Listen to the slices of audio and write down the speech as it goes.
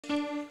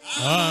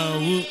I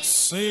will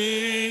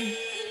sing.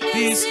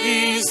 This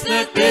is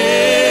the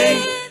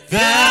day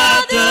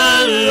that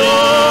the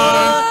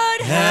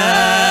Lord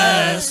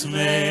has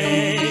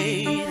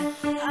made.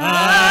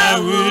 I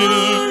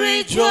will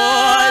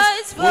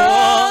rejoice,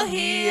 for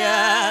he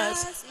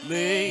has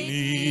made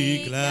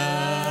me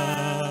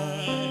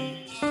glad.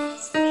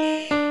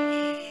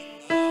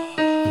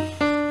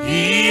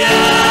 He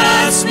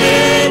has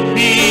made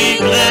me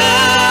glad.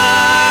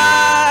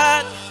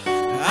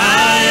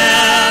 I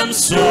am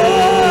so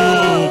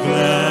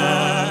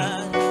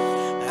glad.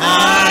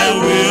 I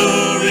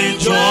will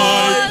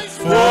rejoice,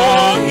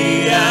 for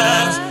he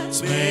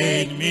has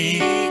made me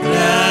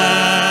glad.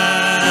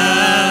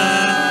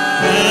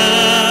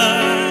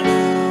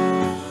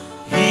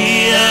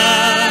 He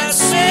has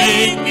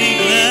made me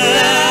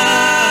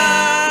glad.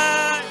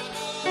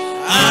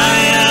 I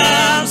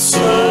am so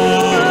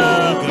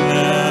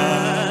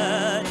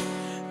glad.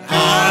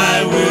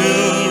 I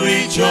will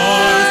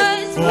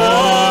rejoice,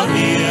 for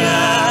he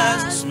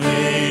has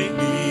made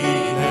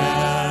me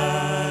glad.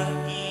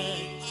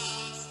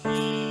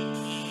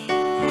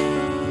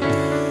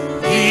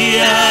 He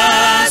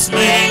has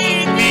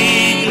made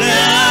me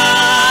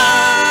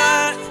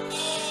glad.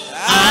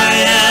 I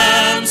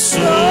am so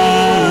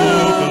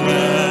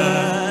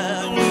glad.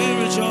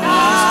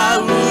 I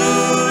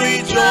will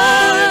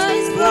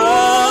rejoice,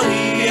 for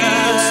he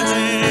has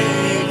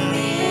made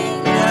me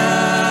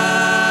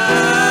glad.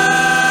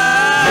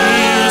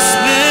 He has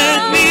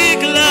made me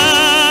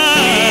glad.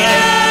 He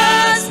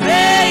has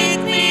made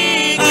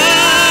me glad.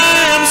 I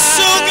am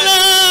so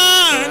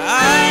glad.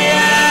 I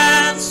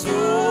am so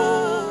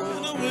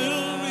glad. I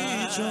will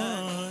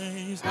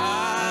rejoice.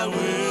 I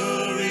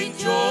will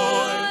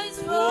rejoice,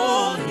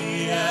 for he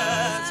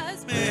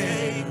has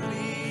made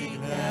me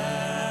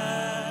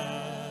glad.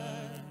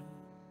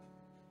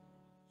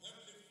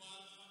 Heavenly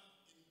Father,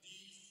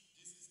 indeed,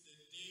 this is the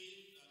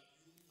day that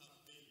you have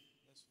made.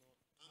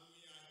 And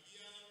we are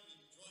here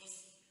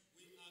rejoicing.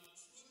 We are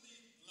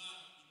truly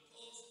glad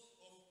because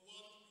of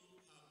what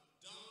you have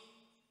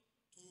done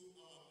to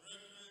our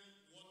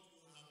brethren, what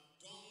you have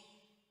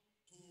done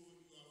to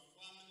your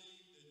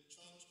family, the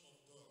Church of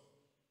God.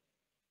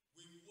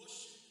 We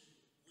worship you,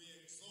 we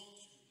exalt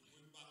you, we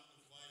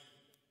magnify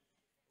you.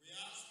 We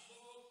ask,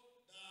 Lord,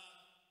 that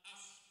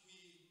as we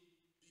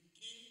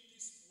begin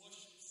this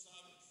worship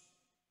service,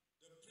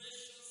 the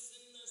precious,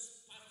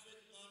 sinless,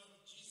 perfect blood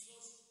of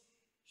Jesus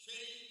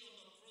shed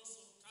on the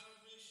cross of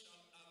Calvary shall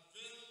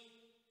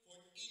avail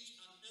for each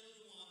and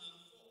every one and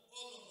for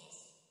all of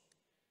us,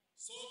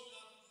 so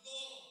that,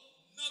 Lord,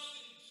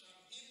 nothing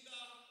shall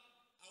hinder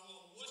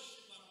our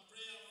worship and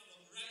prayer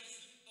from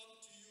rising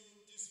up to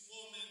you this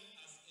moment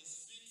as a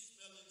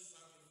sweet-smelling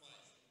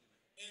sacrifice.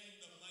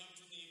 In the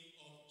mighty name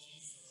of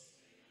Jesus.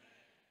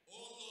 O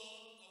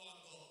Lord,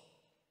 our God,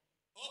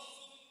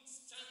 often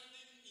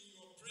standing in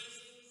your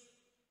presence,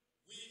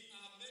 we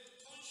are made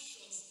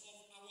conscious of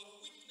our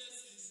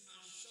weaknesses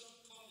and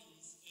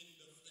shortcomings in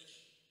the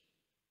flesh.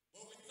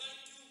 But we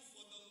thank you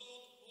for the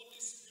Lord Holy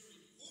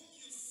Spirit, whom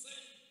you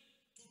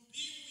sent to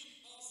be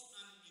with us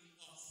and in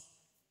us.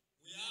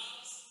 We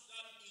ask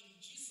that in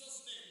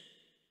Jesus' name,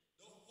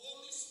 the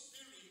Holy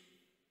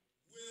Spirit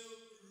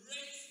will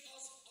raise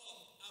us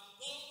up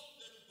above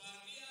the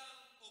barrier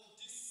of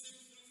this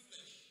sinful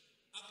flesh,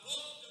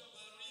 above the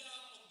barrier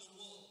of the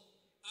world,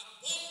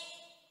 above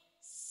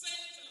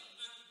Satan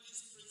and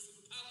his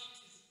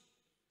principalities,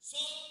 so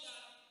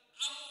that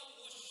our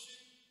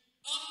worship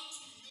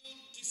unto you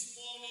this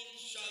morning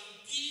shall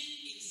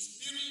be in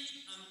spirit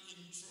and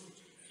in truth,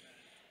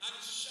 and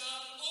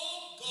shall,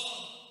 O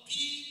God,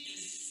 be a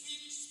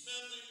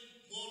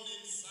sweet-smelling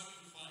morning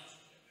sacrifice,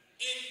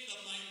 in the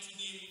mighty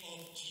name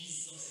of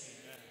Jesus.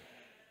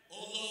 O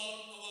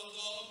Lord, our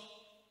God,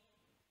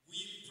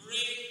 we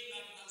pray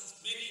that as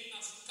many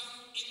as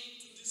come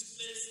into this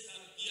place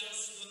that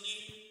bears your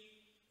name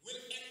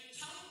will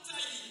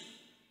encounter you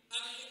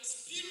and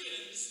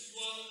experience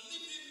your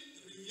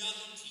living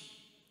reality,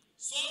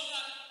 so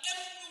that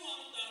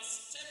everyone that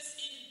steps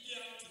in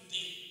here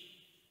today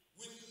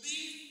will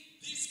leave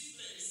this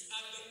place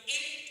at the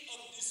end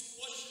of this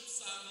worship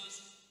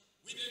service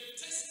with a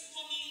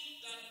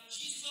testimony that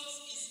Jesus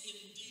is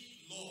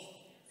indeed Lord,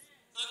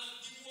 and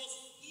he was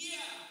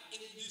here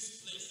in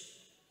this place,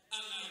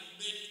 and I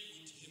met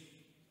with him.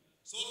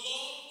 So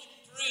Lord,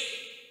 we pray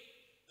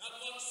that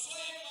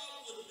whatsoever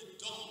will be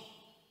done,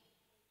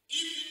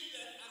 even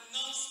the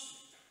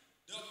announcement,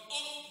 the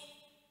offering,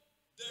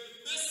 the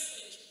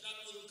message that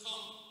will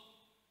come,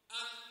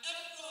 and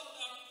every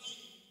other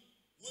thing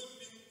will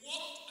be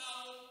worked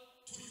out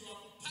to your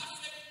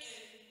perfect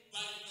end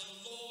by the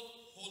Lord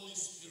Holy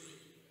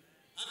Spirit.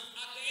 And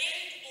at the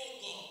end, O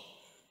God,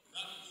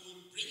 that you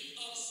will bring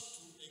us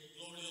to a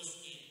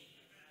glorious end.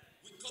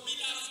 We commit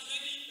as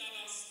many that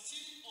are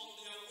still on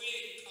their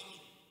way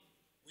coming.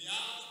 We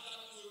ask that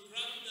you will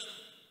grant them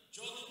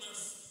journey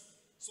mercy,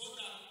 so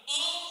that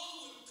all who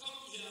will come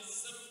here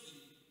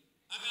safely.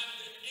 And at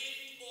the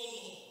end, O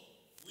Lord,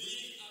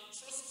 we are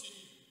trusting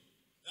you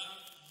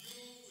that you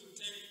will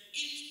take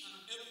each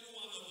and every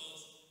one of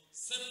us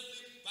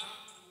safely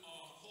back to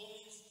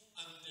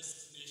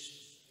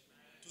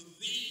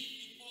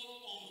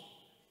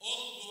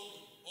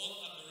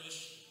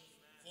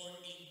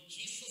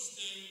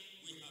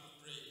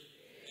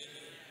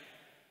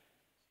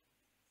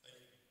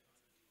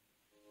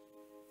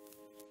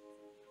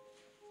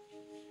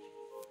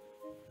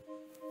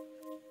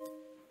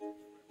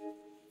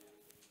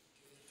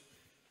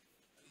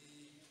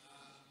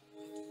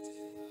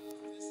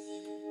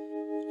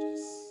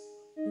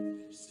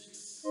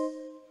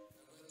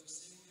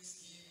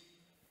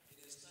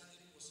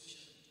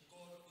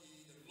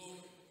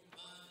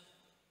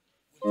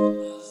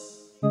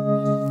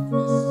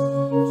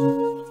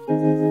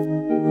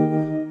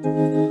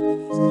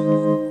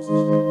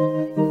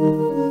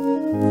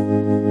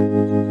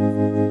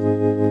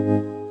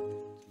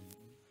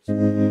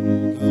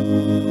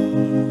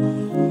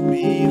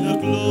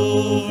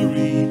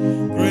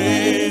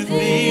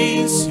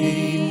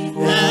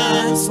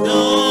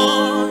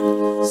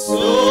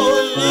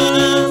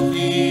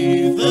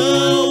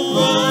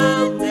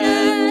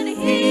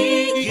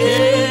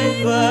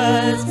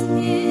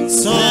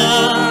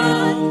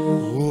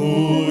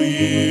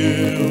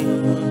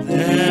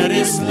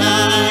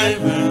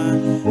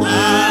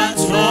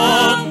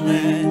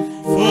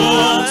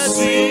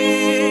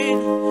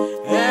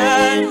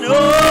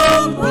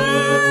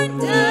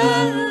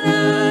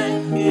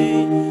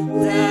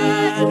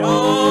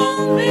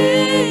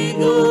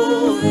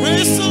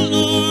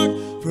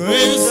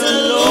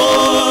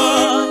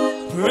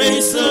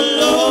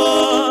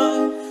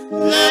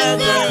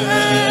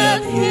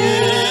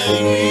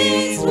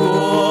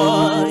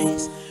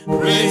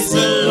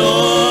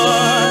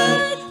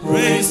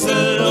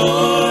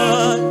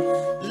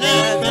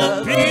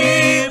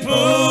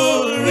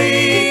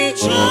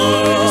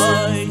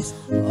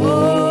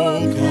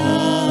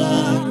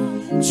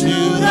to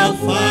the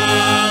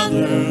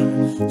Father,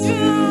 to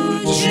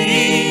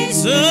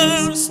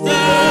Jesus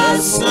the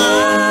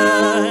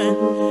Son,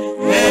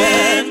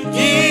 and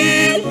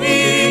give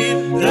him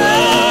the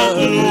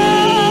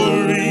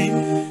glory.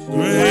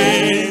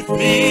 Great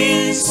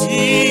things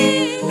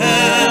he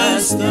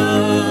has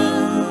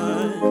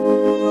done.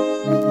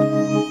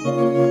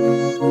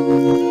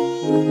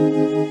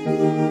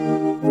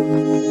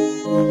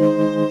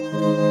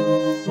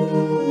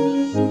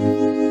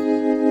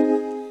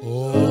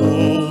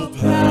 Oh,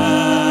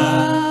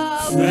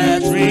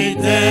 perfect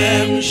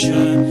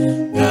redemption,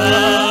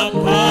 the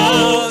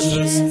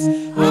purchase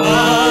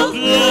of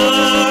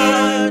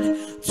blood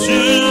to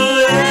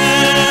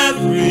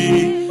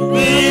every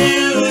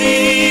believer,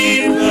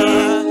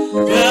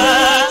 the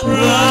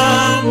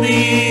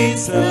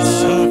promises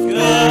of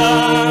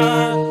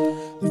God,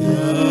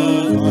 the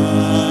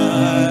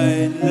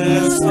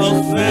mindless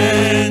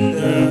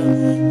offender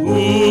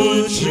who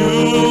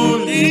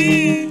truly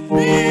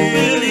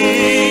believes.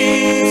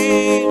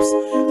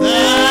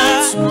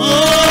 That's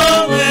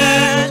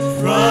moment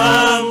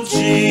from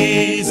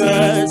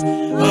Jesus, a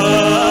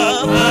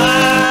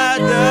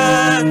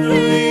pardon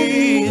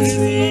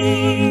received.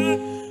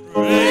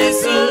 Praise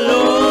the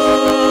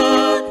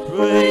Lord,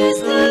 praise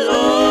the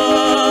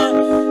Lord.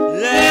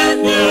 Let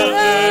the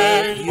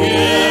earth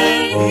hear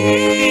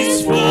his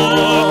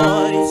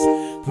voice.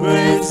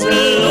 Praise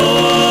the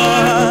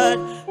Lord,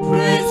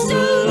 praise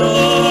the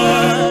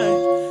Lord.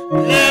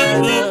 Let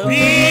the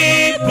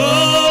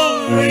people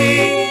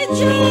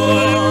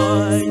rejoice.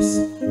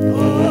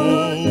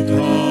 Oh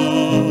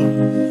God,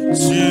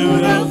 to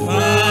the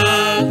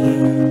Father,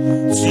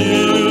 to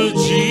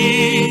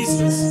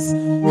Jesus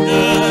the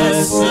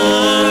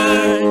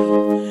Son,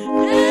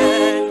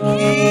 and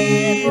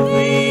give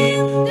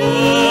him the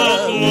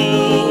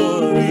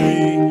glory.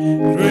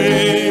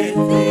 Great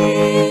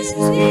things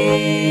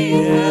he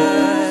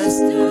has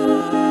done.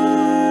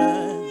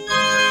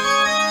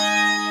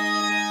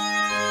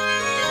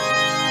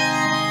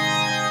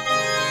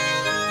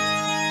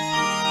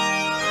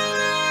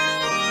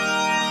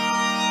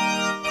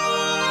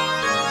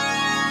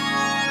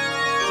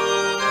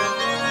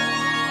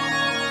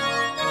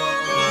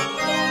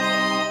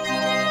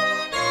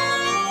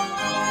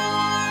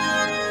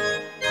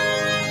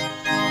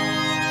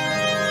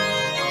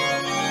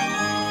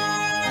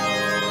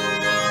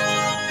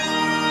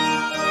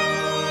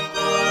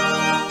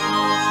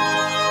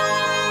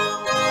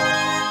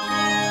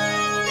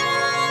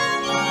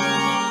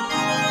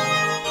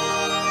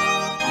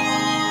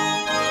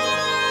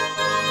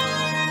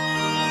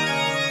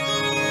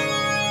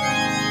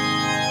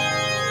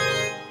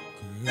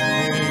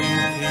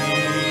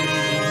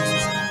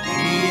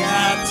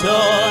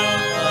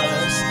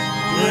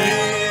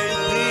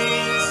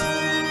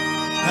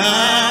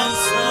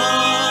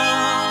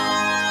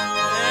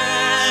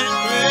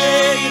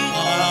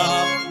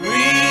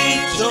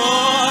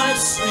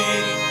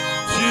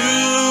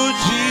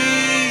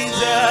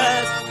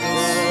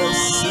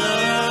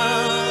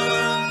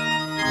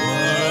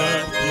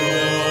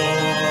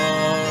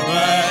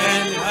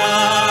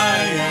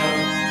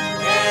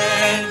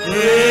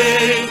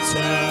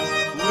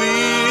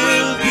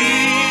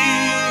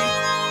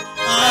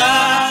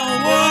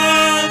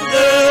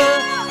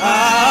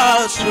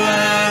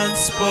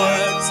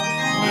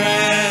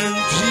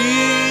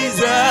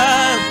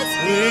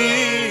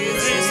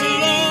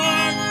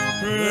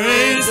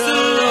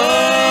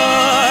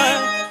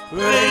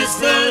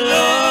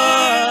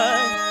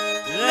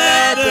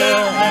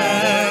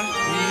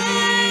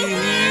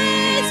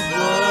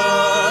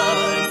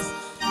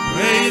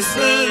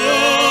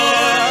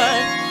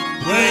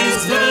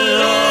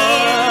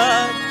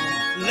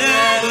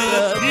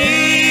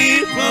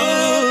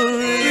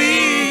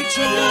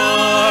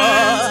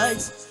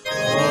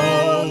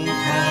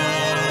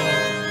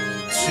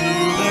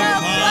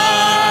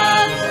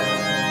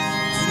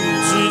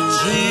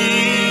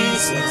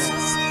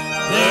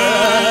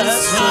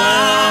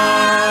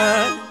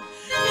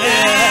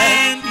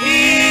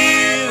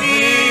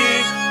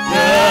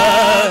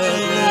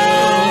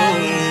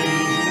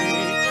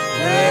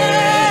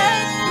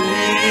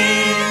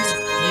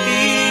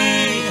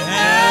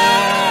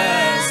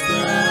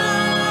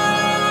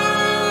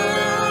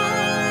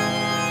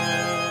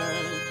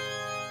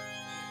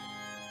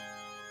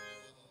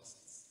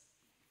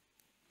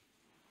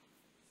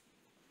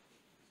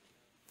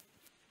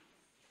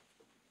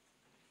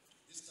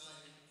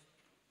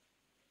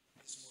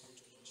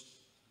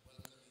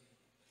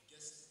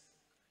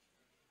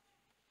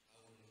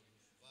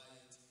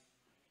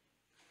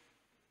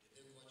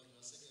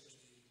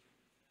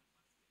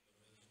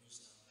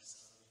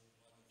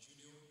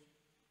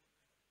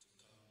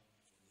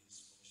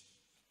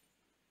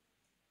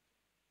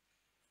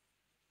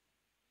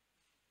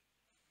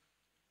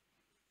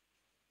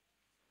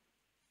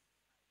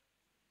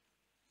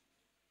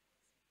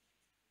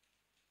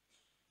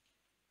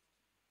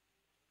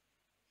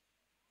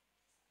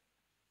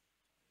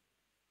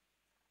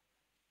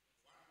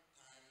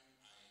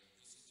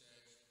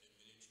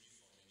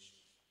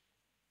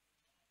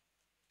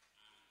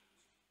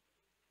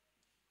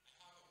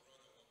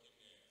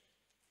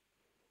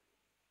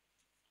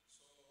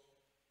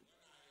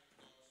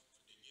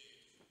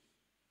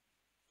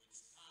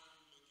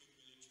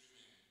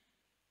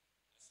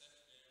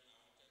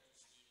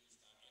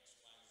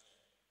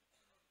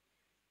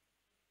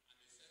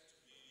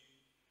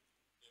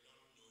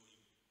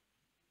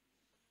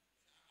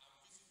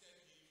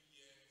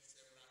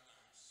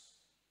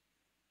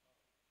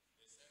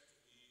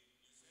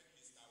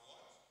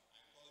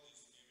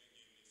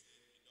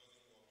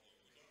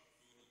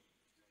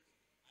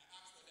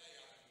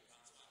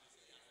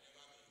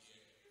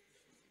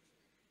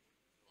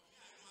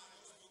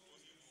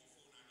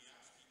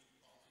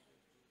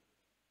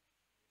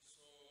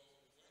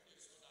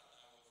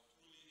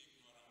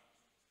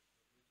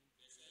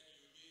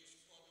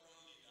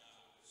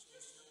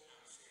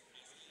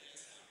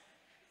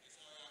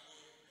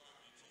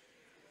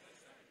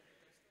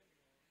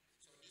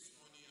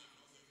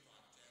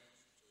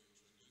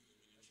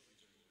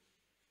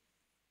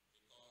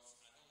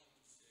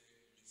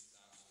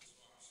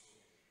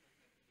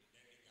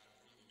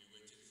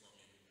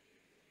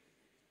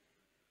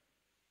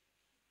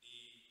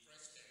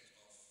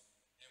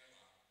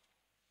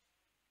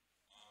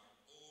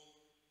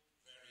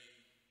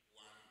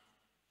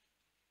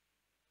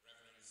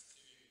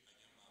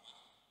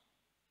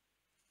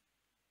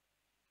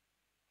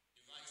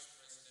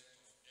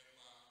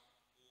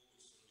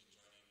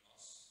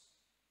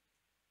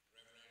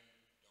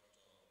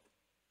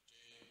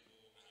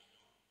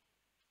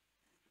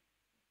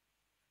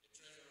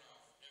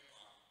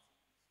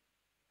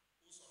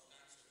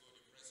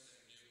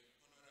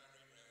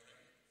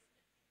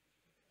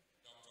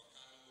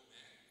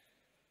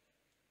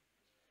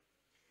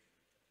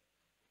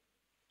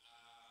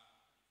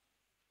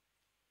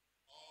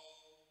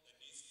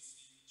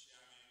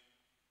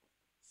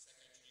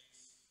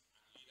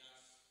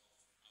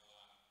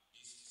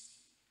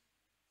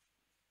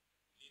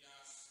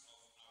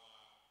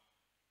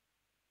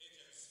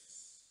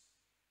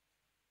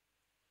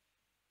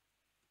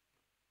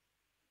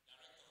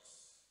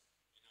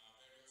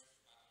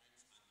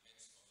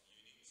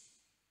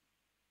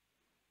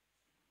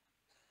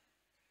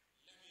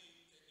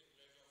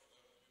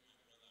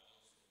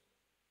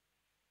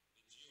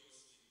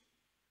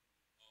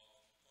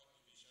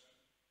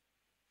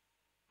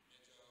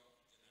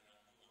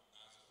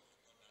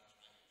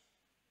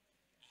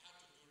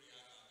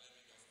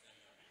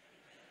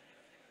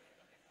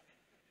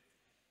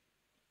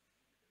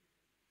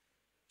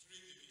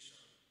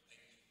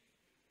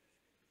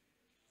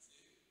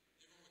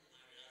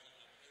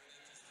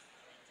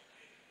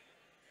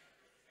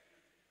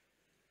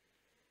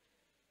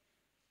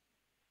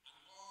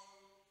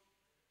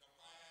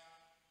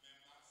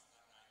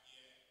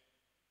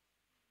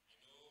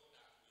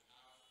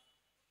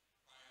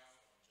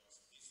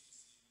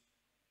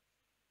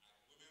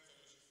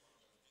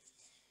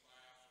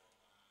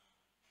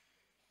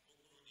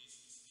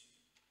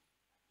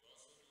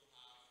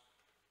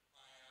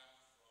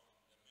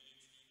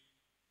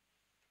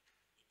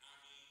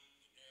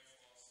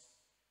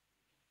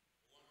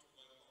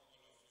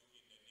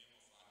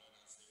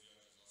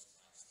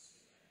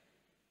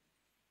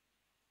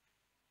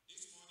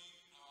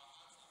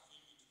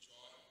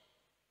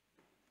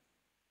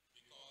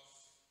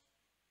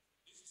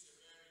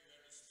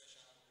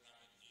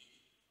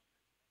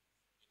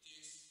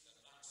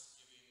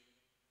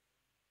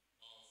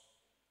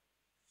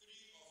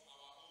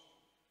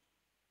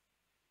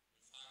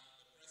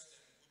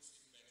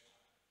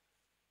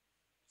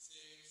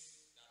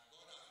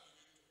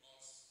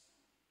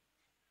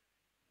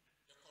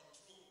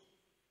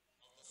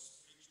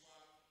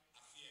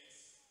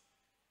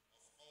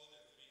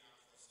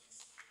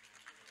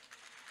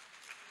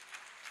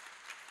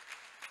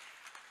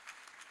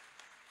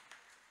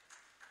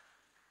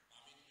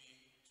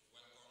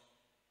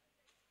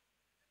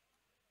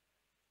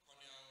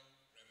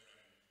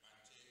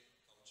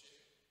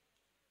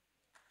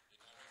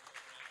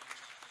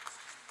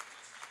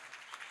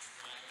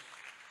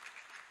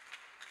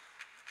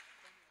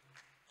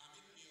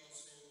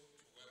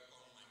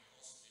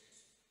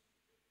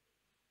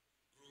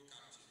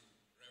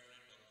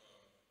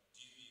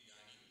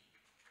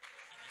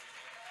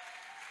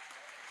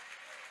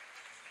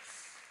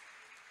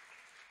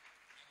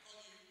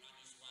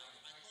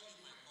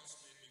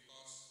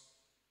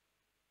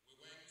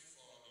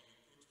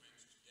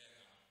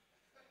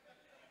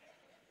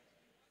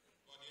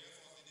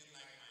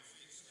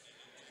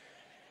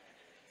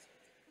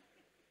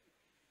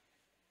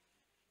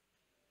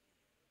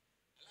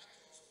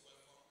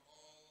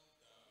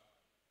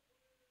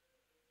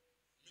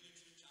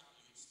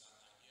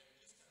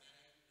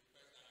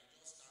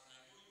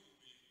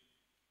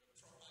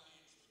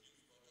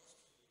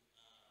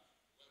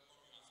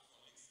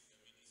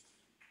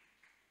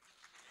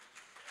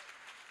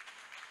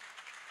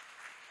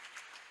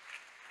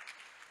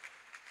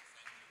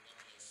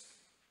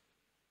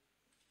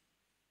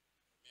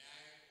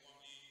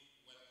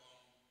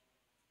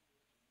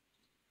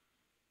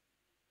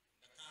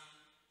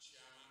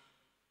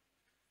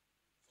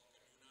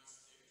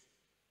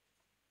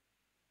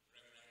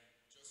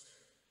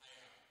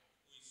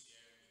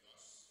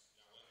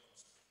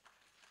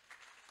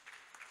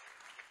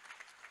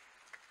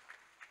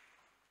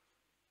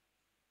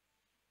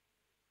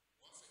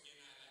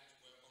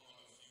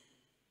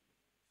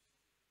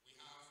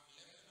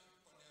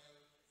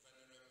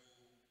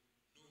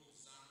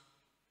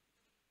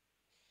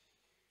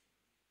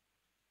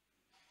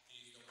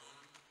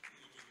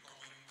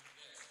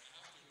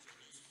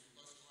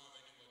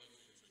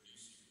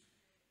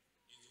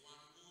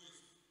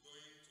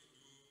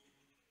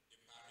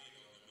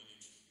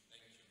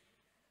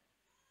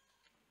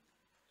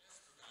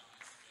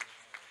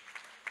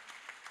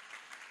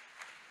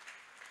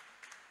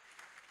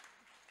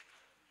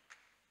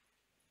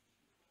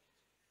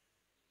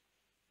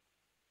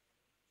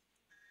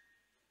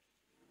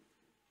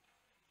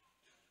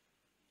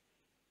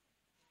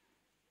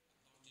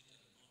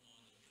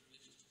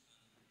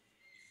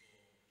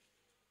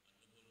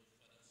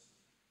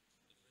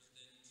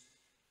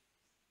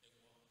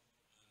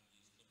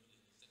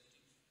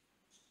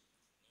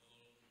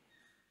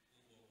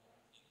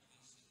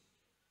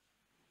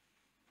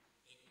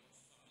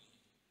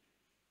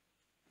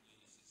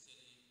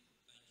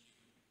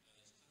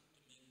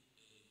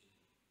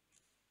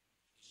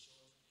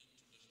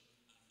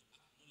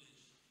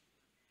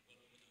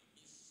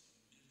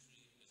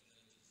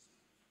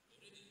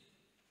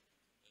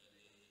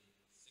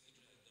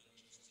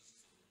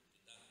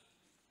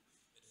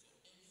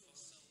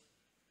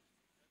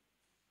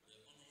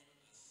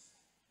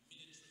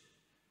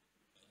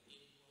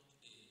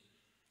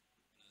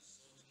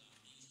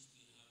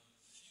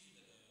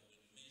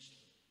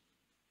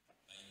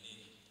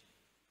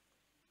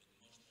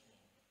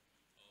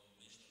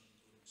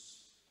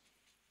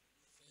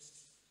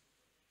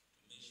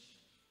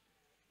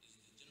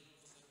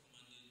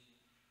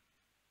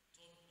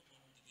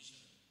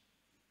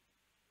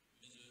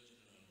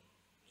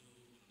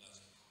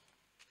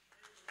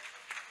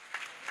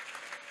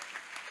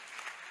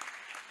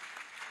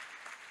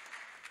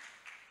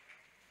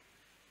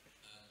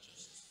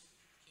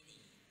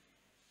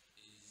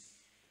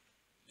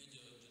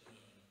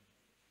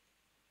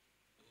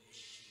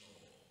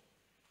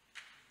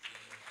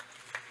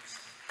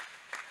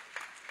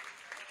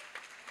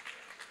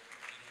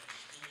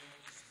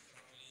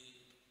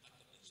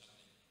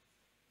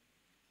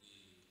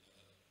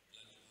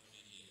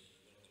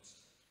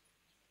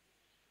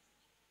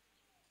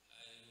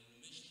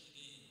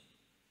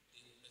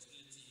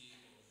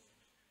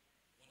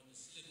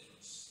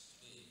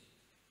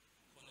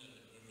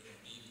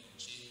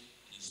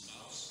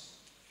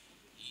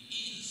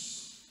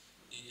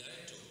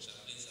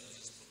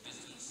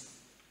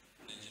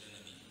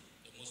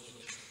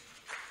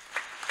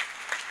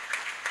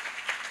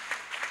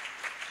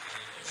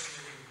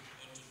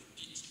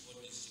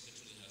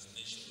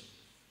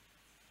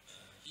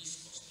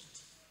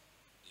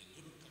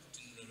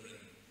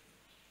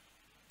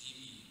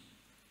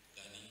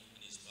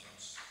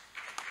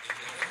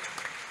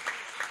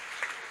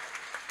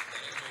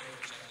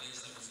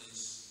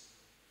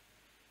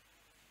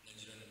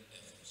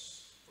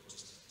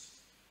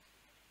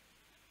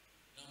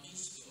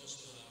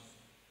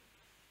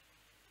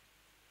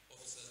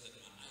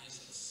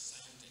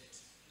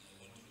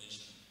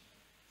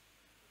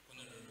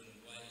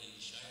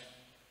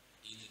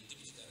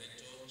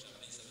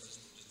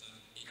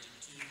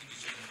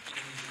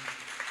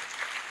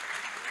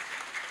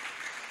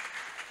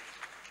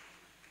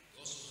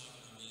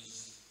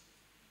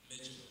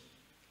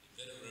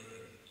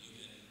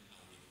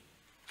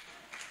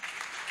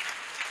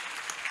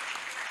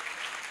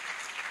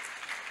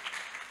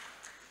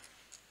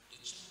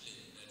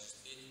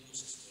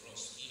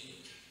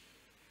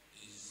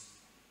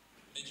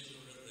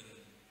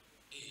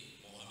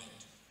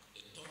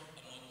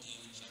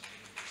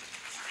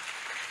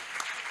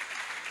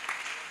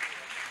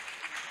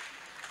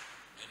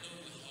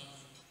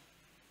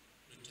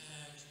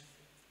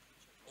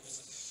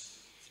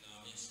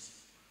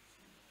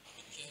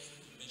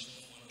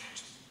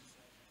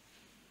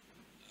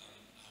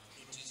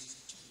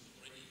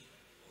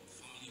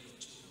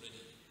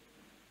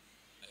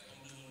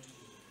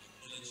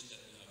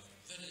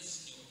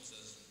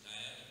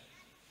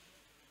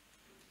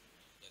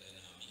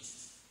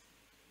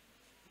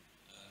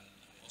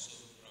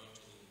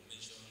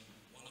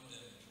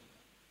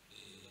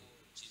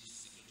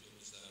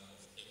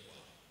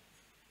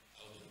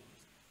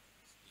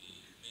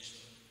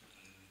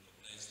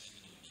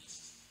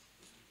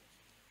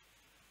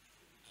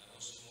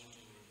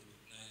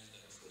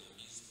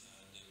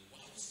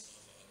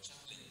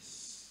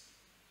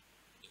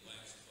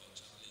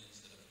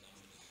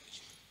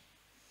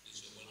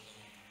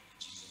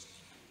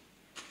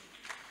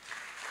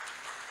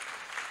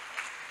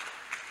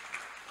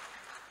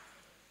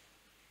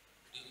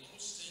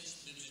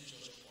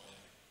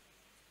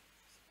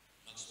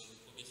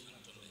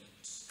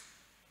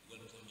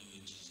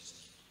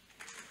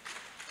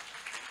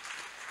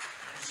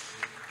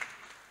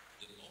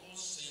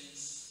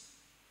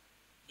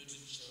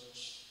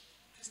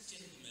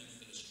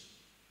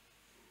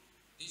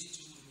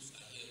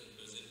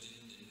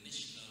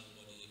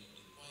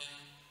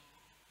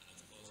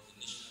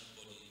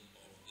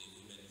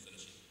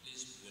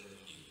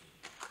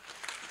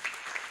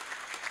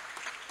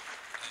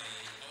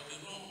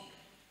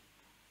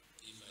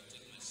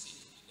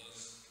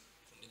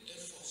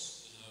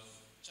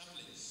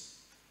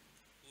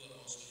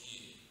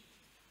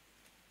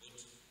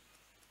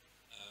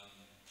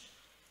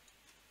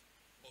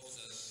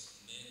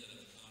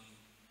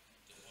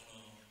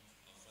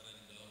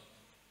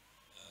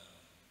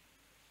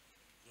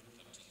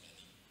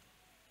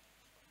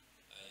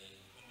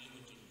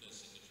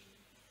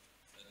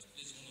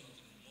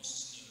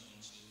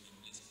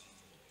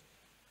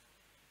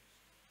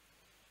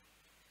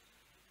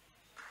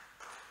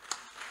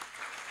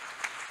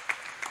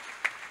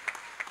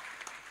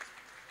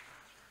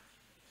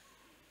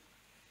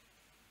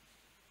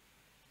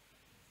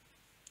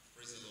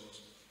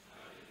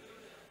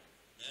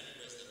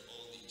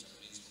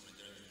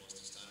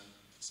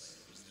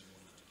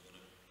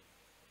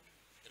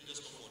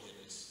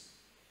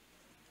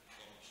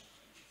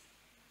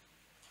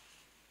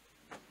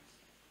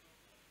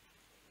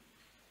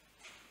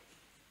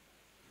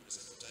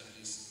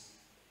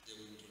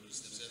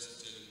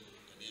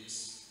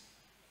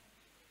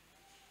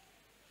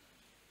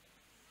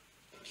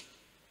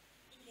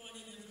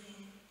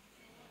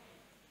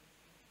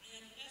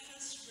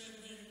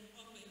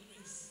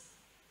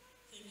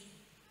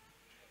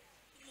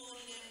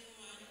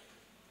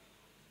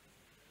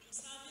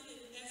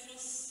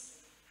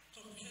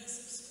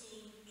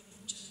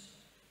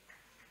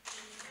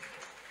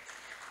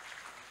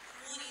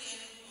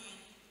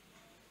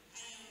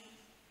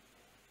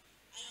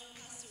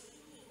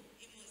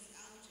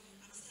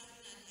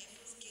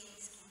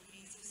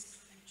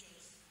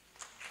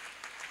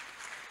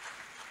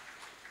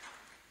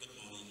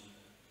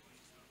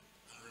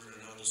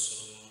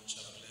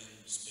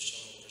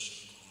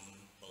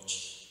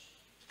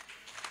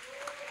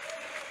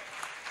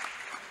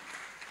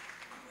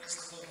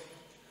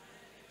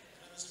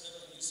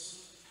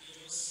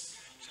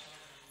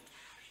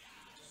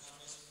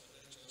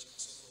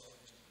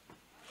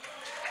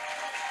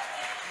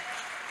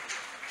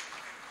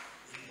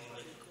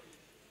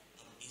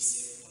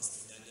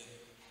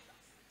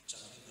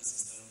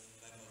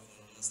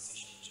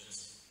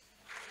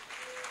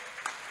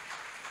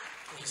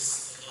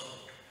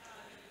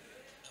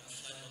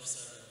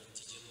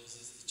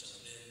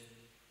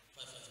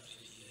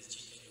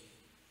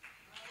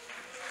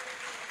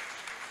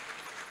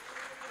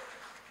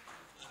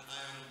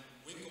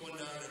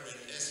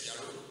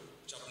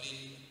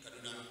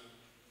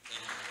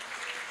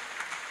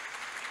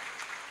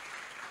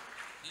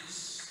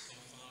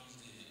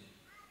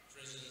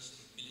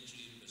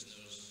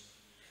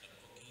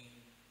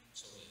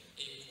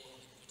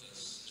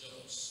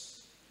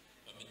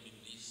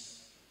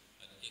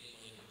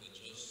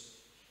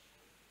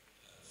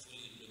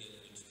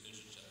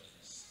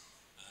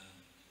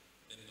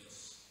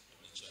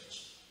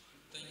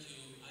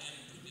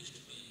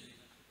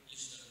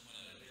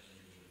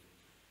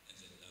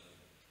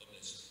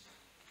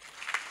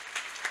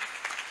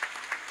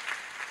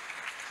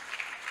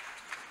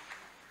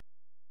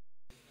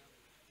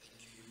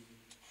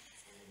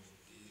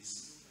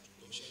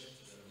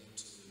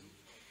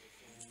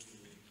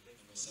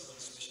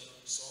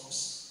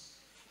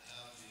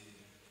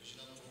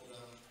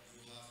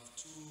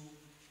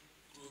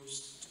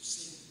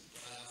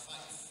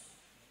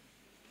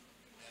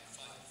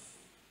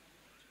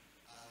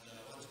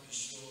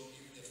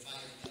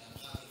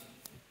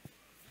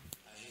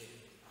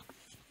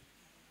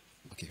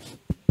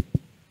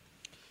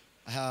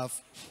 I have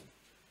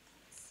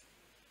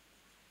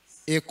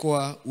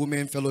ECWA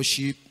Women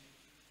Fellowship,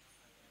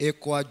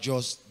 ECWA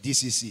Just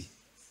DCC.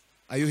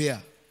 Are you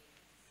here?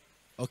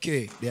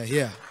 Okay, they are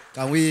here.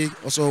 Can we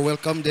also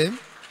welcome them?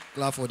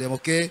 Clap for them,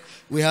 okay?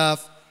 We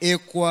have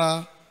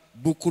ECWA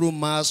Bukuru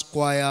Mass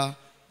Choir,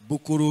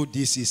 Bukuru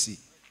DCC.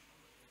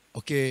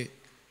 Okay,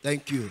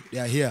 thank you. They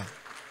are here.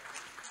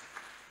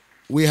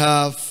 We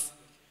have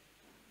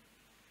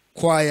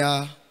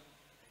Choir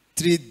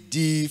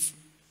 3D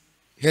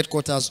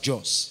Headquarters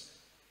Jos.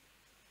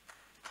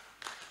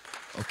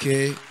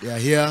 Okay, they are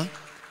here.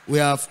 We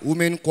have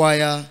Women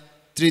Choir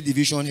 3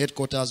 Division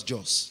Headquarters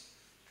Jos.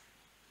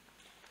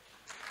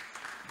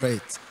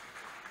 Great.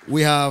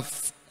 We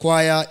have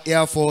Choir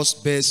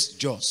Airforce Base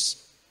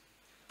Jos.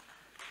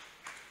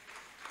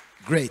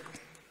 Great.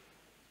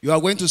 You are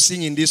going to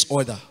sing in this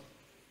order.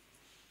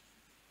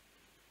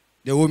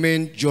 The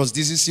women Jos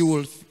DCC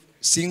will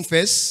sing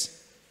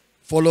first,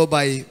 followed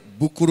by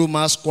Bukuru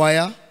Mass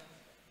Choir,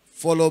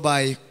 followed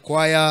by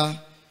Choir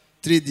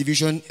 3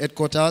 Division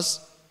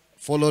Headquarters,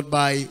 followed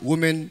by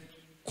Women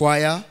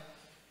Choir,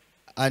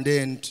 and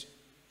then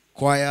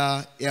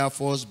Choir Air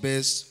Force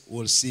Base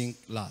will sing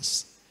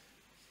last.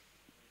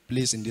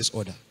 Please, in this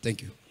order.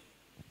 Thank you.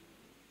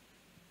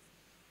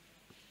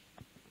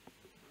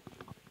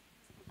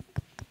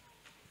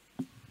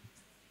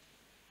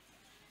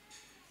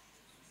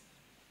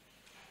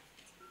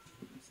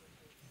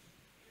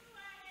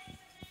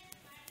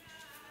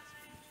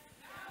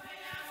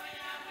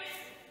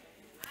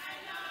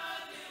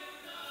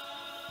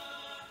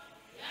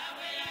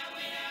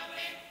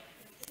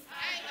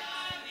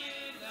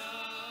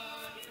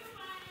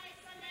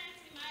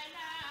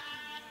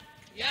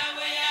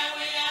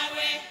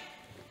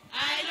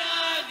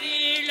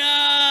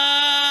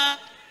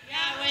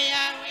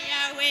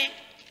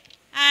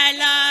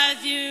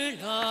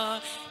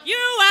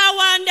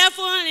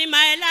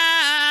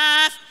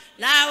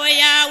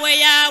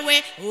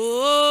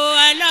 Oh,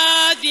 I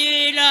love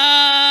you,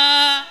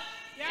 Lord.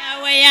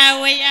 Yahweh,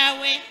 Yahweh,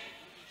 Yahweh.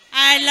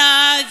 I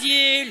love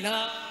you,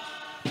 Lord.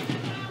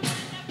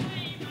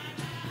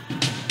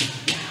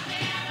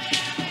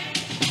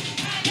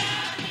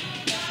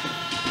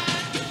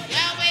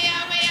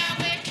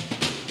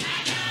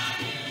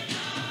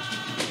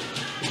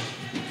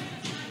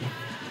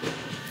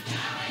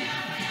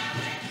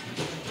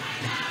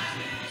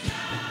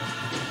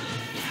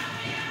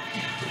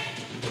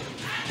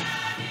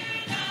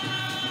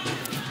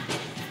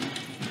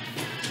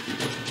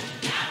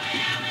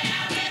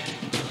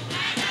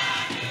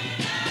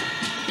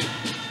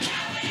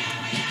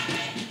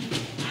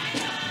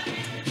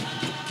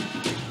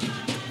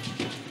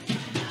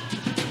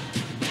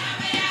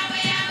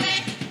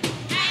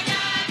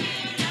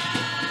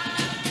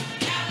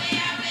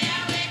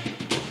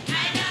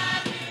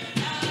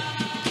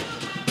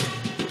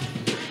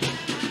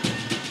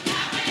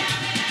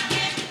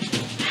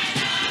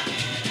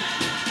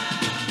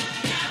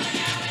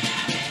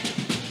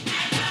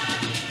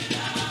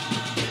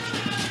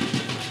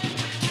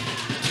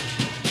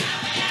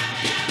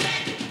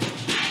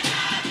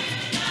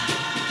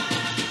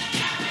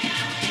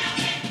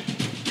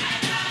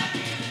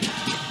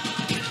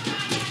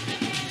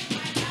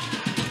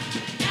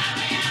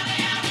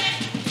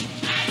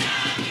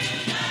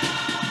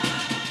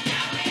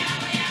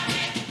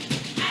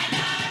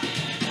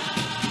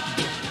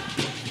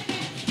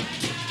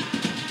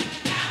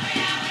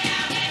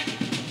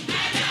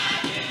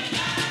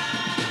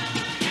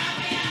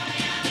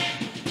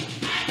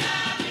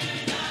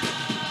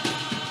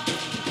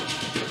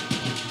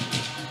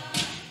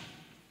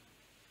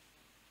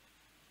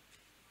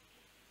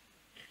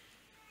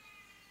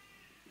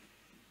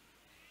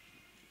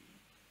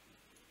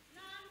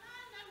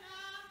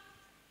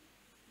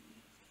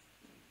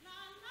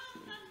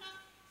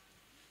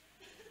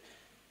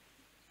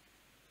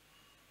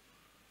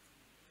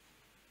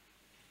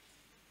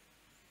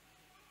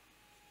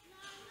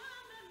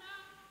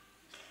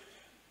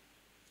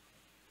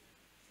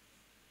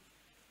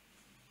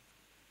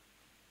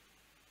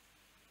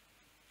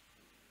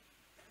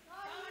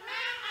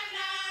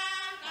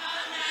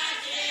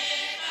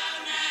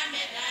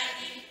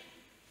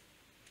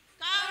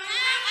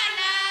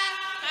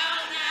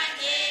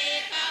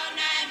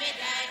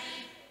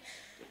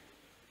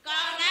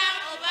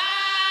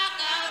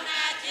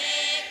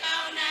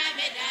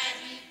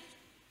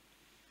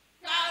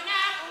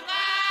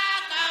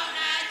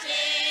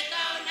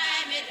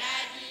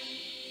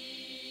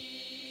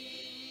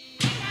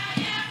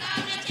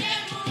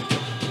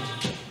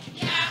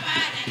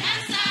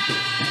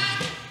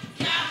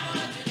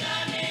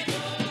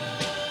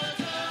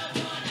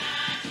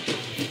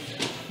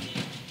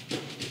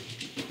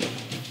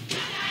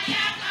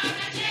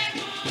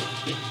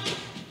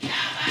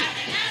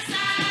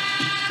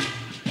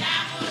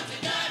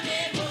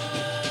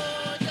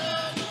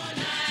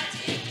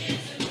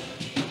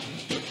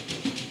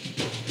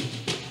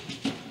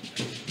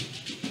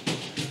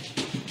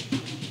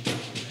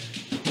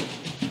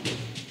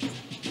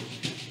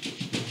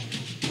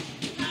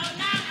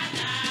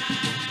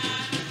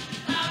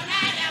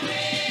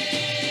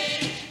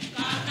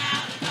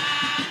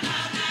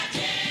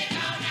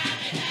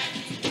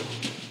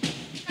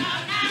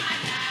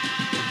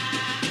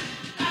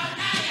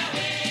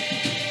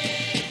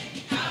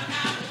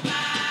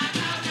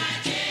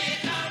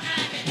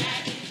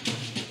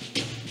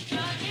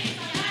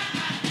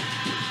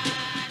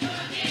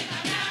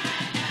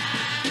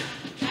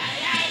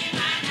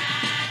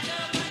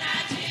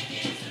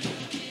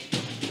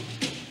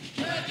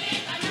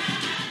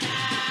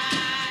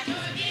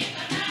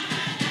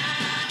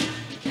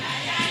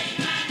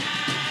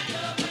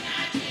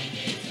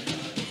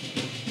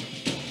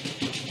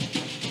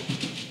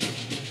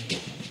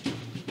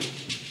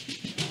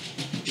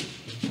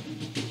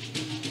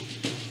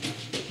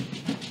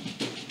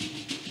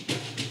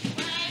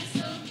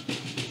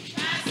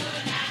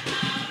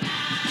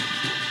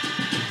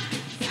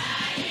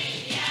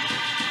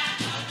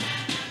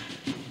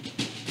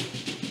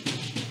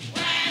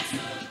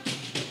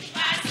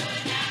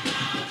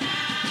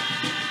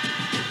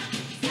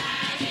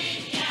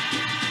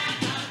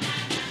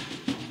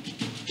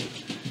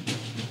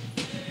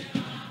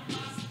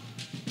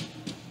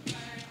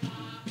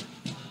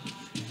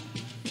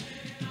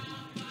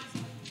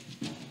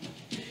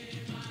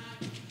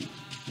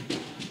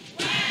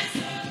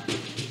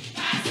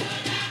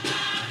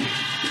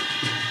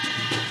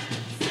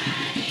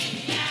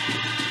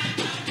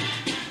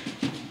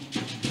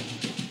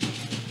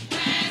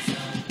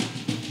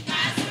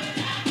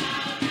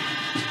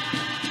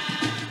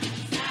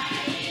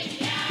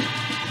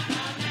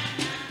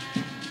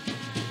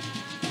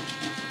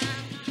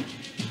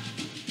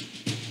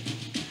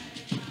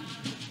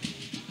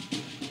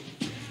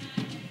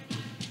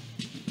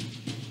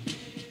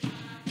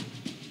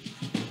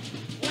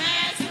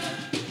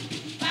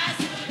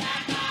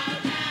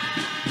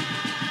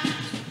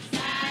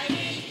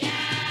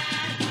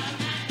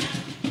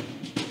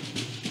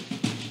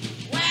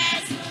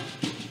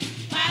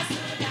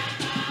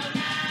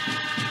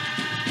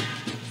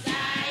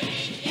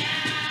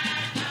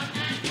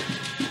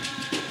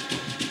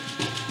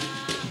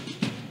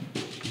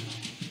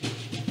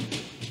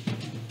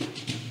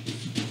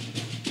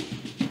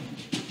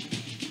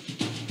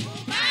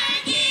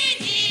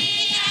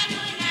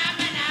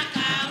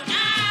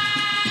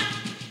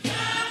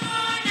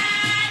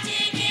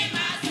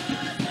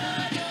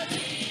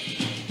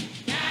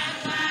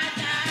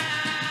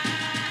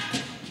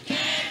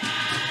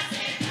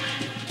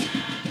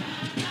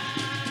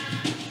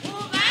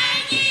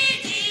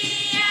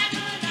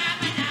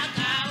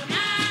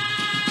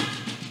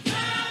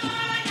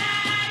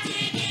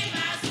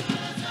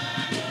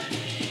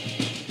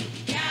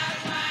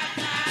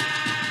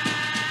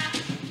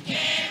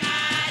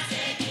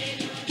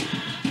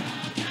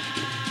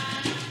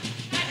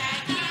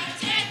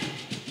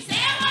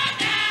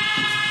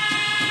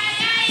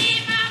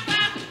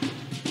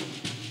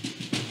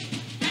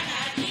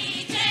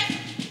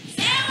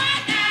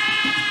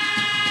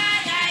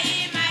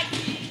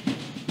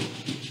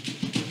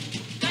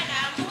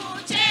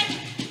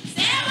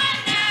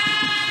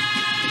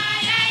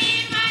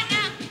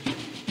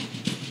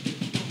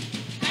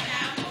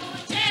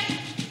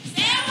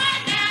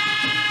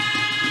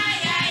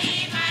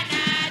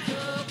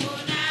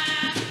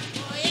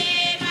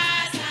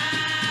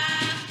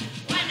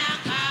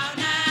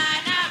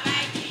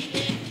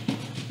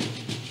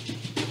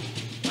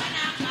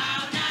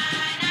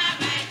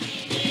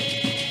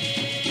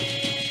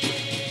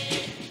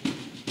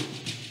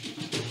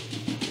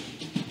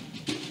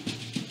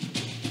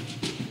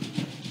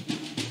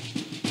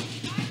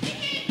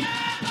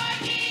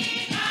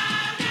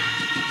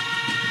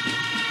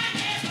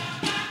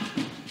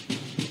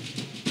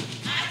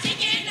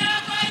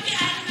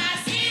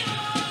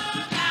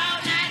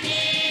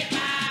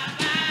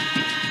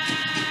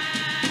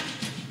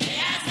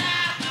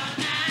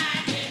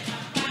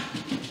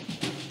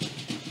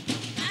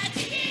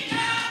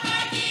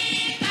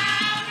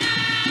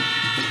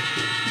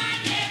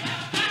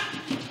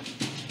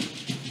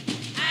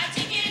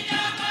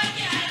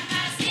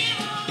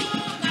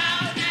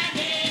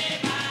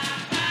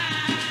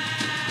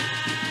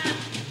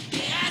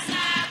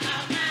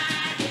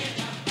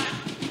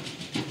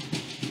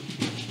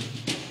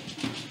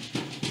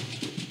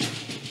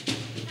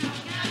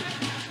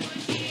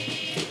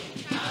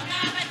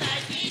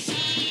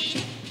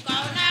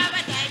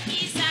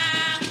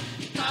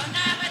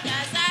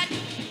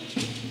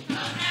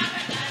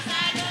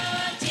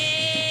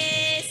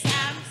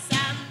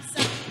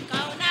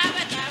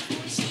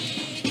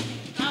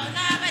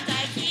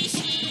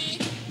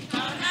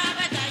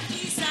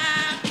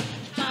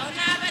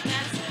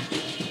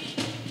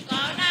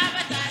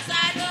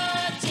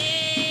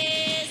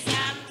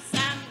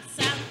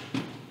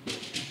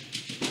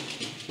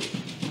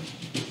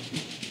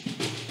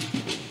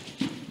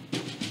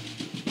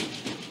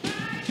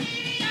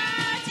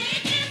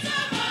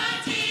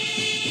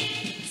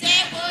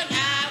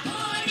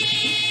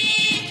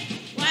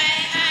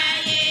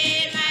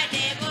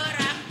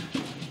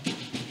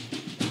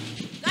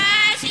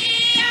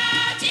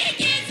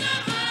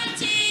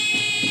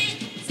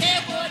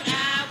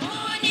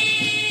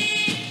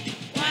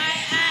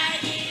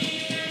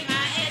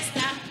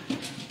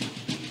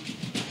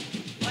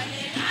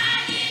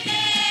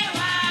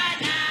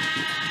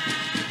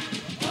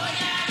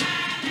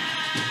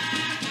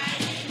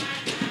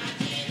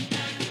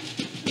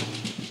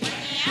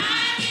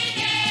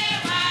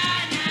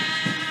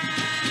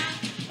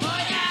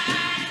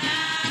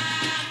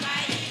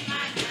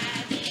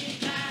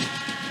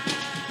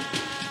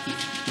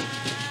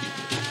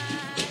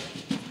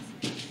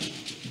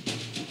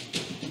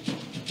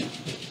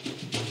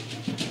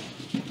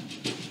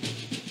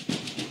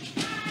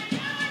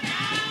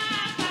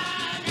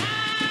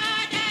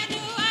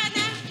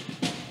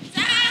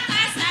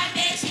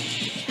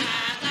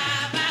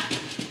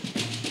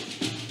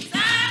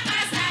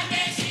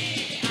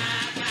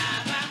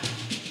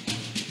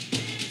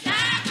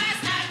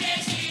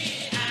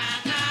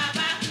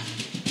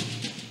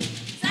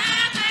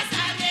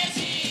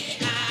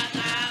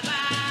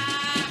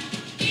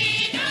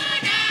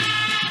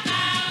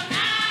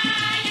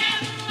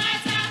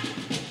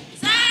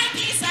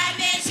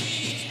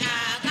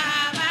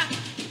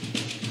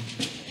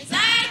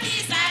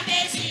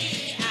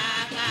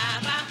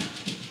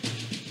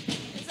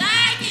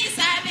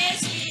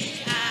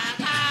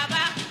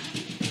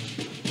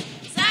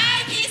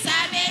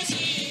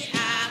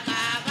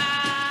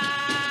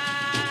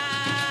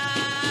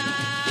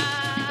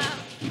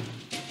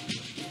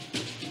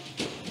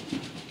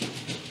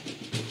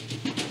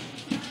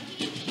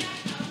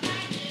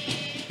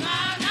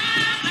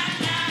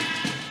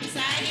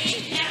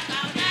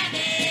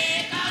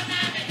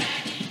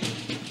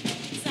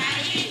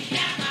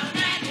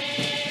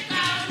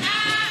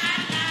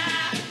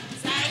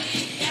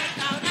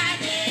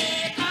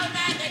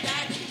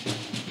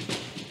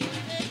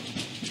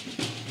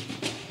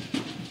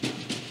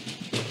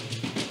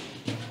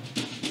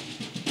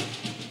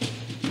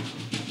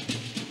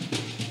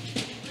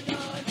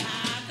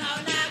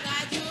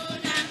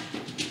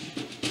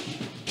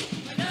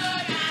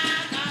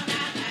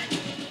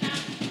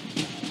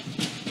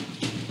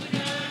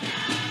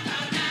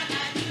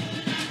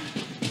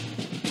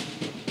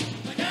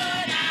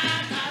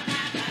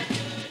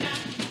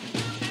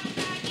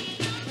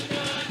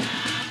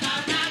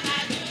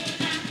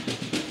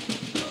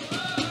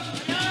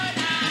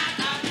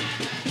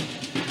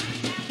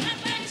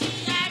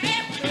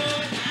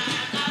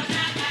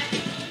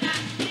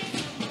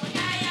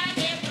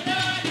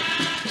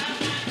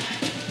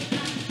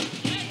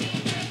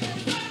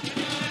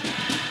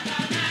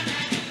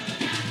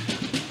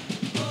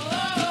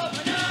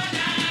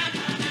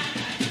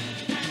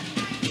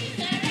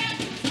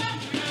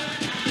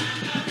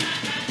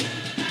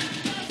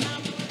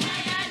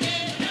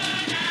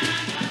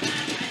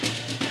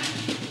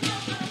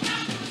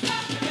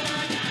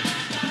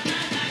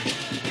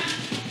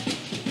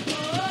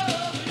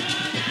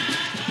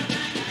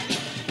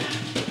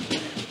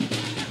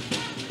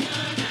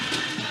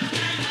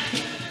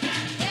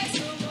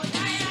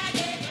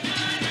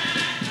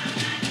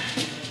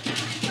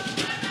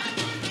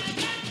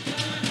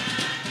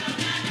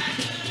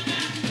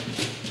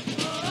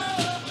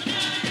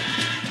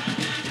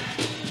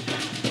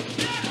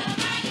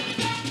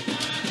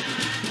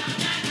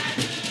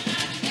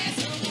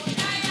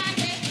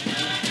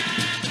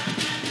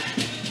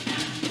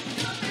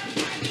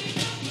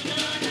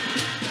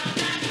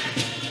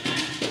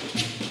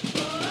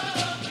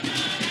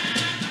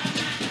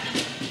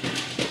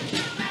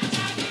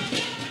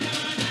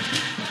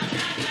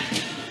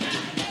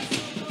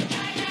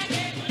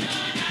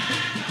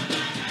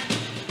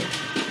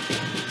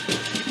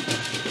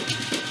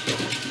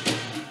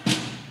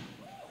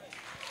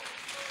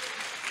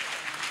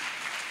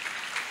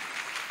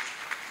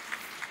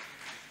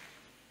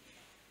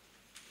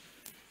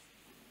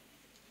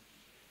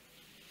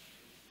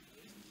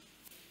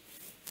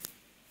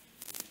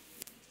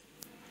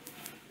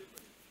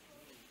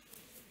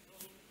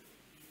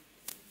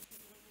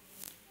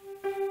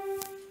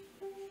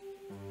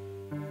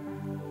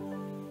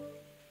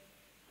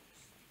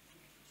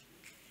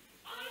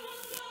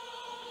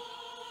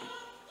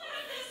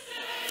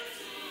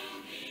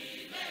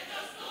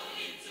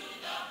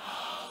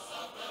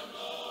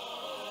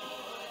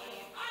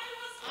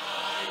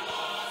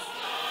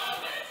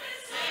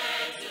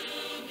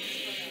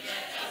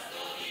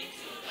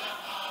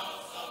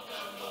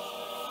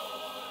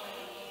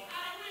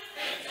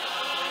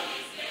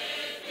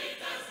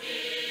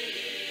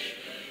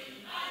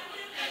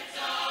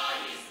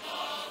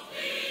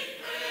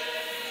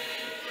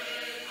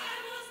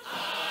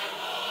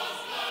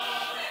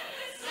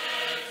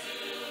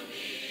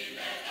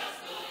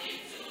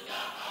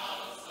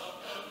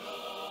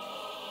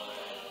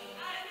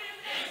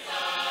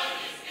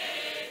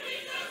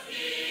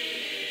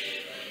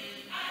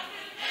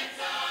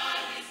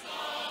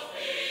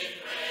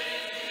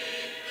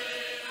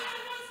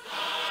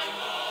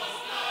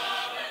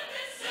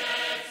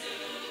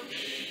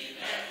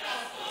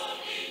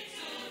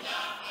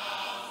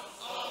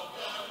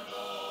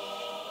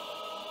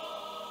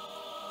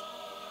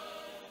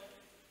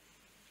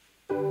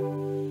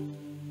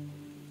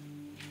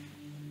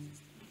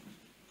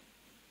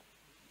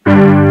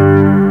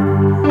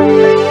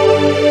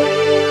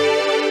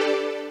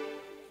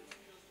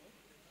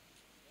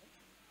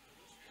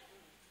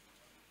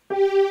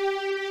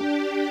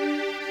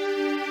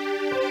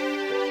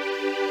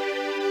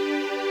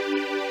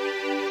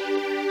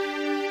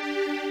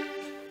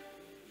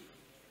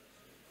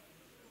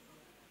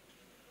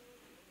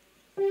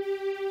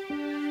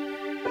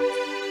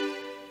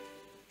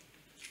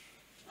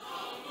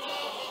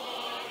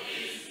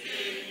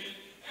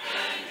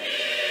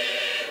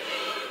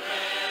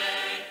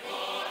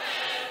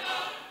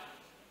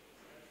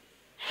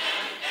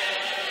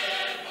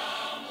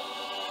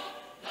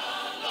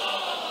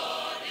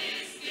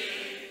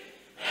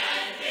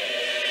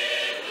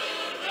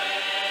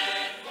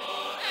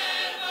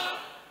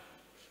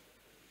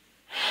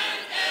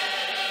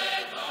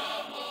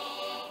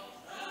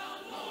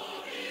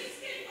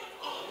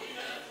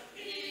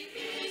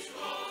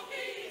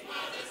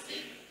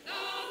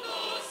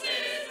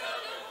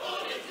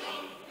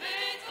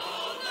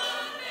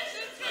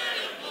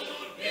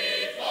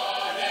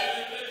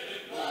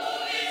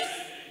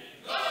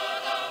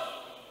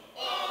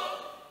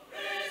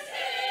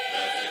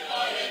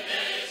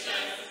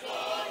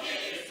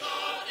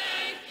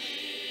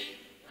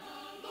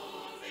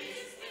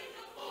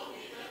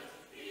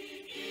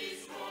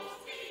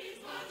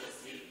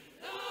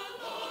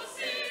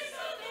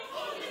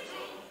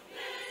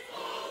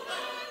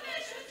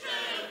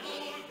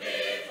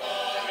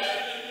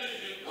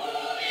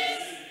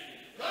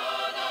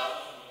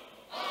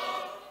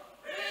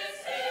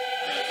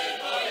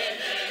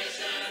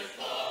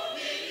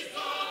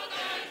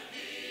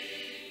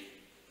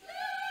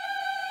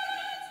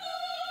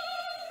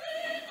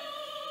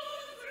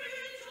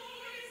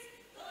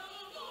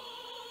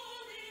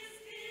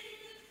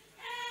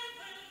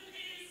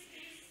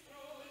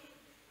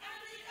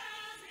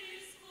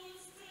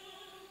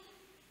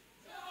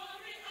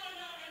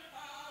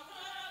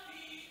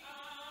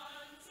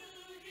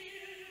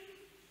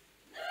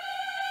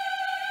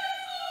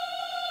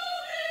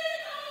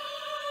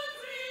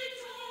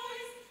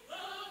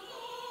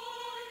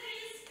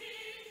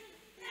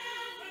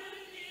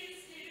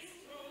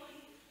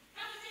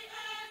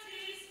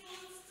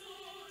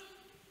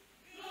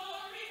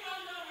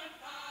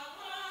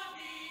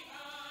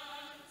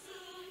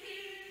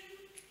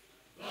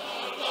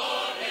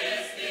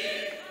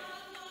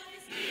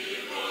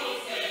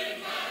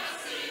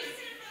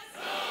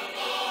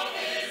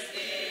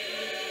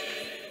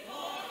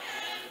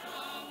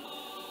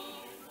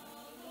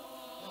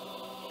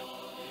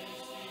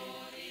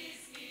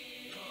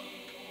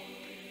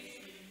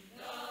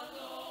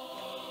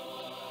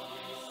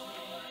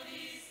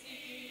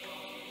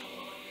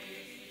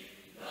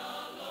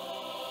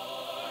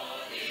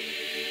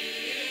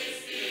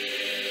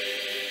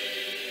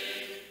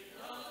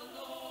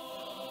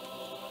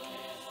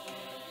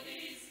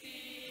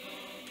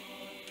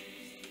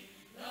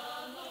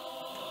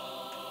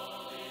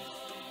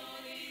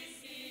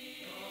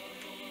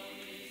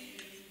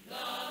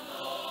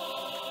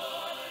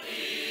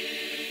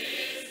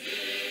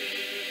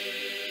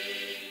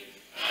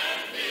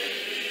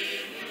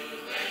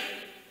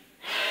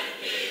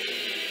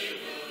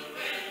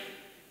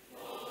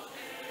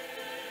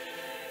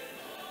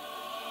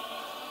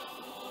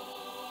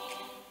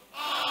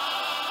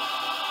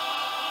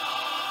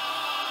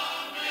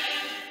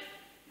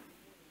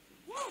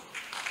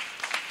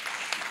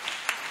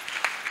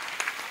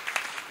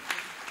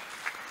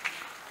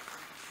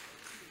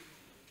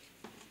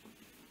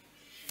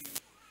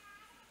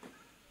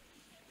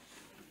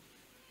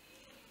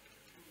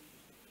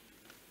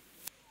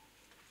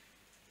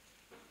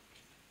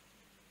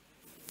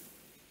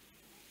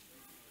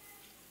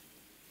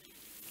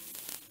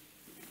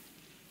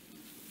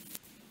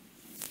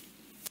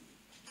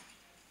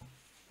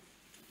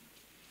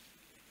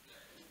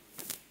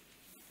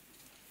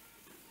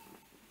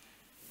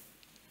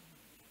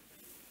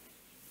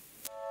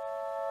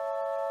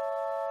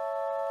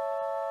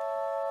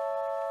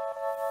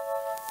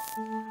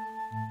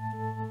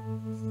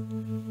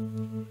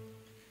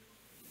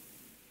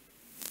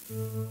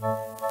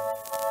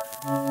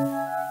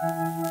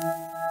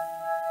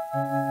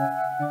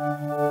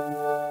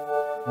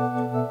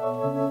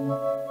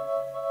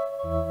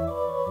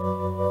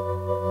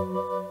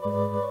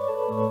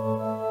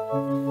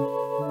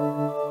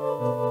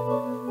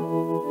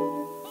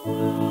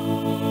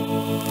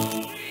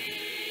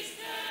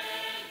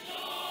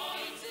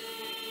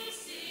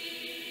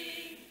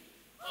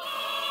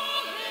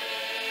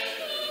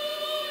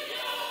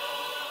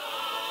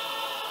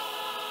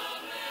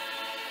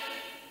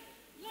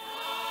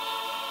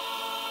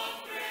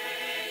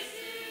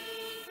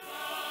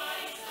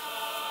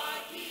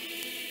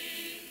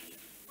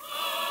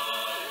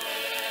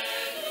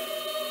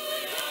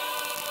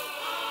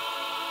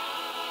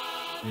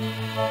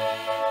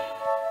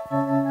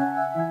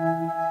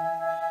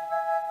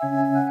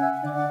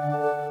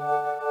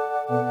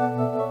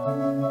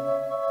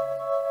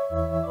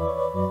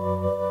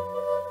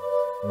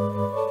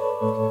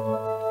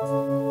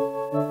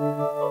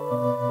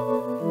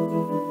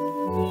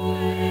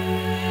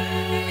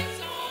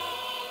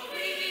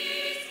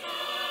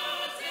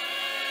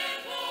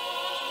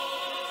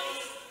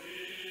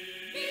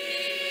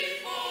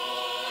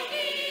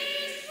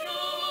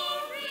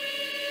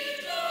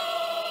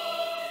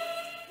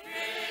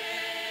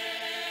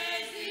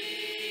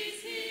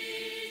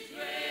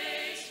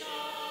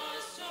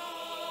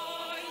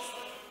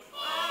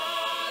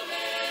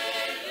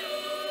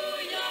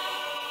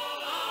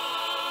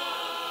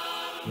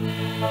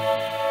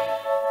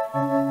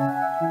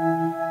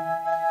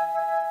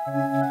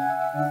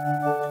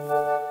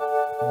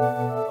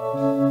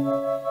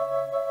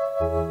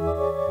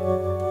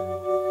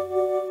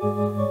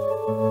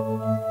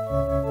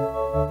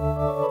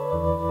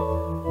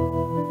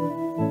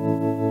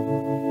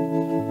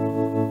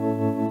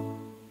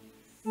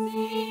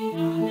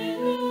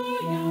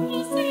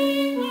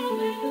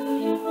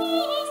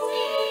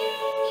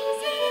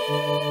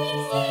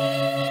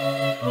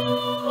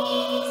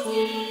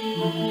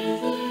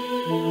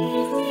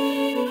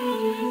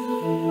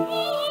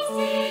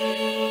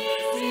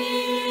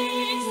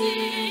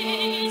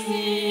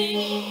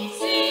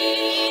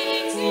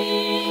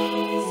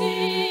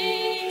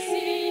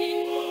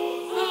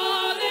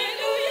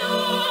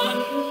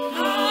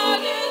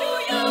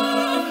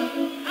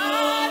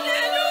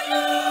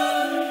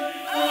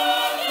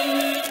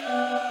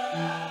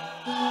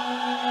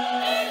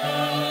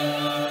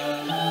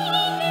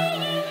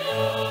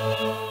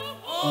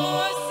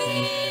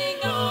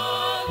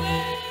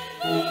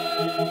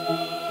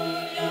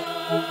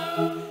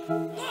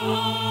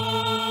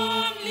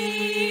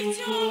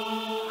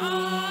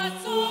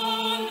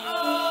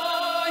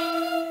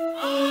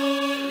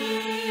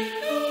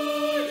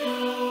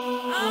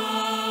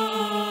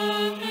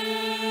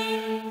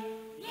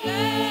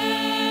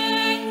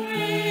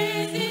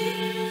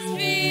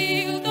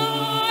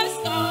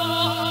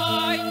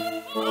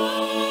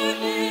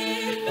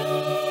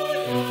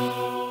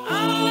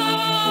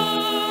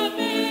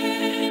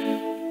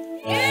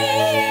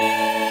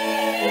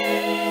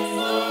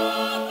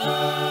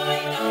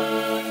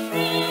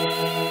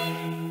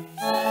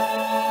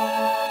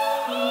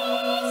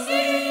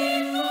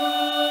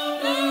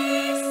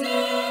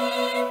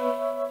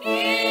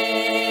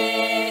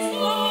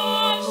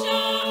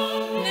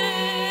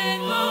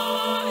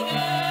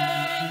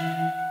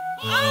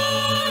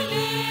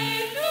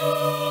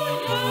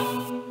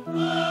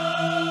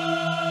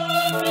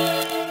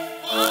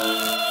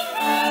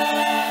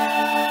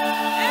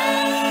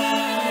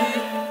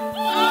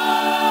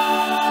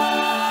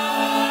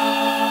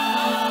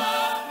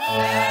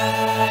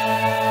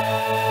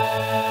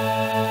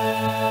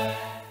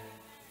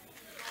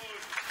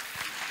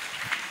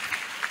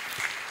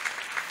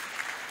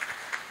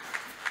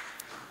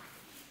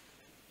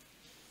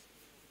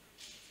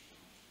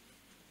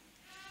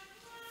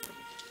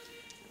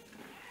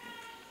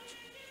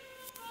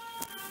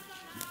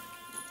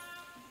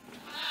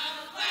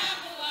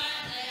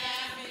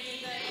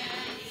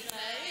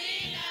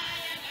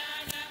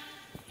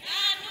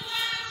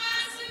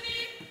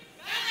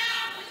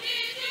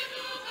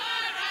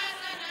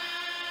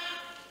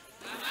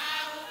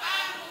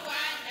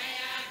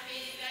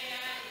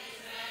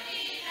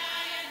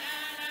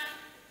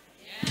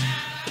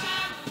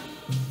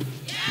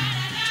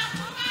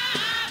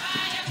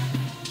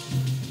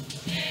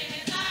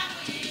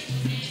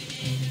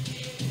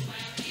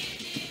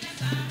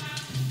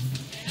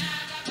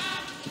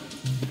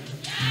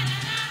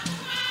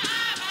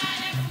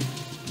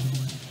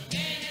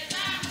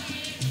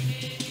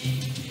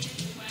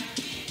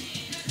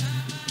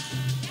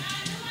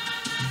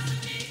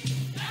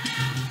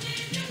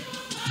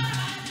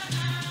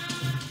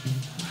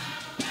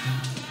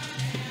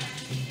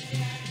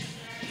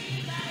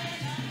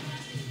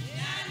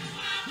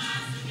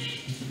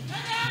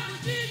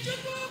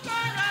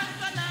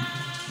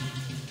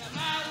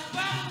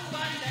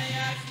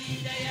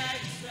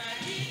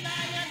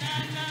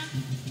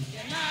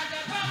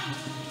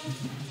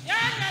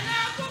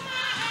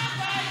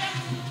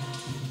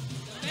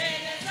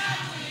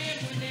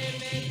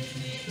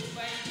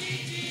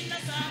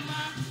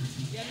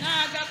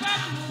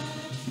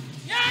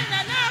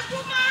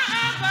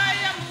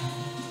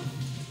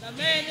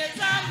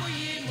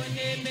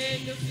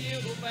 da fi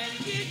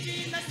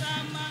ubangiji na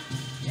sama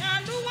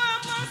yaluwa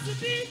masu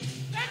bi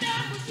kada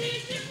mu ji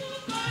mu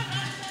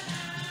barazana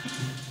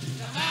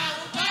kama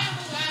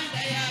ubanmu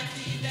wanda ya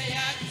fi da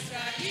ya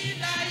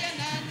Isra'ila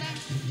yana nan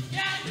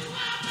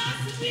yaluwa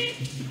masu bi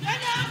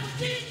kada mu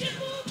ji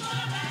mu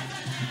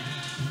barazana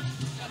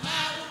kama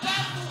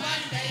ubanmu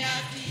wanda ya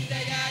fi da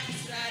ya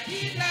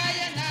Isra'ila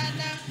yana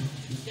nan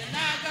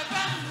yana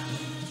gabanmu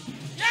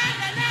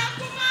yana na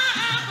kuma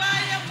a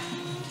bayanmu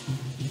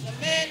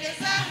game da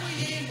za mu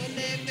yi mu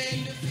neme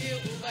nufi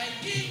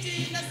ubangiji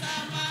na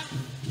sama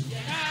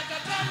yana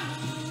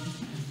gabanmu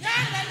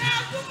yana na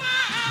kuma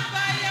a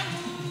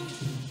bayanmu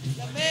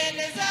game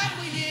da za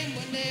mu yi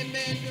mu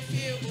neme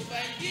nufi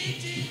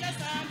ubangiji na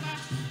sama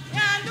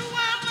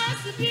yaluwa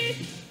masu bi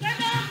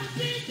kada mu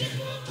ji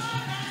mu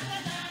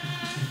barazana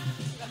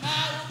kama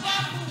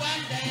ubanmu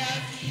wanda ya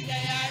fi da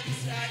ya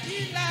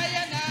Isra'ila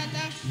yana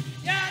nan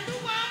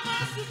yaluwa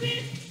masu bi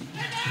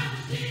kada mu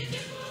ji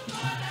mu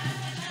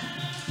barazana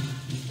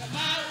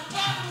kama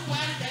ubanmu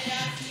wanda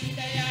ya fi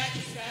da ya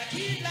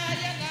Isra'ila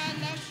yana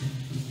nan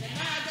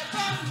yana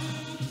gabanmu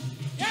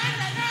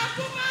yana na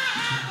kuma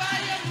a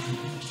bayanmu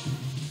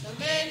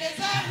game da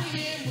za mu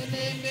yi mu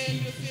neme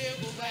nufi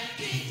ubangiji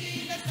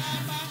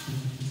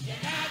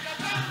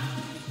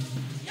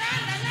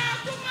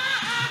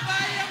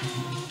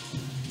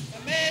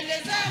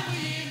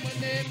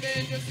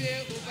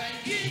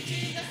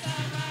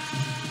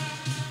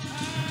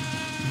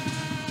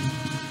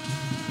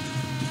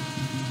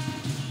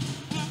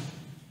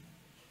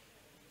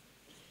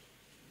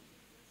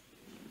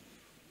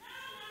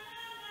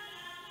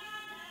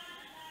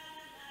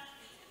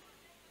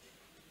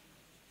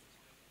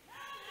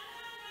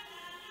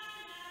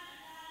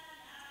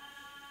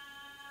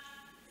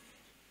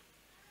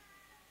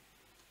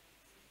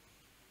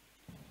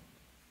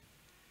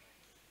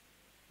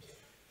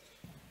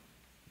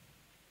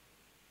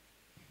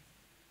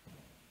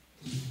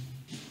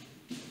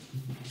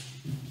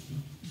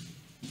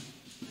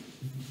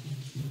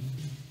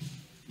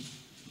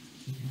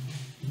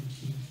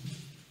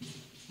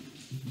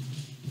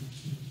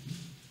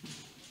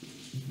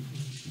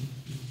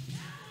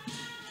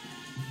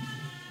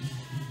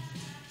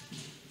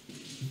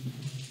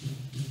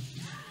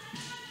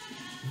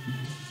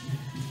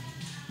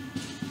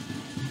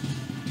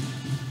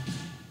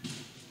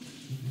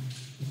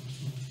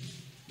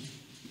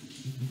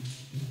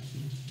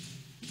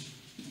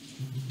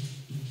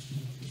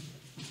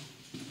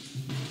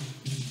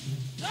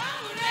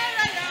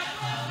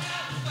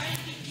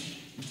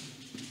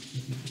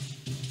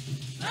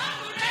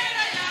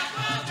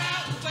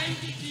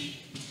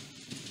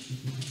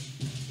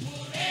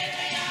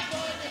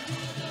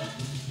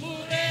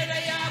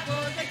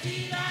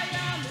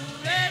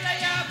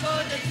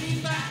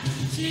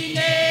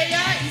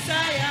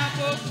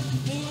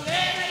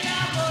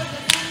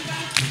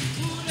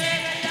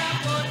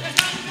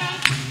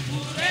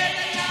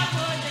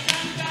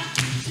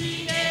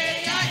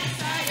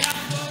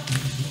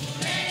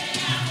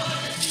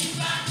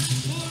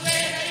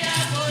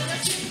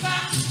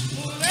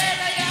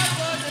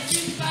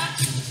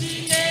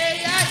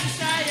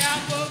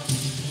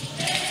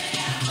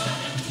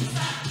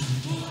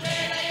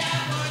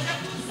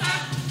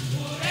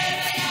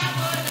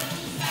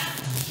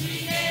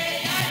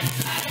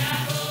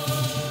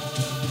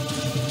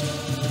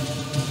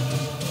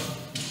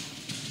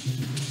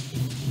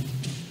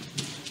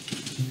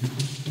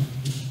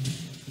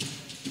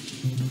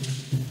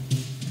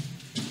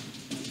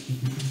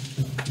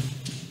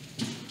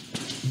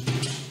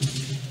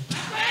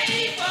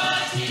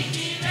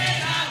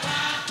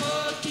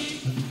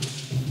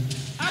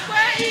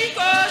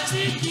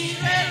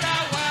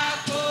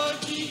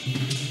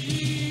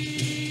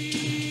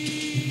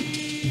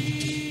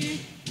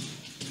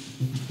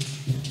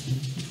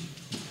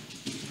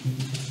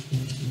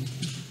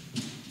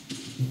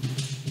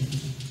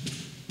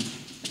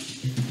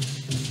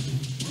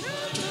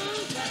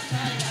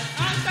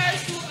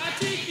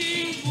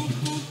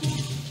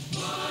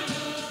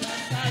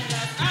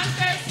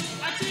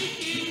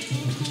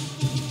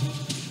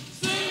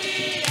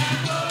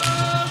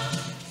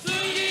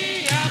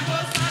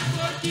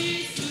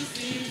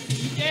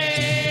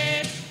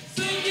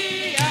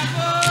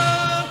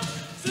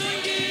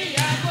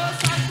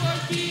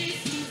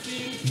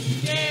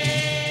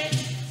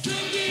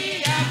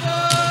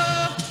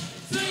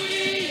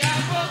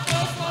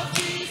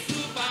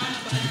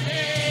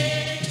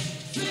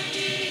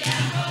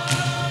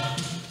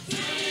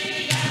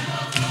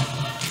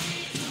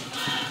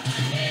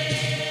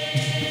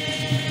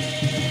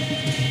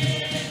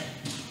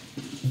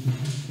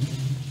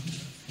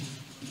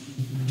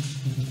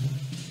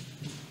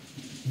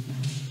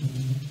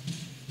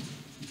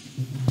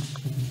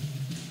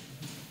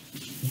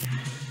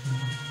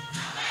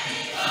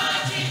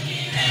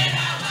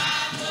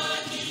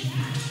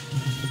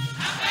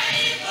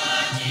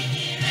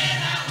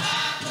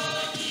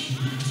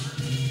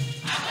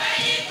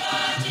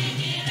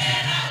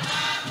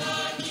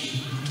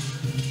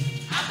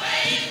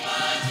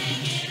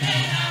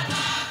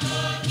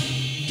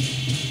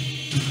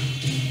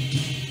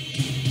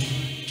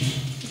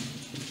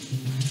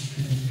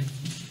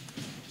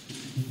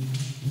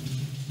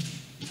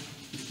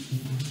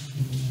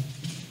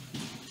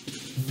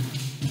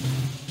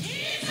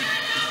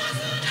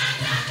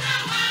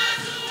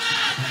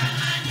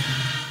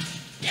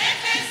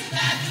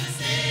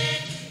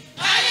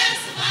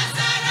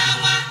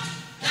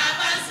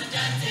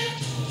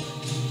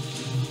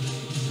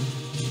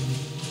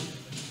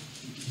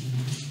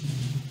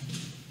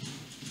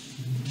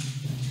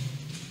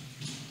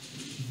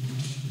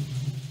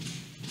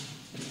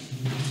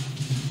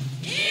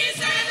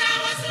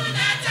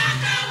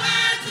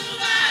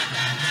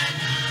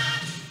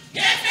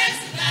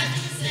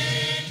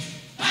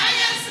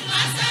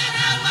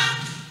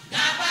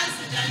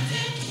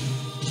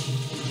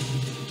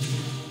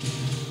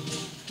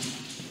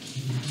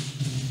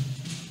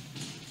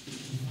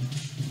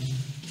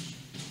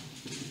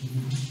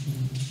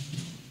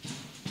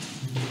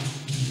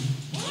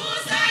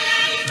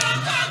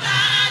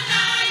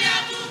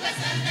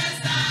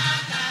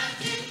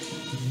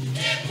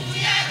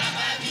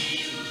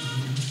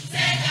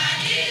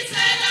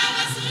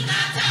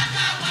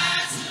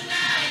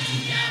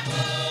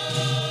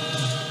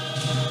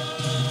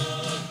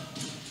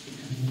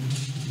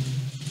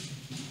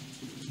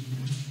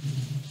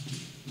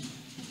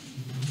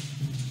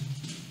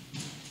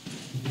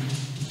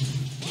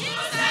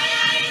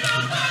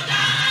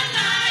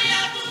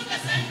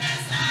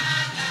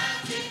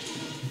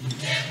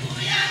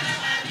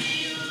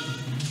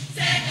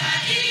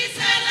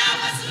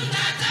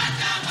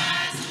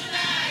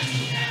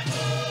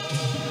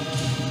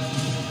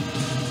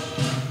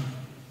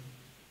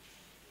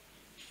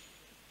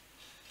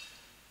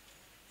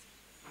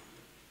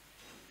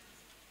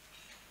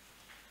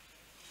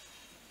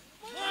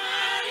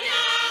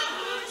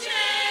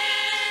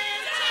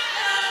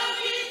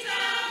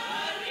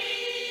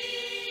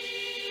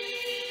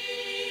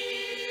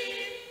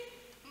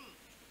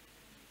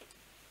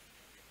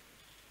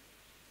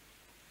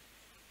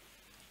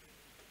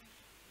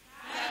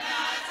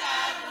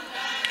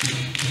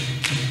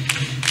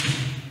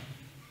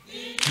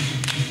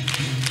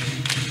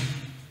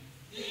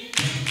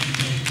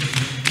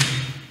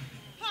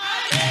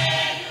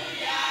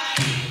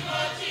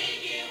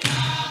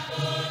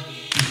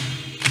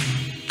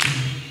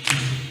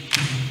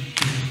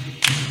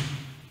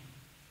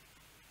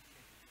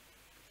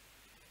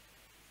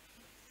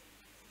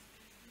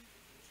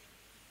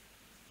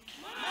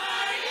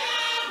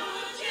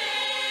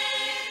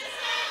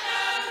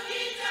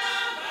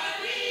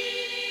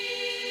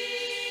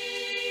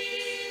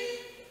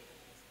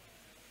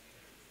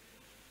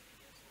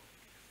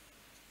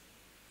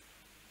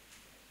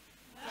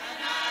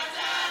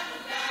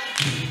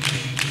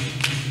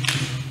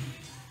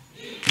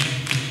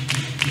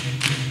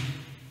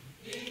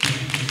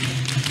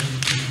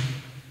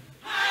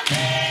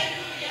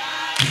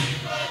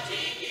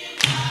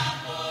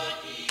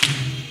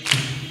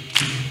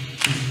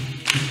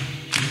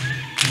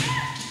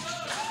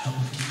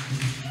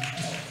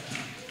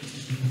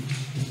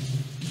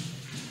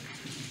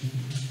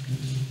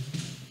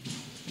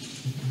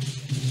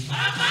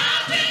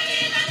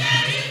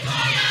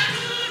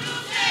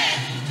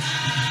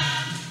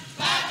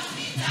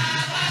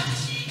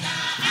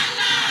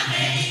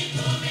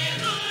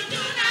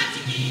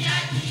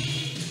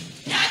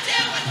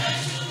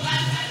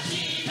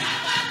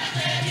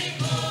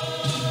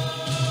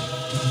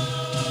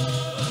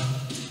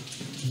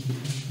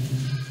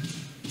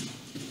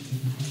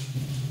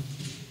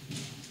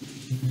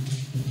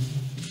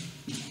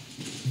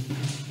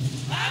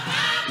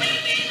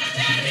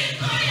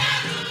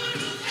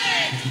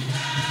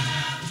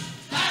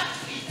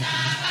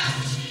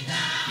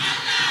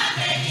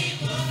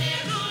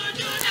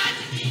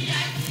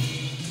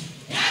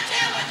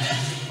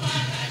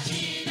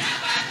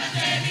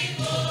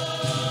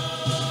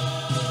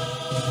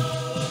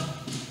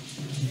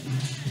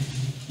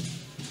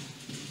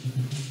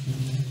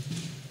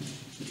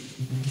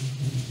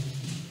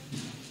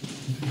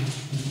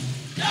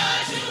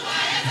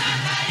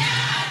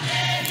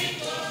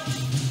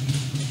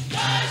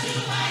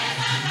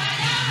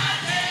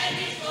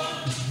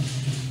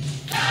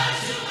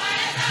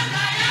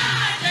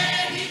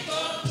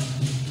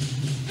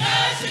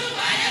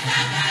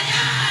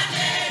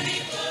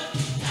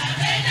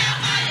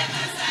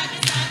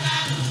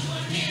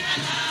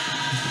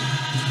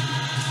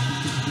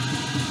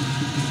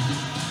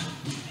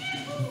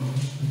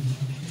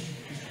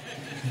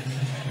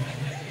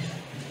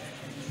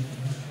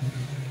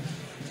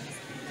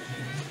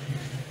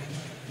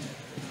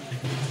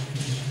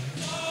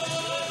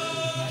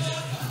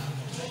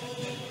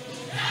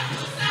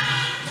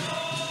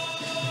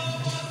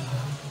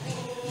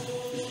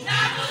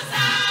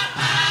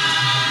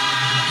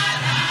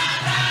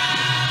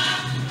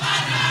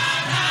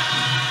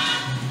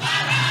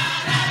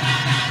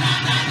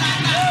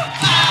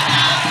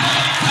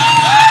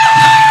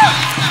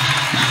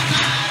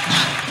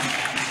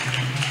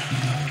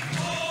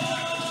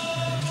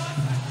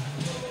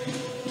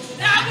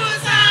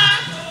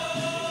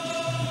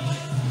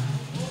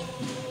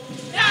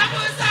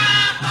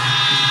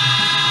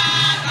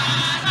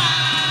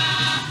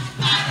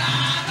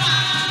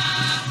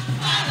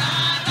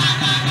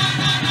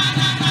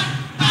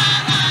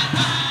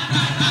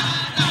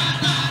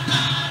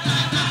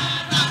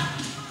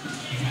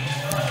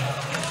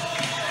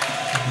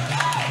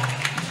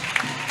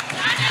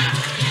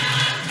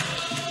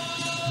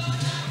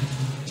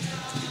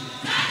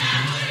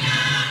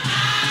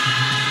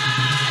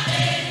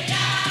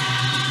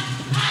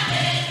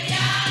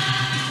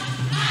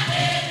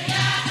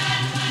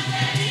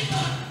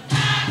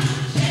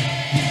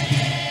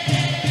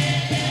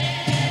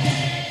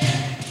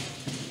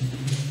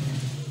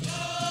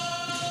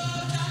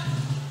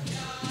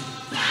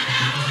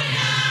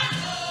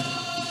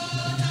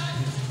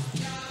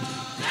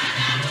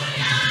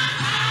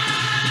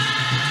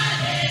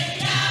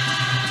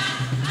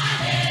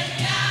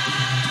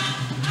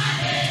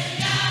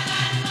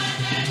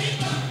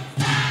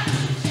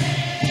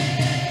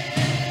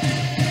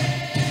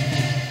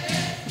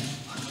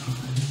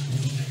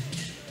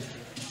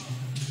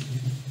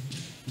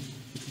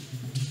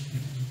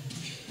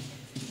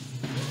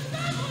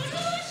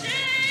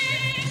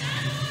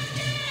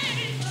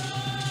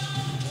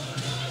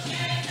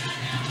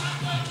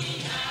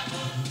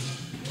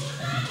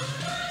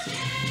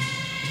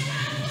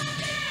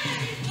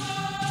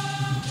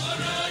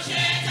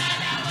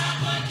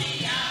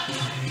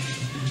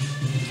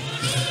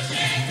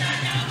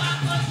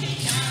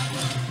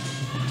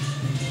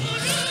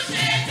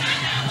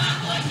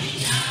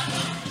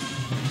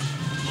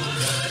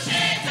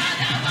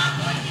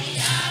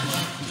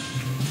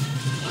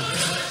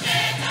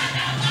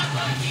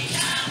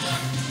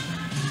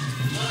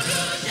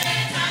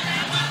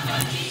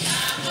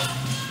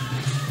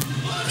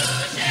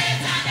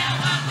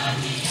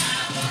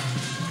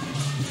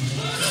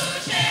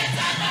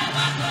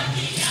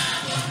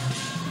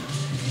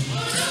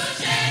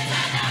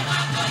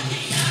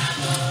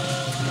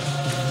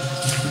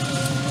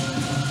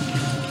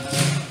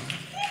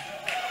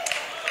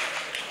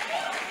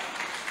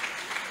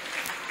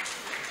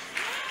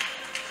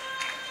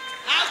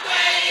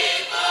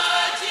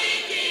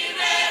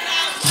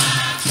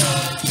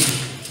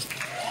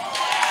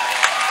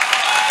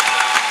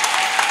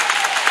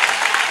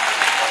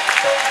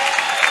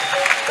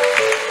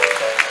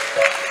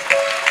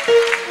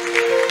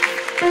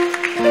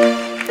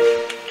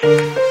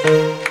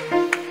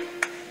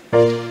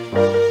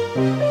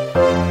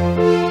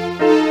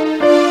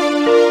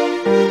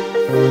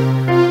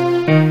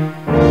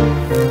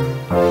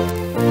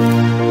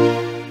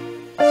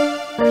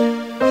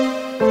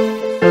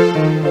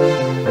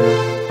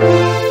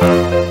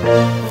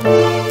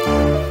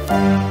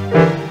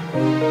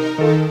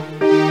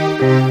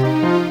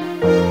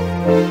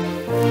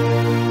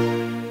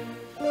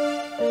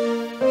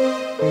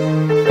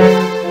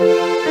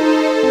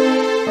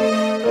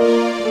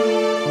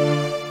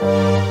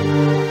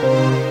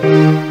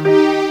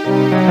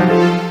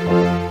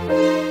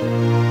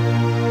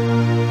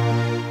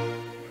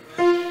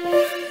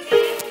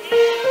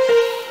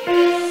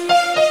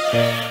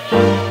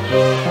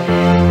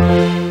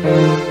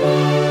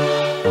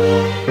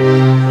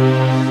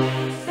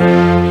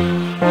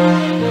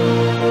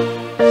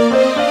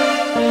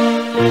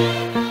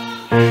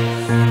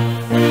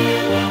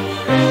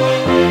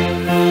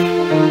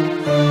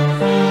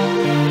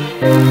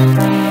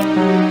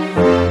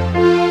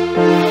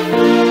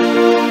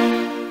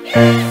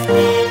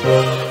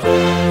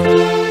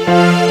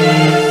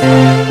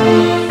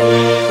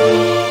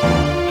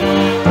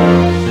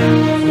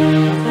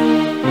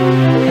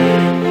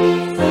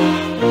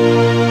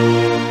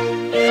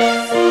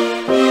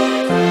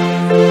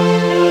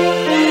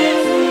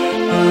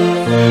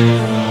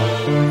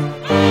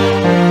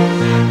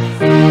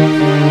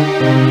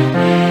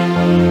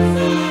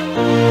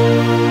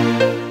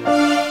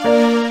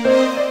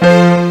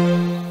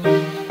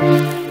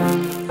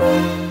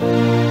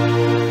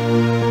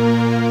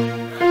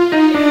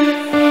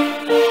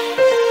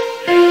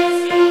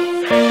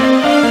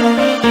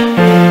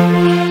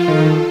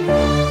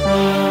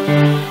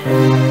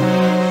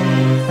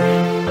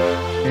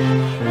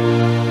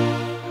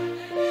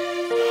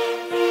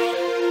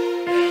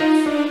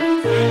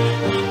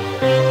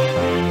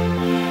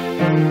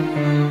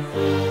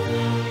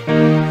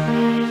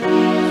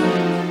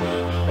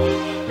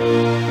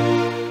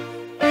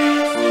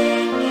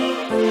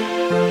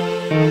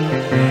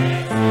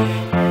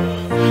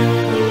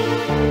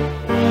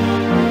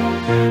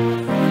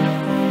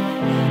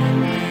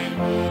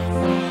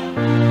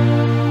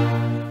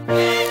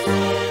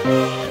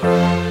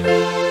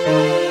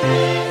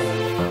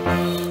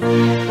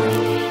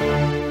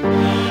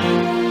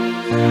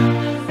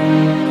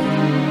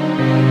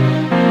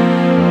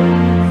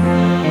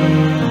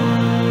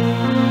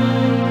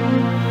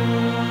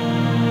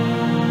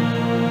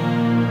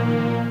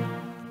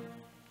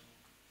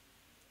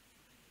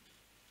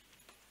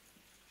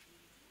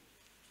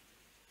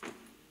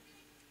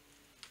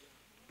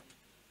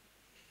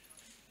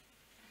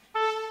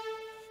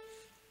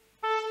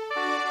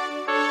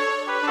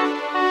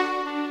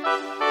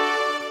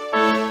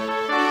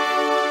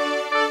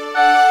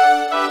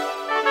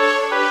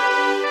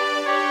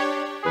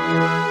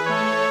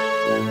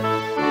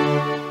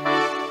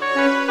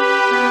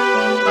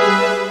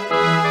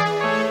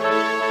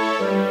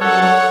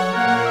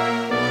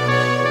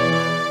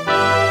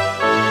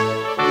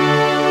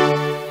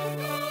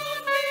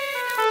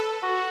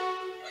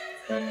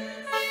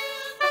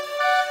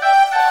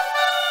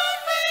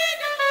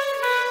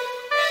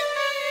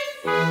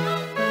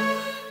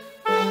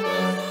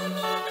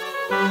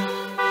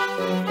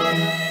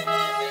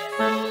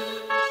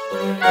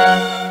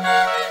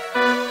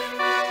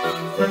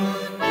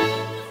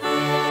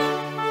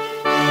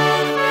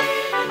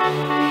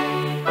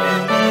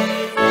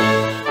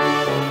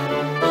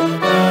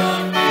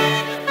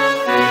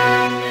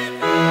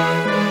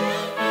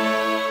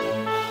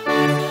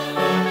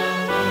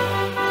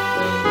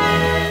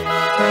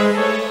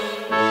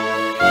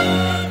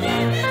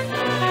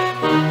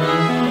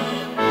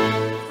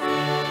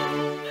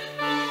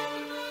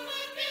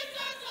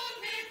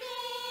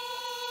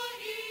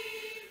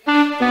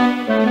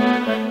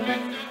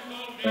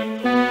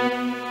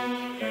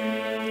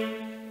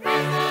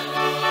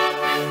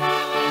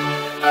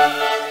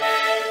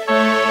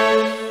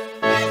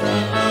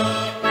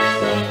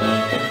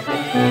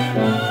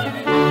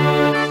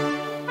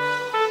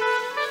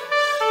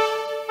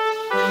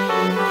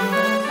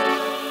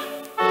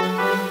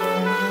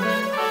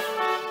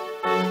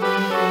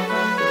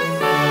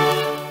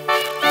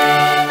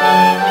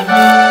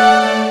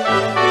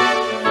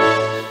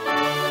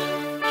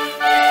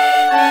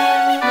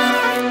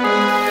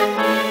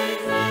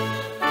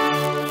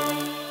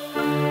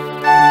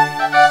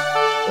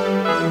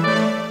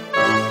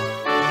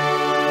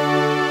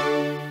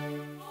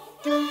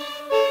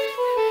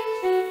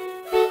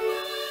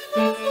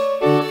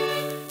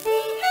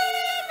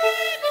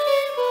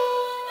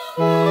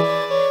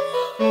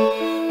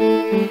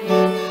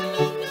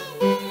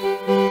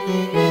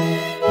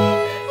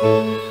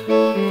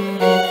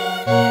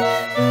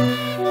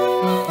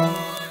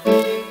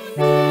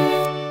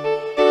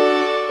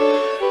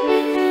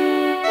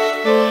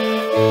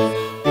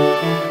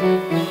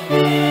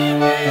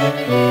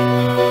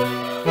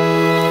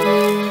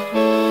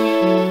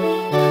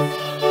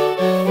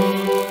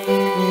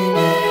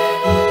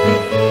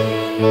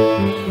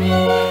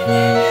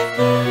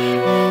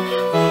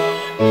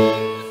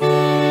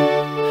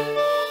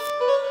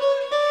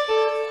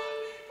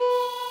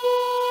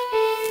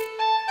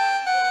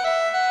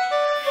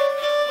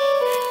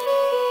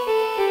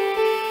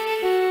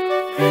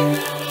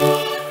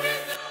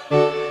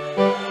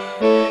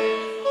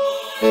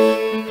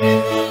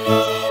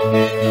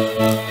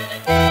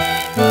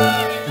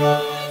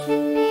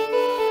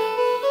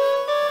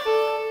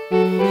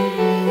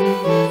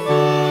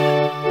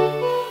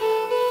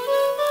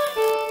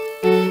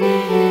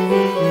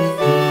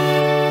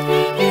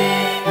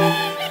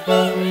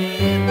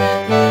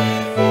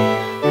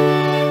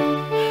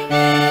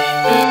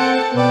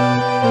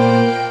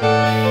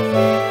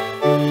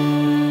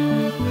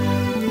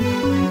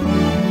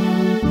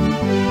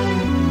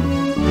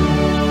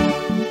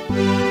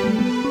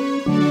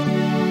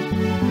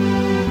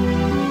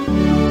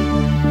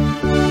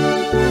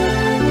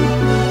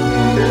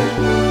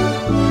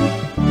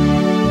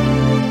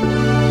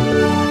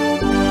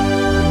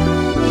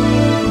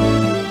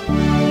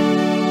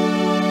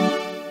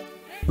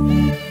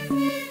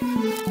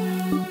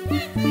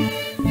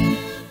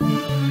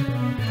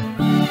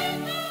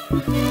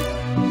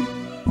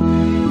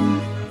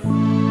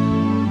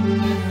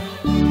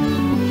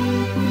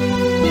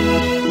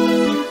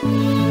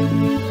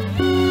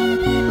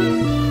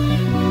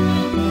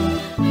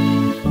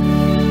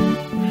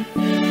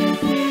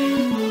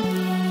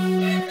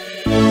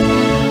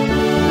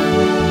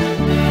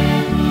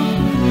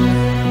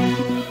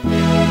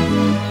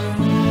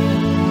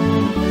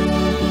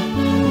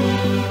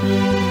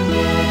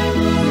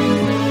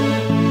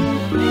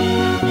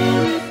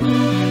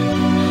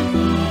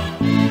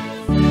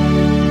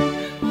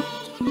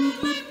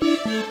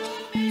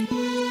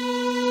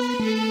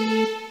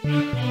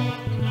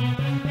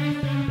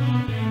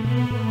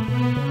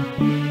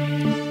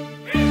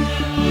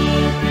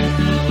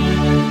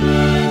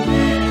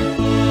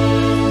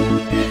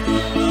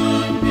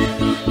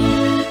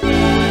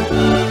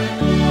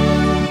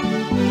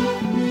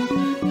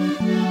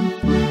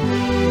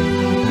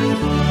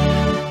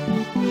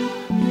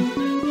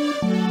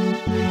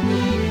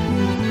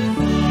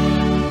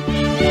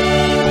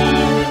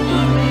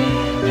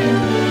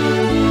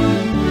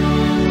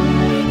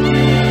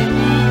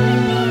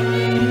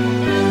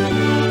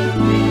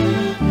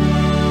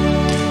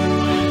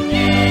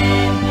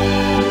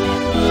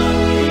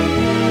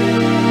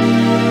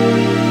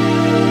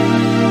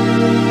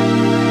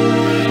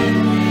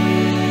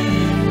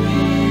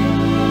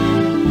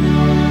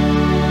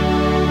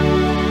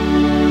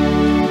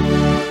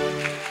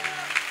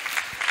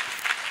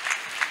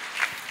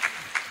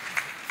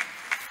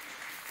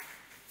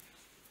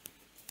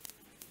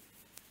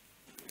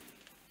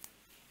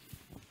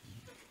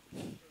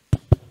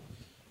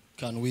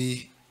Can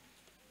we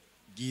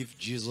give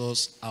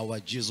Jesus, our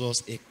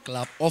Jesus, a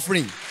clap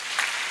offering?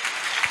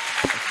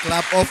 A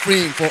clap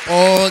offering for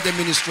all the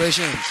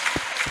ministrations.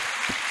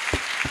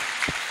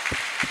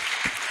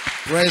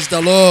 Praise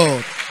the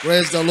Lord.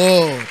 Praise the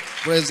Lord.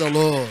 Praise the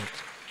Lord.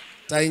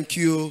 Thank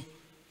you,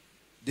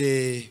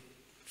 the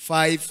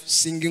 5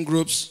 singing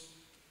groups,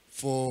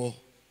 for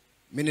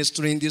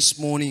ministering this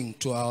morning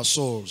to our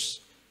souls.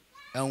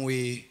 And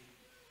we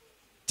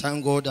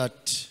thank God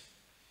that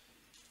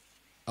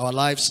our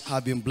lives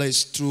have been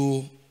blessed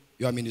through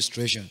your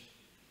administration.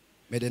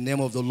 May the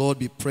name of the Lord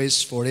be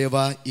praised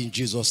forever in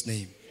Jesus'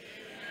 name. Amen.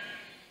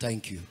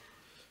 Thank you.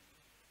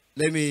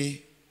 Let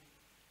me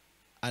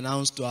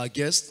announce to our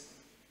guests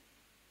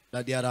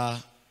that there are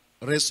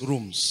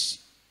restrooms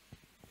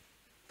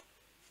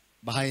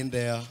behind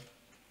there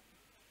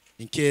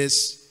in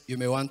case you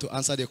may want to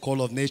answer the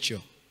call of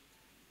nature.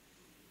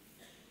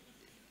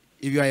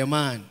 If you are a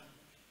man,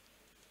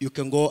 you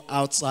can go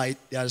outside.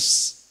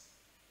 There's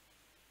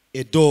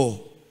a door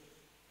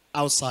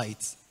outside,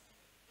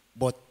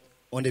 but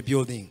on the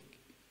building,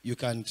 you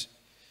can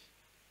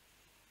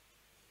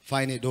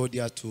find a door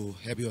there to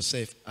help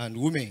yourself. And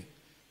women,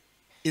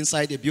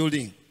 inside the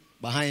building,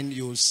 behind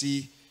you will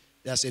see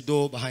there's a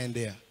door behind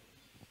there,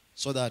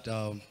 so that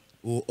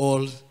we'll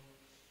all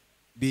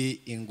be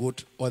in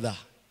good order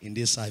in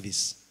this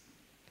service.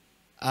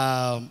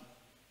 My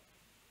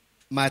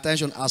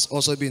attention has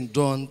also been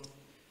drawn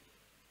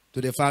to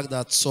the fact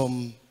that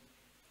some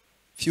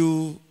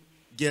few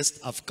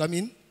guests have come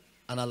in,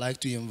 and I'd like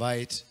to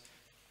invite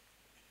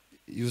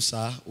you,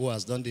 sir, who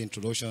has done the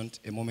introduction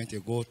a moment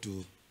ago,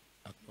 to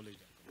acknowledge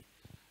that.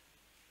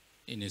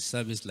 In a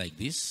service like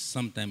this,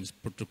 sometimes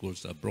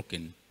protocols are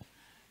broken.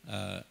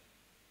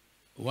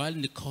 While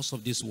in the course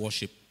of this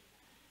worship,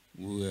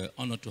 we were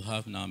honored to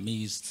have in our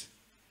midst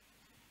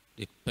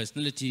the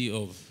personality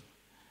of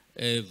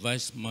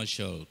Vice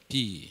Marshal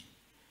P.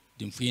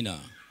 Dimfina.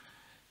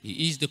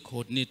 He is the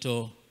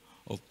coordinator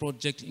of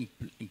Project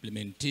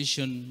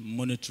Implementation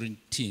Monitoring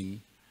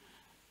Team,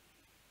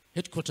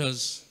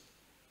 Headquarters,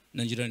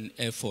 Nigerian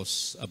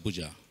Airforce,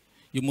 Abuja.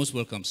 You're most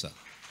welcome, sir.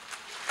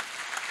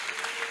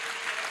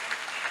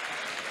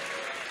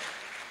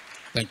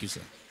 Thank you,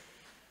 sir.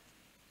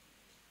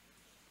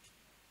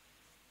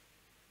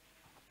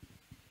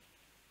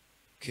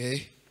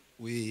 Okay,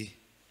 we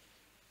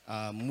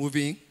are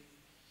moving.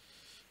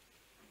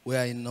 We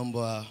are in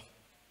number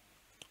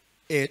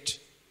 8,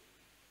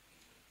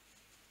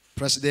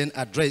 President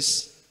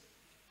Address.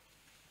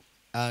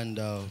 And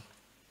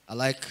I'd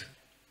like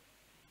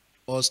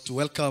us to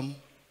welcome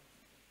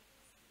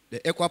the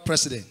ECWA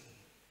President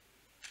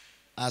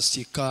as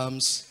he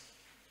comes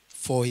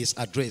for his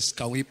address.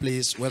 Can we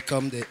please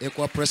welcome the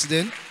ECWA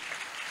President?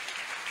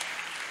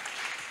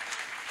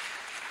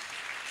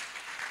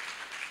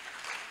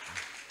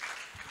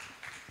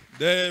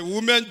 The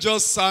women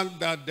just sang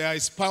that there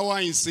is power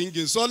in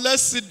singing. So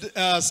let's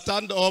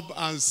stand up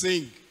and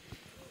sing.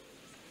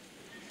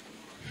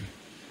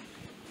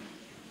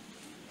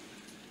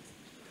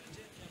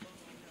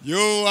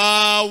 You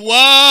are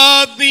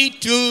worthy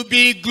to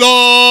be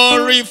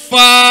glorified.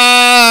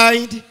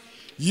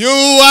 You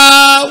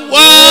are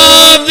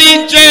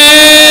worthy, Jehovah.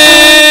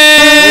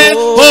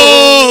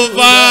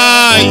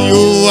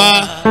 You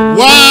are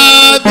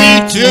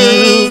worthy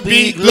to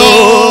be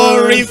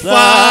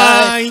glorified.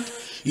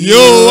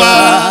 You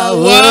are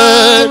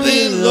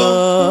worthy,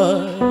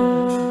 Lord.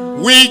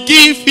 We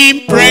give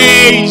him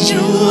praise.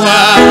 You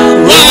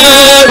are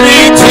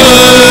worthy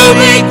to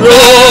be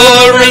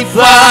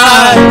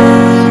glorified.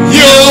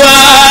 You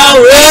are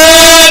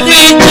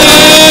worthy,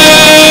 Jehovah.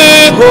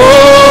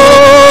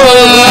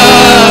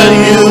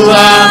 You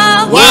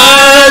are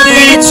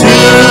worthy to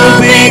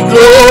be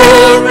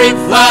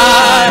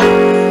glorified.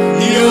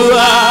 You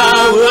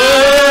are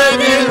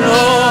worthy,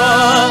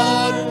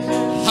 Lord.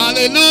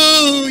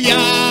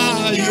 Hallelujah.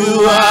 You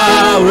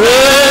are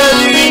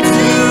worthy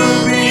to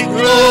be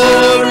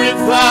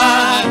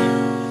glorified.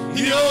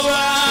 You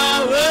are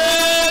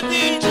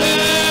worthy,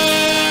 Jehovah.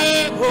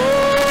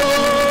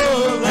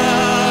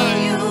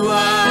 You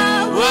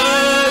are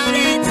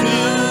worthy to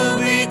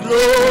be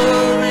glorified.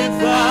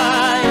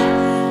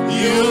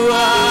 You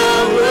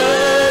are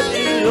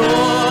worthy,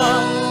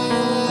 Lord.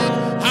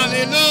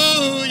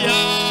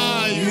 Hallelujah.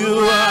 You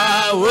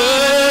are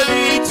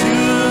worthy to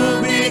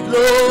be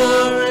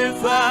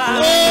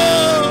glorified.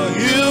 Oh,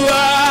 you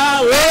are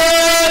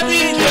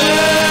worthy,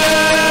 Jehovah.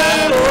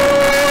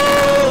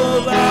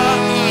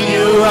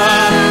 You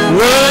are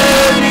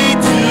worthy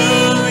to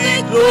be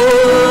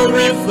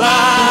glorified.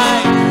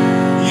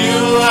 You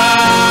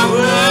are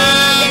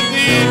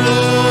worthy,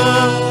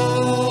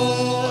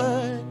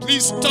 Lord.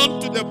 Please turn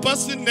to the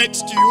person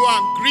next to you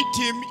and greet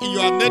him in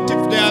your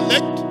native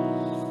dialect.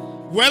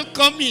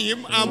 Welcome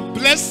him and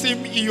bless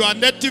him in your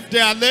native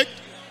dialect.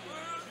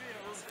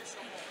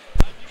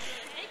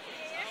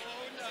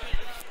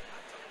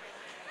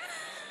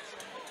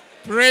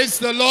 Praise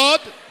the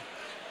Lord.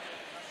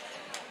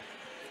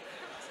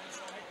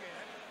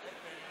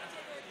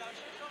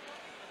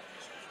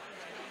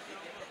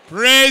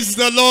 Praise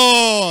the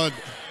Lord.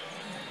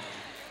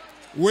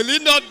 Will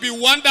it not be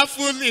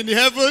wonderful in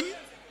heaven?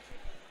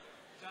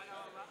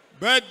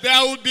 But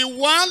there will be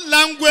one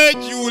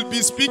language you will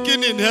be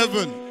speaking in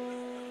heaven.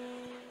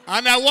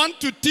 And I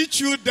want to teach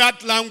you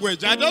that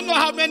language. I don't know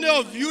how many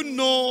of you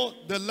know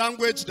the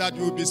language that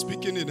you will be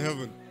speaking in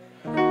heaven.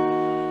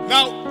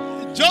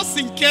 Now, just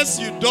in case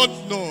you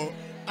don't know,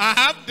 I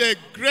have the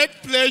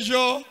great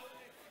pleasure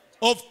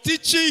of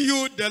teaching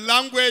you the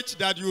language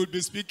that you will be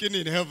speaking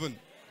in heaven.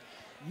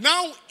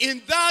 Now,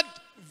 in that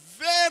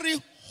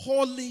very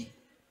holy,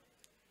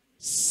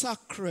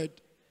 sacred,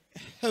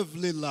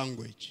 heavenly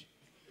language,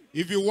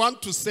 if you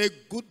want to say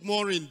good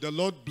morning, the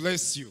Lord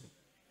bless you,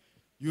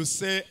 you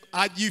say,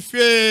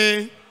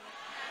 Ajife,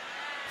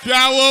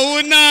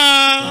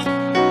 Fiawouna,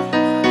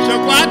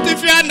 Shakwati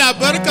Fiana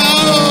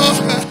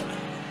Barkao.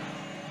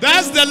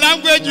 That's the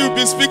language you'll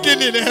be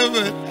speaking in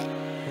heaven.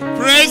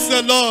 Praise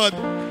the Lord.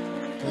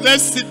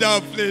 Let's sit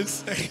down,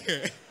 please.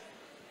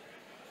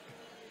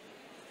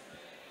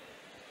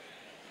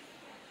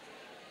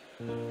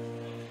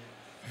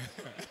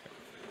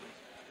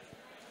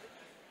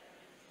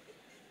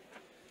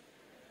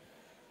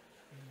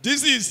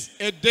 This is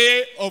a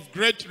day of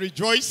great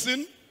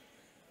rejoicing,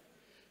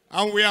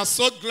 and we are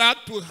so glad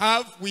to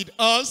have with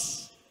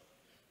us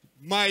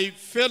my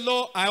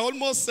fellow, I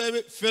almost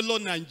said fellow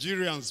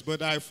Nigerians,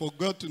 but I've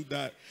forgotten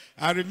that.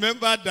 I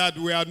remember that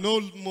we are no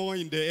more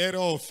in the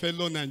era of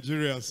fellow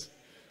Nigerians.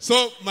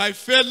 So my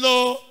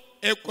fellow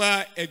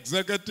ECWA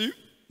executive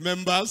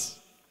members,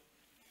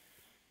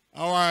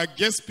 our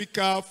guest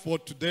speaker for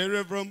today,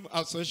 Reverend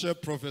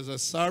Associate Professor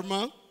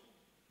Sarma,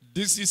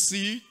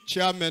 DCC,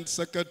 chairman,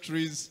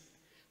 secretaries,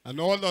 and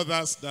all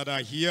others that are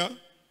here.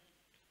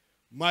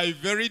 My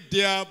very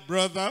dear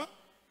brother,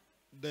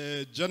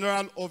 the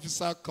General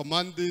Officer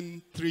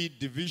commanding 3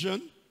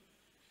 Division,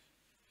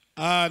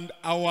 and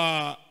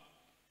our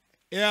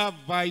Air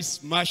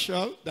Vice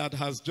Marshal that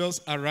has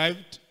just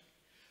arrived,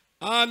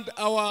 and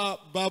our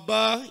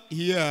Baba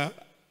here.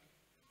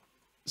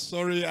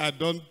 Sorry, I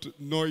don't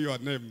know your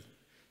name,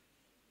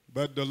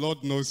 but the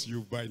Lord knows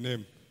you by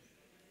name.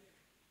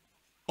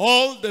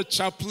 All the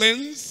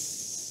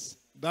chaplains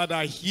that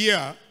are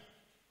here,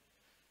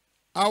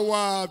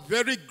 our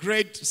very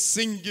great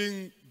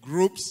singing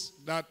groups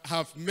that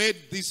have made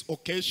this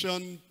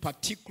occasion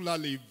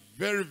particularly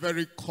very,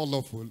 very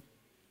colorful.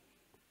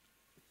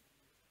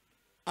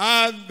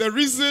 And the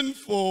reason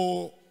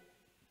for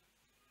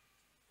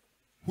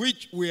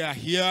which we are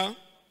here,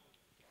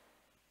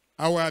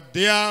 our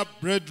dear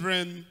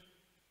brethren,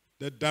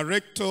 the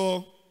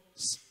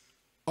Directors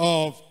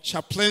of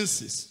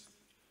Chaplaincies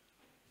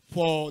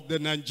for the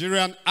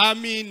Nigerian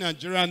Army,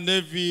 Nigerian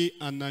Navy,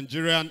 and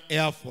Nigerian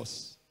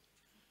Airforce.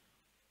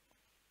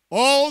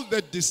 All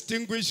the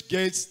distinguished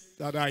guests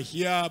that are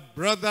here,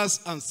 brothers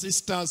and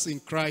sisters in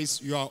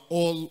Christ, you are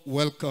all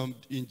welcomed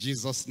in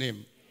Jesus'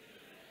 name.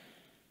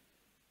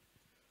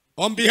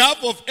 On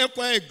behalf of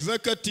ECWA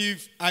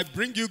Executive, I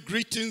bring you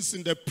greetings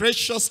in the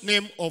precious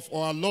name of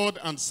our Lord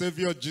and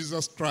Savior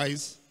Jesus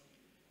Christ.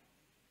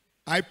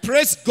 I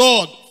praise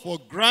God for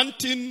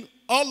granting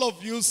all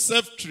of you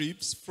safe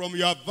trips from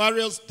your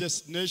various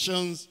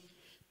destinations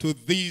to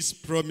these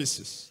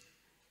promises.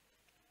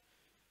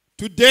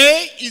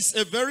 Today is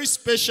a very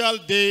special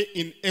day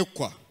in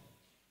ECWA.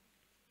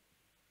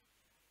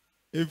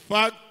 In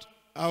fact,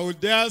 I would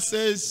dare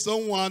say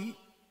someone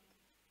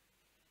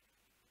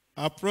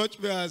approached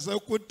me and said,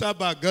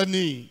 Kutaba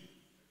Gani,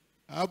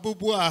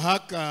 Abubu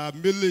Ahaka,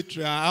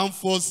 military, armed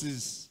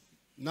forces,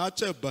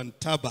 Nache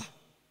Bantaba.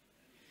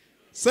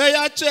 Say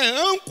ache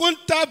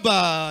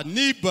unkuntaba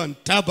ni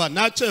bantaba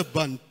nache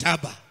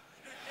bantaba.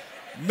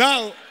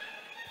 Now,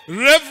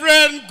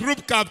 Reverend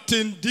Group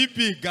Captain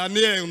DB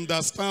Gani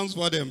understands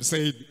what I'm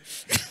saying.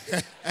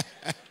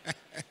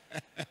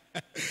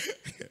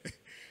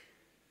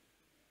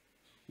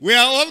 We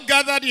are all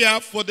gathered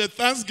here for the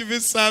Thanksgiving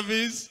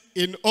service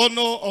in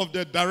honor of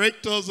the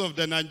Directors of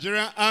the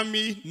Nigerian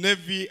Army,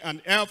 Navy,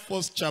 and Air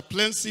Force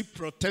Chaplaincy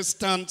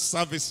Protestant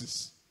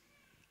Services.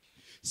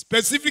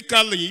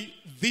 Specifically,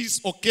 this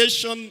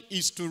occasion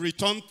is to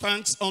return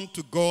thanks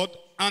unto God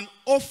and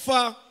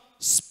offer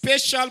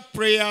special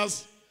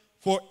prayers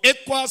for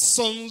ECWA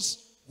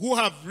sons who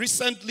have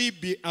recently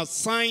been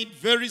assigned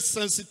very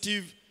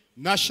sensitive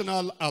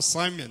national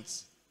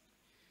assignments.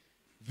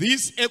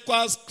 These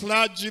ECWA's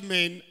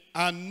clergymen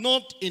are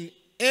not in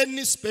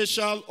any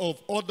special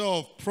order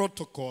of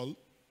protocol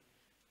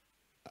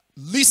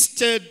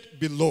listed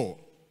below.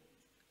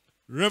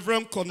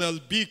 Reverend Colonel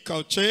B.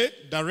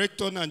 Kauche,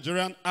 Director,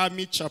 Nigerian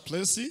Army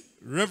Chaplaincy.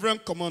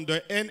 Reverend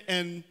Commander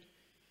N.N.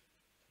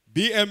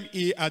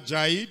 BME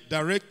Ajayi,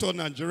 Director,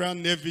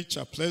 Nigerian Navy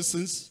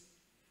Chaplaincies.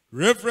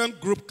 Reverend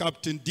Group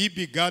Captain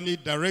D.B. Gani,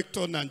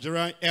 Director,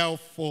 Nigerian Air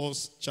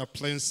Force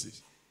Chaplaincy.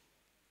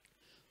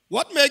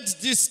 What makes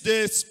this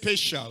day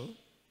special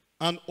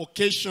and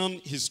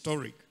occasion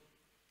historic?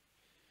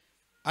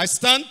 I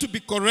stand to be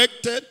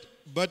corrected,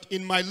 but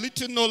in my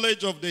little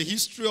knowledge of the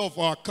history of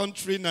our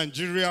country,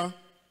 Nigeria,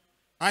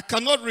 I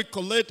cannot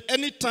recollect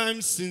any time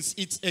since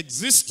its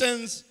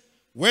existence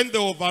when the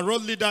overall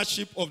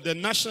leadership of the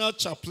national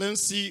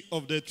chaplaincy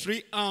of the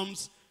 3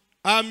 arms,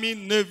 Army,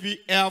 Navy,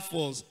 Air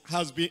Force,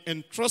 has been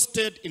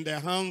entrusted in the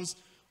hands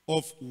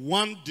of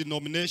one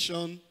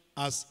denomination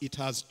as it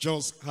has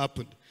just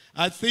happened.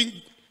 I think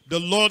the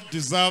Lord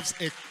deserves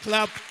a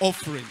clap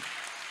offering.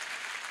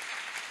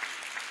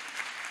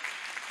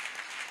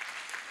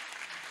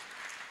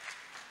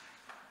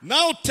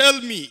 Now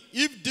tell me,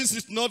 if this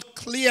is not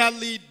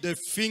clearly the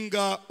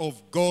finger of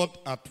God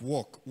at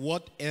work,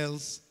 what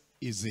else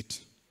is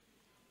it?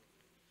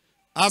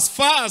 As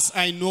far as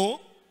I know,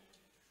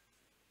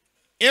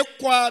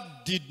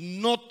 ECWA did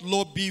not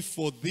lobby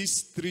for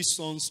these three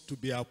sons to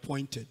be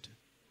appointed.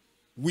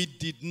 We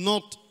did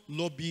not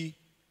lobby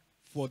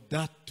for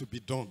that to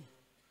be done.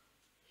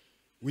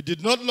 We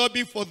did not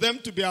lobby for them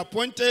to be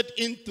appointed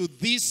into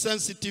these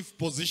sensitive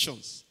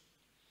positions.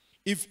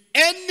 If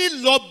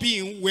any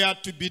lobbying were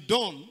to be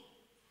done,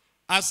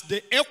 as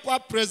the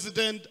ECWA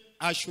president,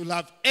 I should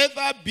have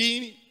ever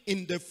been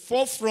in the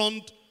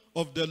forefront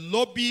of the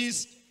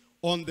lobbies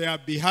on their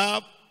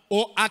behalf,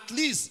 or at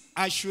least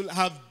I should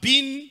have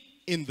been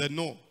in the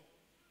know.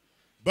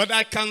 But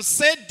I can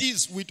say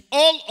this with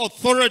all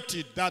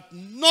authority, that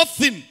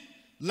nothing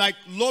like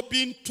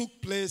lobbying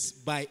took place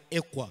by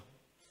ECWA.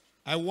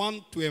 I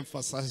want to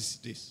emphasize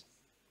this.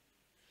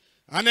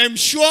 And I'm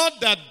sure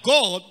that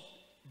God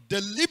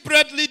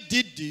deliberately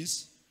did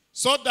this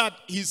so that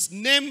his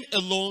name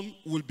alone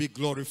will be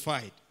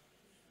glorified.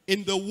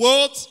 In the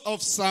words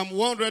of Psalm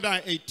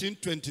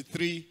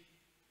 118:23,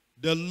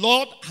 the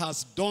Lord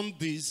has done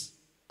this,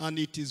 and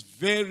it is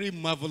very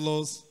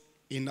marvelous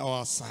in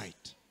our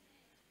sight.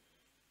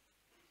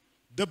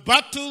 The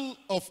battle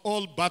of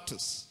all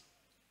battles.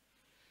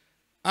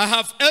 I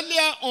have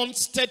earlier on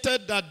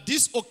stated that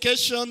this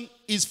occasion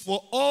is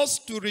for us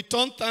to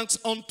return thanks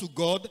unto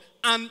God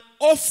and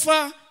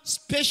offer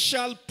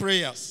special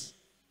prayers.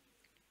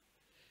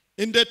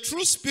 In the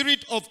true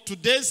spirit of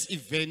today's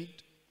event,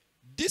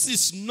 this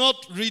is not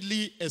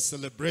really a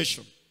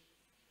celebration.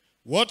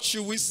 What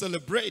should we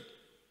celebrate?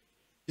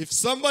 If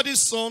somebody's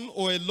son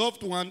or a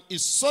loved one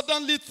is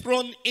suddenly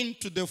thrown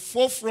into the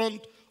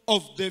forefront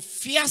of the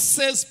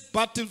fiercest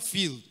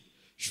battlefield,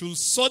 should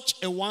such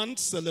a one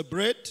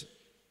celebrate?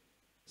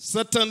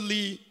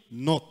 Certainly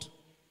not.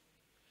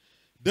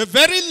 The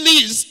very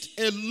least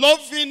a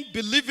loving,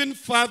 believing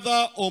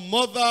father or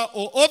mother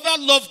or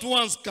other loved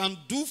ones can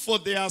do for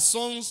their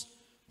sons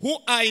who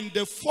are in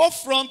the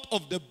forefront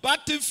of the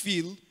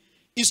battlefield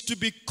is to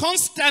be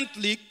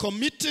constantly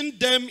committing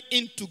them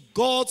into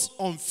God's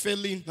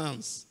unfailing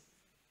hands.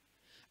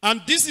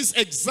 And this is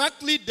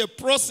exactly the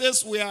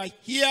process we are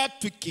here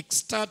to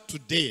kickstart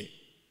today.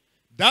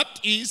 That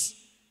is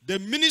the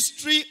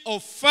ministry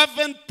of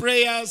fervent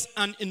prayers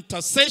and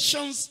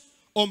intercessions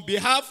on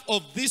behalf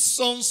of these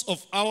sons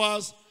of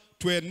ours,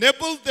 to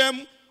enable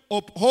them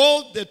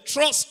uphold the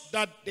trust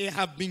that they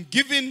have been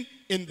given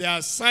in their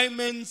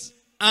assignments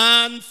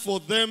and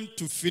for them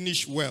to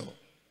finish well.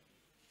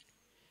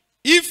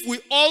 If we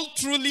all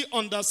truly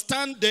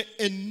understand the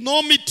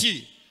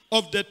enormity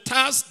of the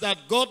task that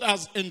God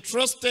has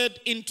entrusted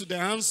into the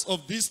hands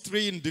of these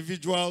three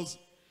individuals,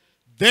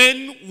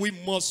 then we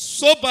must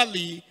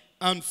soberly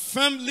and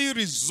firmly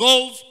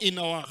resolve in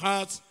our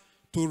hearts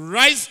to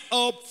rise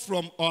up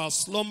from our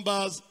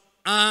slumbers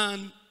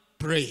and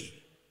pray.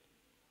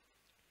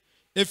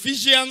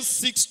 Ephesians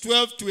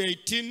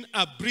 6:12-18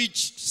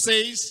 abridged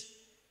says,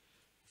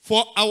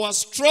 "For our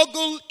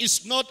struggle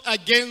is not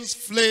against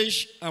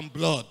flesh and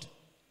blood,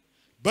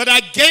 but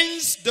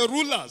against the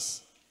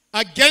rulers,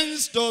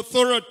 against the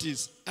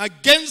authorities,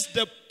 against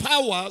the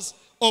powers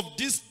of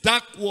this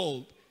dark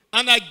world,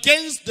 and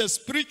against the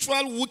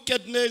spiritual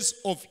wickedness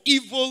of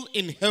evil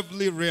in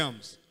heavenly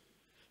realms.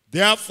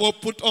 Therefore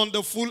put on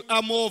the full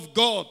armor of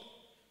God,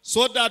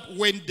 so that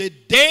when the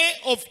day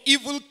of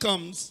evil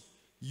comes,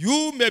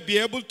 you may be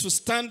able to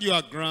stand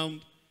your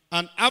ground,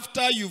 and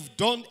after you've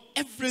done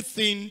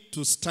everything,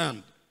 to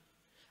stand.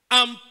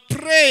 And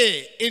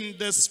pray in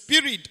the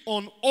Spirit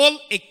on all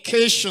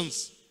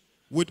occasions,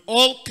 with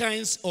all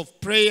kinds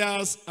of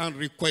prayers and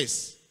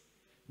requests.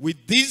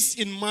 With this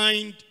in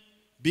mind,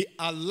 be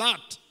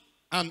alert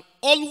and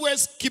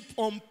always keep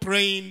on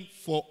praying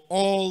for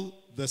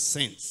all the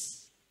saints."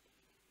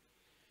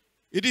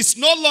 It is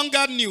no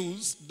longer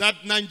news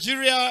that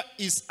Nigeria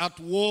is at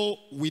war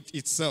with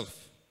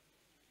itself.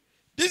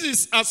 This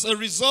is as a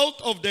result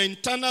of the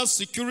internal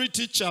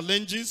security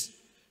challenges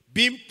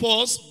being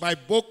posed by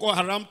Boko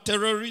Haram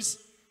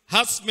terrorists,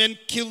 herdsmen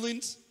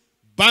killings,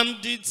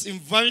 bandits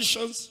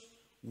invasions,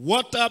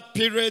 water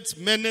pirates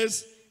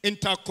menace,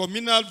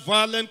 intercommunal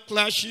violent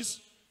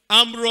clashes,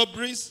 armed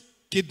robberies,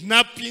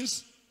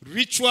 kidnappings,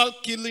 ritual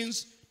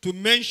killings, to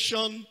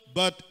mention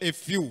but a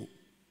few.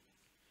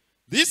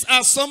 These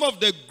are some of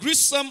the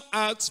gruesome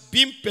acts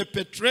being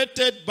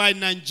perpetrated by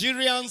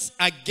Nigerians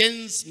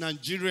against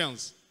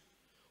Nigerians,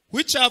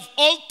 which have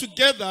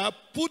altogether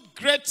put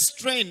great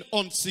strain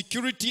on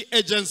security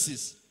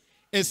agencies,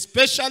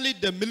 especially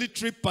the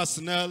military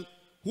personnel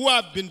who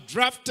have been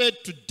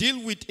drafted to deal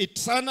with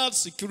internal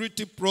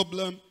security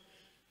problems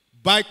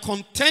by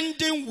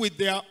contending with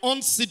their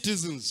own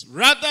citizens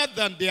rather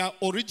than their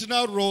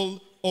original role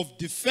of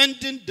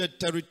defending the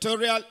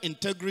territorial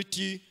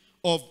integrity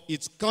of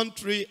its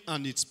country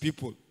and its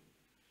people.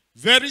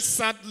 Very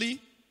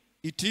sadly,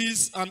 it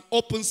is an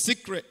open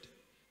secret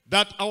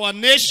that our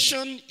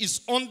nation is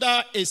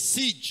under a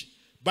siege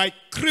by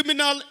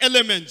criminal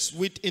elements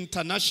with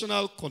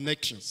international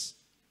connections.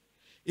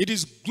 It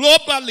is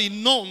globally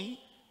known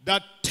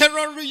that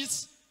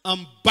terrorists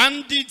and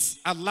bandits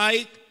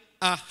alike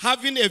are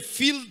having a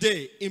field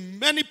day in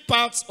many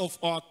parts of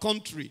our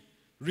country,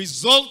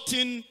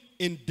 resulting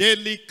in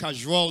daily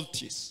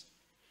casualties.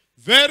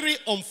 Very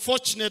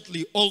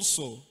unfortunately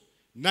also,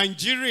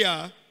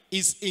 Nigeria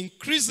is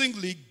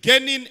increasingly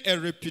gaining a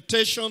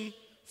reputation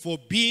for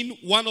being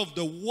one of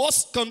the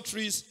worst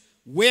countries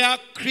where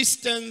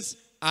Christians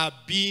are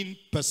being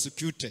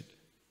persecuted.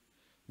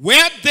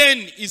 Where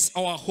then is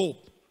our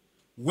hope?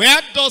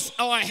 Where does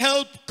our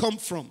help come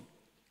from?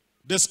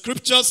 The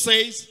scripture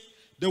says,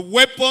 the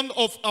weapon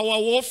of our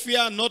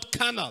warfare are not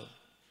carnal,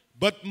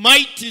 but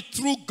mighty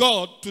through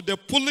God to the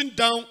pulling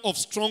down of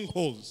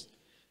strongholds,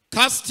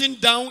 casting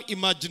down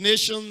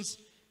imaginations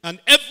and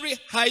every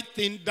high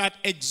thing that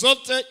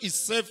exalted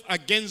itself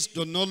against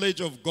the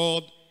knowledge of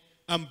God,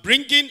 and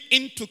bringing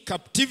into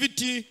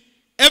captivity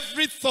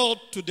every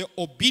thought to the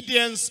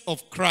obedience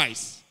of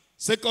Christ.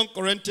 2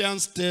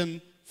 Corinthians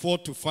 10,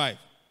 4-5.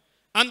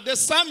 And the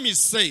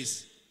psalmist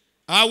says,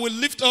 I will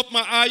lift up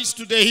my eyes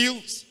to the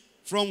hills,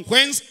 from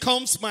whence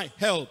comes my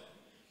help.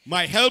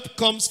 My help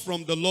comes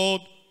from the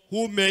Lord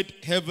who made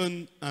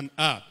heaven and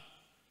earth.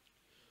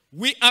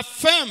 We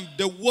affirm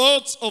the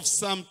words of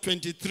Psalm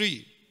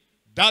 23,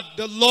 that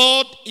the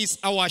Lord is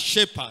our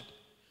shepherd.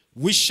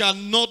 We shall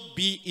not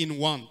be in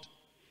want.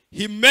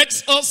 He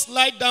makes us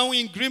lie down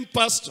in green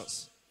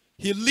pastures.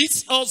 He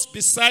leads us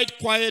beside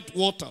quiet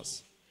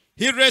waters.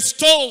 He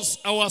restores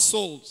our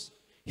souls.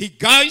 He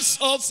guides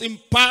us in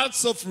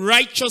paths of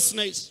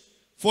righteousness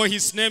for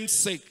his name's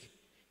sake.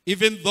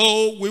 Even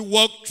though we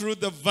walk through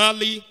the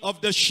valley of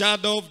the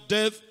shadow of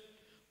death,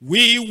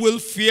 we will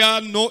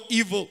fear no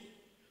evil.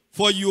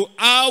 For you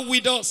are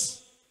with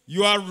us.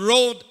 Your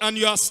rod and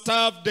your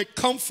staff, they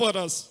comfort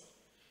us.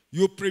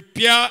 You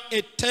prepare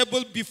a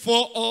table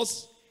before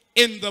us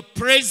in the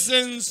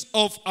presence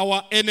of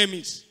our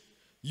enemies.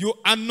 You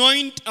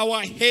anoint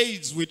our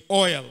heads with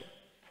oil.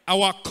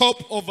 Our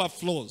cup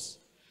overflows.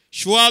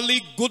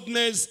 Surely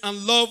goodness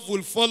and love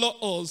will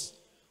follow us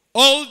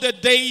all the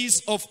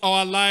days of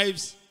our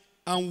lives,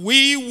 and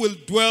we will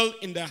dwell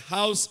in the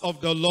house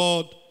of the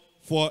Lord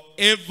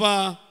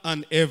forever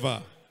and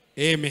ever.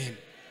 Amen.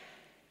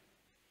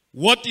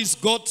 What is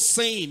God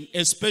saying,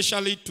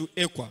 especially to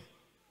ECWA?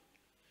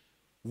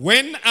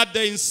 When at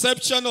the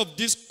inception of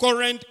this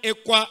current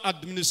ECWA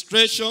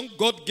administration,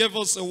 God gave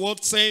us a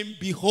word saying,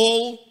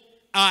 behold,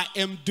 I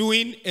am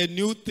doing a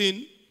new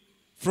thing,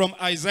 from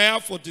Isaiah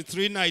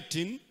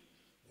 43:19,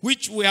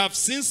 which we have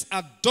since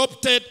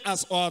adopted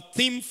as our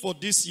theme for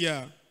this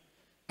year.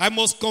 I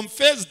must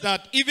confess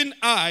that even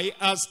I,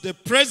 as the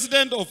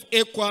president of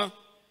ECWA,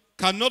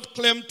 cannot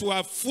claim to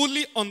have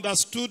fully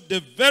understood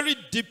the very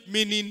deep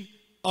meaning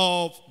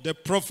of the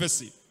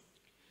prophecy.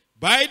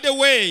 By the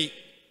way,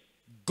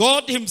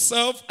 God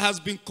himself has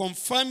been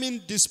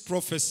confirming this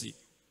prophecy.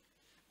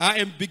 I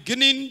am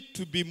beginning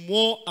to be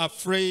more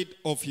afraid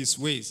of his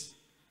ways.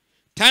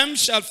 Time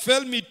shall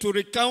fail me to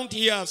recount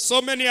here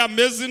so many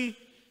amazing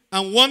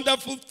and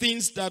wonderful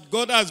things that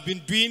God has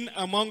been doing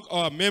among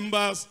our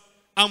members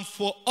and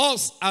for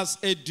us as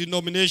a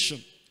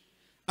denomination.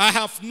 I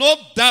have no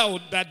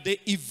doubt that the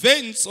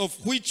events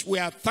of which we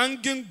are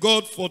thanking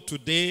God for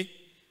today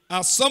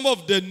are some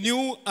of the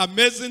new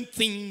amazing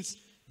things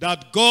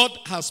that God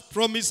has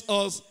promised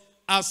us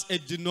as a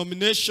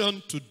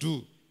denomination to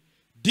do.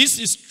 This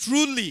is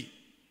truly,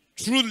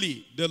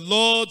 truly the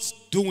Lord's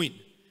doing,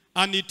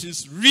 and it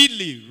is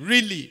really,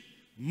 really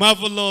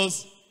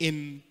marvelous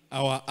in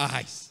our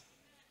eyes.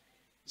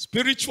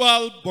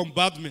 Spiritual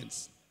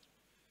bombardments.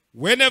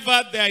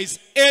 Whenever there is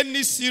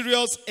any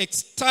serious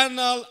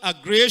external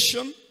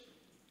aggression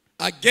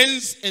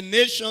against a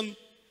nation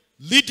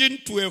leading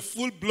to a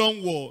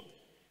full-blown war,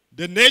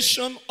 the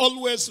nation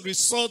always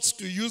resorts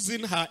to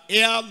using her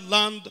air,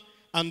 land,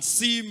 and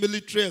sea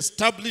military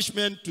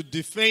establishment to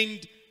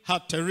defend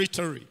her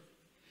territory.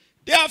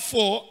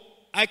 Therefore,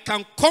 I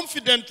can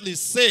confidently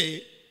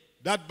say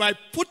that by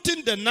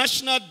putting the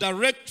National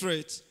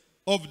Directorate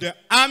of the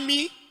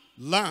Army,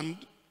 Land,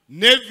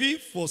 Navy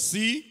for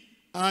sea,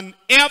 and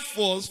Air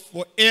Force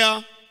for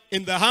air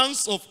in the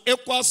hands of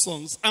ECWA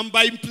sons, and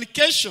by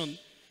implication,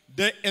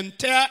 the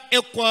entire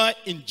ECWA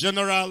in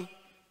general,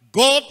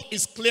 God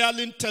is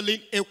clearly telling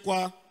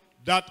ECWA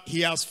that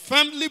he has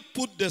firmly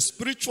put the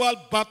spiritual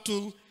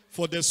battle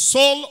for the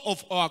soul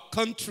of our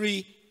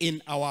country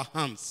in our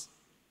hands.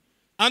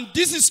 And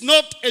this is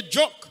not a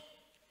joke.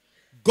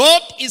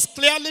 God is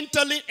clearly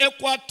telling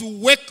ECWA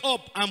to wake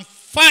up and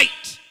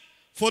fight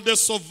for the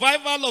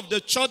survival of the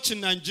church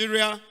in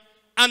Nigeria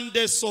and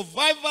the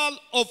survival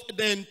of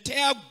the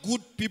entire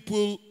good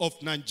people of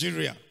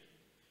Nigeria.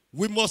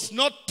 We must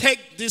not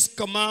take this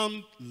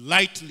command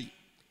lightly.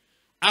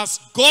 As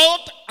God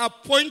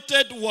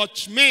appointed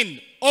watchmen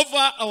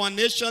over our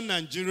nation,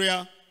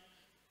 Nigeria,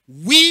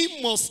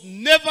 we must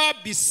never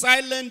be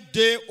silent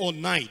day or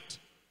night.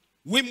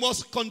 We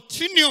must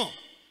continue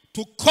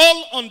to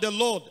call on the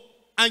Lord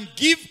and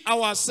give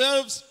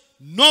ourselves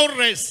no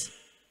rest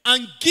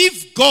and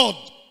give God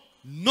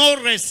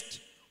no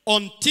rest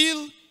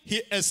until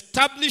he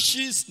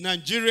establishes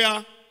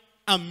Nigeria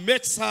and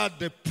makes her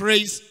the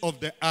praise of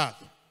the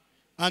earth.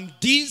 And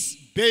this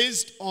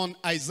based on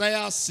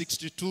Isaiah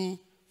 62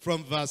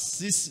 from verse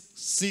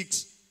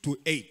 6 to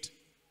 8.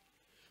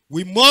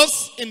 We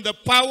must, in the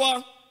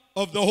power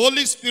of the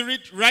Holy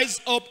Spirit,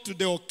 rise up to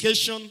the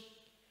occasion.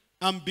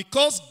 And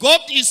because God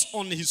is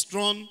on his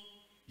throne,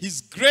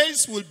 his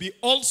grace will be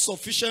all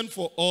sufficient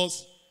for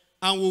us,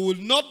 and we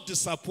will not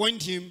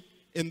disappoint him,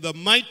 in the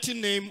mighty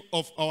name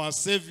of our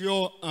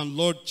Savior and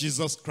Lord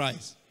Jesus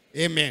Christ.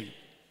 Amen.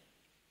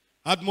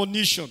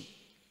 Admonition.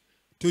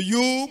 To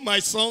you, my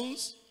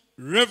sons,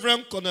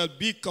 Reverend Colonel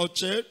B.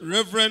 Kauche,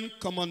 Reverend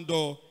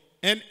Commodore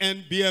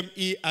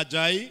NNBME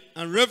Ajayi,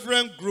 and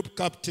Reverend Group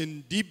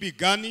Captain D.B.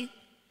 Gani,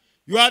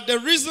 you are the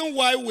reason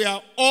why we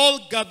are all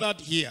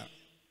gathered here.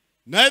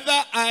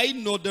 Neither I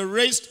nor the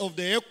rest of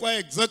the ECWA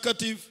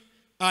executive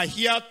are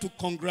here to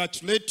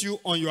congratulate you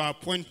on your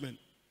appointment.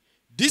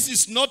 This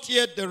is not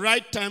yet the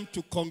right time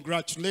to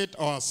congratulate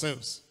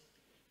ourselves.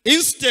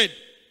 Instead,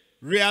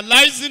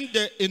 realizing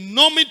the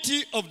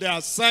enormity of the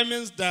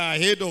assignments that are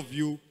ahead of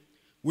you,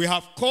 we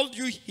have called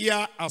you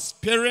here as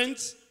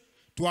parents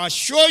to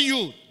assure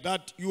you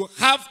that you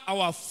have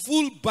our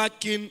full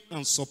backing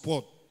and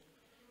support.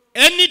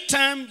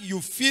 Anytime you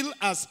feel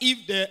as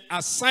if the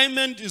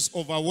assignment is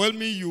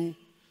overwhelming you,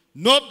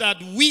 know that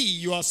we,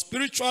 your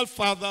spiritual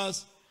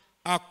fathers,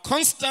 are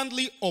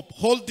constantly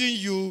upholding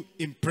you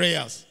in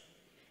prayers.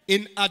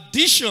 In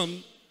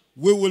addition,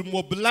 we will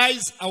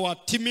mobilize our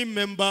team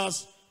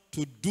members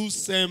to do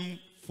same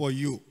for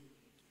you.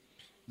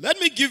 Let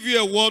me give you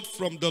a word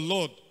from the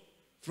Lord,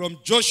 from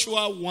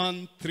Joshua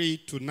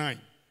 1:3-9.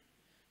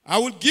 I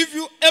will give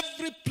you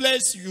every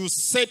place you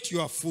set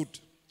your foot.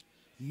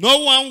 No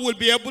one will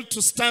be able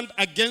to stand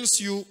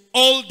against you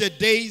all the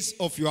days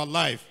of your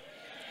life.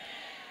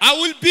 I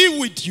will be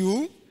with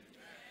you.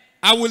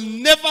 I will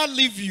never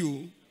leave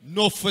you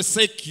nor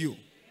forsake you.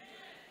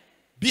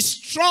 Be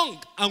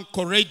strong and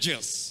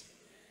courageous,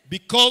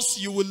 because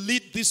you will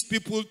lead these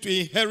people to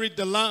inherit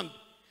the land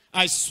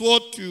I swore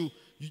to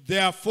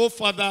their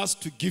forefathers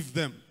to give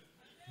them.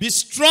 Be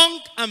strong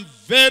and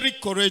very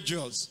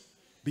courageous.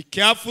 Be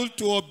careful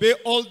to obey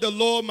all the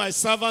law my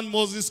servant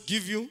Moses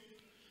gave you.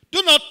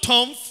 Do not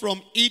turn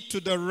from it to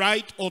the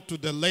right or to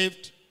the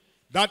left,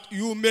 that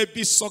you may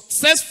be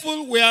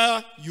successful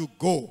where you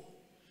go.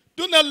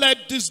 Do not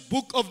let this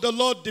book of the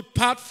Lord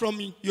depart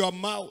from your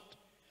mouth.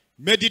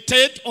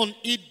 Meditate on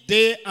it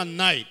day and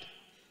night,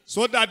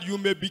 so that you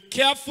may be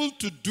careful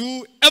to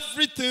do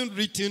everything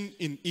written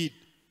in it.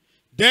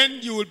 Then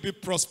you will be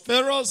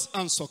prosperous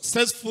and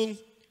successful.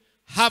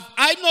 Have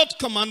I not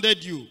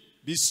commanded you?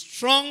 Be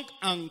strong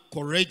and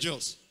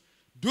courageous.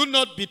 Do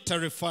not be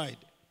terrified.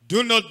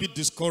 Do not be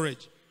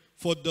discouraged.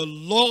 For the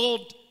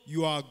Lord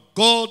your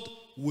God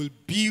will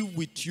be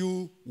with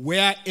you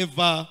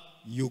wherever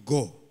you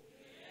go.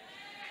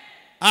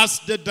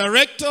 As the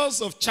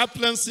directors of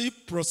chaplaincy,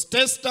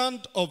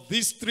 Protestant of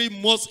these three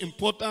most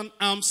important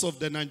arms of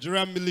the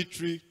Nigerian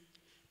military,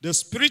 the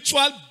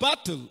spiritual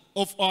battle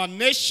of our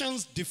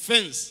nation's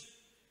defense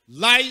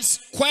lies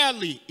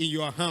squarely in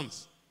your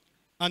hands.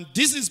 And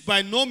this is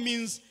by no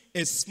means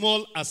a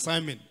small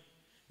assignment.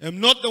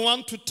 I'm not the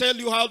one to tell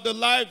you how the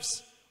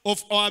lives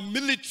of our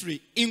military,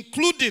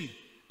 including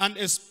and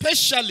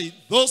especially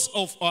those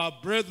of our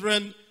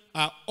brethren,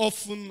 are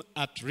often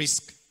at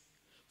risk.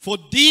 For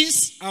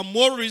these and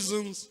more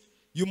reasons,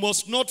 you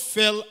must not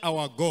fail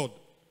our God.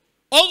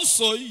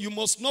 Also, you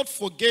must not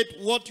forget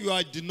what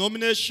your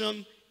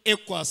denomination,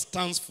 ECWA,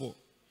 stands for.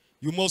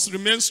 You must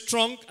remain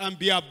strong and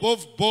be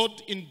above board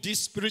in this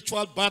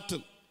spiritual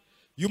battle.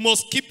 You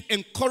must keep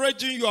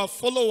encouraging your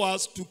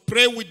followers to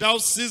pray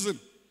without ceasing.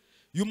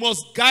 You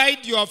must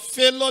guide your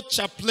fellow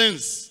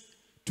chaplains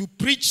to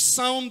preach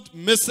sound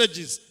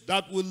messages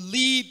that will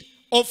lead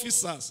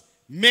officers,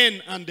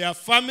 men, and their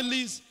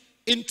families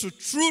into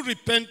true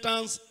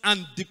repentance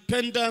and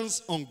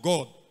dependence on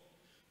God.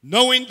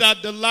 Knowing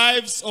that the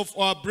lives of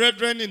our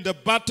brethren in the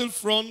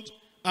battlefront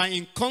are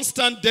in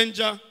constant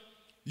danger,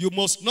 you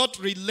must not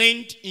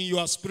relent in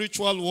your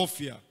spiritual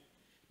warfare.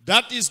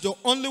 That is the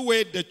only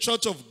way the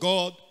Church of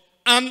God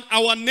and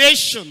our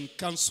nation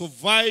can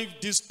survive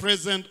this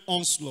present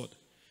onslaught.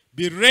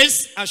 Be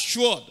rest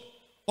assured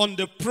on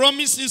the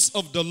promises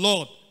of the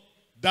Lord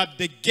that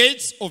the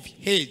gates of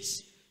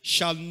Hades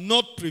shall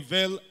not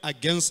prevail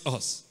against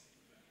us.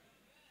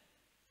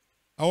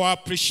 Our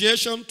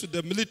appreciation to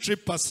the military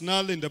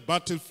personnel in the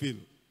battlefield.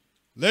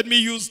 Let me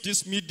use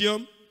this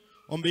medium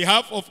on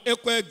behalf of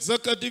ECWA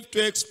Executive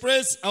to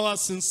express our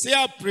sincere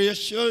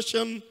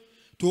appreciation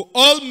to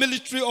all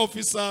military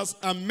officers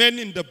and men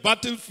in the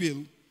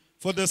battlefield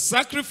for the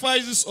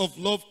sacrifices of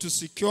love to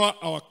secure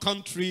our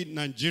country,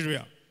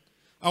 Nigeria.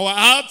 Our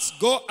hearts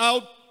go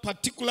out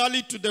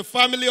particularly to the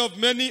family of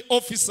many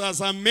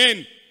officers and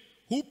men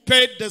who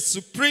paid the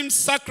supreme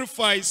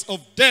sacrifice of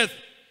death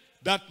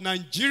that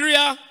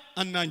Nigeria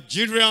and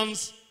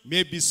Nigerians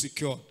may be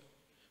secured.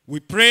 We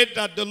pray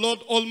that the Lord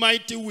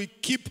Almighty will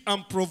keep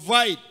and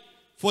provide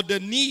for the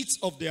needs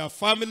of their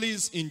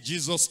families in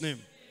Jesus' name.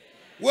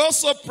 We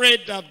also pray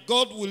that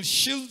God will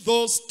shield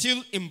those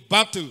still in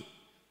battle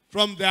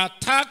from the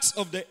attacks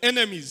of the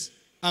enemies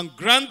and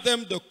grant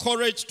them the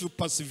courage to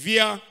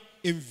persevere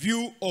in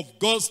view of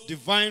God's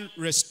divine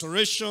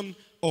restoration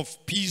of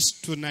peace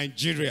to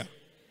Nigeria.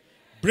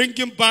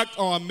 Bringing back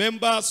our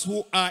members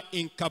who are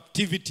in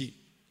captivity.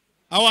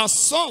 Our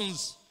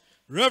sons,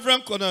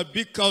 Reverend Colonel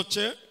B.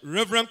 Kauche,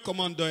 Reverend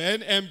Commander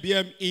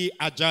NMBME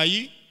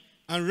Ajayi,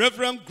 and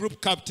Reverend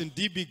Group Captain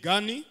D.B.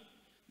 Gani,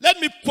 let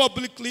me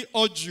publicly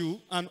urge you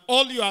and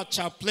all your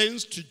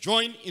chaplains to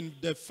join in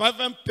the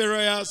fervent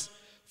prayers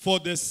for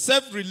the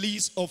safe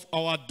release of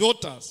our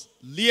daughters,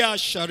 Leah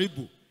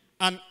Sharibu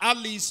and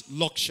Alice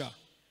Loksha,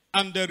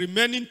 and the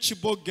remaining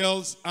Chibok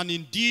girls, and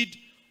indeed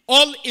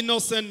all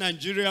innocent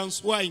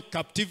Nigerians who are in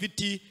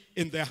captivity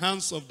in the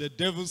hands of the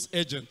devil's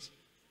agents.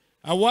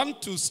 I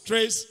want to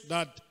stress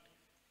that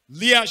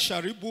Leah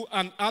Sharibu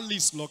and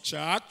Alice Loksha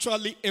are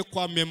actually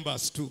ECWA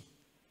members too.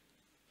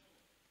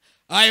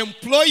 I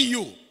implore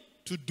you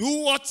to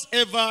do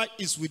whatever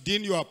is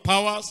within your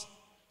powers,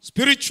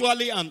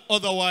 spiritually and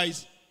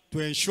otherwise, to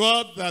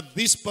ensure that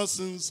these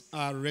persons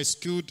are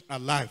rescued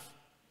alive.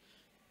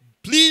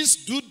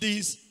 Please do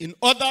this in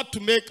order to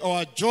make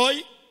our joy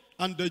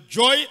and the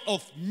joy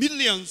of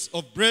millions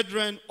of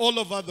brethren all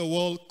over the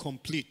world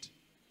complete.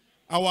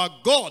 Our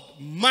God,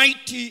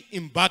 mighty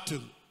in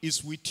battle,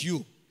 is with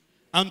you.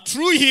 And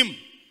through him,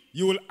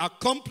 you will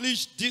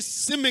accomplish this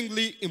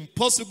seemingly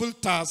impossible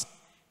task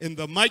in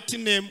the mighty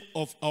name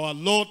of our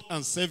Lord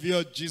and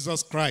Savior,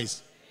 Jesus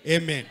Christ.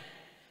 Amen.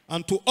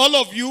 And to all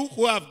of you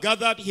who have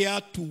gathered here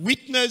to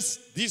witness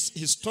this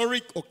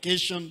historic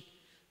occasion,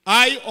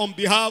 I, on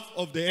behalf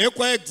of the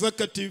ECWA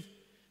Executive,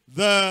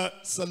 the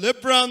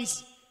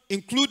celebrants,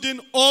 including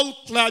all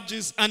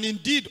clergies, and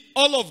indeed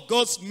all of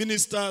God's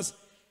ministers,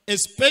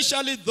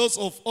 especially those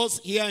of us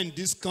here in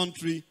this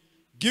country,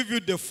 give you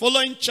the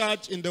following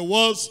charge in the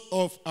words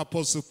of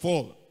Apostle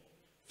Paul.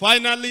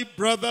 Finally,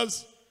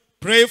 brothers,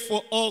 pray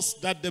for us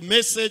that the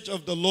message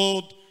of the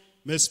Lord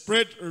may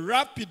spread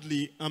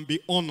rapidly and be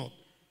honored,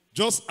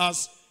 just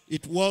as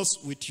it was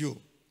with you.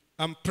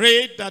 And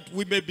pray that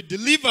we may be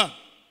delivered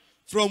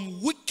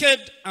from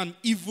wicked and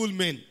evil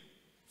men,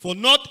 for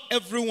not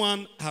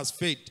everyone has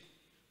faith.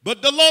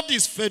 But the Lord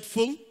is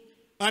faithful,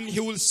 and he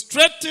will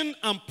strengthen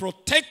and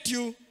protect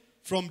you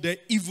from the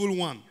evil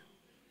one.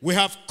 We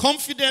have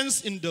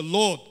confidence in the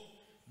Lord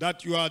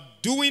that you are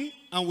doing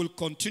and will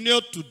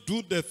continue to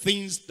do the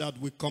things that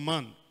we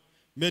command.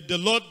 May the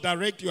Lord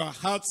direct your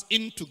hearts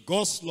into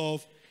God's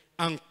love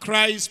and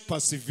Christ's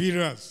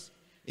perseverance.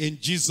 In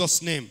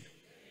Jesus' name.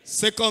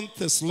 2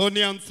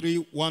 Thessalonians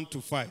 3,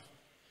 1-5.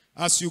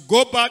 As you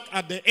go back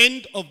at the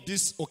end of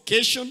this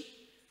occasion,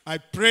 I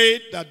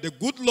pray that the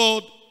good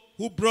Lord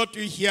who brought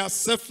you here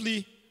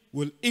safely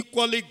will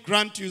equally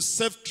grant you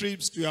safe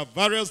trips to your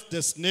various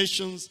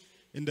destinations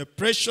in the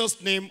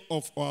precious name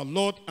of our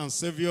Lord and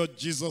Savior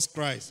Jesus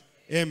Christ.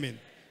 Amen.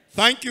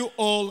 Thank you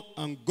all,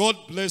 and God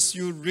bless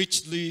you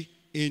richly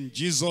in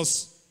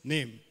Jesus'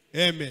 name.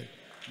 Amen.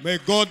 May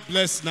God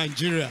bless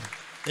Nigeria.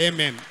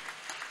 Amen.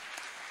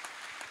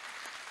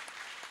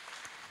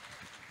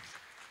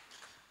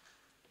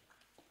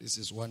 This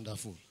is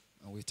wonderful,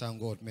 and we thank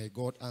God. May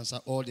God answer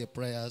all the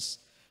prayers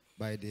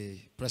by the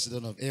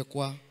President of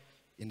ECWA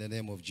in the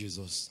name of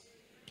Jesus.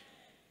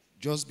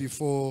 Just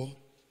before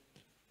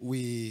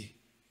we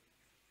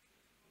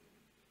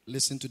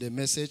listen to the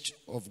message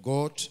of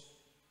God,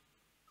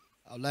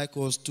 I'd like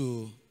us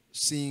to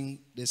sing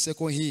the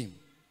second hymn.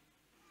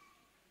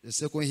 The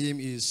second hymn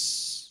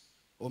is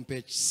on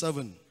page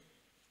 7.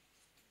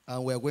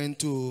 And we're going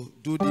to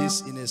do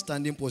this in a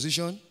standing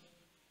position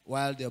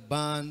while the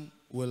band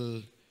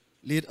will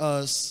lead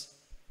us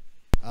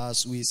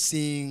as we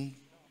sing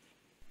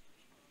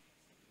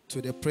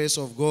to the praise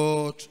of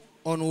God,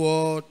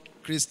 onward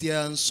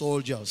Christian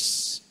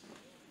soldiers,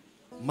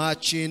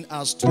 marching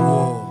as to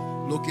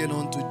war, looking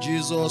unto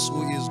Jesus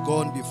who is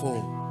gone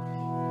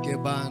before. Okay,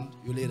 band,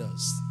 you lead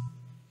us.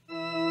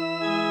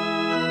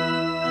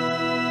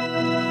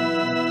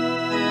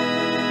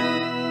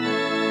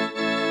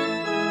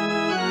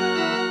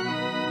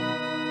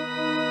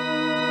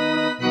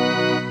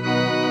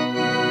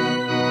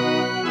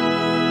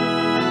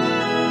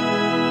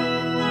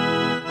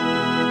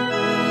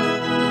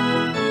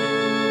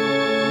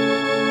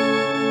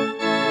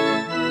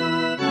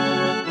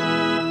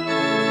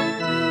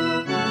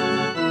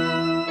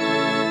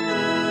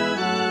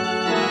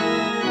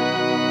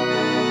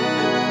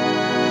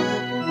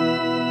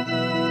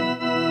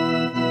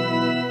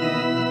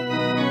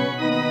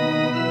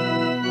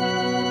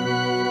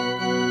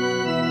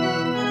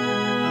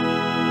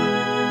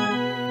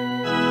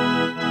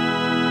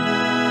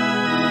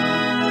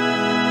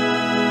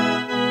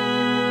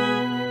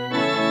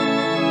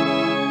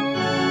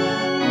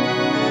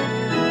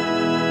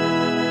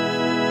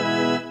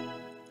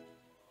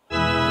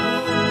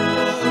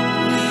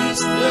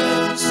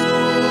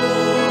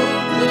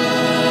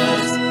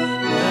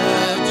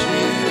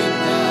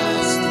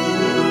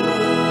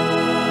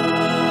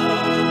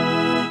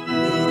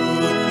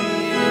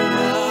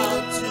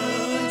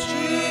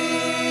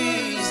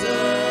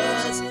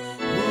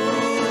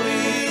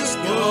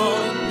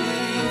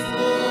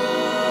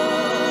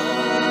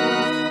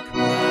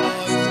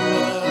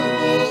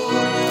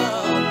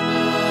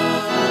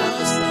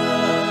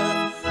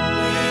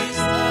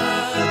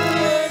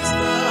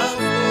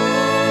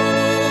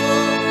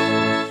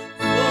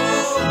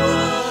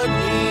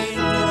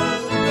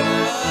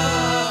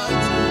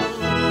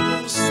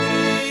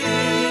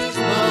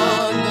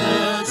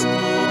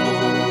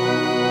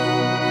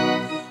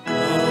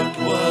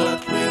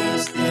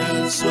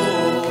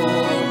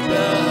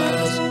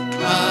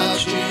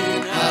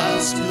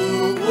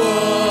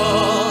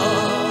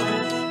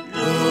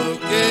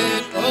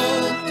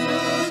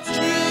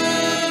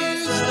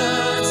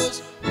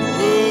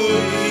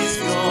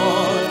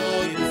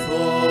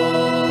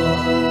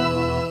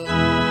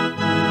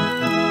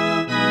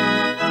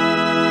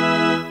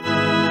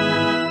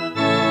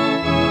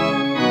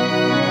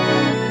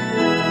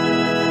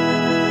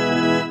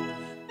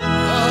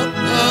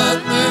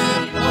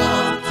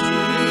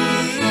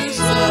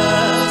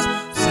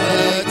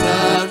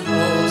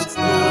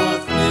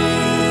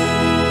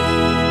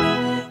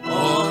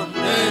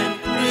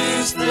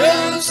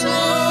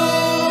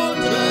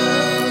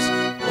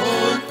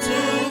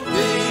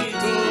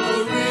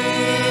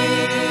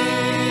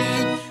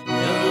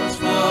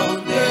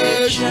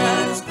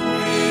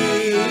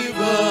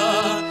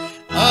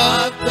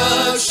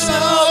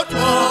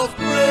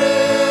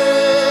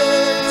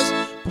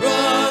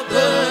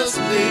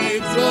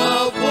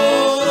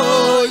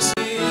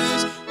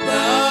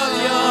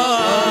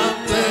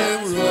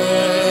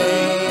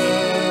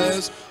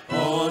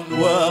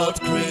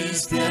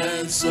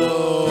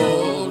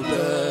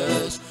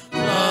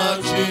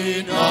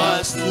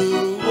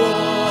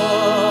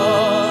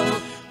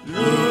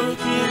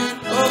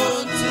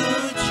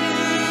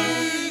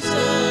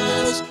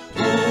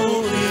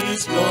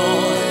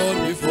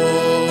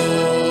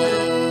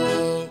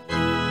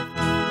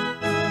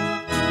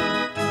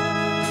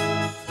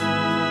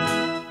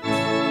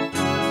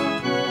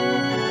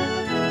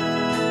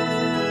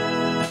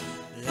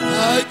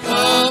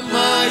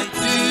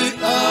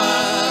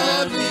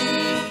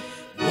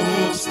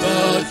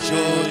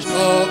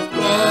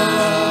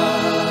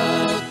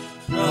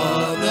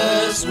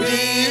 as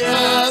we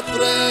are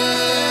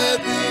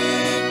threading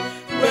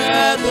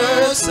where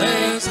the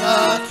saints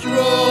are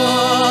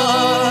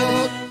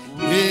trod.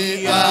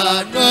 We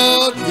are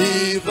not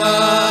divided,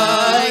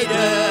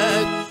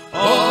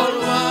 all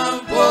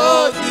one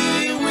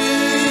body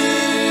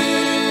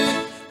with,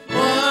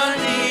 one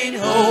in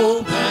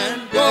hope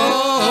and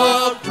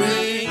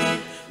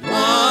doctrine,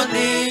 one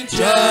in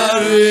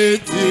charity.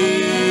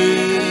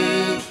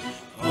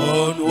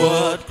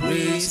 Onward,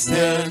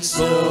 Christian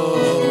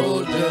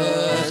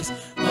soldiers,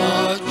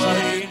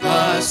 marching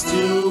us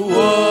to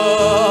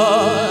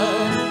war,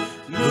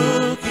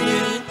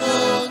 looking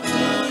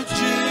unto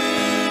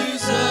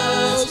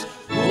Jesus,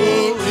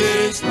 who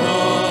is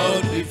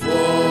gone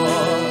before.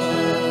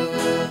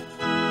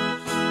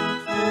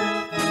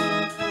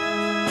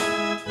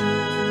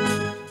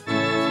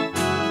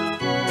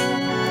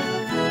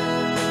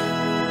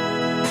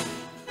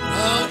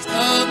 Crowns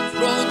and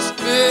thrones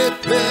may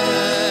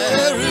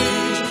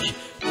perish,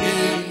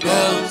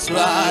 kingdoms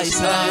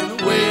rise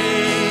and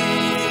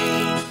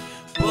wane,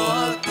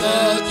 but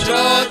the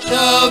Church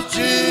of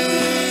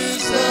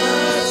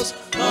Jesus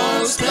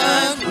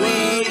constant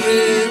will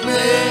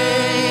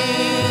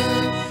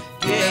remain.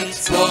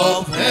 Gates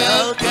of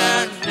hell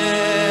can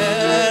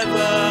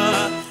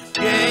never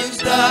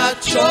against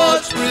that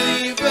church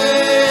prevail.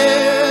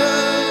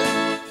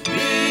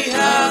 We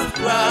have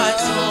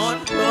Christ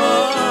on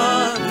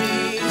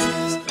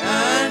promise,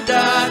 and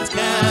that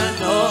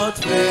cannot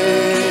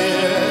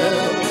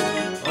fail.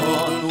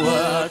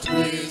 Onward,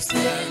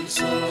 Christian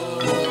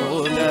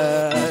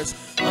soldiers,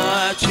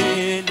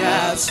 marching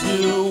as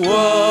to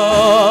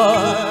war,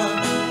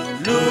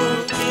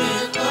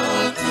 looking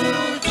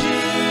unto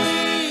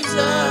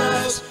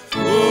Jesus,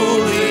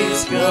 who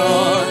is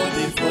gone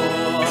before.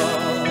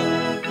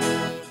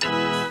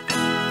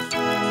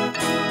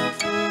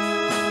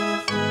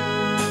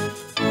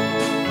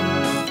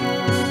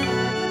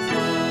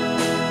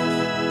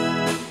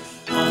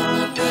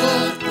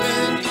 Onward,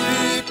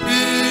 many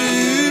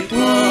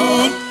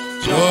people,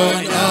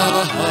 join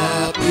our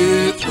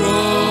happy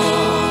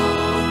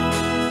throng,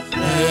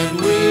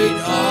 and with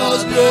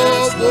us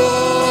those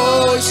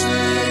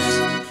voices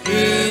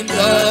in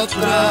the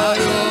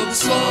triumph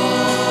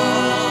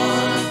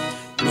song.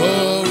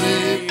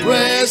 Glory,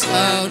 praise,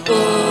 and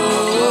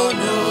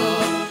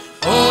honor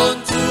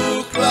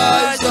unto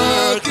Christ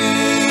our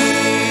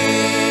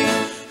King.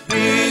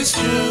 These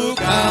through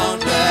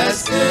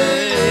countless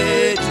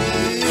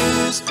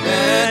ages,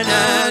 men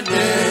and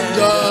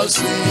angels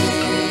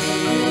sing.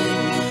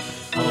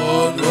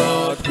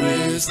 Onward,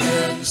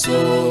 Christian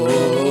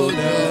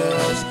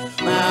soldiers,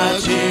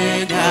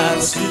 marching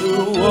as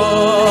to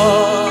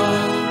war,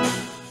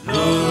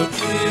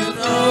 looking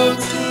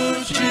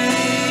unto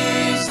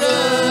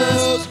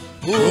Jesus,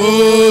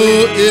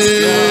 who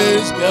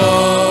is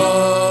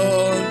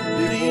gone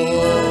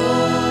before.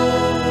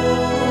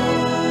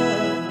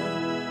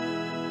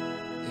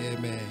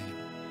 Amen.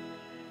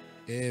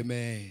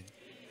 Amen.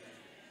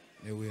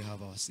 May we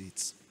have our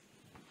seats.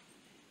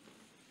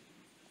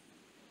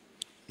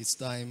 It's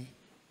time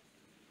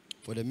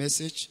for the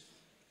message,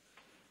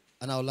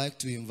 and I would like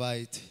to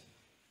invite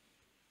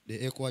the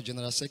ECWA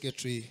General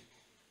Secretary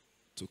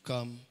to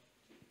come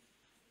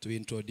to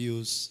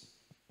introduce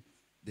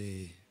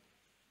the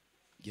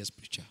guest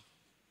preacher.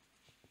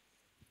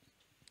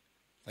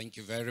 Thank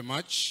you very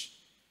much.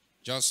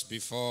 Just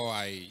before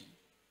I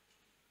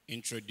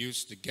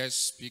introduce the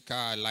guest speaker,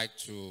 I'd like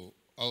to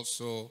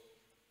also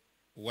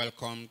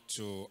welcome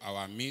to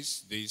our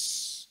midst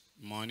this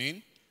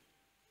morning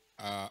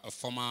a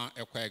former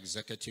ECWA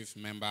executive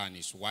member and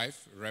his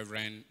wife,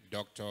 Reverend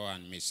Dr.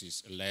 and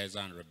Mrs.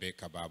 Leza and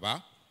Rebecca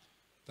Baba.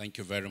 Thank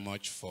you very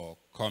much for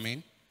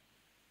coming.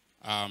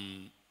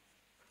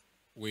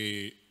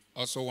 We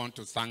also want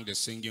to thank the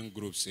singing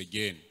groups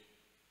again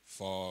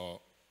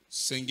for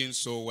singing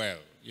so well.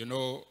 You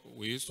know,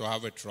 we used to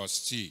have a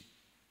trustee,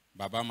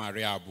 Baba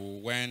Maria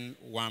Abu, when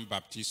one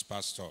Baptist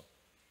pastor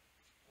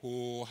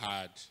who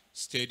had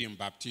stayed in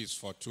Baptist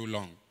for too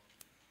long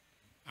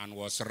and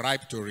was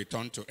ripe to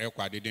return to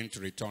ECWA, didn't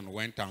return,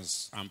 went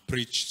and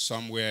preached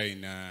somewhere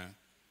in an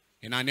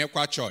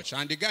ECWA church.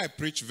 And the guy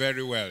preached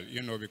very well,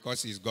 you know,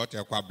 because he's got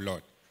ECWA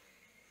blood.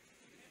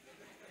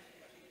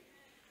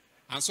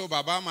 And so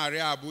Baba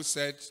Maria Abu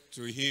said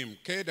to him,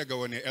 "Ke daga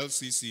wani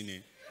LCC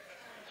ne?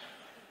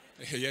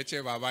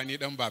 Yeche Baba ni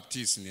dan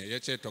Baptist ne.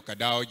 Yeche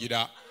tokadawo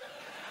gida."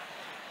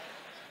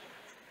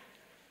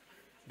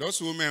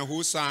 Those women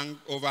who sang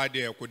over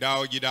there,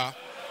 kudawo gida.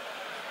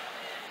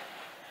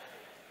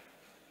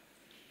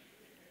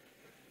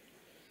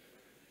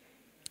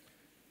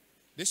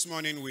 This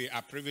morning we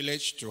are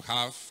privileged to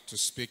have to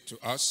speak to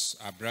us,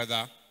 our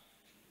brother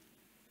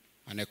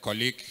and a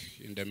colleague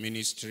in the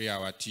ministry,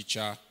 our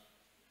teacher,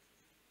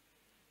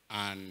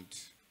 and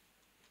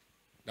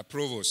the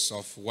provost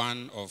of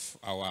one of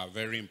our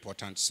very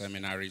important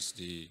seminaries,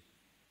 the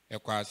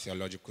ECWA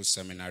Theological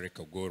Seminary,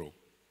 Kagoro.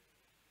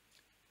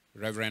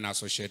 Reverend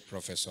Associate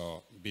Professor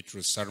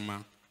Bitrus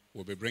Sarma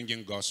will be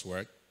bringing God's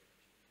word.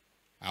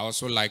 I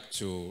also like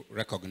to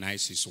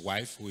recognize his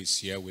wife who is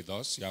here with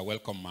us. You are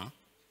welcome, Ma.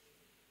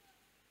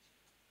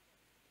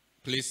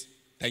 Please,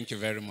 thank you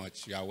very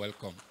much. You are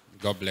welcome.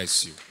 God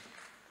bless you.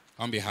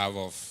 On behalf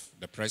of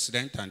the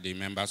President and the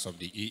members of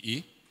the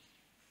EE,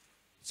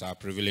 it's our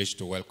privilege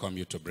to welcome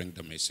you to bring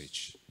the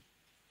message.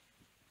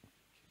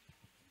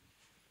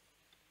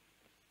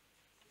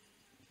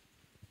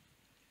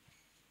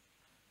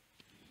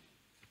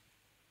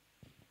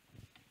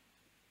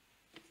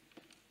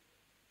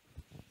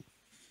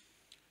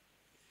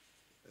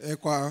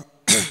 ECWA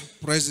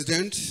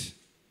President,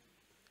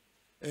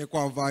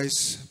 ECWA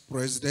Vice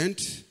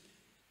President,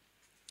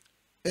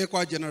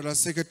 ECWA General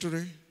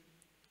Secretary,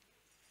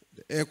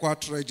 the ECWA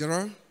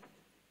Treasurer,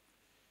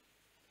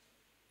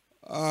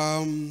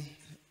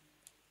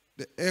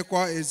 the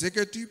ECWA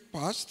Executive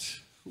past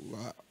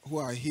who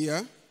are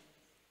here,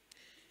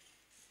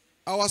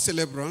 our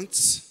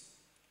celebrants,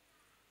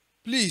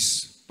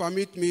 please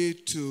permit me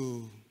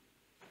to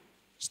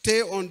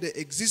stay on the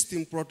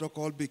existing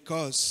protocol,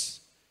 because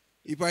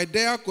if I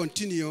dare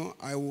continue,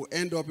 I will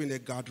end up in a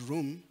guard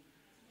room,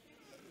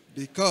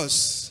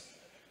 because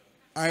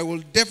I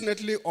will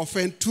definitely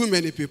offend too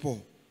many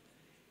people,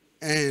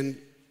 and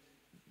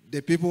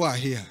the people are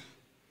here.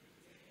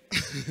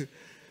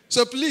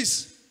 So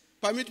please,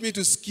 permit me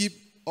to skip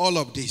all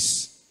of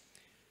this.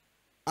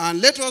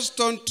 And let us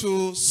turn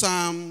to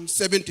Psalm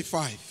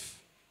 75.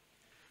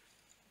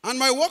 And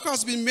my work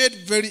has been made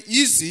very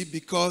easy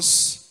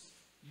because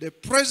the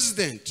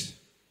President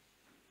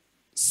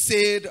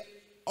said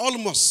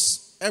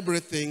almost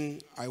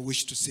everything I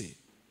wish to say.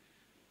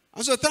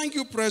 And so thank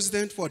you,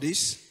 President, for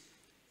this.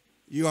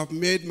 You have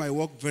made my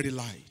work very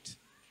light.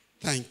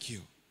 Thank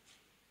you.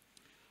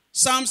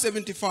 Psalm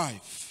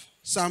 75.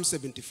 Psalm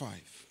 75.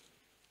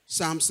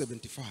 Psalm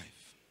 75.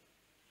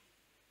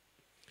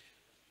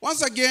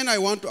 Once again, I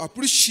want to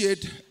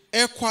appreciate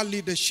ECWA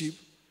leadership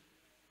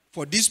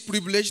for this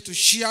privilege to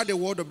share the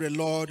word of the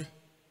Lord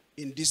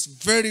in this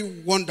very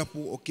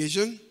wonderful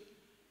occasion,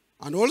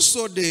 and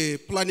also the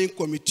planning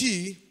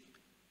committee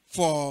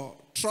for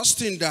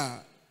trusting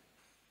that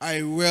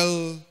I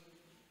will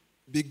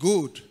be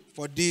good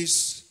for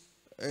this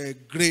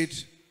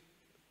great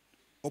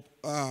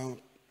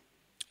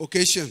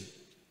occasion.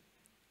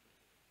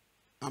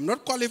 I'm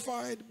not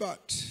qualified,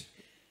 but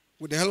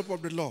with the help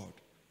of the Lord,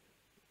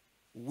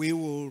 we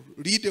will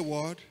read the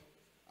word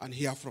and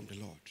hear from the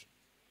Lord.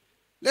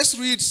 Let's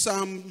read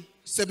Psalm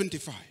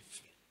 75.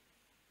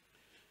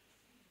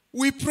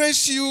 We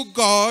praise you,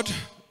 God.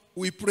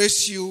 We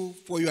praise you,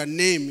 for your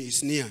name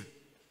is near.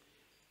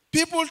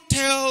 People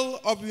tell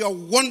of your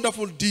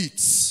wonderful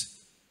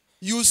deeds.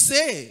 You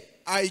say,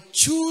 I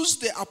choose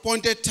the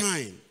appointed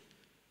time.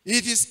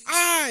 It is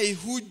I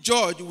who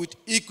judge with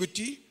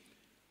equity.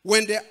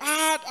 When the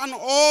earth and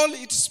all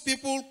its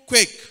people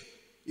quake,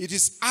 it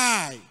is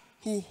I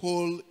who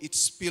hold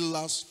its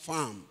pillars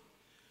firm.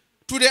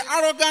 To the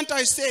arrogant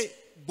I say,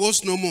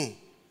 boast no more.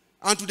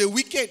 And to the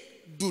wicked,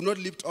 do not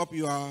lift up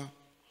your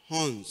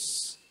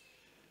horns.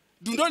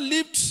 Do not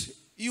lift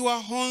your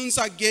horns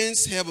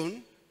against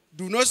heaven.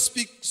 Do not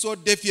speak so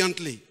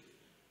defiantly.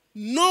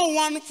 No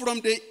one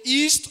from the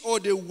east or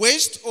the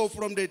west or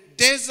from the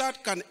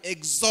desert can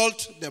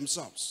exalt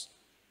themselves.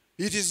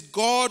 It is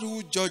God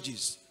who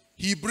judges.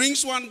 He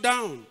brings one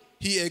down,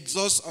 he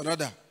exalts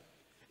another.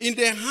 In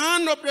the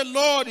hand of the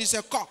Lord is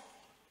a cup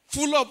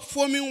full of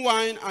foaming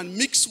wine and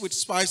mixed with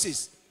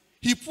spices.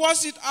 He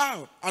pours it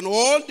out, and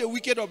all the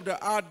wicked of the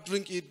earth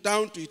drink it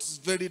down to its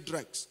very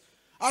dregs.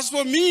 As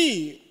for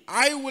me,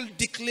 I will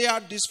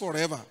declare this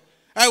forever.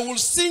 I will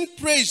sing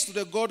praise to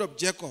the God of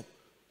Jacob,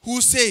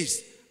 who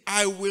says,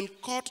 I will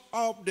cut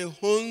off the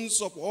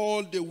horns of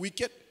all the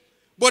wicked,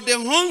 but the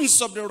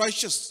horns of the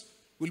righteous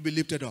will be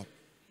lifted up.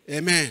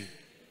 Amen.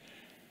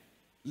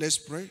 Let's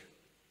pray.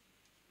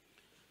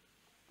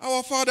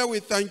 Our Father, we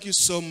thank you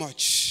so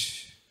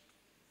much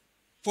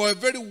for a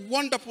very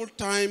wonderful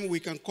time we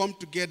can come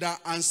together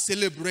and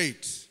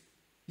celebrate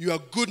your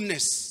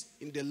goodness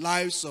in the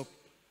lives of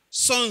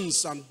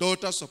sons and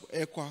daughters of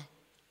ECWA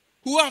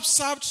who have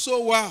served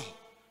so well,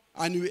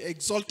 and you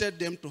exalted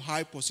them to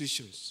high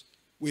positions.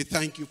 We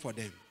thank you for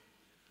them.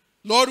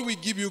 Lord, we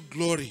give you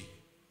glory.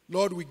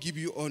 Lord, we give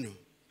you honor.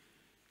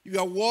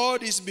 Your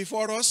word is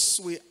before us.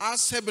 We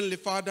ask, Heavenly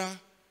Father,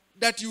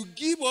 that you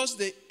give us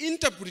the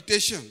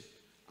interpretation,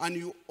 and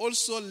you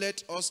also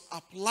let us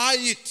apply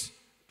it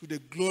to the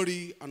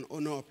glory and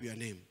honor of your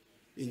name.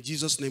 In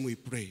Jesus' name we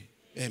pray.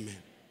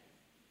 Amen.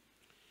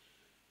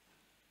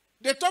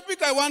 The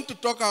topic I want to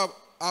talk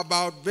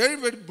about very,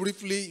 very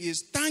briefly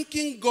is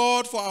thanking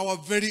God for our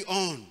very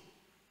own.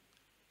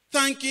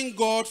 Thanking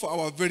God for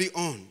our very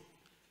own.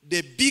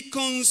 The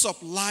beacons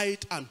of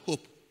light and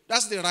hope.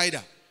 That's the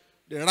rider.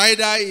 The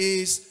rider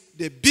is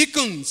the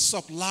beacons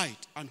of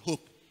light and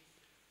hope.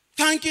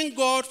 Thanking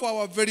God for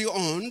our very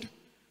own,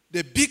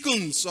 the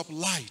beacons of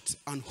light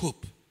and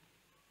hope.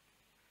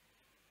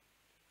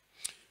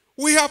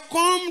 We have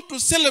come to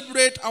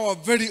celebrate our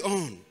very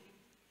own.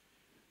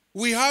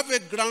 We have a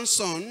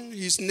grandson.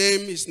 His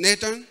name is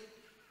Nathan.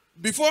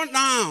 Before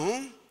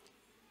now,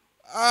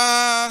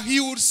 he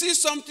would see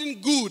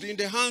something good in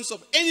the hands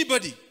of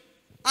anybody,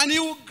 and he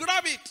would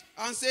grab it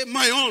and say,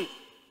 my own.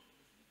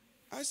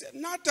 I said,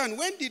 Nathan,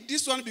 when did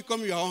this one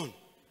become your own?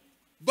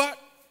 But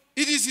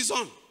it is his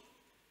own.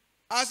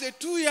 As a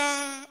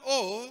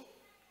 2-year-old,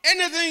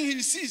 anything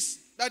he sees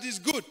that is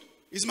good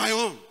is my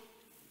own.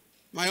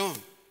 My own.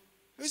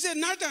 He said,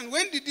 Nathan,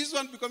 when did this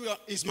one become your own?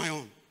 It's my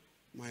own.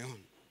 My own.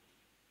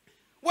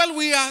 Well,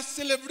 we are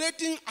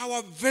celebrating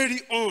our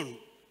very own.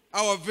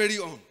 Our very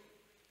own.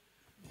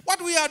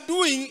 What we are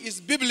doing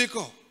is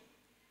biblical.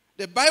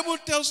 The Bible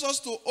tells us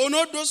to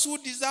honor those who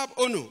deserve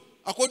honor.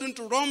 According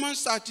to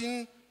Romans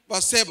 13,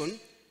 verse 7,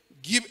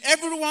 give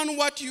everyone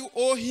what you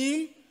owe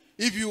him.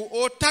 If you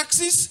owe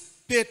taxes,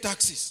 pay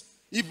taxes.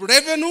 If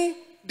revenue,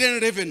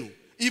 then revenue.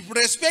 If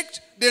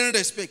respect, then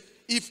respect.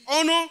 If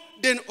honor,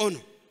 then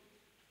honor.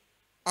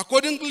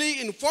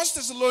 Accordingly, in 1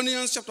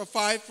 Thessalonians chapter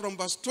 5, from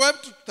verse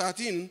 12 to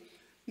 13,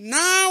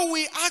 now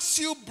we ask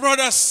you,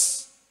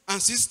 brothers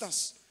and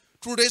sisters,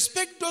 to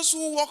respect those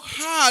who work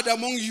hard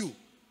among you.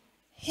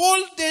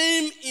 Hold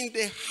them in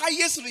the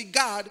highest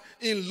regard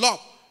in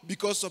love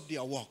because of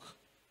their work.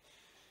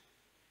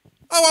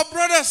 Our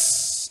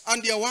brothers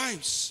and their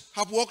wives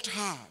have worked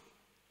hard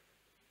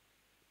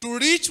to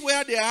reach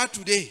where they are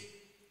today.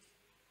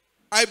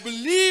 I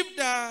believe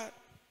that,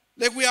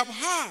 like we have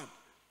heard,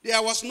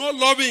 there was no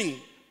lobbying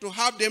to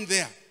have them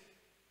there.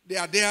 They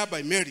are there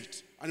by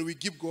merit, and we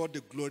give God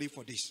the glory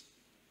for this.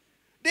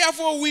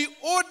 Therefore, we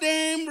owe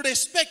them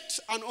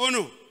respect and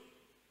honor.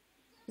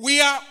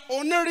 We are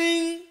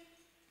honoring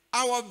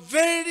our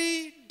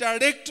very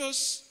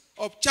Directors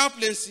of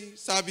Chaplaincy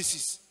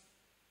Services.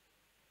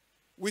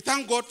 We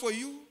thank God for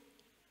you,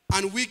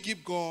 and we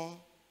give God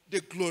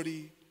the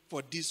glory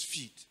for this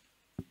feat.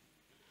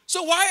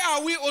 So why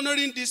are we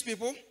honoring these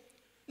people?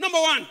 Number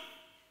one,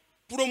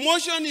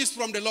 promotion is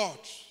from the Lord.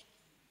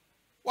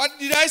 What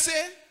did I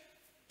say?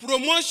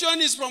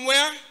 Promotion is from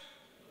where?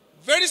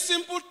 Very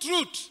simple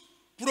truth.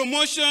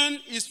 Promotion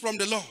is from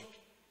the Lord.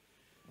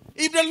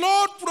 If the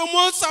Lord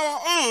promotes our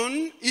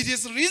own, it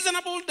is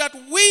reasonable that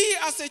we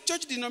as a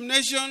church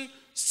denomination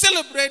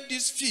celebrate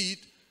this feat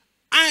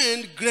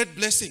and great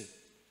blessing.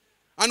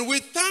 And we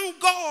thank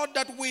God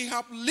that we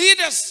have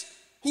leaders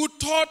who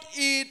taught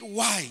it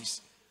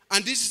wise.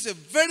 And this is a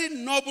very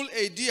noble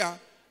idea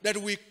that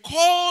we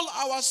call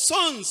our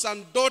sons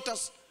and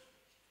daughters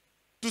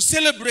to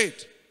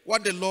celebrate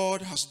what the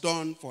Lord has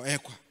done for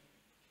ECWA.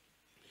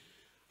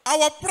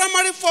 Our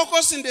primary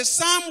focus in the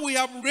psalm we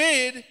have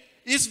read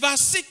is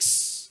verse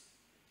 6.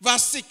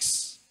 Verse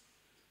 6.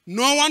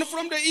 No one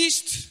from the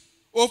east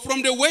or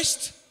from the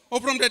west or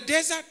from the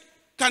desert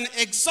can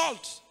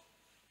exalt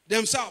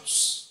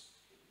themselves.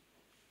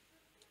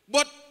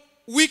 But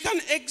we can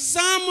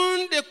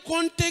examine the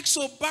context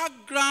or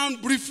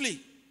background briefly.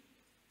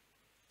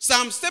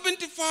 Psalm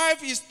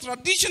 75 is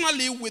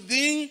traditionally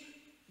within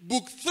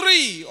book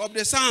 3 of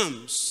the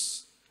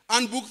Psalms.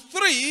 And book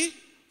 3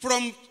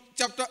 from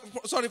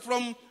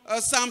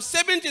Psalm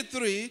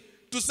 73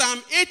 to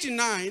Psalm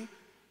 89,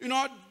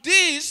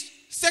 this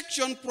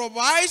section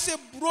provides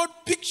a broad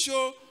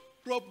picture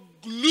of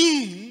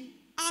gloom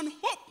and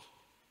hope.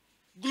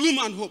 Gloom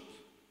and hope.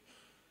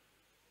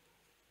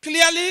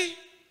 Clearly,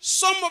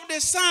 some of the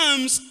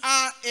Psalms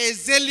are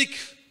exilic.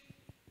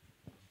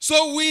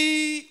 So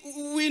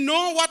we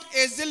know what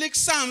exilic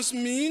Psalms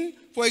mean.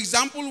 For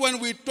example, when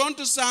we turn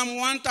to Psalm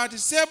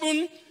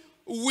 137,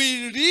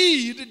 we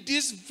read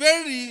this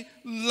very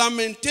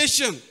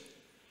lamentation.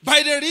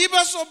 By the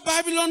rivers of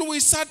Babylon we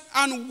sat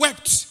and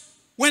wept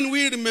when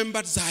we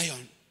remembered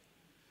Zion.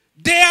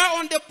 There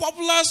on the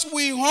poplars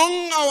we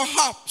hung our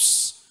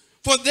harps,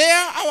 for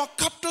there our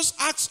captors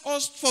asked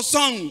us for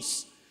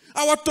songs.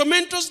 Our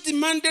tormentors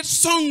demanded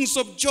songs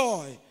of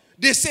joy.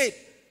 They said,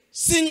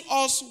 sing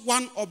us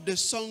one of the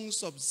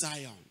songs of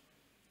Zion.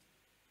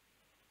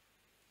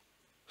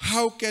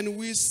 How can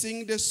we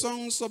sing the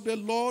songs of the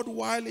Lord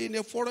while in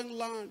a foreign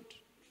land?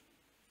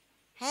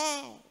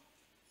 How?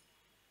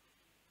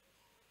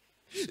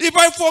 If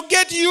I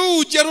forget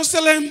you,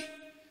 Jerusalem,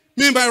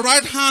 may my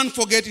right hand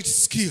forget its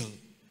skill.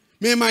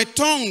 May my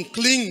tongue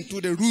cling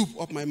to the roof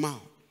of my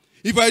mouth.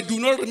 If I do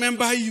not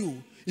remember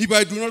you, if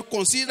I do not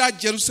consider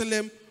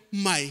Jerusalem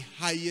my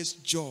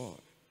highest joy.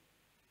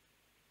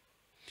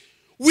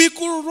 We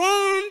could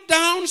run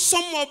down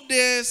some of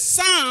the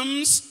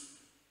Psalms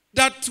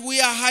that we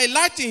are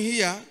highlighting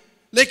here,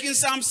 like in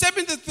Psalm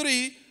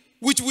 73,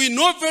 which we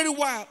know very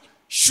well.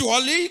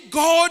 Surely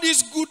God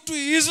is good to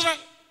Israel,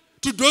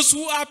 to those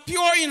who are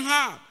pure in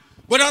heart.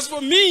 But as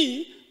for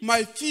me,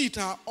 my feet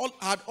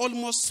had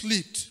almost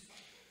slipped.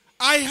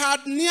 I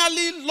had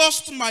nearly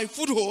lost my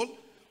foothold,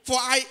 for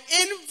I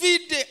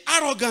envied the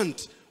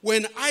arrogant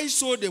when I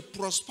saw the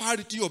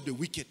prosperity of the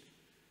wicked.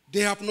 They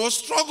have no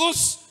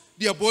struggles.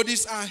 Their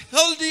bodies are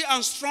healthy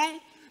and strong.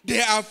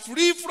 They are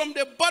free from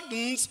the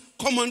burdens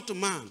common to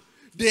man.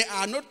 They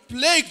are not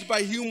plagued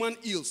by human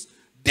ills.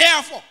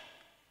 Therefore,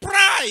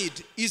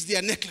 pride is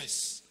their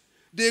necklace.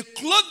 They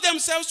clothe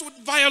themselves with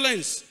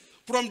violence.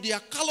 From their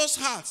callous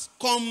hearts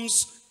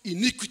comes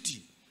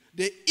iniquity.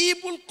 The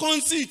evil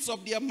conceits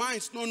of their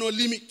minds know no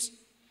limit.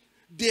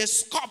 They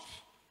scoff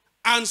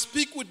and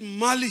speak with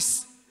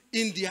malice.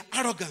 In their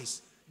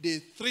arrogance, they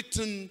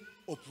threaten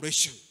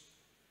operation.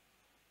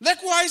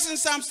 Likewise, in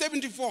Psalm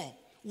 74,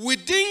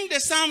 within the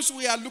Psalms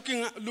we are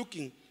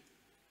looking,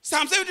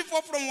 Psalm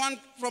 74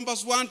 from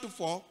verse 1 to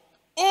 4,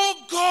 oh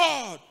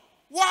God,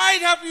 why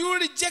have you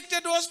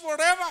rejected us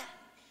forever?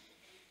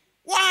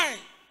 Why?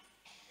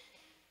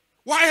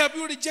 Why have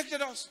you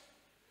rejected us?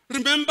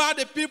 Remember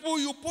the people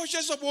you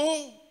purchased of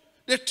old,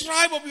 the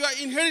tribe of your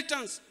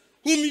inheritance,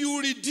 whom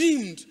you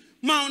redeemed,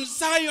 Mount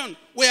Zion,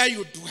 where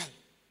you dwell.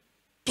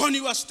 Turn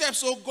your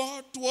steps, O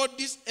God, toward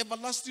these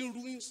everlasting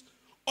ruins.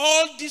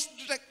 All this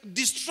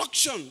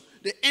destruction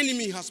the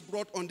enemy has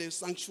brought on the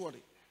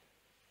sanctuary.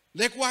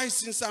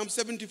 Likewise, in Psalm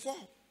 74,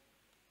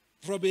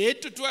 from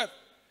 8 to 12,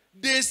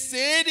 they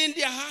said in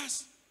their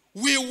hearts,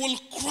 we will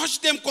crush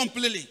them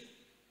completely.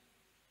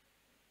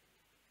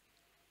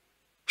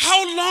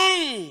 How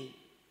long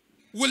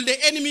will the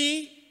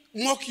enemy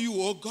mock you,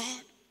 O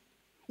God?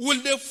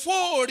 Will the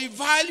foe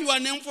revile your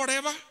name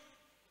forever?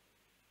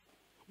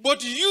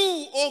 But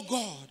you, O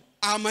God,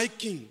 are my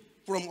king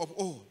from of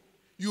old.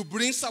 You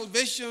bring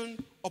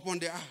salvation upon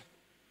the earth.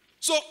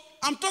 So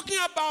I'm talking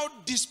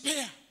about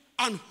despair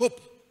and hope.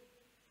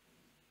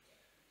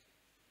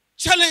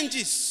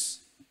 Challenges,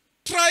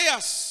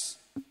 trials,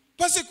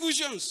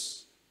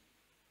 persecutions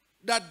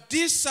that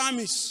these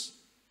psalmists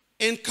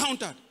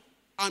encountered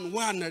and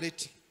were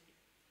narrating.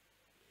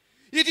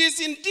 It is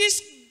in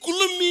this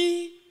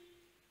gloomy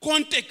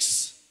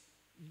context,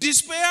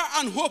 despair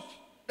and hope,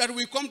 that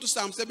we come to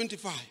Psalm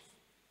 75.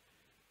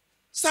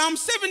 Psalm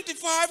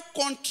 75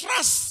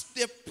 contrasts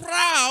the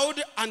proud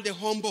and the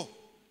humble,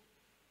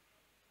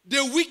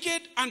 the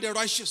wicked and the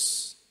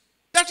righteous.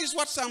 That is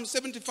what Psalm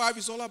 75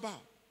 is all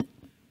about.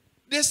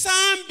 The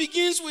psalm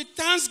begins with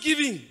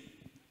thanksgiving,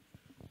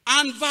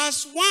 and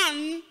verse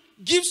 1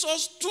 gives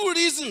us two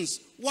reasons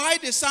why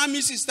the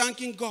psalmist is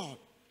thanking God.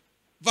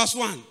 Verse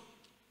 1.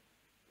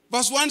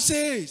 Verse 1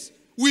 says,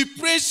 we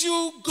praise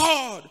you,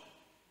 God.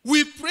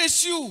 We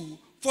praise you,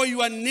 for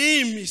your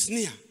name is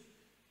near.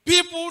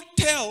 People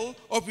tell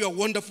of your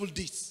wonderful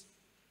deeds.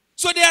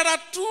 So there are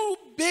two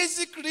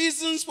basic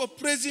reasons for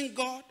praising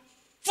God.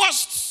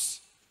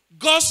 First,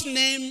 God's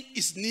name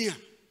is near.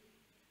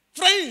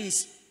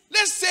 Friends,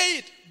 let's say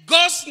it.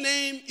 God's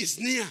name is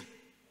near.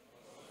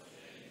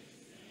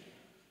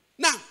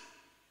 Now,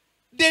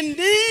 the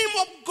name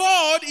of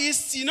God is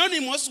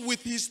synonymous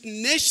with his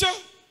nature,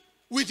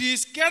 with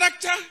his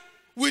character,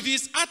 with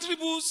his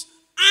attributes,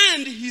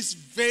 and his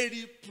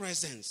very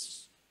presence.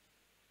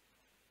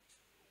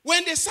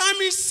 When the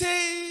psalmist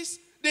says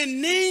the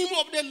name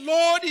of the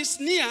Lord is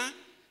near,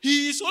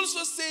 he is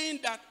also saying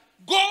that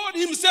God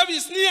himself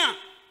is near.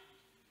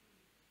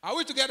 Are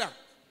we together?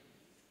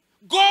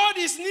 God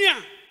is near.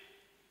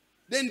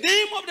 The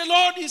name of the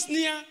Lord is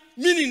near,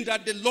 meaning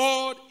that the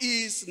Lord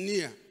is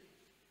near.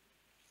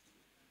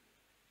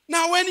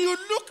 Now, when you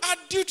look at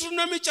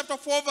Deuteronomy chapter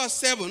 4, verse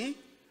 7,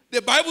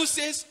 the Bible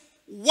says,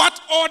 what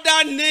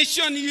other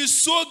nation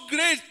is so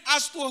great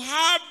as to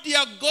have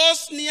their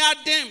gods near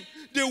them,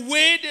 the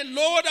way the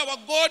Lord our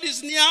God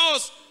is near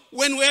us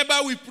whenever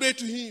we pray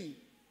to him?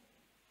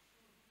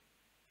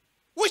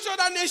 Which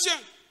other nation?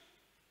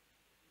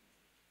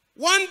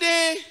 One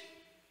day,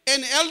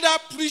 an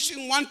elder preached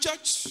in one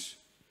church,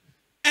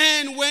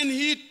 and when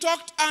he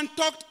talked and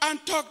talked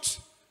and talked,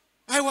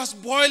 I was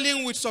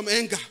boiling with some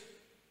anger.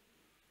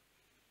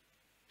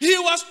 He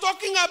was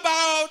talking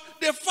about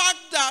the fact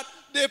that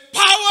the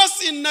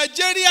powers in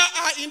Nigeria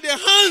are in the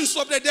hands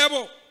of the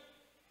devil,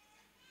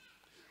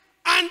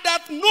 and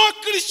that no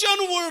Christian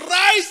will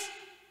rise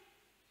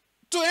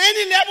to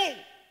any level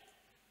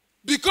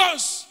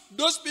because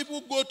those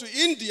people go to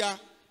India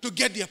to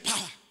get their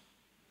power.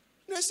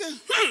 And I said,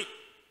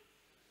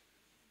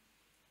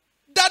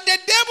 that the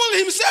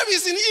devil himself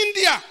is in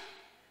India,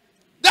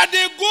 that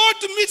they go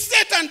to meet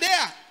Satan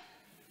there.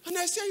 And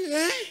I said,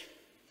 eh?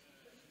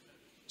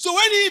 So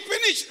when he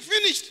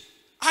finished,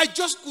 I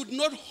just could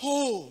not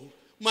hold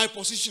my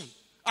position.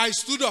 I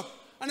stood up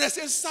and I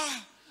said, sir,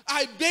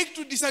 I beg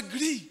to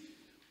disagree.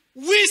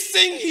 We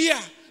sing here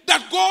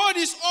that God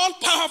is all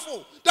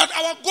powerful, that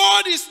our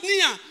God is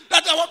near,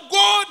 that our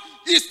God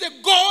is the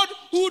God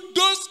who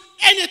does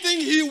anything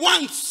he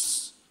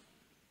wants.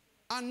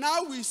 And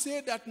now we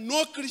say that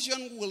no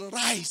Christian will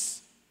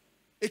rise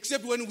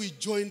except when we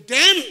join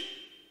them.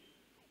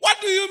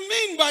 What do you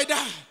mean by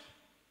that?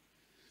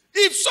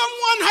 If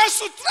someone has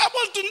to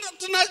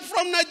travel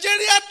from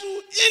Nigeria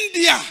to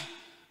India,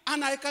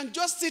 and I can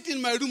just sit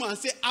in my room and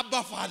say,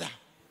 Abba Father,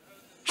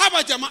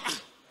 Haba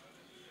Jama'a.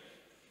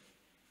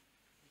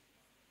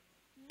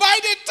 By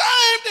the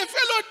time the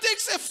fellow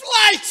takes a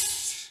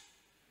flight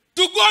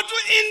to go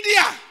to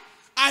India,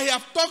 I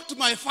have talked to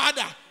my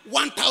father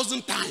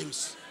 1,000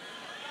 times.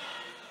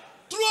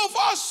 True of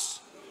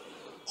us.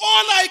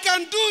 All I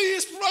can do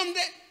is from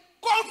the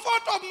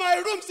comfort of my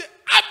room say,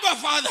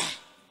 Abba Father.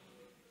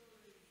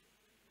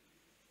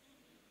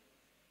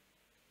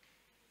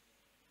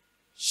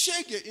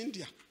 Shege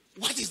India.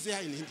 What is there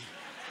in India?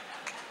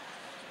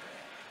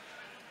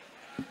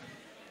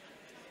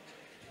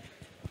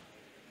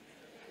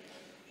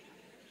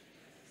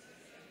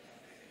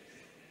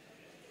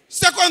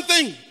 Second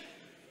thing,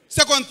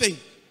 Second thing.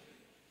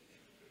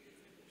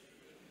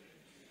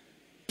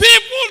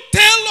 People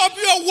tell of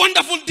your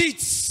wonderful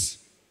deeds.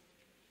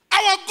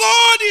 Our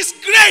God is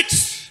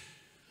great.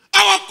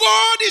 Our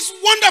God is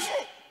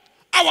wonderful.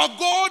 Our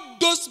God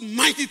does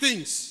mighty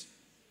things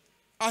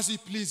as he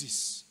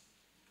pleases.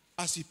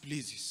 As he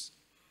pleases.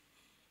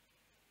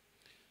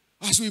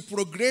 As we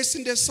progress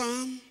in the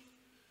psalm,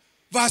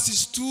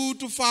 verses 2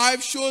 to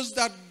 5 shows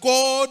that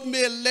God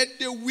may let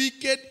the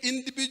wicked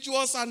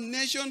individuals and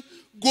nations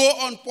go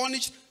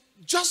unpunished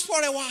just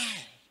for a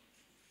while.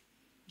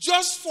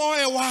 Just for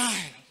a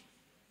while.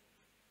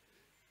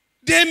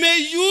 They may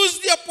use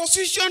their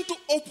position to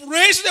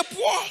oppress the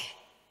poor,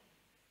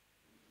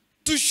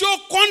 to show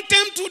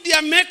contempt to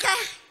their maker.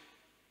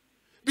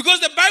 Because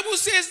the Bible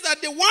says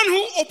that the one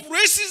who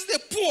oppresses the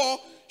poor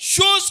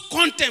shows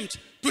contempt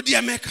to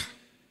their maker.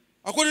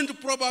 According to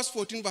Proverbs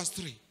 14 verse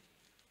 3.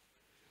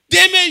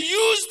 They may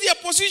use their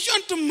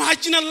position to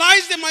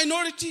marginalize the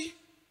minority.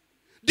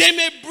 They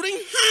may bring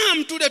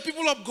harm to the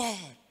people of God.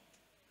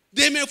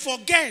 They may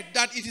forget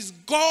that it is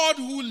God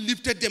who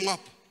lifted them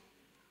up.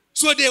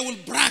 So they will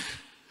brag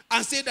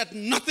and say that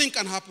nothing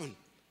can happen.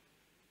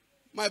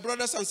 My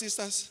brothers and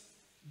sisters,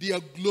 their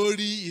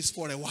glory is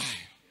for a while.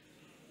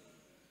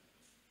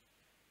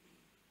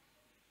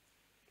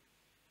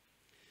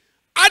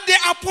 At the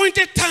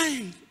appointed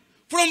time,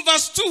 from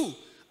verse 2,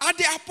 at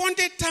the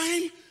appointed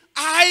time,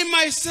 I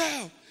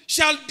myself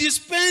shall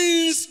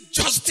dispense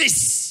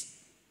justice.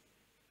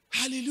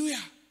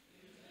 Hallelujah.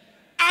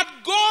 At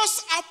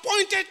God's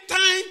appointed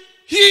time,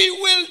 he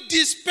will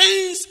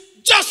dispense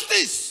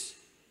justice.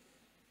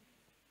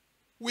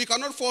 We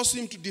cannot force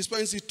him to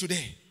dispense it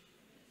today.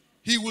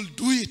 He will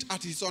do it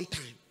at his own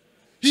time.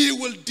 He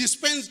will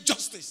dispense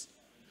justice.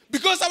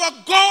 Because our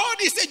God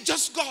is a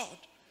just God.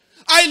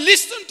 I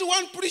listened to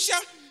one preacher.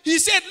 He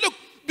said, look,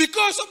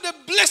 because of the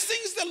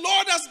blessings the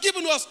Lord has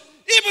given us,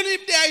 even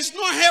if there is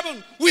no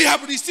heaven, we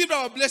have received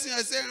our blessing.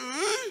 I said,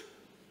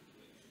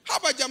 how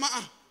about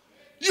Jama'ah?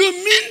 You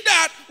mean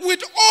that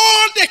with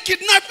all the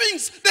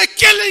kidnappings, the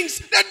killings,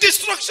 the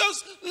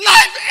destructions,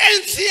 life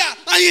ends here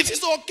and it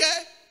is okay?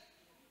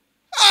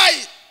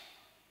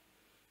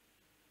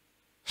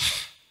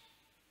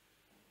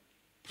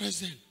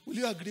 President, will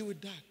you agree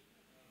with that?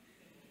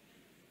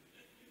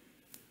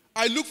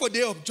 I look for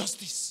day of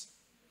justice.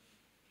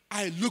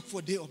 I look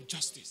for day of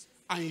justice.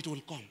 And it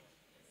will come.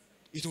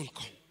 It will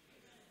come.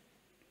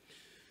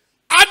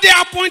 At the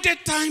appointed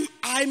time,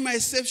 I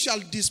myself shall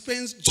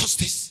dispense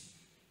justice.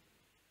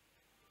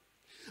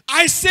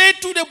 I say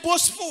to the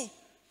boastful,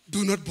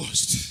 do not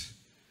boast.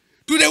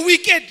 To the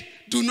wicked,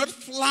 do not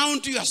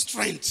flaunt your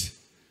strength.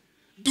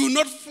 Do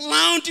not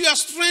flaunt your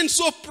strength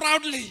so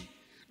proudly.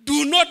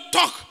 Do not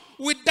talk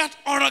with that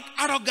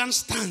arrogant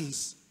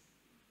stance.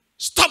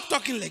 Stop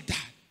talking like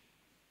that.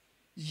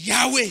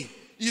 Yahweh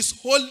is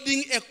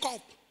holding a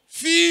cup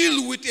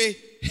filled with a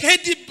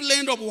heady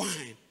blend of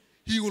wine.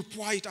 He will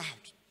pour it out.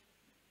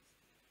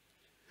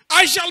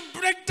 I shall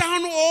break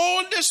down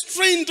all the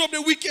strength of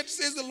the wicked,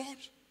 says the Lord.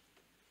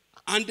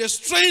 And the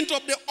strength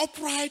of the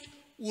upright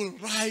will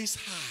rise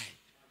high.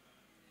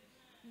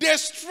 The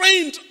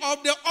strength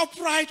of the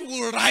upright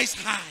will rise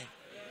high.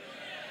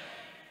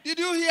 Did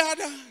you hear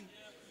that?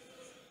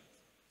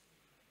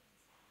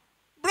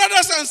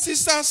 Brothers and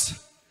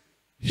sisters,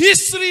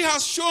 history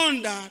has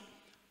shown that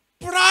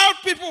proud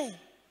people,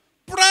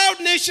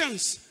 proud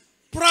nations,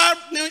 proud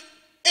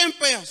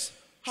empires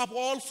have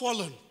all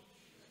fallen.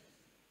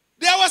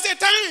 There was a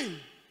time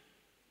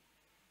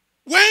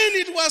when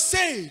it was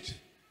said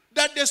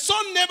that the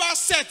sun never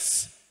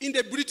sets in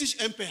the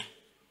British Empire.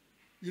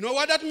 You know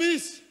what that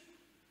means?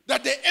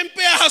 That the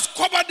empire has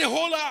covered the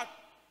whole earth.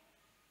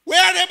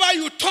 Wherever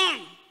you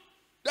turn,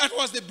 that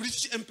was the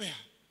British Empire.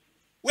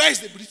 Where is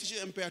the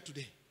British Empire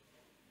today?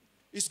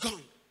 It's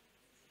gone.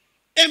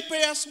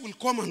 Empires will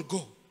come and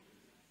go.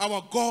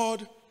 Our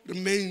God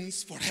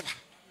remains forever.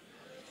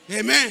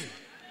 Amen.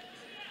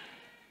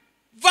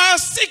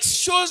 Verse 6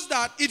 shows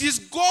that it is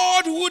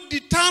God who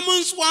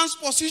determines one's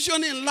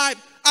position in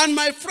life. And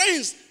my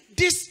friends,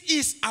 this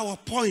is our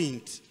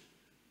point.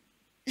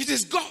 It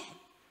is God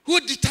who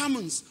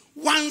determines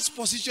one's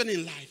position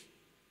in life.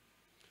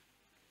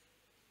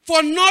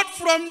 For not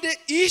from the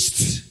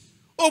east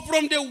or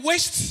from the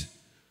west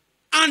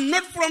and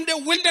not from the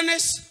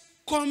wilderness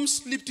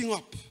comes lifting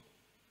up.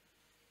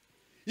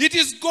 It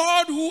is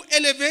God who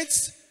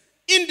elevates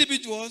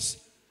individuals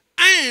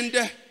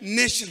and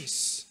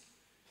nations.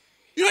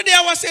 You know,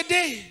 there was a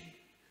day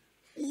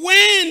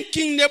when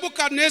King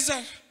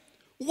Nebuchadnezzar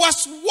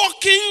was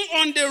walking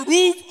on the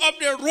roof of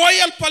the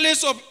royal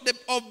palace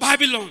of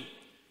Babylon.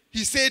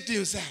 He said to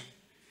himself,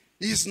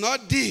 is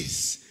not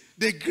this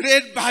the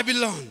great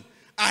Babylon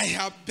I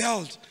have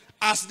built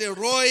as the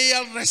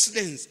royal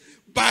residence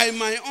by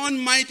my own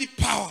mighty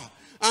power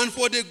and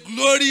for the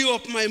glory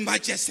of my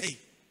majesty?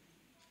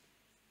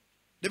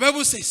 The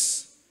Bible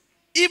says,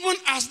 even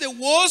as the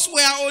words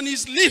were on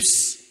his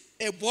lips,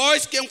 a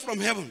voice came from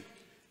heaven.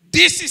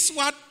 This is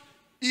what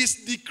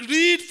is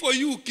decreed for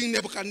you, King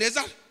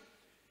Nebuchadnezzar.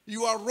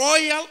 Your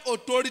royal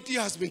authority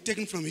has been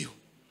taken from you.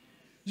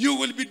 You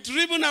will be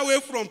driven away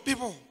from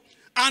people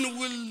and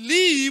will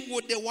live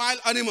with the wild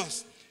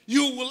animals.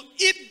 You will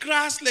eat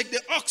grass like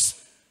the ox.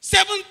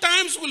 7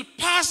 times will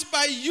pass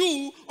by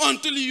you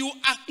until you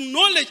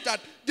acknowledge that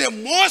the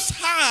Most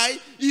High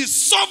is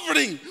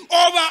sovereign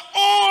over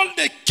all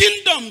the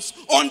kingdoms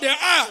on the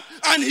earth,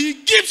 and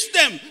he gives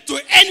them to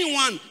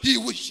anyone he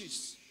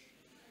wishes.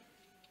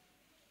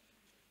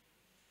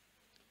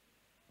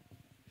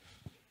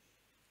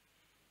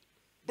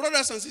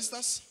 Brothers and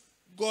sisters,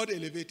 God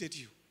elevated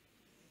you.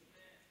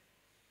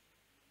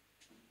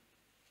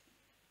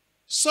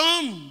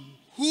 Some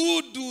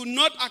who do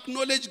not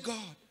acknowledge God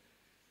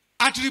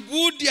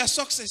attribute their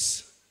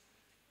success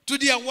to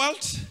their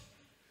wealth,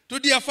 to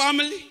their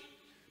family,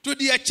 to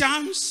their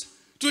charms,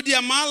 to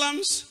their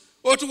malams,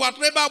 or to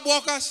whatever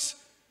workers,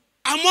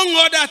 among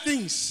other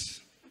things.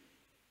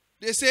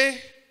 They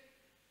say,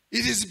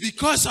 it is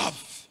because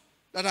of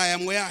that I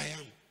am where I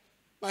am.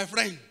 My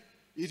friend,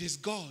 it is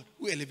God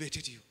who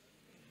elevated you.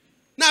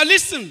 Now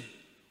listen,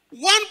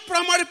 one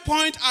primary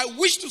point I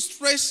wish to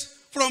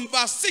stress from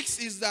verse 6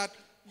 is that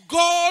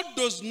God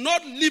does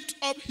not lift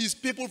up his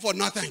people for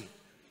nothing.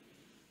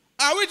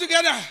 Are we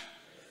together?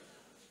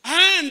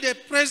 And the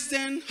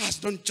president has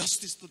done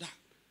justice to that.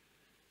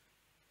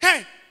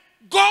 Hey,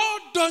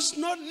 God does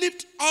not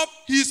lift up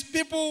his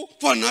people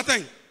for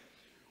nothing.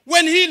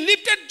 When he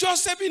lifted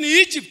Joseph in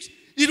Egypt,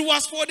 it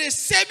was for the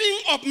saving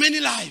of many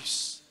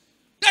lives.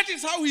 That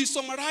is how he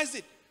summarized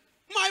it.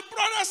 My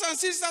brothers and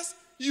sisters,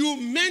 you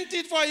meant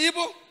it for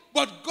evil,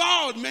 but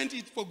God meant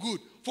it for good,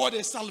 for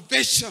the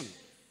salvation,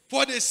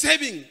 for the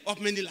saving of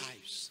many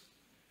lives.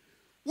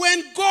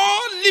 When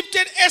God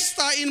lifted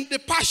Esther in the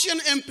Persian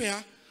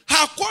Empire,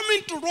 her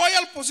coming to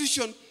royal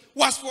position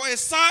was for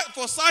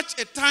such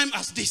a time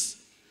as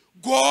this.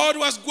 God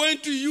was going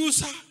to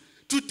use her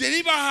to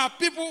deliver her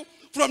people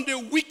from the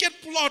wicked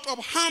plot of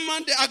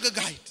Haman the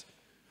Agagite.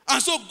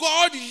 And so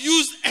God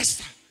used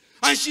Esther.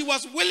 And she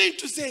was willing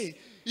to say,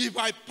 if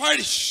I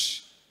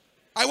perish,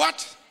 I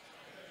what?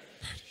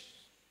 Perish.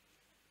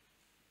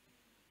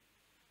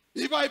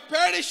 If I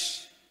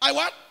perish, I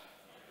what?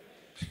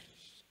 Perish.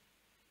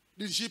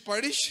 Did she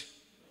perish?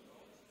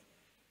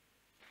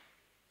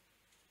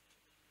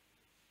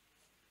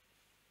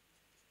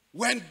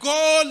 When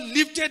God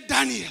lifted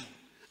Daniel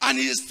and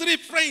his 3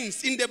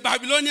 friends in the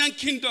Babylonian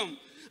kingdom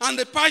and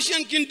the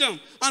Persian kingdom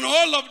and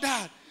all of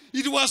that,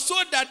 it was so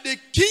that the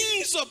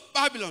kings of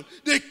Babylon,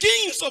 the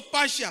kings of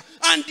Persia,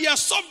 and their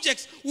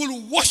subjects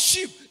will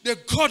worship the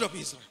God of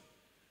Israel.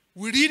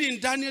 We read in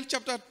Daniel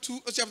chapter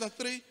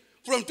 3,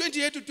 from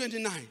 28 to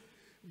 29.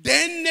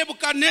 Then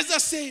Nebuchadnezzar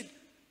said,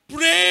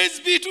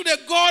 praise be to the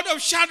God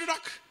of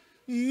Shadrach,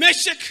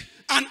 Meshach,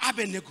 and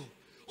Abednego,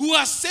 who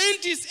has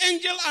sent his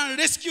angel and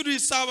rescued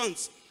his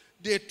servants.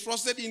 They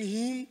trusted in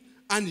him,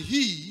 and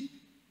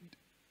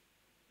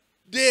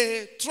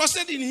they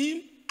trusted in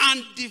him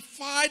and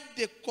defied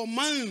the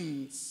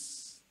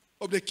commands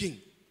of the king,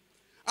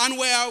 and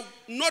were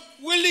not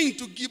willing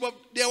to give up.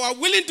 They were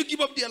willing to give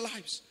up their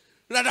lives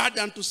rather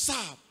than to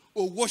serve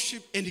or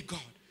worship any god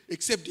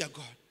except their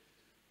God.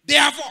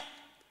 Therefore,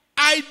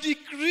 I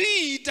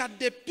decree that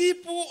the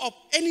people of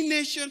any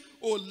nation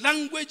or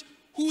language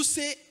who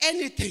say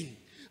anything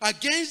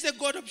against the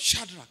God of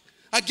Shadrach,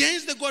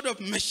 against the God of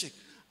Meshach,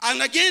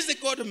 and against the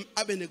God of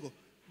Abednego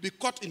be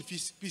cut in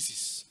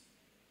pieces,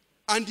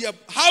 and their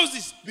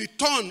houses be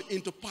turned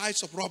into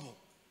piles of rubble.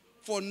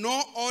 For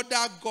no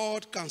other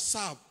God can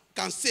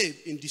save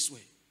in this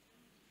way.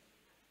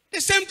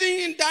 The same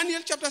thing in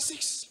Daniel chapter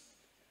 6.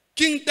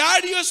 King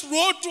Darius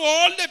wrote to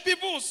all the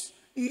peoples,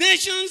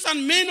 nations,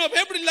 and men of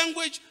every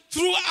language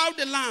throughout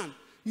the land,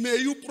 may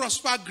you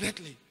prosper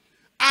greatly.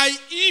 I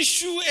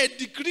issue a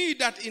decree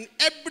that in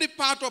every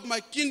part of my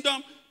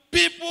kingdom,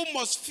 people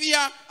must fear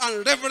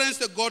and reverence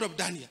the God of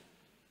Daniel.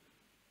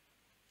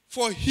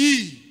 For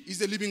he is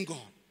the living God,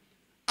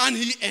 and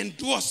he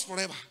endures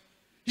forever.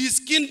 His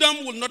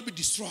kingdom will not be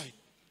destroyed.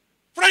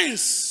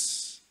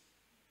 Friends,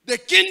 the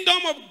kingdom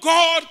of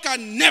God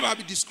can never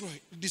be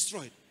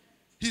destroyed.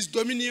 His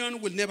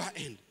dominion will never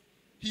end.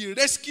 He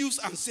rescues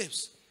and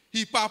saves.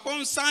 He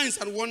performs signs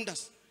and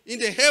wonders in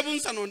the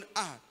heavens and on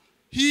earth.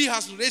 He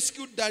has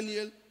rescued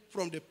Daniel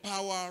from the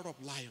power of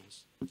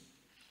lions.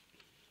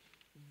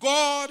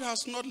 God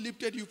has not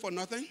lifted you for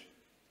nothing.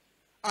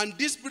 And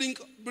this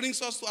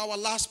brings us to our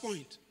last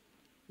point.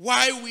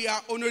 Why we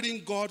are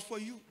honoring God for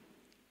you.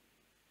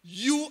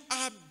 You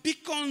are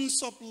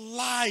beacons of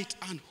light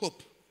and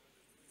hope.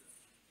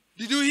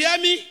 Did you hear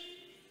me?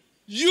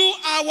 You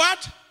are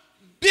what?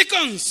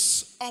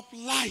 Beacons of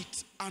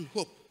light and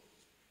hope.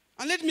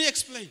 And let me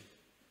explain.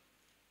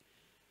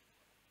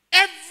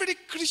 Every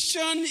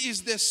Christian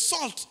is the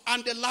salt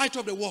and the light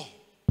of the world.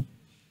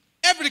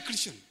 Every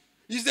Christian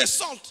is the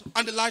salt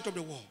and the light of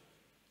the world.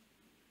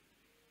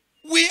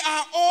 We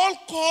are all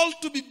called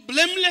to be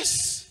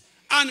blameless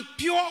and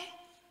pure,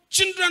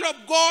 children of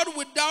God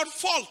without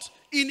fault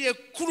in a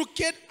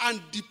crooked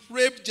and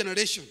depraved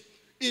generation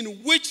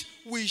in which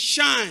we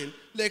shine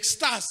like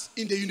stars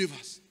in the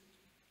universe.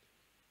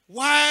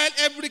 While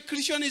every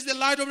Christian is the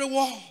light of the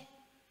world,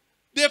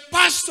 the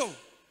pastor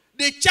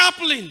the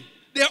chaplain,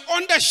 the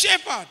under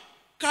shepherd,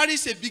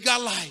 carries a bigger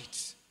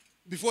light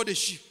before the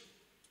sheep.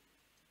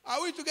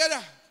 Are we together?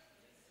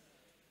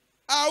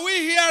 Are we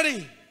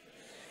hearing?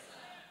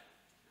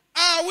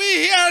 Are we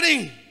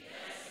hearing? Yes,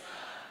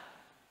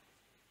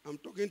 I'm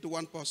talking to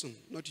one person,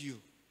 not you.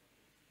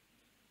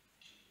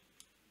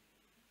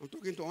 I'm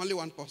talking to only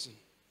one person.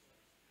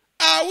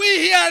 Are we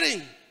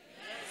hearing?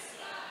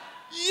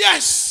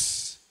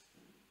 Yes.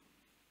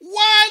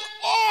 While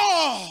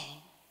all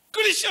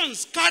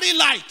Christians carry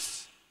light,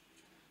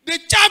 the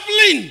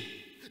chaplain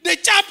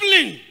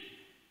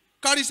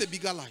carries a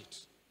bigger light.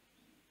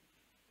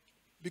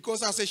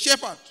 Because as a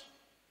shepherd,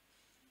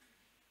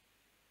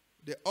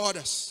 the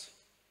others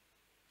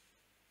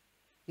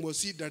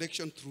must see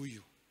direction through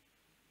you.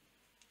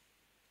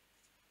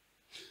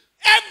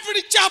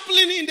 Every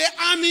chaplain in the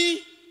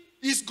army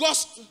is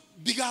God's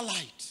bigger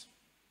light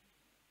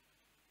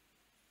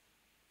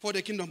for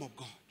the kingdom of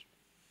God.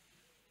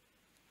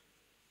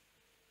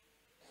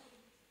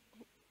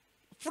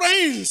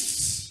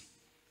 Friends,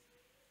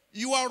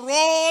 your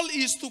role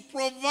is to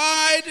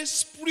provide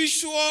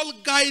spiritual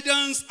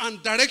guidance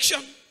and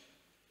direction.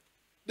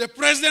 The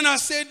president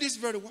has said this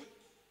very well.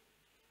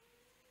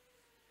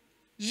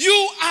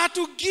 You are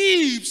to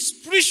give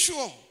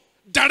spiritual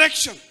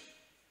direction.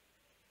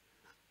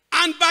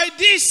 And by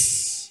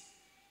this,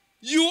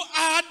 you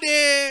are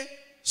the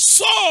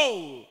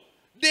soul,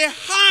 the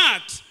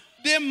heart,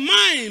 the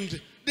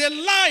mind, the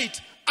light,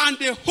 and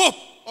the hope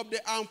of the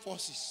armed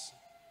forces.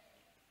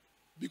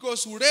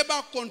 Because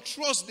whoever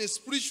controls the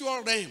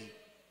spiritual realm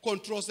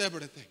controls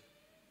everything.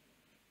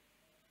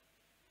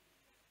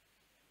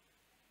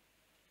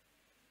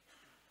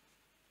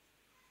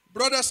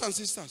 Brothers and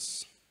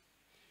sisters,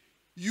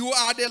 you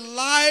are the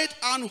light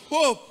and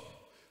hope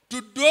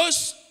to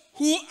those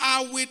who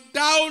are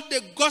without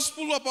the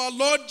gospel of our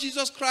Lord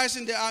Jesus Christ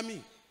in the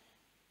army.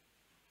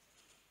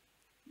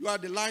 You are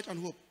the light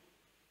and hope.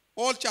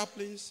 All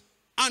chaplains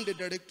and the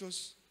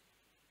directors,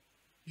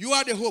 you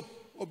are the hope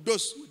of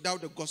those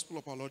without the gospel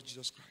of our Lord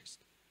Jesus Christ.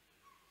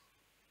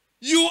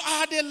 You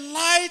are the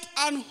light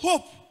and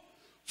hope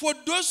for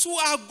those who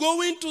are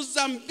going to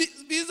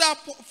Zambeza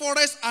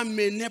forest and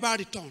may never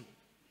return.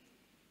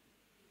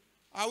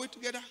 Are we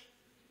together?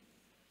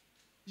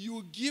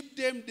 You give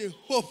them the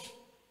hope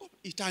of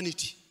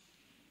eternity.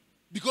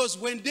 Because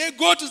when they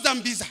go to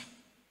Zambeza,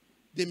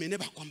 they may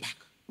never come back.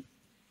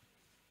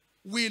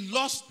 We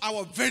lost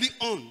our very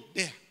own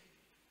there.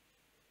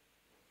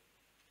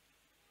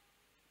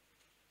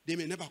 They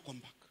may never come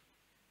back.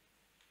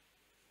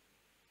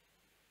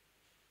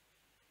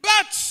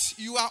 But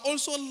you are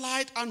also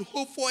light and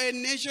hope for a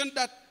nation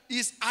that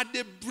is at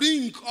the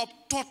brink of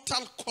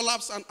total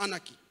collapse and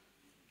anarchy.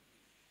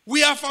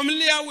 We are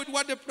familiar with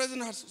what the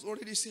president has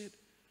already said.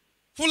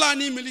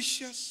 Fulani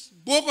militias,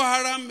 Boko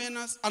Haram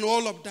menace, and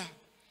all of that.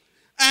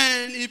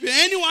 And if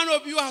any one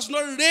of you has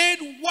not read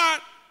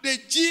what the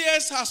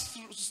GS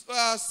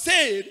has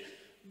said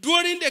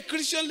during the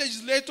Christian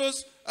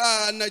legislators'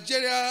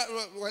 Nigeria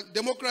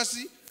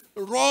democracy,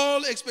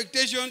 role,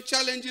 expectation,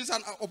 challenges,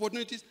 and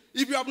opportunities,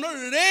 if you have not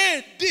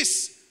read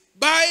this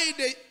by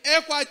the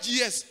ECWA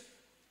GS,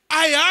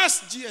 I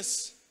ask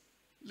GS,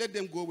 let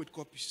them go with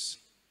copies.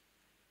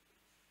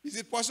 Is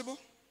it possible?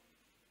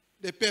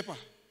 The paper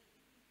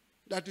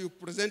that you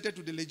presented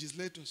to the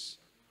legislators,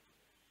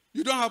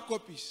 you don't have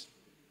copies.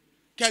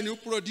 Can you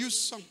produce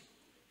some?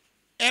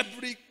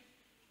 Every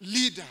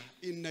leader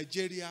in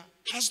Nigeria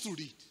has to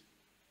read.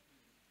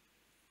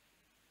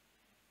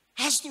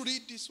 Has to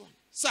read this one.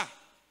 Sir,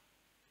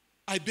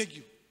 I beg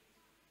you.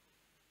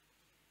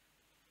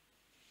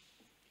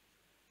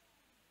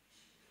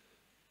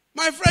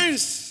 My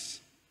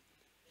friends,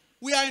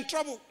 we are in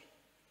trouble.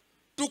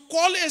 To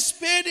call a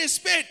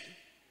spade,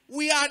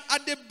 we are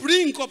at the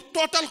brink of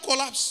total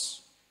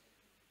collapse.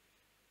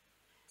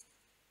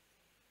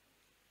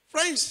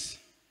 Friends,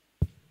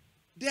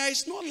 there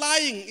is no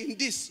lying in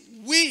this.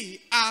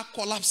 We are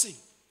collapsing.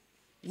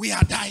 We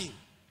are dying.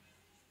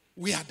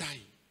 We are dying.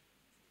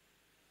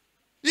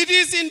 It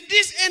is in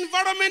this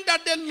environment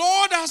that the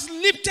Lord has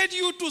lifted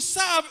you to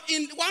serve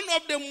in one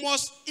of the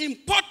most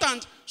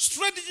important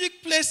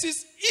strategic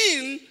places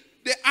in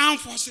the armed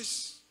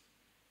forces.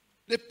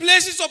 The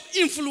places of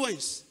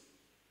influence.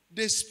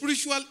 The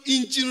spiritual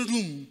engine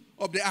room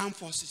of the armed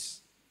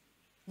forces.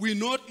 We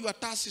know your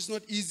task is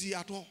not easy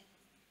at all.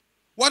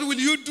 What will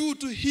you do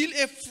to heal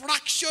a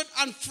fractured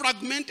and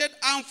fragmented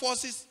armed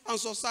forces and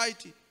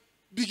society,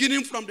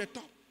 beginning from the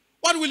top?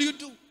 What will you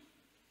do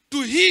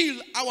to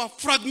heal our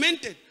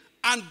fragmented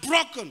and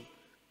broken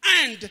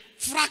and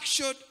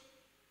fractured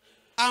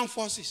armed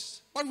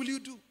forces? What will you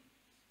do?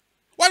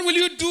 What will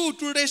you do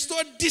to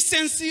restore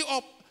decency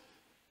of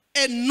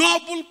a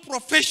noble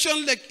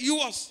profession like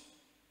yours?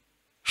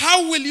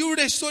 How will you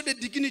restore the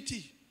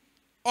dignity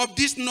of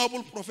this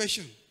noble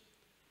profession,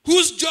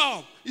 whose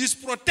job is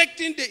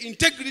protecting the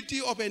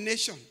integrity of a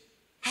nation?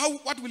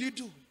 What will you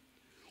do?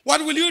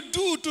 What will you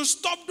do to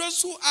stop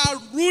those who are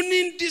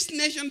ruining this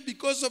nation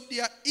because of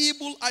their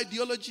evil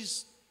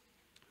ideologies?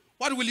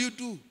 What will you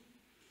do?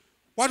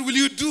 What will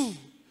you do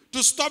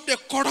to stop the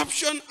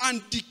corruption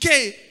and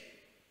decay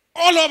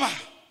all over.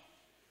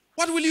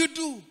 What will you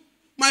do,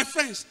 my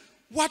friends?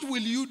 What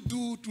will you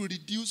do to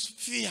reduce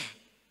fear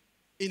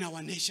in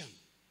our nation?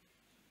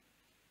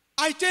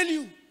 I tell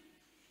you,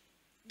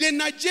 the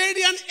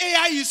Nigerian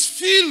air is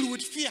filled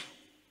with fear.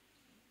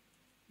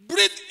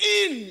 Breathe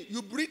in,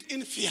 you breathe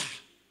in fear.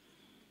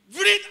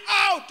 Breathe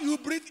out, you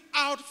breathe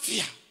out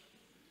fear.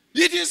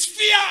 It is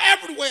fear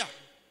everywhere.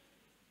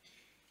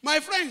 My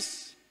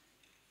friends,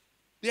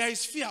 there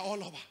is fear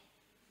all over.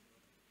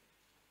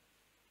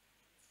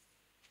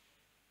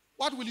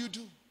 What will you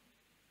do?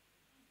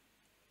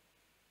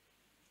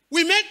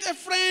 We met a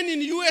friend in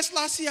the US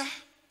last year.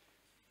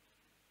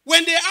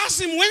 When they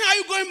asked him, when are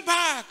you going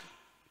back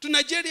to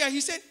Nigeria?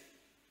 He said,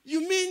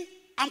 you mean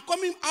I'm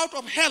coming out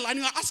of hell and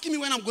you are asking me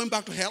when I'm going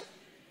back to hell?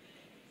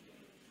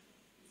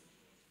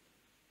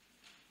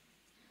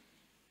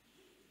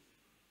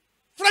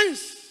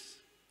 Friends,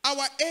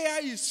 our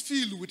air is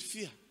filled with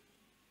fear.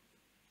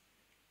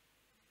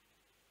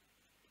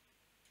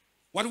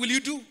 What will you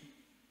do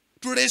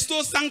to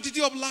restore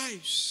sanctity of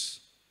lives?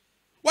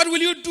 What will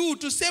you do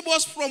to save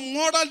us from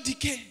moral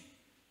decay?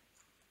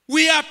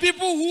 We are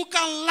people who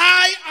can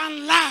lie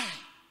and lie.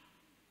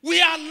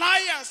 We are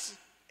liars,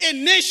 a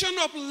nation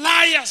of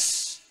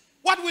liars.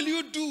 What will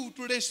you do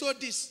to restore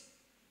this,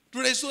 to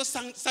restore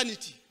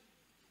sanity?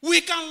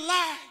 We can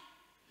lie.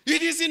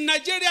 It is in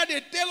Nigeria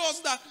they tell us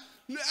that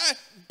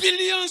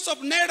billions of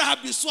naira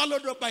have been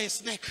swallowed up by a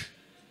snake.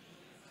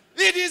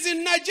 It is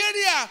in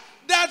Nigeria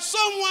that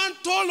someone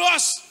told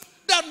us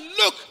that,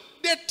 look,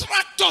 the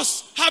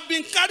tractors have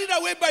been carried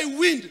away by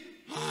wind.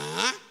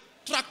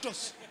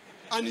 Tractors.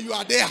 And you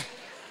are there.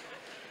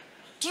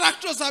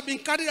 Tractors have been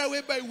carried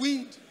away by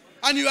wind.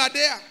 And you are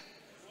there.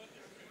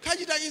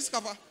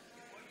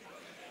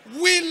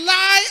 We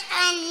lie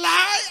and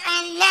lie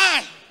and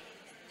lie.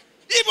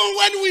 Even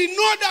when we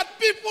know that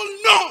people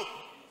know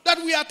that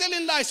we are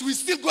telling lies, we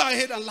still go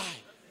ahead and lie.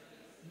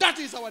 That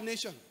is our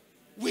nation.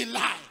 We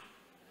lie.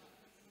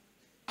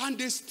 And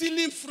the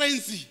stealing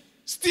frenzy,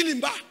 stealing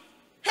back.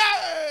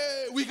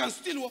 Hey, we can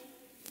steal.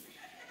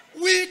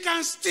 We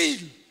can steal.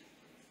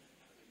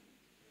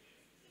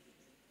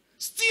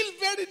 Steal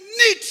very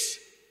neat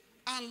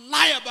and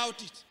lie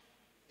about it.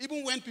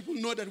 Even when people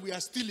know that we are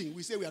stealing,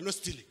 we say we are not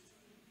stealing.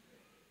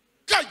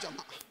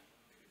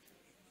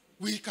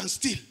 We can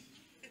steal.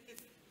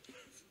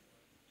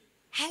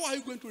 How are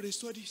you going to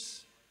restore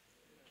this?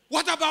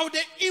 What about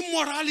the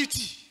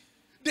immorality,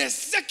 the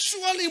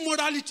sexual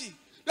immorality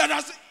that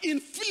has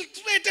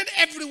infiltrated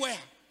everywhere?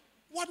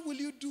 What will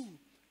you do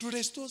to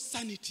restore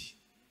sanity?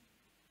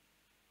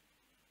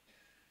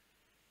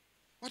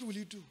 What will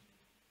you do?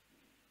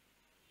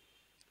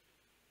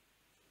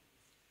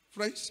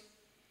 Friends,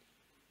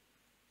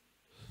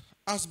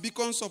 as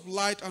beacons of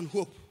light and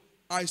hope,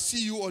 I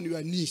see you on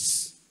your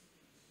knees,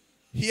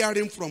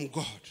 hearing from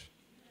God.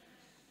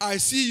 I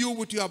see you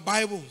with your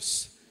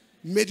Bibles,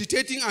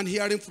 meditating and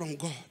hearing from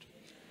God.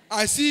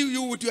 I see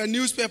you with your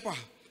newspaper,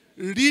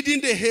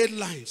 reading the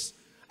headlines.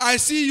 I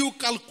see you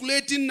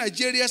calculating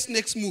Nigeria's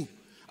next move.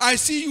 I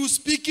see you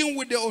speaking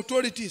with the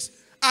authorities.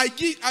 I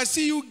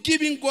see you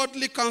giving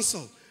godly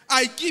counsel.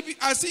 I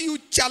see you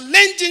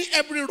challenging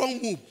every wrong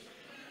move.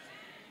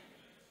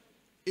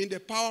 In the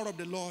power of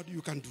the Lord,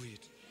 you can do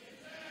it.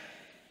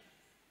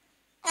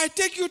 I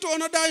take you to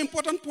another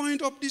important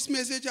point of this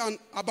message and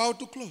about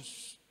to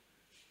close.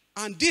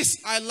 And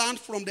this I learned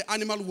from the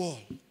animal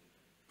world.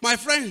 My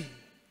friend,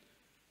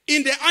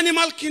 in the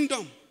animal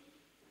kingdom,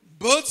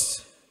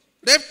 birds,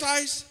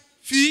 reptiles,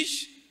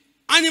 fish,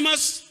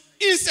 animals,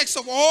 insects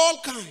of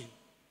all kinds,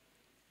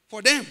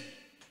 for them,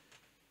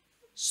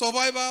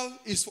 survival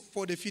is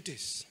for the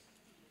fittest.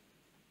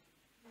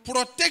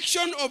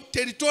 Protection of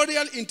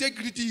territorial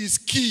integrity is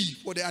key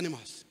for the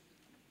animals.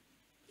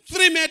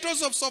 3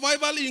 methods of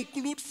survival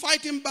include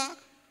fighting back,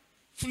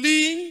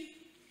 fleeing,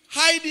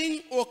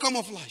 hiding, or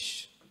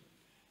camouflage.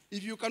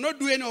 If you cannot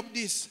do any of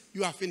this,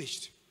 you are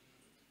finished.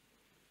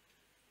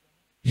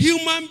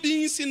 Human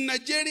beings in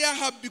Nigeria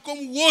have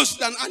become worse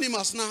than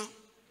animals now.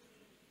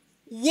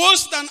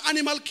 Worse than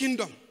animal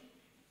kingdom.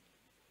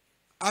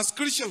 As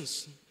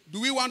Christians,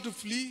 do we want to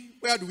flee?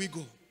 Where do we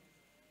go?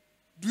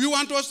 Do you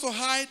want us to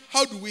hide?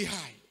 How do we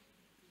hide?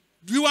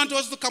 Do you want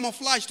us to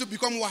camouflage to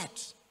become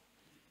what?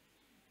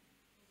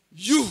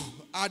 You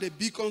are the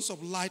beacons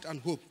of light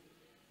and hope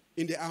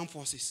in the armed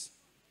forces.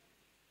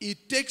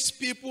 It takes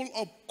people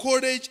of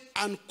courage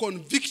and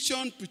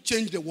conviction to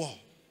change the world.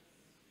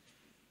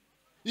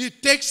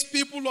 It takes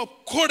people of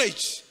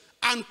courage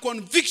and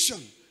conviction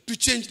to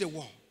change the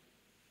world.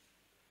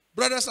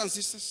 Brothers and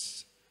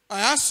sisters, I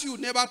ask you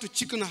never to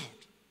chicken out.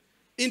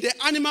 In the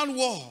animal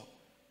world,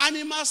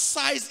 animals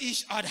size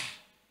each other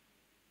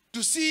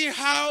to see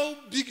how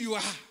big you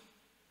are.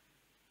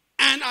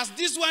 And as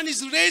this one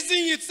is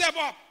raising itself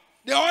up,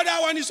 the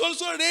other one is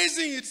also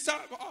raising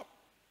itself up.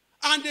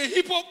 And the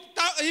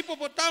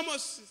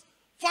hippopotamus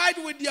fight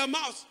with their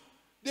mouths.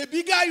 The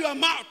bigger your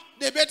mouth,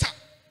 the better.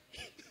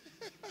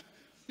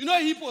 You know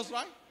hippos,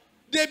 right?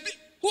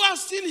 Who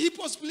has seen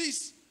hippos,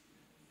 please?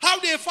 How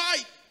they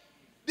fight?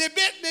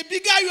 The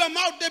bigger your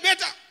mouth, the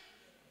better.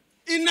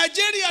 In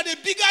Nigeria, the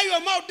bigger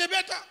your mouth, the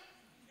better.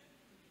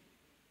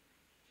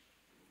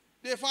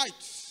 They fight,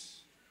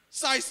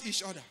 size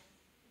each other.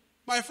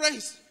 My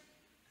friends,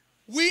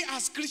 we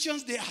as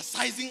Christians, they are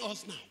sizing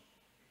us now.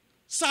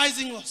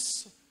 Sizing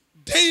us.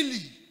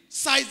 Daily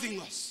sizing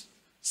us.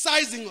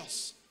 Sizing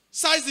us.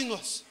 Sizing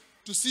us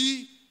to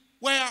see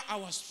where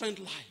our strength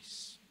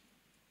lies.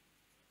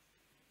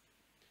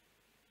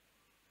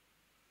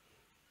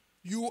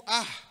 You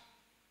are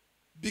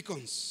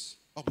beacons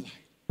of light.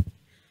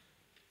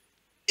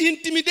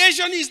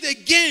 Intimidation is the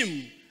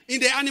game in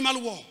the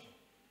animal war.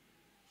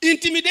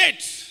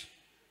 Intimidate.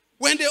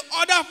 When the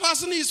other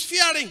person is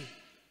fearing,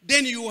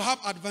 then you have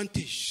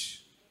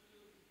advantage.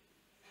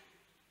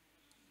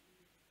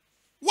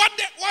 What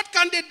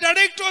can the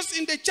directors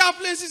in the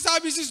chaplaincy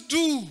services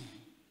do?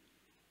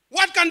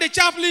 What can the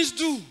chaplains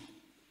do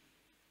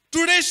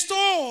to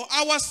restore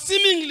our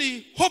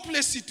seemingly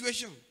hopeless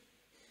situation?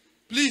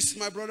 Please,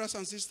 my brothers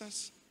and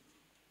sisters,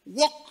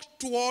 work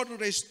toward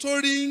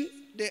restoring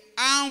the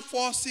armed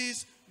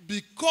forces,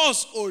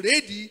 because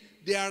already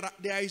there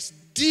is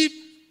deep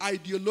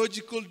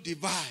ideological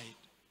divide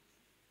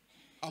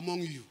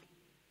among you.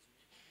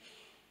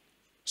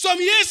 Some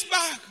years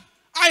back,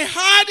 I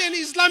heard an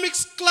Islamic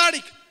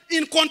cleric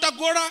in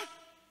Kagoro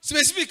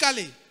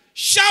specifically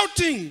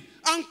shouting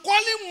and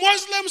calling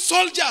Muslim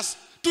soldiers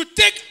to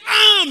take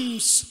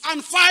arms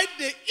and fight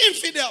the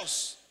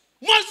infidels.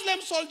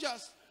 Muslim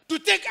soldiers to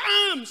take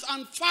arms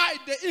and fight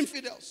the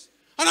infidels.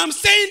 And I'm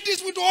saying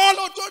this with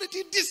all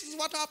authority. This is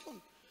what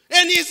happened.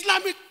 An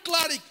Islamic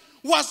cleric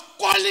was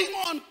calling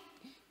on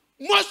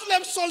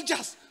Muslim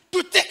soldiers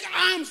to take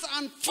arms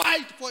and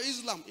fight for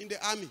Islam in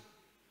the army,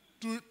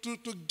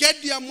 to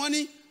get their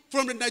money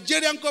from the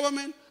Nigerian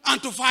government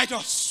and to fight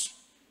us.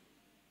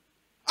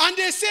 And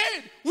they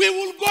said, we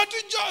will go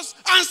to Jos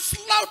and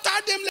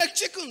slaughter them like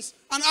chickens.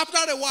 And after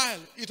a while,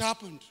 it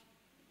happened.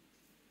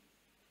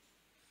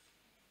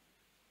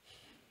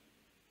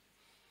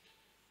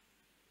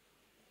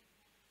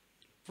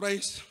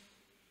 Friends,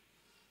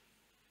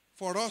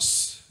 for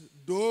us,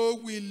 though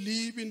we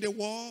live in the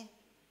war,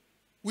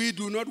 we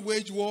do not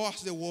wage war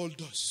as the world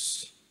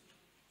does.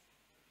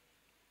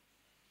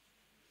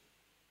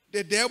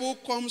 The devil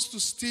comes to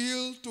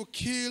steal, to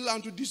kill,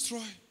 and to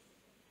destroy.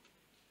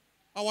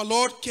 Our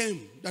Lord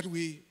came that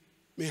we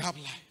may have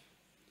life.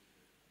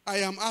 I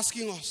am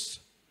asking us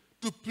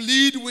to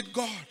plead with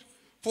God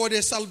for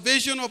the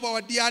salvation of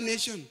our dear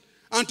nation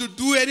and to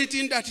do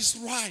anything that is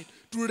right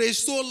to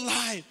restore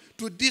life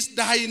to this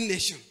dying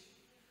nation.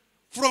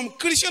 From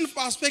Christian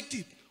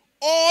perspective,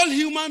 all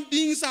human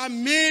beings are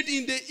made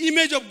in the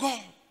image of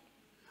God.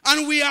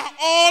 And we are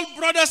all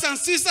brothers and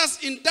sisters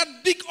in that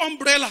big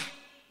umbrella.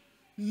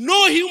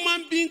 No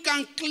human being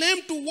can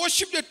claim to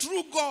worship the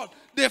true God,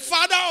 the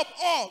Father of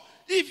all,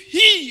 if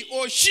he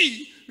or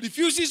she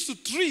refuses to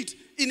treat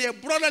in a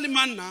brotherly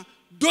manner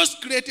those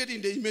created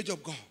in the image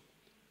of God.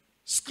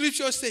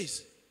 Scripture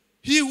says,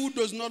 he who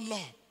does not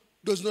love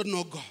does not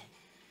know God.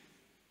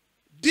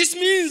 This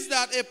means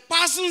that a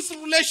person's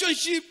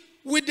relationship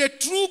with the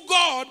true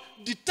God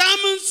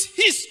determines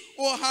his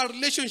or her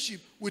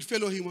relationship with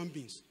fellow human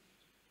beings.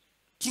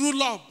 True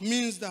love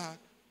means that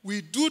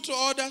we do to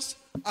others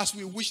as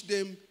we wish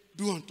them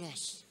do unto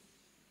us.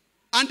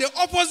 And the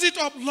opposite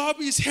of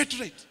love is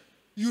hatred.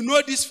 You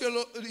know this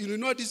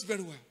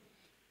very well.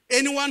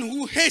 Anyone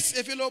who hates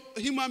a fellow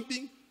human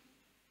being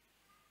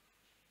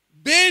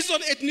based on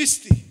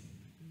ethnicity,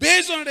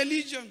 based on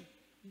religion,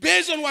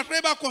 based on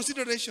whatever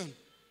consideration,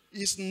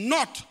 is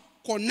not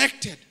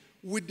connected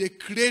with the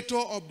creator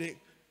of the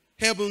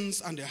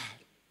heavens and the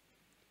earth.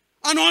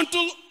 And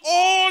until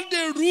all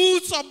the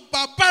roots of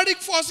barbaric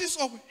forces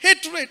of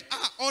hatred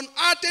are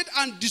unearthed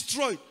and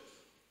destroyed,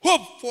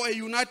 hope for a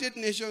united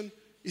nation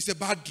is a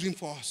bad dream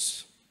for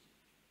us.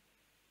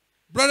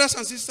 Brothers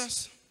and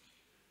sisters,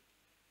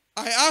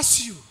 I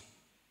ask you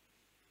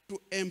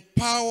to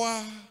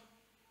empower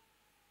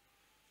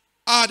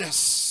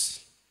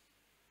others.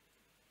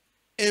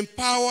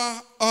 Empower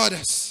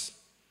others.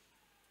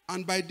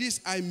 And by this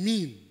I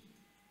mean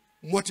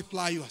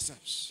multiply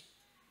yourselves.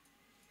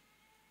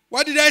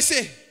 What did I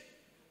say?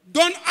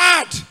 Don't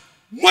add,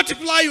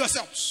 multiply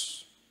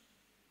yourselves.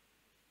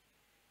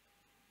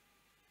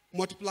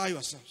 Multiply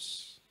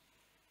yourselves.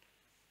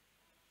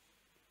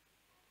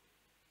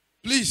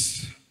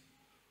 Please,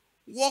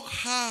 work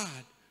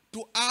hard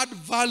to add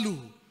value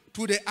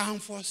to the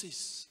armed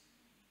forces.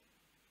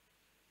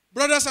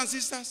 Brothers and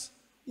sisters,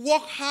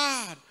 work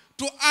hard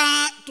to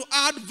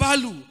add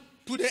value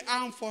to the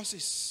armed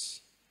forces.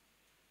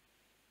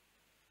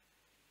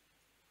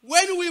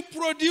 When we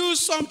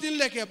produce something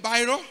like a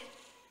biro,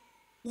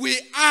 we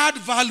add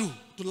value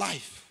to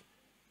life.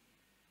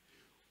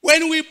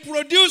 When we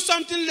produce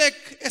something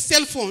like a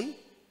cell phone,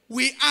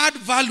 we add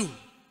value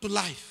to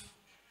life.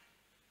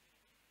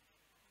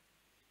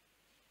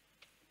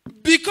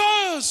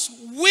 Because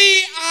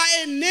we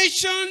are a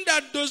nation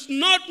that does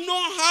not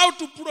know how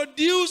to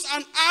produce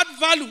and add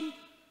value,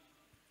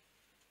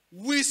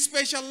 we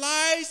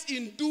specialize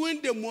in doing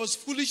the most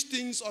foolish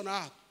things on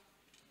earth.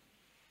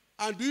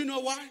 And do you know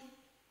why?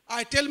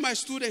 I tell my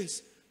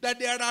students that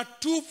there are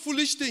two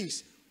foolish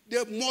things,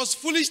 the most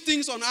foolish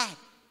things on earth.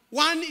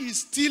 One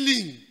is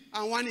stealing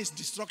and one is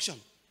destruction.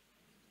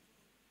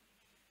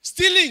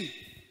 Stealing.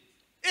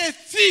 A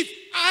thief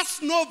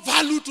has no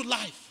value to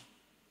life.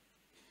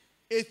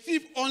 A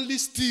thief only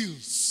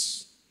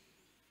steals.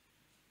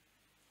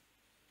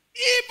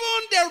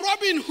 Even the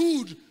Robin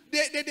Hood,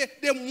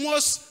 the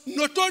most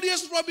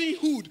notorious Robin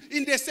Hood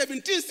in the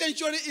 17th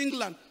century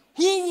England,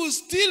 who would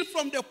steal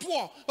from the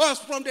poor or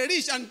from the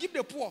rich and give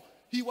the poor,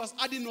 he was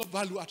adding no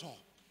value at all.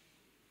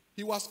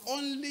 He was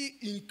only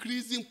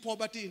increasing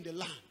poverty in the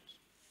land.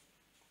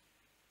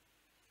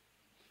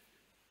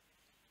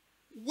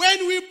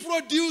 When we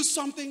produce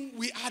something,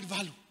 we add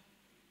value.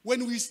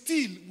 When we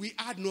steal, we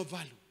add no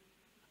value.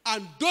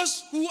 And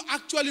those who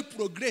actually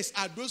progress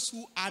are those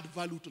who add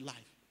value to life.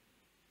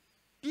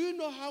 Do you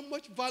know how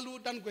much value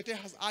Dangote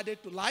has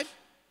added to life?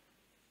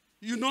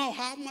 You know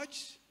how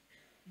much?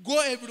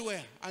 Go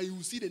everywhere and you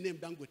will see the name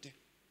Dangote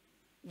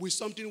with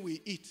something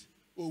we eat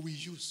or we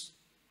use.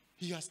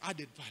 He has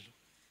added value.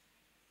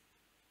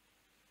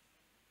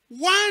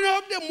 One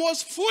of the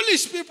most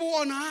foolish people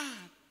on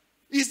earth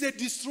is a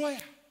destroyer.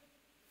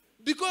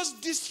 Because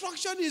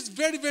destruction is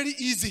very, very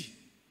easy.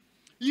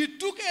 It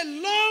took a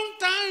long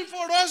time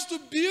for us to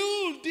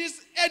build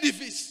this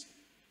edifice.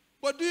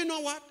 But do you know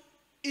what?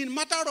 In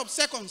matter of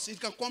seconds, it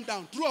can come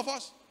down. True of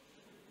us?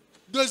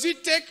 Does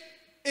it take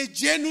a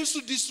genius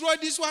to destroy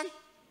this one?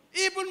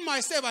 Even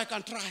myself, I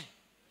can try.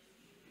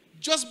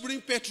 Just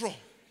bring petrol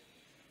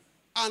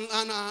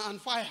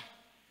and fire.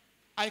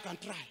 I can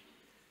try.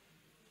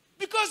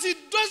 Because it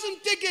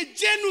doesn't take a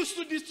genius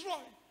to destroy.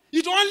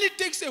 It only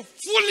takes a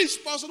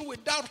foolish person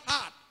without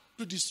heart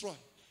to destroy.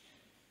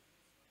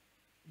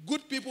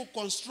 Good people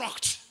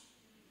construct.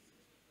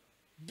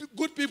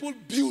 Good people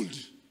build.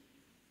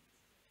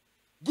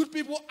 Good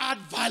people add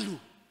value.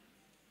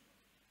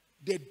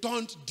 They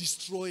don't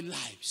destroy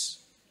lives.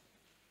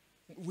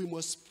 We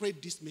must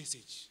spread this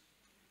message.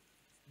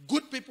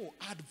 Good people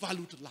add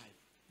value to life.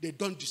 They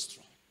don't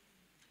destroy.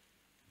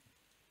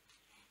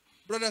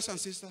 Brothers and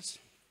sisters,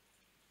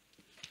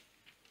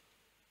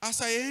 as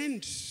I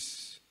end,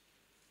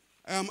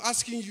 I am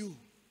asking you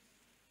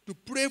to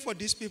pray for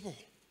these people,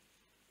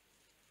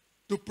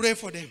 to pray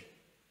for them.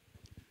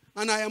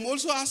 And I am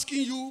also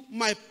asking you,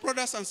 my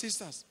brothers and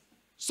sisters,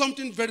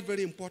 something very,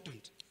 very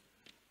important.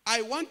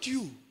 I want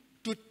you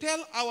to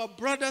tell our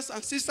brothers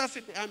and sisters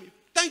in the army,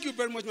 thank you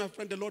very much, my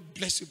friend. The Lord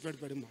bless you very,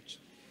 very much.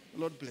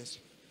 The Lord bless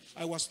you.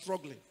 I was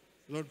struggling.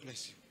 The Lord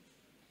bless you.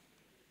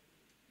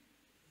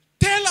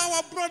 Tell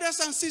our brothers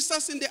and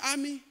sisters in the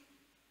army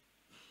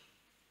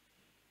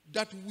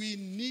that we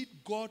need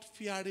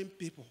God-fearing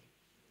people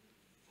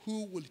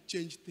who will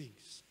change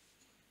things.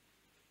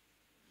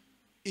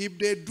 If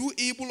they do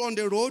evil on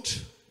the road,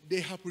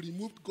 they have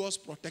removed God's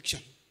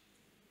protection.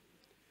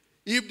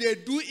 If they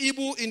do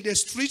evil in the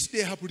streets,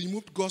 they have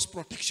removed God's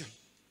protection.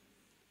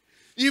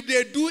 If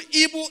they do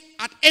evil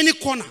at any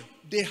corner,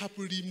 they have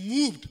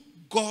removed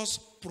God's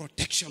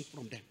protection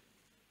from them.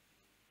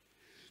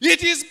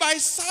 It is by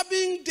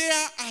serving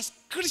there as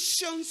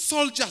Christian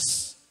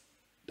soldiers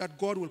that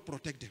God will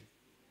protect them.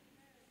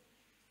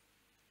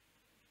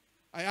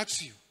 I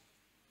ask you,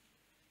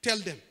 tell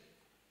them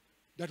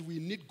that we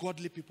need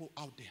godly people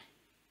out there.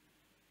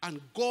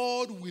 And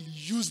God will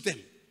use them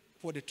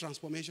for the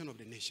transformation of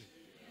the nation.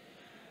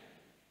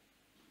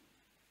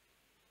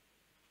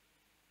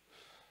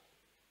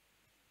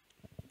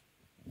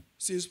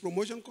 Since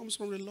promotion comes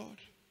from the Lord,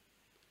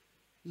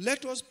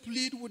 let us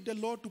plead with the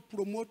Lord to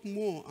promote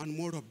more and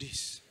more of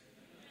this.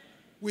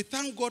 We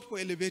thank God for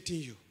elevating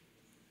you.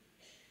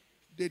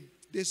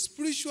 The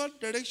spiritual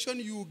direction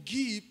you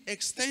give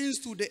extends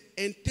to the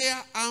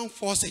entire armed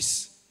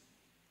forces.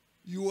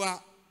 You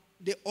are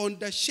the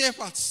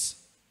under-shepherds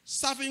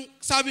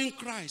serving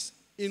Christ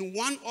in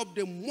one of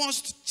the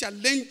most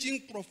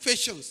challenging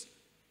professions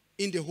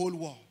in the whole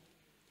world.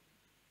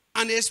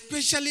 And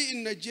especially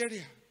in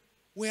Nigeria,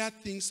 where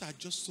things are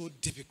just so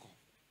difficult.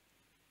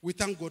 We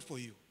thank God for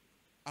you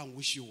and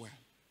wish you well.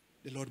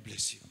 The Lord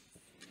bless you.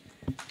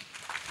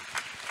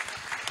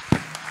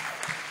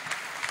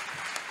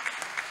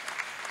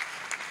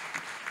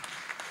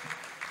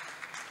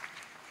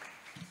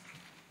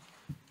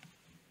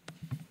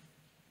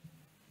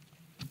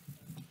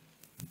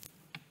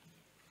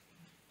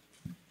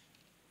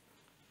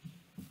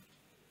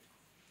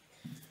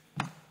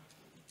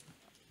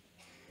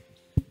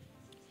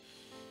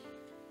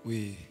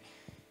 We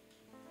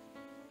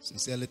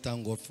sincerely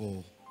thank God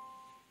for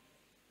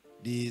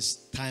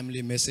this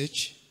timely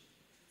message,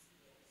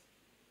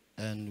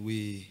 and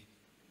we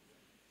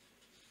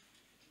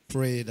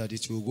pray that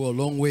it will go a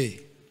long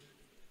way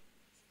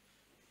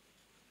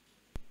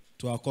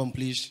to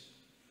accomplish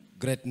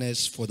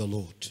greatness for the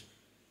Lord.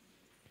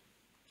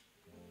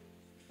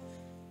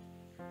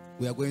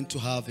 We are going to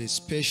have a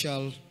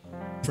special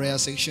prayer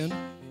section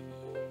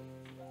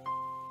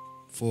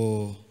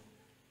for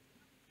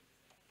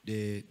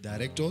the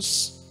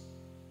directors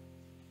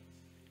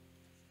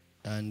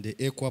and the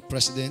ECWA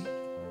president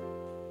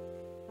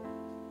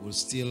will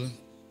still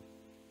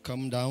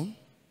come down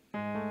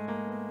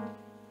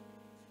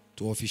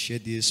to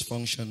officiate this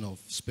function of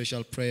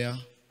special prayer.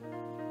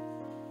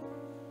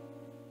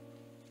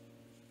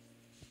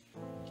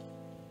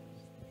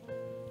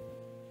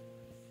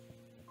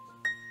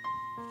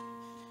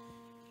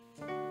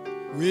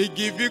 We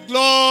give you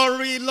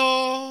glory,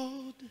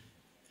 Lord,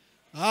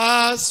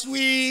 as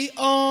we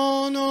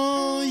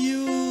honor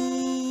you.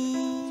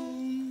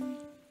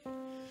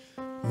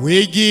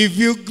 We give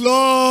you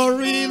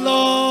glory,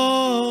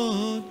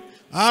 Lord,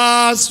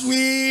 as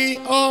we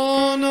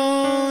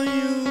honor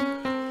you.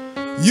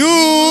 You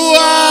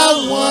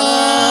are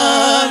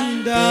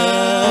wonderful.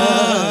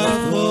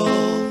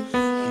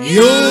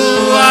 You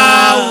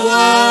are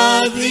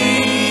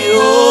worthy,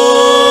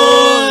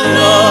 oh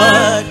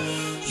Lord.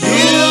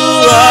 You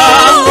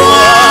are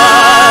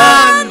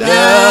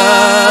wonderful.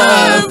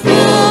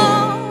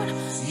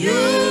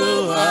 You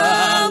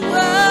are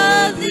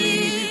worthy,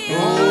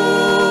 oh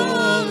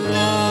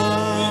Lord.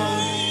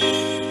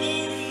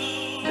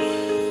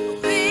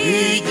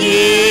 We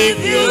give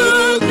you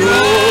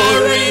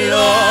glory,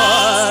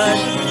 Lord,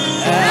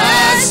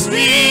 as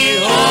we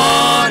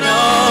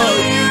honor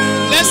you.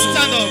 Let's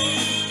stand up.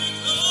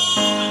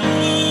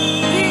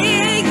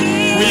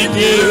 We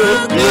give you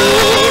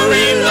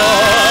glory,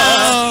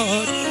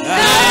 Lord,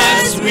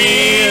 as we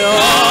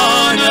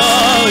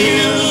honor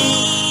you.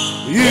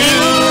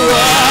 You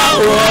are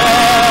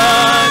wonderful.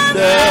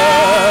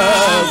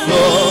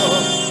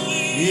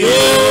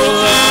 You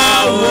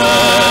are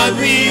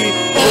worthy,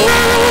 oh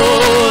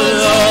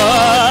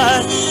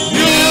Lord.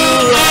 You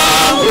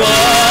are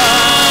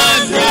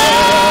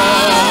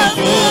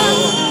wonderful.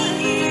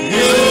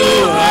 You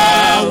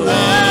are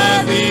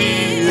worthy,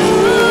 oh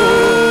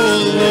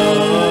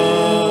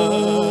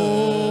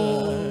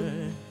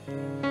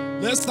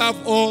Lord. Let's have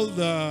all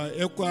the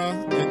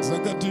ECWA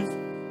executive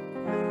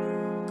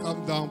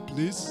come down,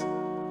 please,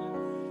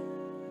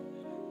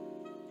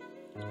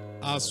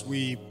 as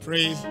we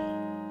pray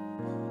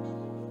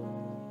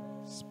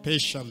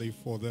specially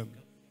for them.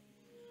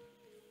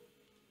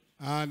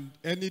 And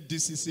any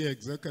DCC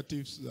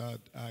executives that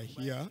are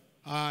here,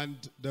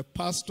 and the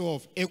pastor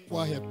of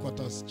ECWA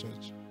Headquarters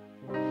Church.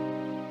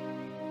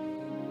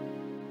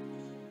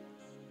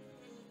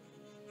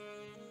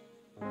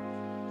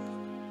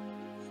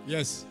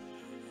 Yes,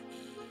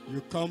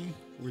 you come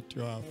with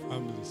your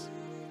families.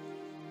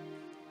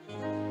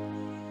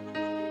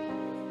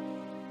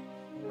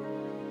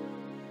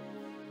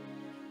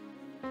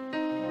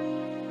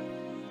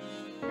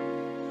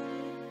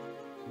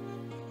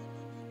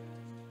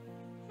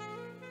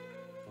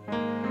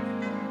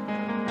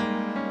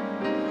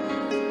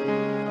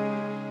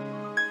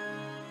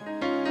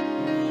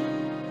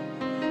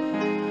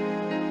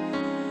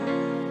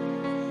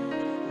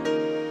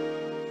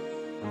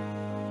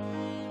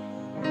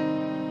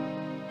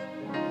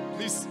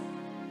 Please,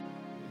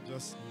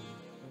 just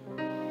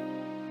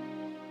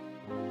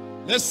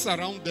let's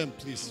surround them,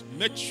 please.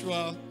 Make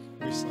sure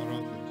we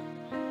surround them.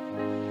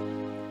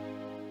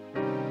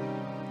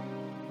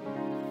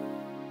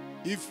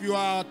 If you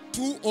are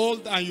too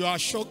old and your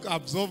shock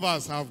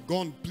absorbers have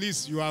gone,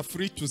 please, you are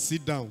free to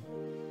sit down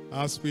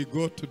as we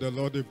go to the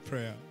Lord in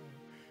prayer.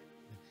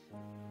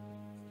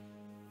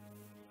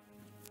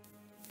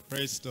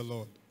 Praise the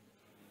Lord.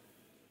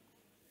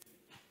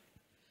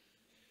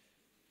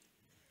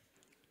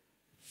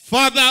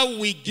 Father,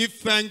 we give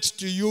thanks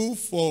to you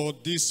for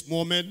this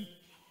moment.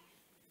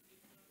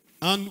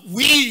 And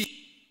we,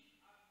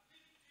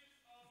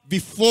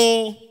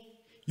 before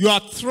your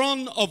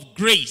throne of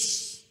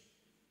grace,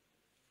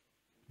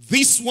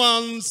 these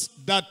ones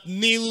that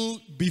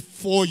kneel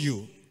before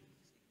you.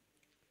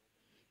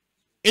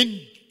 In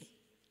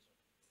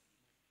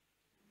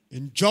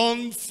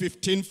John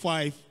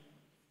 15:5,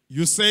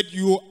 you said,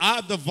 you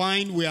are the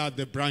vine, we are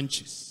the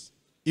branches.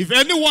 If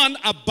anyone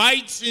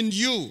abides in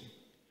you,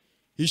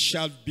 he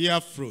shall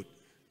bear fruit.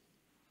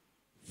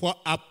 For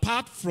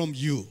apart from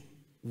you,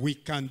 we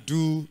can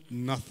do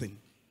nothing.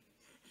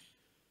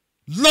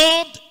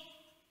 Lord,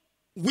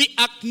 we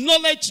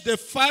acknowledge the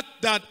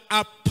fact that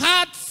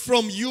apart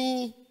from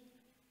you,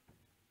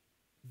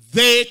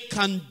 they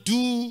can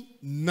do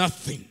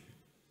nothing.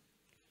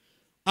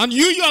 And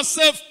you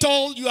yourself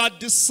told your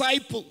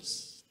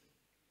disciples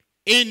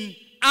in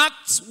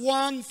Acts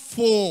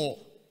 1:4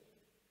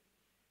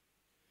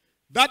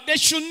 that they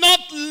should not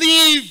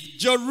leave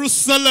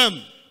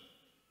Jerusalem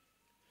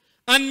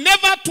and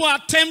never to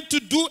attempt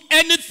to do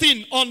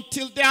anything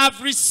until they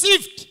have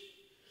received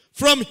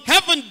from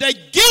heaven the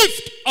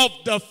gift of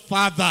the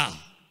Father.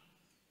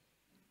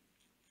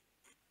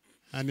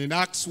 And in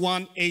Acts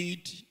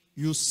 1:8,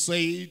 you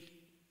said,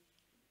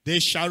 they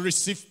shall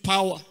receive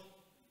power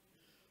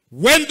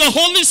when the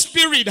Holy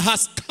Spirit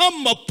has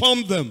come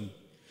upon them,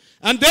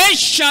 and they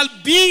shall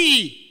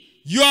be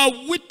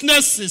your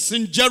witnesses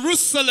in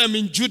Jerusalem,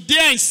 in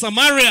Judea, in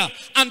Samaria,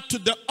 and to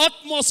the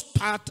utmost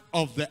part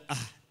of the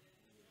earth.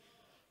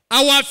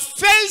 Our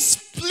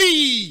first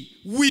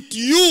plea with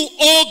you,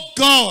 O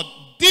God,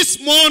 this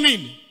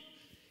morning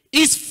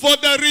is for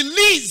the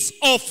release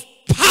of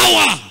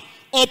power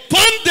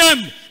upon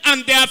them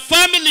and their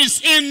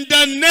families in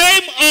the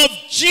name of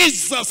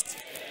Jesus.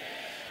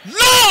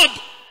 Lord,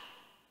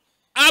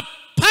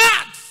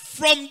 apart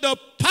from the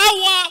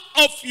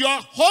power of your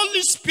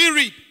Holy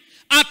Spirit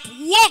at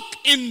work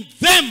in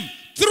them,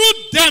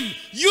 through them,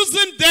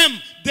 using them,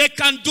 they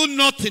can do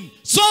nothing.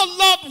 So,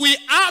 Lord, we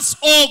ask,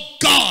 oh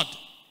God,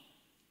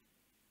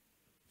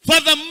 for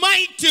the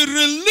mighty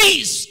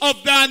release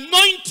of the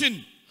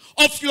anointing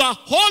of your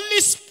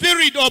Holy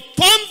Spirit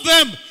upon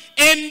them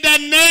in the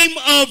name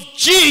of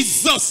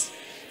Jesus.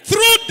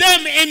 Through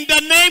them in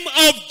the name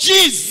of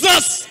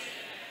Jesus.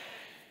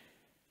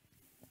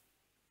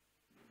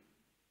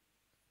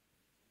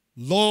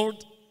 Lord,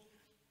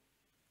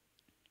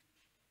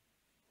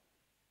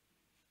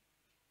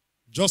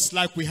 just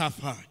like we have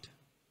heard,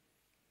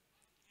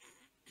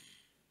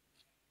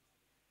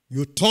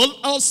 you told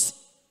us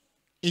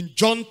in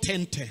John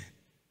 10:10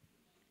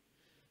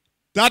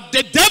 that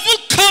the devil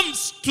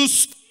comes to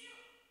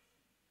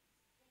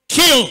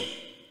kill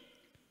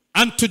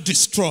and to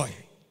destroy.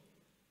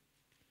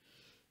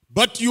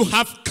 But you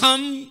have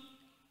come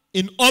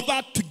in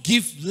order to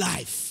give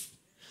life,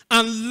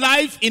 and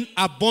life in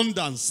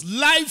abundance,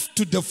 life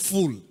to the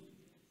full.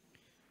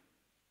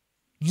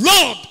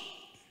 Lord,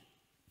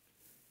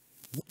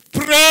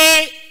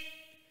 pray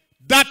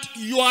that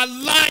your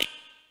life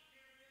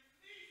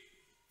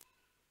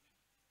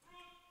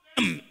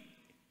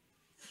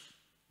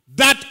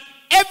that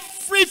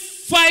every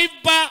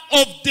fiber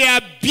of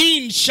their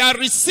being shall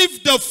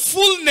receive the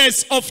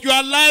fullness of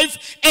your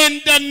life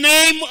in the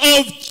name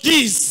of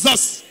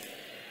Jesus.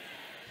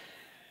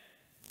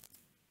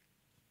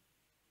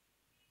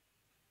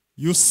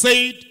 You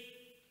said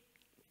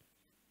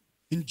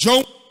in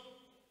John,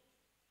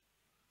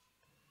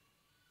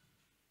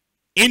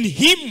 in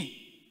him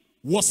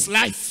was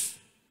life,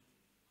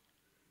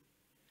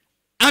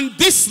 and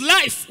this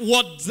life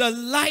was the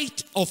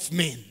light of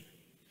men.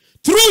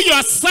 Through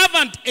your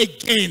servant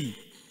again,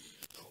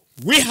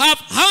 we have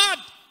heard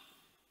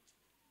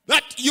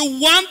that you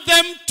want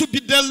them to be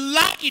the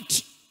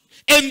light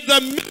in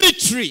the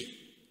military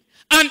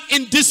and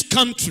in this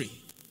country.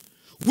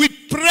 We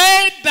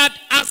pray that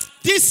as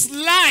this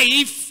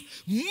life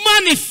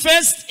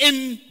manifests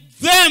in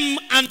them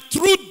and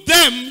through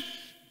them,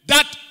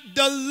 that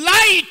the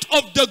light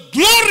of the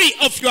glory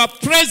of your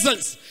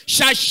presence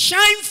shall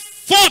shine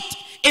forth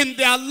in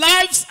their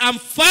lives and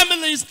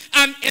families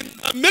and in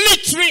the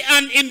military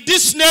and in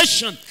this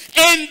nation.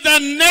 In the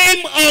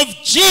name of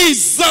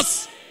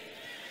Jesus.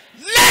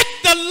 Let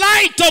the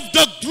light of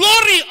the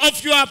glory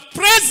of your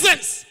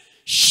presence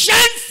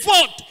shine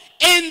forth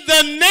in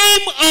the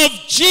name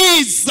of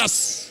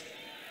Jesus.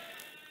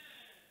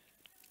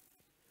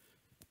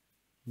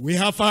 We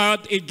have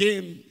heard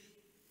again,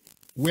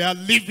 we are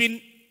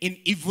living in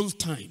evil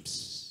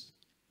times,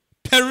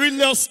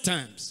 perilous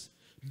times,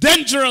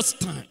 dangerous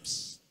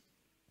times,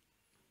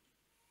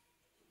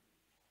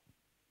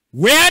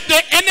 where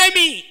the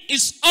enemy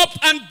is up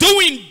and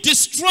doing,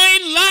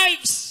 destroying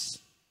lives.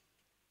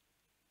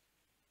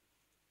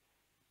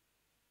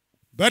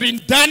 But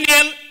in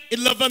Daniel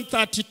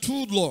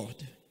 11:32, Lord,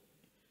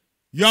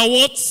 your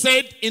word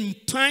said, in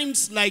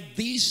times like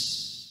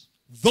these,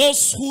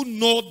 those who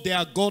know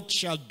their God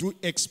shall do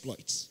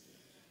exploits.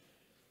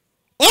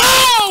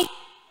 Oh!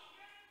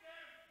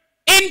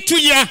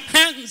 Into your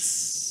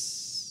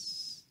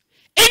hands,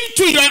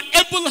 into your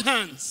able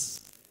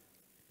hands.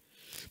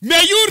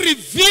 May you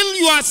reveal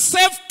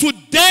yourself to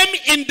them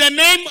in the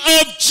name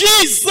of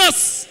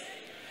Jesus.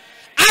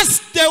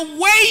 As they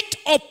wait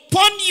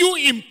upon you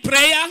in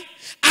prayer,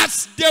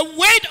 as they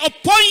wait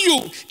upon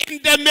you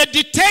in the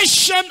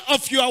meditation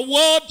of your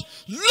word,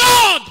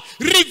 Lord,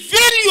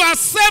 reveal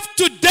yourself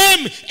to them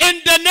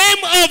in the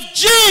name of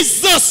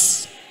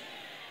Jesus.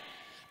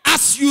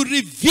 As you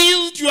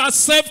revealed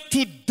yourself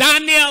to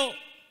Daniel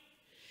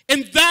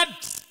in that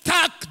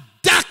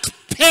dark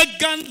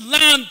pagan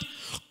land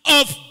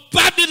of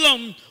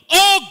Babylon,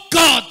 oh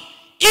God,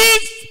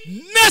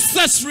 if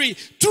necessary,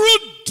 through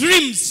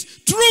dreams,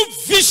 through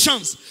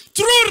visions,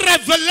 through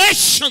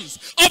revelations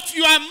of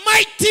your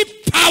mighty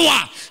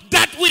power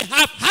that we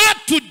have had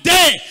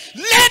today,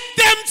 let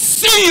them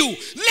see you,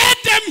 let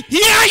them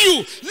hear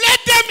you, let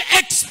them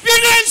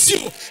experience you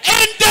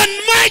in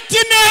the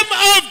mighty name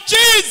of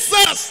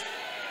Jesus.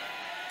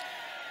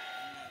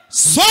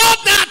 So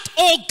that,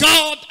 oh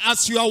God,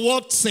 as your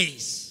word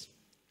says,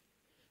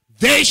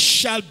 they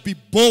shall be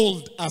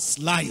bold as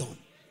lion,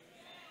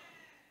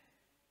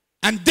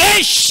 and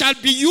they shall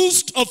be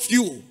used of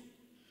you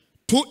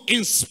to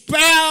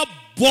inspire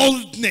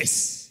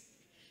boldness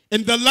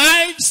in the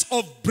lives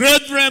of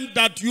brethren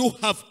that you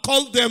have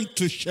called them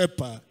to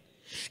shepherd.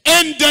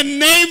 In the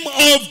name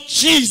of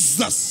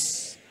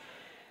Jesus.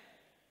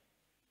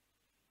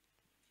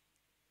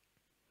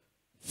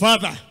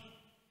 Father,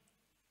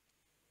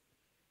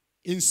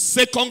 in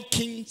 2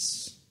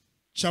 Kings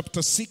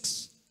chapter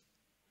 6,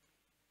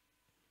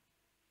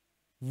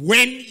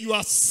 when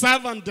your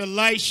servant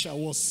Elisha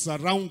was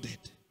surrounded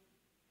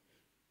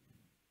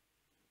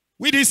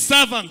with his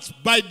servants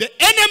by the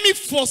enemy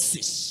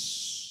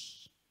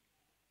forces,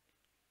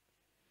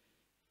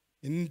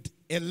 And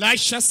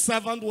Elisha's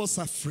servant was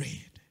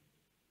afraid.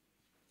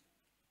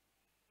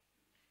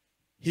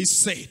 He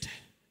said,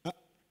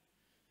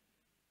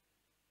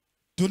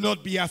 do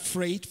not be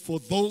afraid, for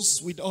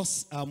those with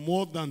us are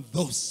more than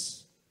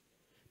those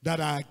that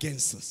are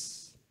against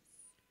us.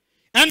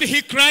 And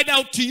he cried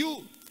out to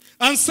you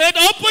and said,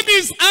 open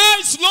his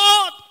eyes,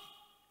 Lord.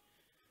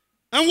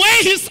 And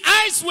when his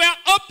eyes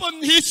were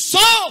opened, he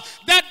saw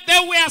that they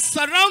were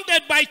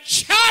surrounded by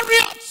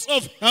chariots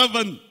of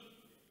heaven,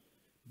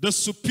 the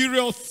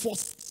superior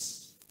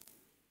forces.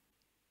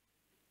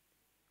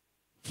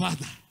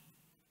 Father,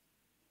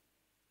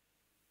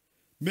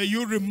 may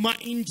you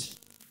remind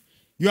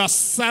your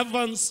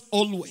servants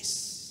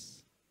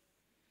always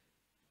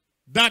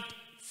that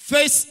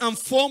first and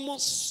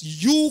foremost,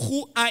 you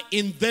who are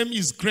in them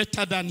is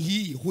greater than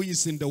he who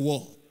is in the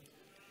world.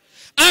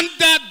 And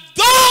that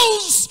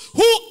those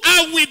who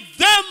are with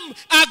them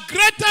are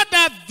greater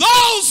than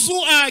those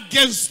who are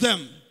against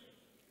them.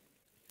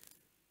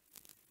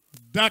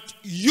 That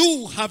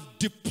you have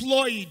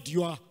deployed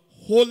your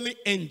holy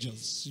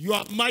angels,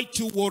 your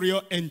mighty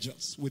warrior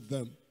angels with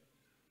them.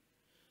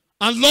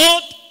 And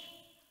Lord,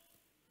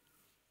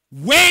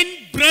 when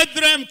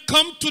brethren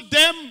come to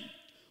them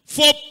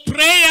for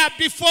prayer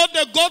before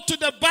they go to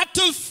the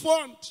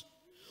battlefront,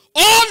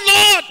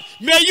 oh Lord,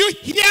 may you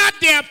hear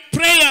their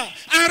prayer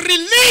and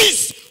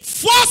release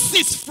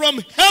forces from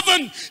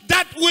heaven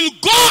that will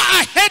go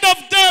ahead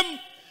of them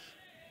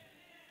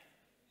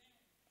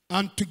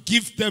and to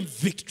give them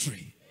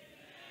victory.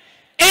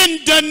 In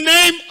the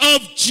name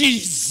of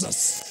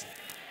Jesus.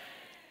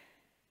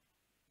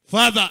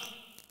 Father,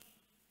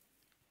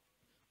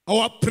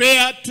 our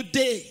prayer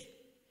today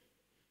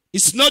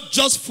is not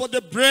just for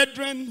the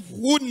brethren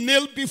who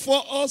kneel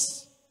before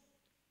us,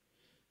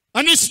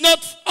 and it's not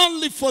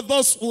only for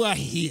those who are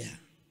here.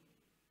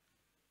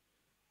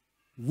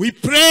 We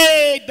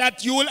pray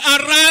that you will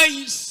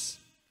arise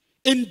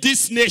in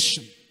this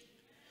nation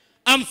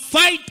and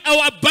fight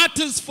our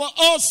battles for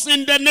us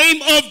in the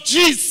name of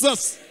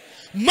Jesus.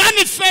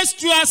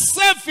 Manifest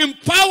yourself in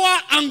power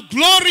and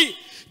glory,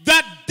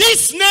 that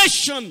this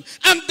nation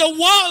and the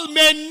world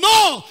may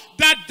know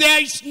that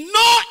there is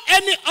no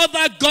any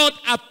other God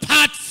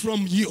apart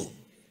from you.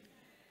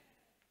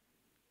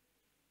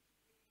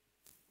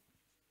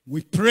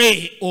 We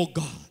pray, O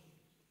God,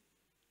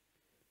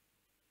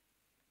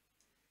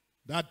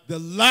 that the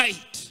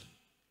light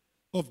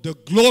of the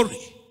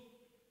glory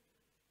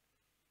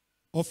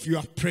of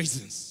your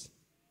presence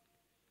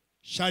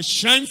shall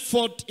shine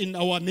forth in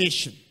our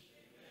nation.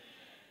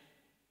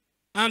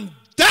 And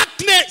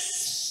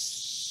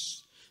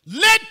darkness,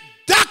 let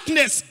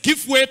darkness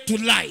give way to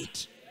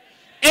light.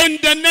 In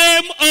the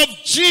name of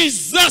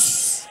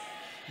Jesus,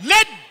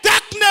 let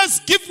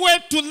darkness give way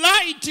to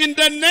light in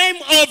the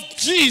name of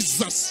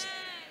Jesus.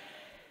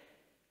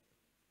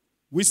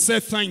 We say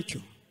thank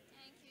you.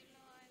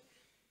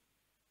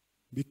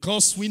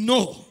 Because we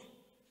know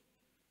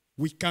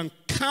we can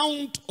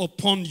count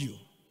upon you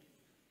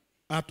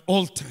at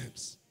all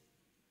times.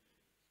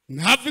 And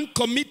having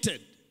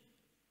committed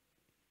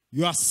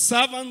your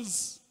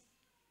servants,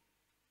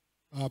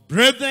 our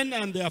brethren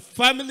and their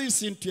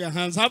families into your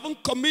hands, having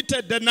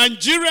committed the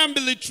Nigerian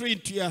military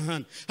into your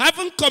hand,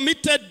 having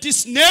committed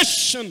this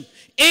nation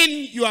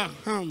in your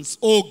hands,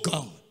 O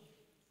God,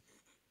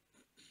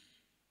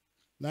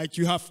 like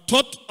you have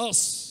taught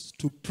us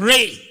to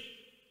pray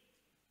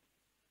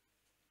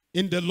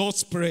in the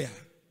Lord's Prayer,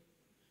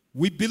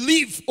 we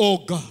believe, O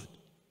God,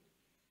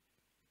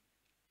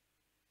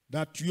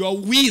 that your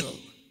will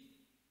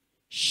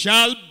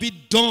shall be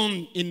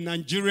done in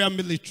Nigerian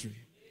military.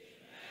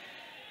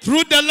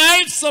 Through the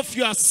lives of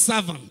your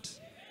servant.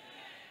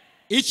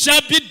 It shall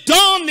be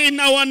done in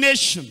our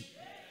nation.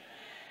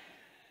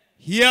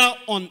 Here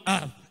on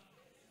earth,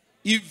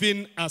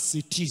 even as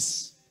it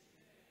is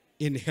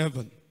in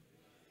heaven.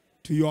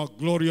 To your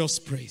glorious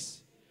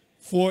praise.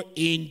 For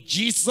in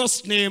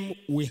Jesus' name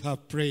we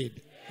have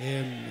prayed.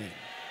 Amen.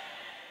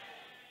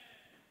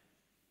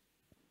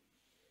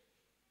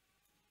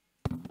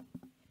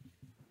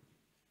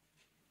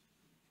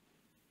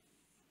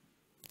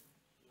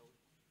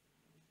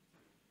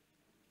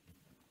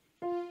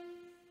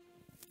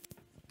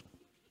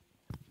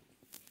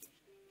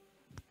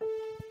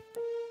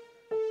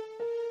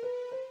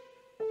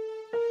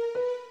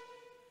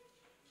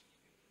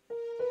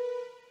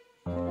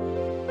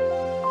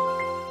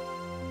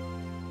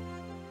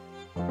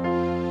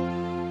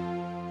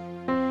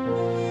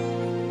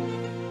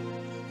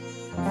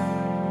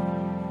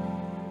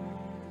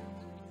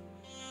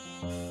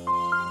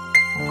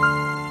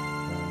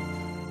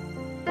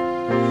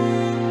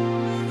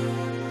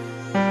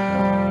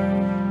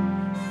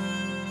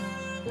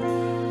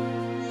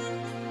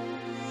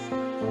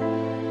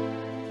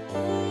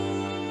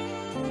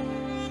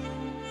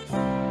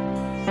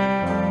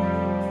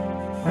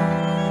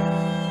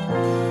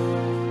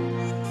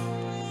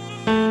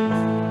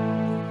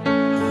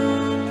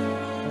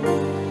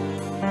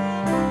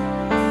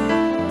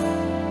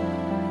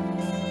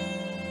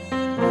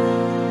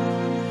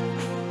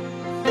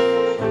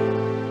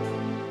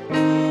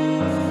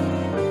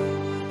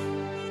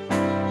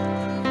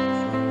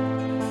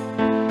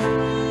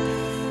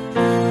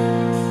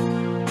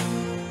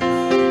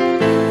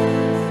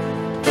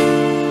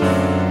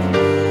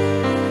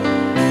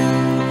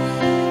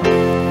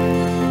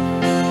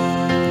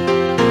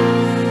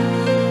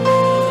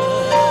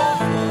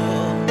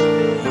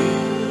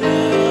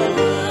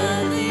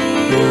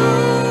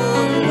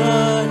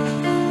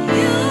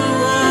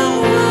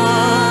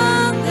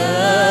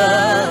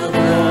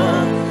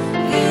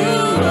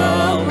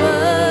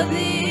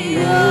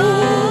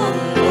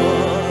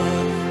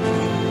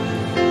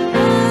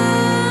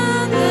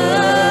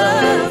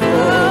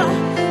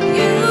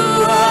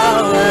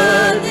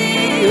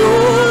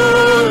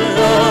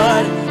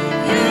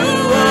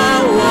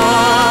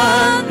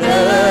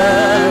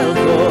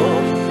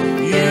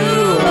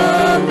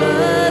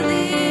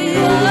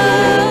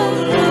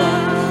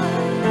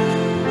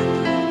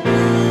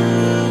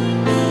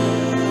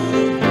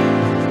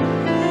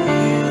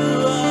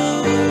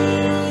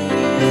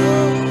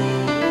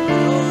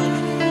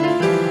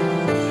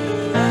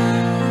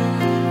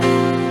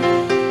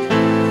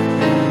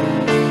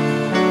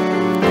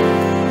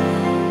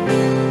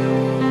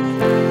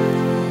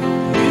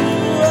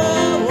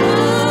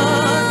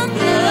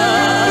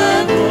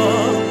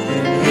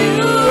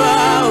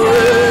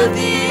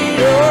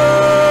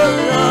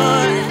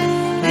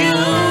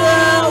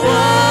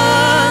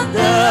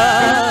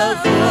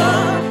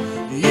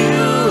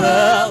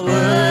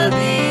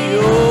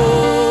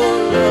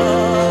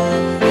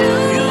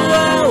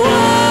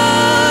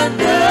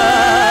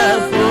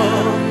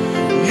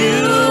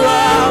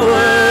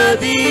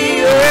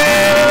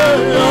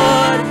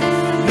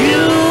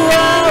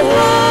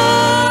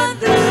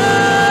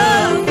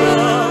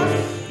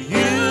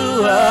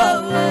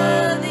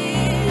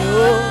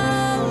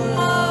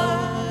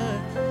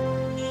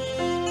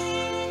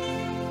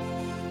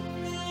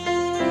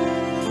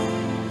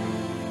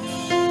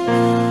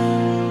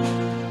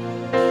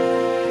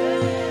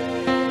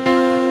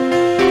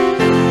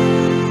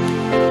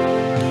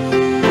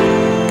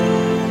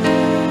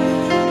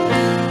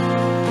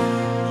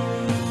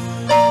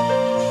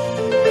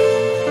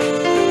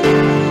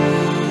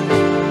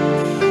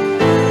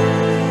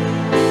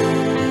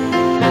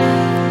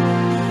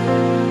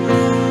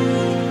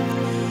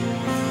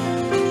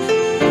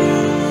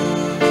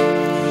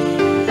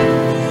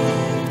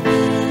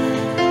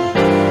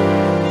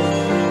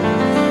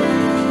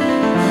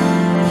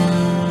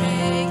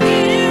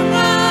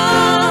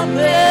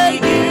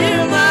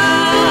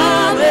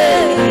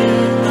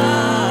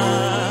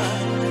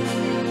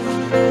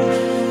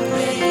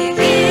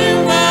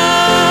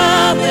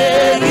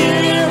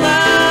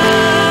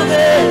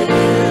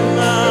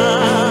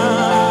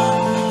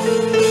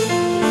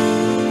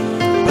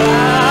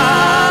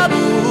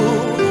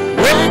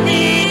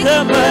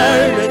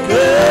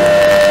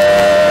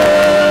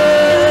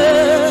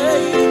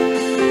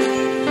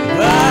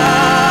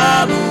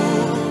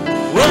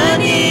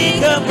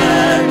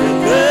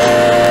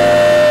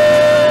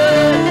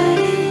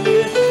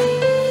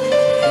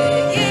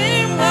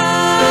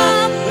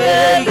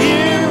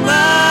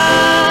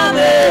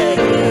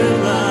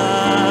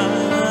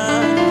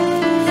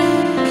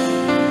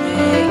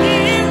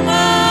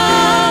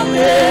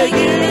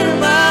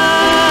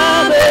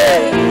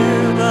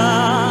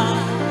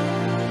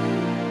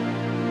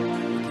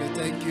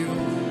 Thank you.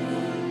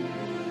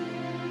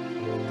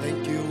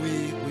 Thank you.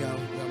 We are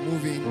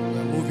moving. We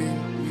are moving.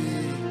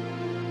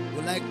 We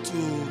would like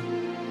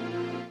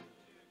to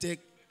take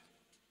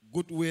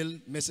goodwill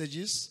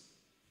messages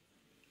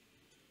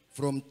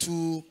from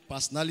two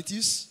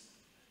personalities.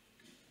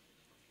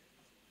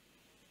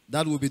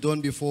 That will be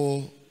done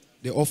before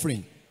the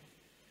offering.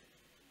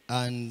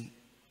 And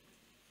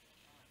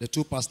the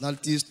two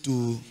personalities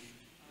to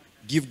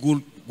give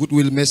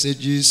goodwill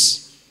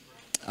messages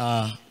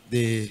are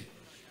the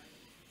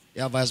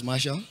Air Vice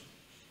Marshal,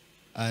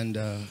 and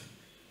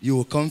you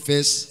will come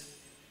first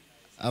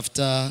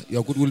after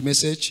your goodwill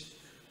message.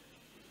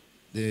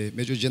 The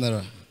Major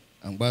General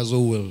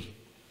Ambazo will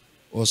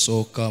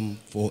also come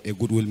for a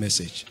goodwill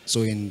message.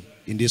 So in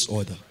this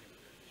order.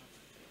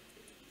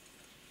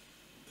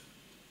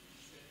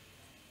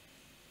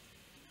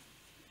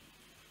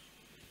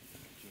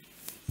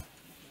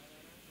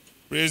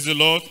 Praise the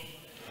Lord.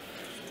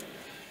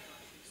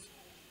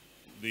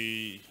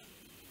 The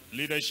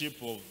leadership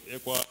of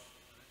ECWA,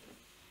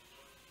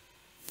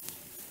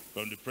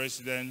 from the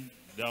president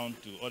down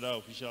to other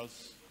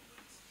officials,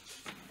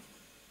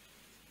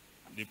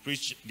 the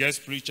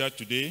guest preacher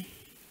today,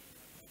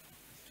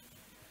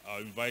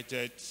 our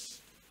invited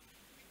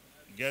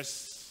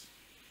guests,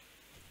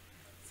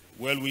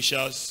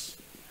 well-wishers,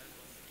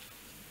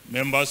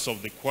 members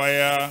of the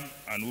choir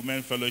and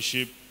women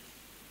fellowship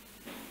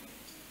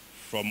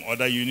from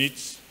other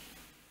units.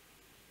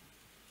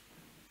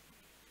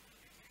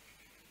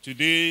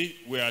 Today,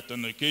 we are at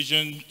an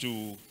occasion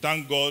to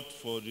thank God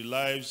for the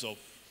lives of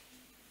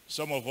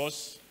some of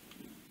us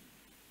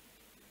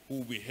who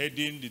will be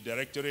heading the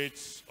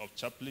Directorate of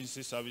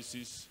Chaplaincy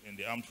Services in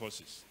the Armed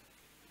Forces.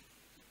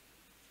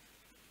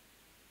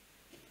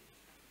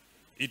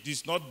 It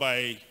is not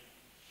by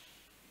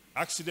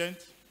accident,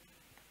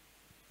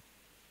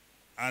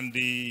 and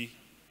the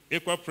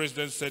ECWA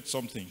president said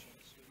something,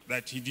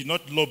 that he did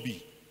not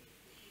lobby.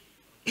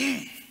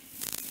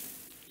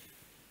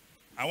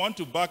 I want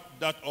to back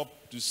that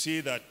up to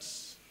say that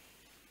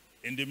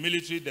in the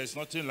military, there's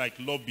nothing like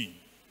lobbying.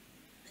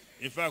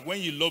 In fact, when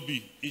you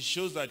lobby, it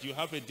shows that you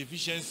have a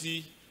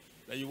deficiency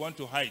that you want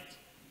to hide.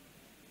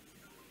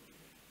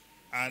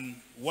 And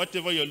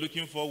whatever you're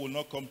looking for will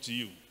not come to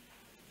you.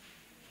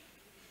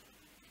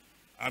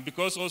 And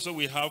because also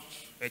we have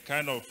a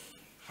kind of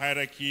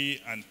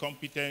hierarchy and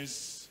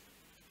competence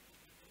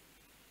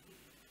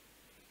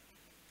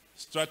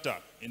strata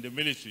in the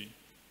military,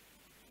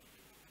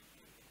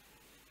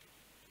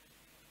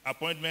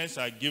 appointments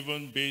are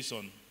given based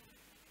on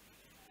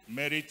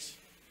merit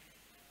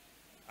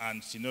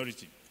and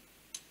seniority.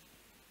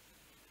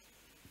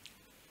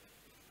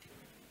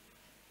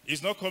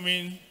 It's not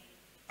coming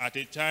at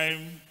a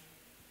time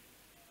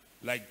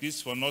like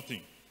this for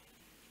nothing.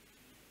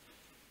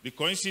 The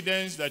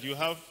coincidence that you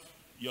have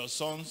your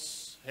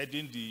sons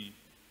heading the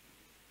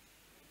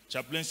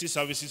chaplaincy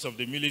services of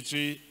the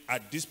military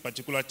at this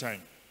particular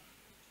time.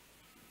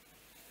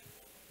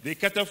 They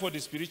cater for the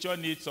spiritual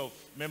needs of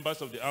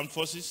members of the armed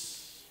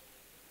forces,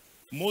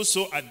 more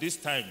so at this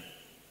time.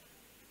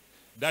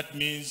 That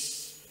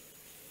means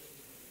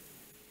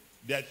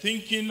their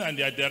thinking and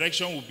their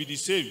direction will be the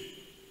same.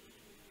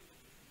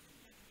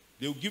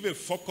 They will give a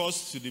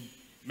focus to the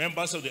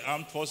members of the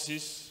armed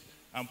forces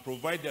and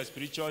provide their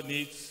spiritual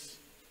needs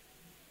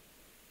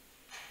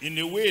in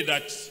a way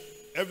that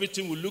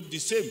everything will look the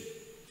same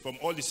from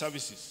all the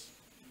services.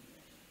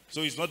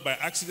 So it's not by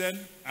accident,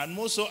 and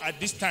more so at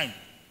this time.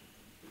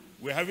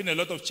 We're having a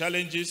lot of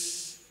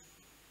challenges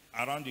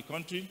around the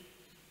country,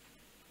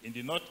 in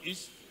the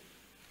northeast,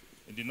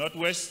 in the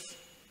northwest,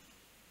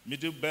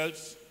 middle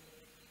belts,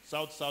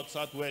 south,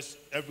 southwest,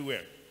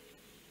 everywhere.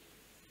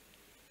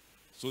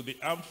 So the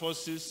armed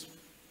forces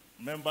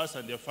members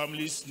and their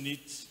families need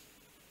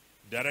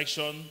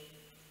direction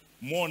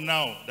more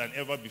now than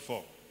ever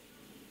before,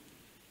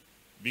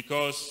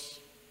 because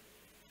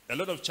a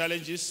lot of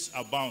challenges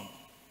abound,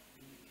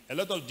 a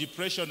lot of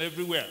depression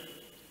everywhere.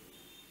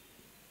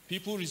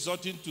 People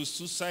resorting to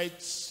suicide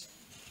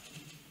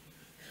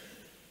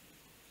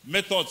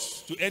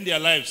methods to end their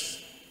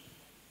lives.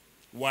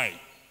 Why?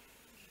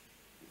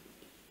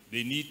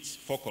 They need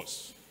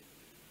focus.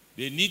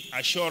 They need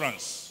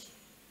assurance.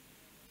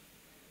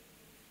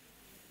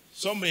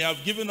 Some may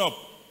have given up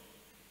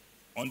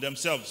on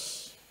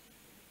themselves.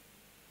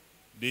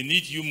 They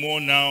need you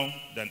more now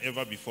than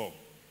ever before.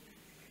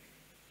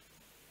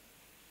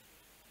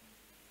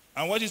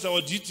 And what is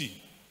our duty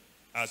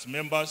as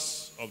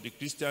members of the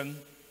Christian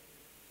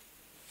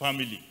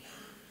family?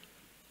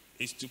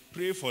 Is to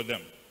pray for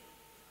them.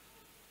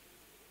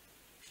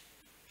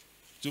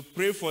 To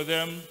pray for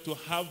them to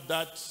have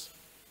that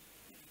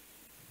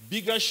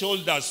bigger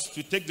shoulders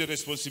to take the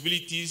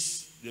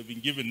responsibilities they've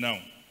been given now.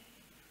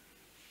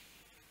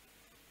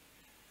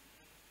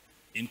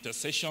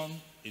 Intercession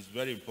is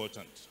very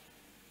important.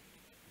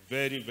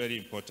 Very, very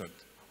important.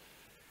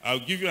 I'll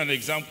give you an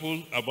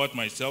example about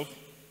myself.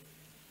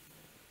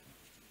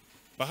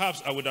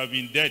 Perhaps I would have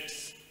been dead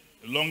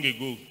long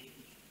ago.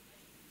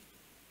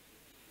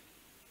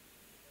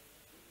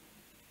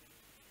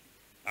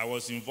 I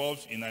was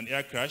involved in an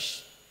air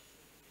crash.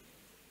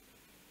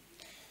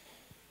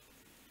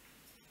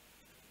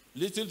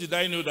 Little did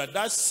I know that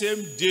that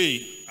same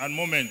day and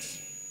moment,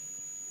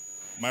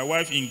 my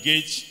wife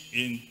engaged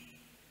in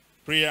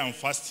prayer and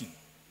fasting.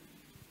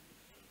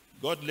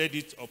 God laid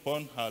it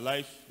upon her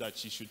life that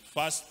she should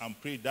fast and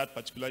pray that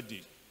particular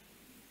day.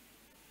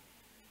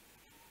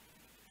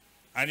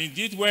 And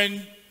indeed,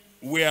 when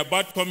we were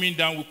about coming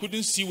down, we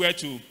couldn't see where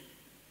to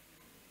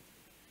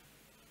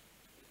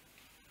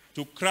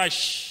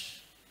crash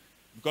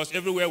because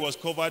everywhere was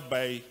covered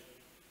by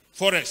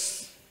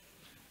forests.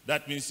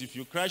 That means if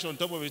you crash on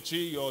top of a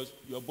tree,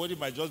 your body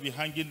might just be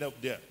hanging up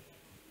there.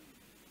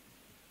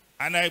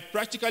 And I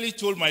practically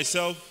told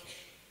myself,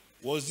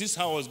 was this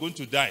how I was going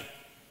to die?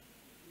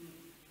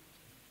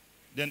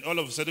 Then all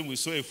of a sudden we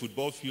saw a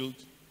football field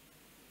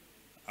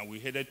and we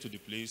headed to the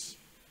place,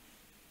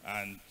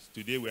 and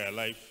today we are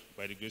alive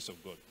by the grace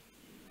of God.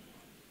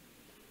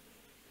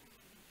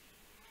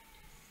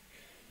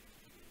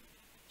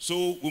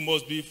 So we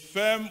must be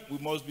firm, we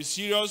must be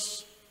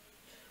serious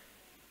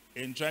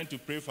in trying to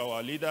pray for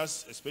our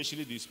leaders,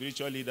 especially the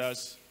spiritual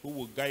leaders who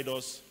will guide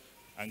us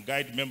and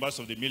guide members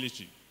of the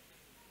military.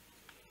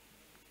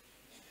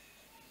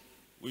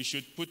 We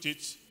should put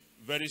it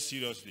very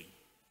seriously,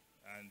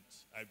 and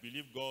I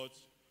believe God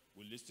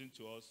will listen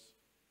to us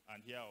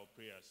and hear our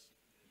prayers.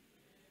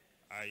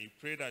 I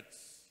pray that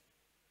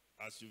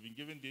as you've been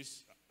given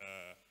these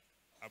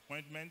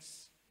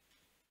appointments,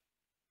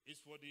 it's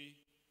for the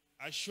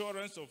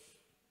assurance of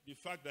the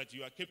fact that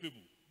you are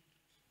capable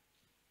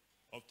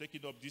of taking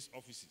up these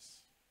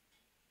offices.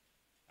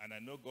 And I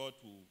know God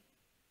will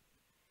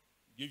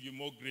give you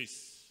more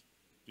grace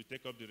to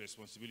take up the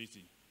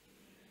responsibility.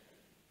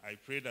 I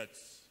pray that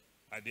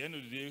at the end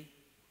of the day,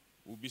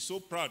 we'll be so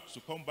proud to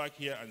come back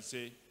here and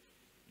say,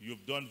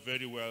 you've done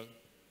very well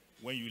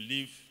when you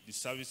leave the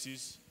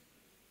services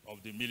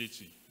of the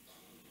military.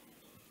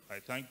 I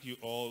thank you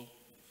all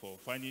for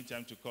finding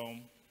time to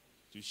come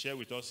to share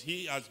with us.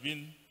 He has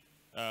been,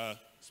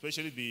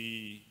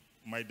 especially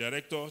my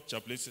director,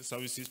 Chaplaincy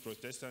Services,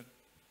 Protestant,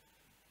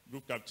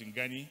 Group Captain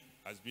Gani,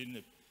 has been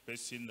a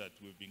person that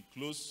we've been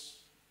close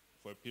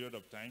for a period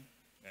of time.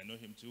 I know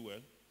him too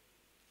well.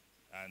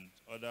 And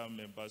other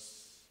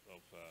members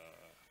of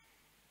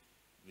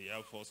the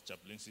Airforce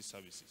Chaplaincy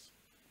Services.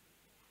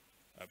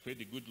 I pray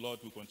the good Lord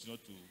will continue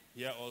to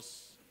hear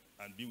us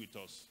and be with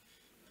us.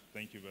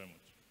 Thank you very much.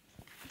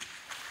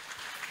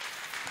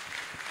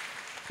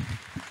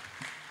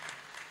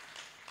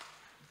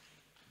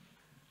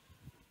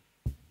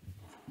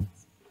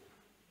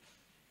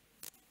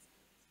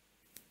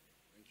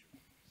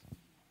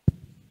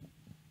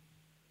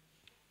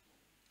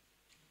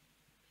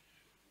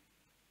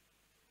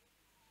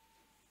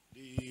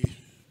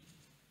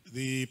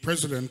 The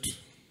President,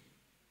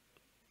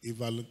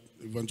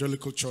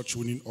 Evangelical Church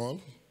Winning All,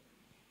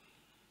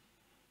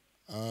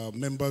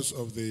 members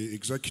of the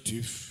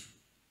executive,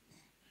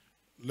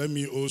 let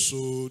me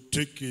also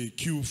take a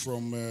cue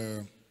from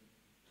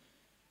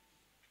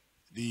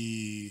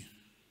the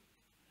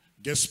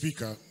guest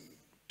speaker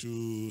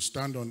to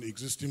stand on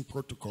existing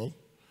protocol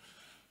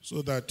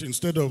so that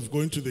instead of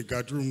going to the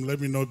guard room,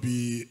 let me not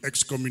be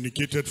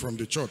excommunicated from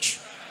the church.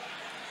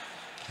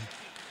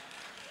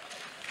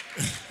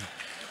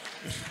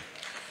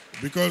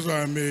 Because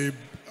I'm a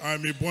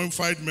bona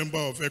fide member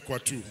of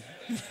ECWA too.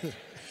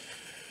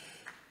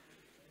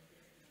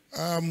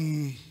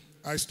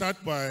 I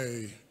start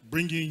by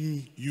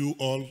bringing you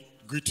all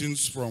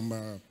greetings from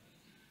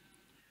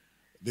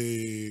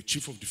the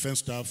Chief of Defense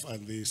Staff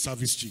and the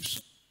service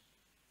chiefs.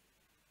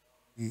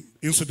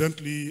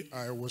 Incidentally,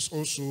 I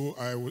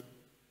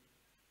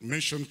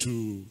mentioned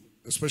to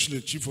especially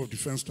the Chief of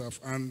Defense Staff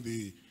and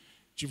the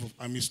Chief of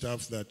Army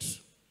Staff that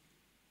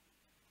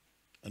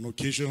an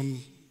occasion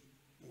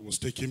was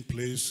taking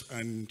place,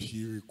 and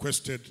he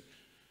requested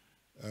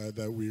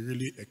that we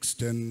really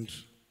extend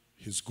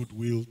his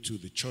goodwill to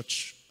the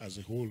church as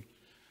a whole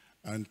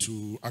and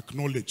to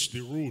acknowledge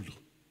the role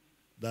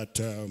that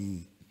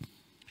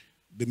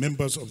the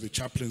members of the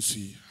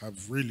chaplaincy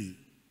have really,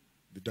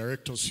 the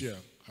directors here,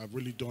 have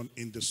really done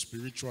in the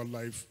spiritual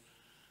life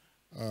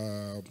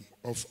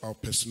of our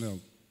personnel.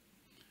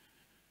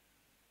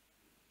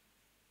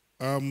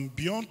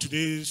 Beyond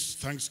today's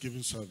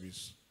Thanksgiving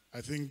service,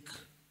 I think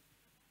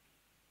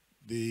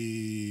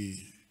the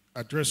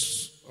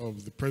address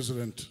of the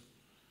President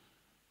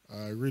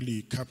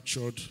really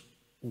captured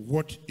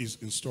what is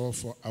in store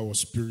for our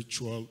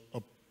spiritual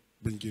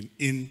upbringing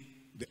in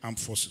the armed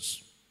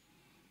forces.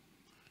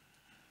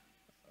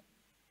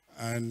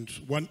 And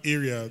one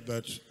area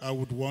that I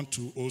would want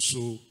to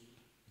also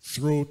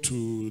throw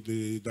to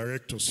the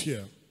directors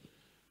here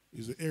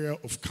is the area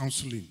of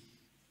counseling.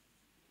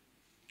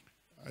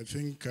 I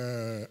think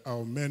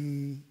our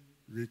men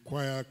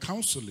require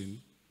counseling,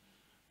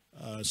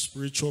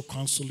 spiritual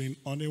counseling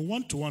on a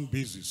one-to-one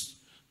basis,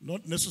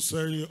 not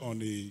necessarily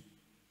on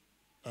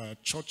a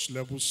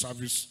church-level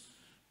service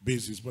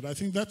basis, but I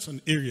think that's an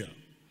area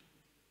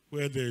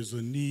where there's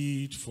a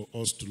need for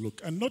us to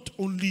look, and not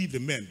only the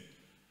men,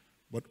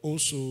 but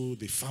also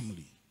the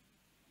family.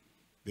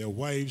 their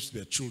wives,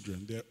 their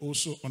children, they're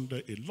also under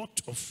a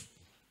lot of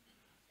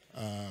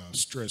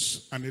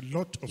stress and a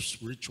lot of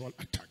spiritual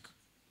attack.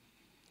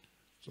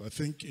 So I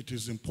think it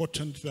is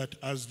important that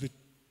as the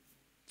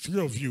three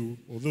of you,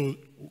 although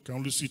we can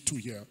only see two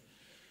here,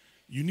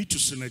 you need to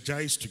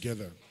synergize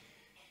together,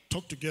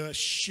 talk together,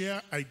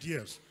 share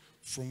ideas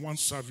from one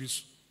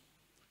service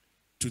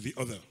to the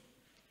other.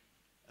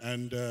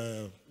 And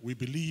we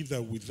believe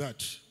that with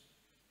that,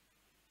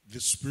 the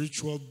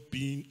spiritual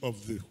being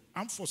of the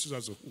armed forces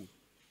as a whole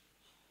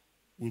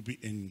will be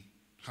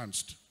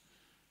enhanced.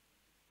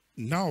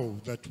 Now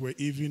that we're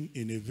even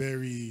in a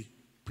very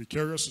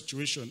precarious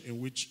situation in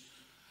which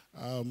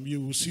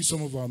you will see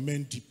some of our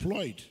men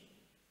deployed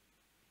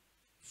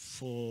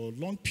for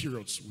long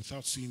periods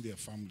without seeing their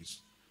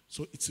families.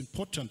 So it's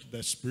important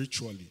that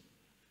spiritually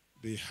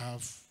they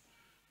have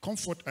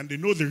comfort and they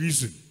know the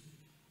reason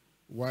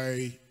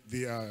why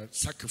they are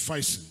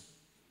sacrificing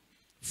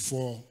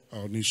for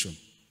our nation.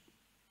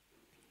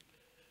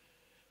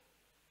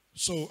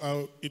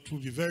 So it will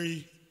be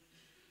very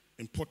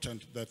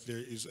important that there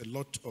is a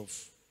lot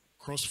of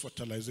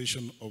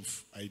cross-fertilization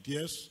of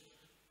ideas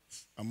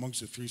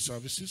amongst the three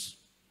services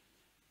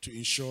to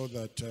ensure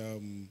that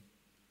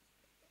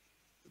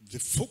the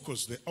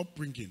focus, the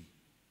upbringing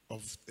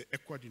of the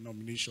ECWA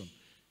denomination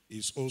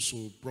is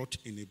also brought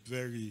in a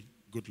very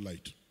good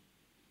light.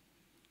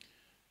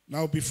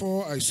 Now,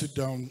 before I sit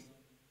down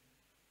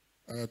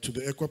to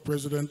the ECWA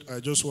president, I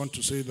just want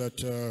to say that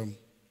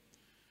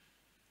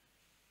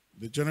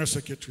the General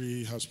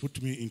Secretary has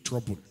put me in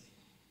trouble.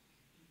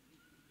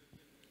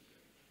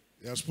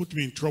 He has put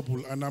me in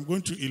trouble, and I'm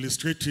going to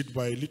illustrate it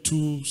by a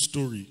little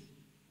story.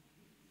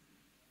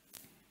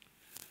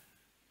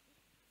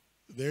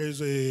 There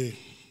is a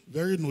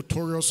very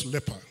notorious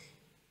leper,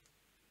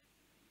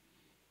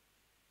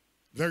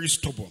 very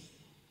stubborn.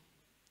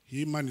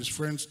 Him and his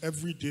friends,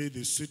 every day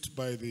they sit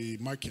by the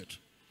market.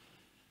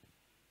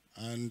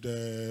 And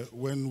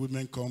when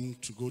women come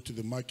to go to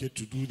the market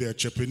to do their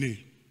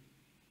chepeni,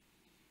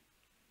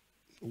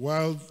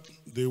 while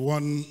the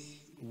one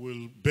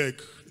will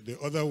beg, the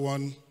other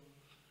one,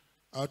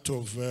 out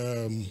of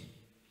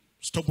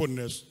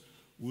stubbornness,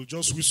 will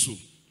just whistle.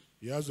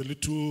 He has a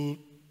little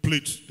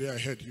plate there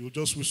ahead. He will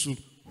just whistle.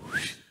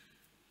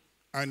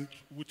 And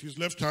with his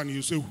left hand,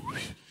 he'll say,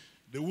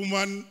 the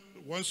woman,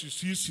 once she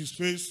sees his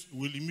face,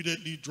 will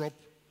immediately drop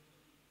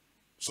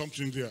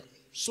something there.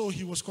 So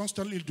he was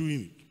constantly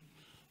doing it.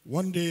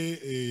 One day,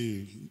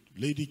 a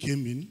lady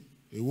came in,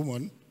 a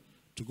woman,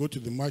 to go to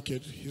the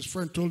market. His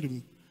friend told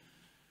him,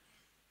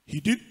 he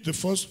did the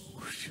first,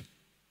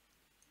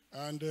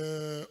 and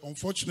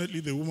unfortunately,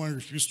 the woman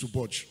refused to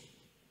budge.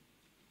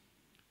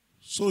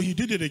 So he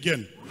did it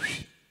again.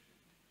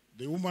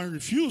 The woman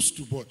refused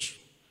to budge.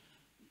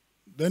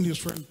 Then his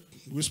friend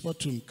whispered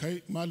to him,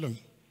 Kai Malang,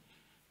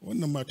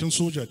 one Martin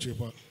soldier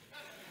chepa.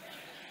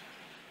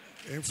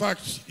 In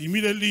fact,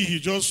 immediately he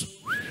just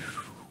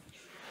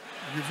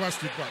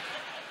reversed it back.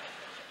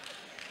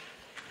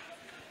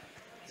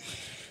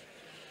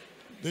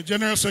 The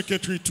General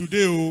Secretary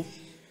today,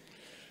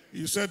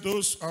 he said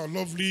those are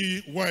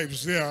lovely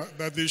wives there,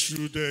 that they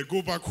should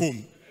go back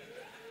home.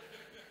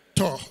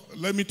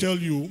 Let me tell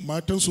you,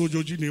 Martin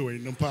Sojoji Newe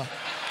Nampa.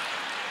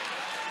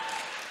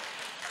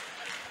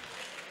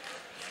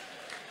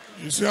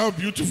 You see how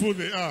beautiful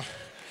they are.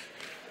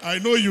 I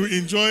know you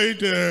enjoyed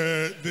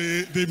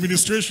the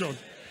administration.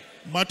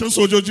 Martin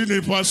Sojoji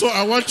Nepa. So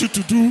I want you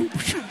to do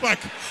back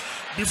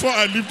before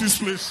I leave this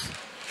place.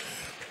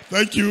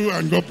 Thank you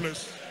and God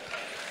bless.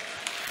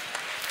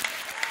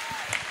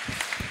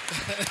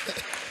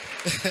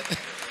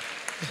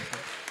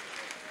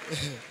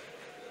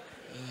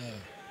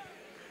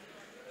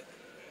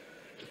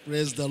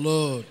 Praise the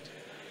Lord.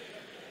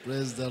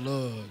 Praise the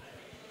Lord.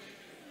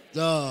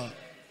 The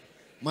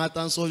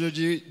Matan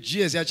Sojoji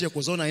GS yache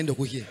kuzona ende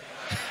kuhie.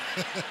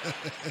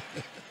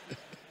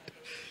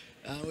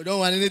 We don't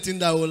want anything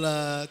that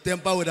will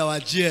temper with our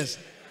GS,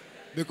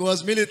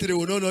 because military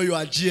will not know you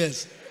are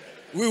GS.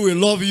 We will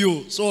love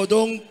you, so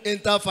don't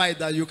enter fight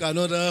that you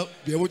cannot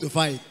be able to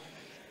fight.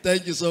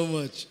 Thank you so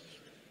much.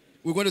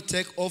 We're going to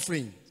take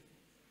offering.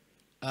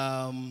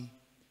 We're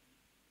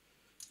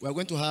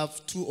going to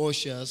have two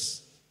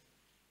ushers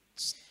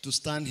to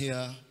stand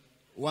here.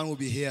 One will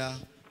be here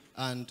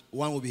and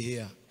one will be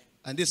here.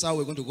 And this is how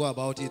we're going to go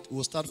about it.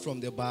 We'll start from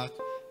the back,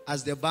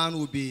 as the band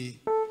will be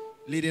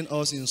leading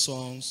us in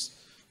songs.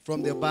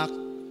 From the back,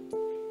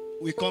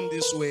 we come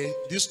this way.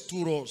 These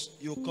two rows,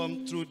 you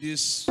come through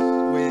this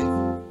way.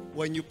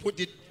 When you put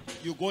it,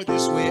 you go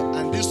this way,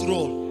 and this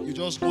row, you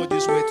just go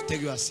this way to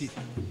take your seat.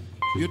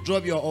 You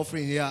drop your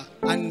offering here,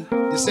 and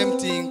the same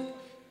thing,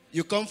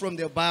 you come from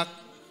the back,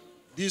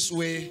 this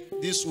way,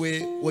 this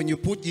way. When you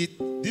put it,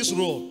 this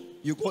row,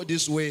 you go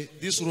this way,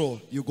 this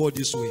row, you go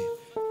this way.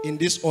 In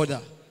this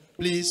order.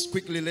 Please,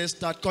 quickly, let's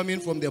start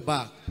coming from the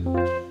back.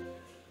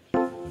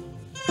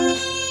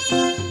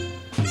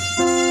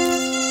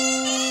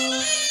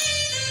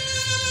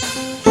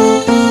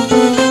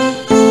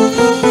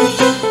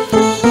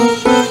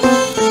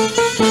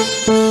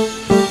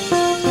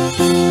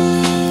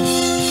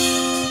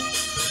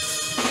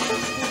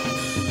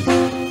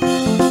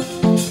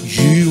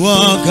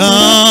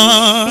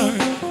 God.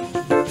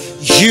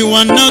 You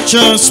are not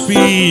just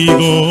big,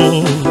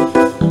 oh.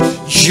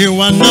 You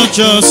are not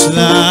just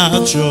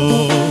large,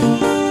 oh.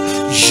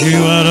 You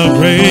are a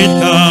great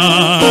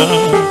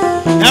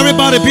God.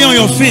 Everybody be on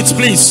your feet,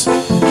 please.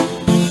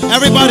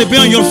 Everybody be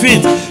on your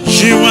feet.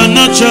 You are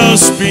not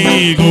just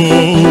big,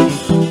 oh.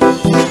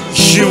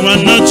 You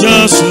are not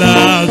just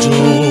large, oh.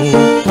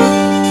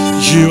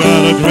 You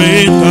are a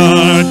great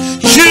God.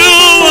 You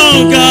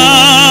are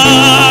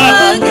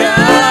God.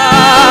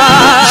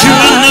 You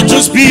are not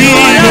just big, you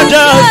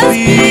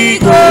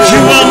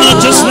are not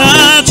just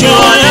large, you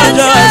are not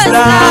just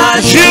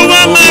large. You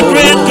are my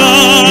great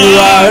God. You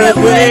are a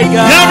great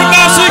God.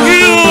 Everybody say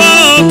you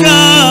are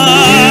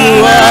God.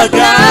 You are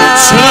God.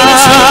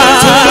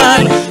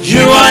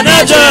 You are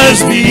not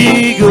just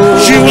big, you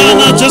are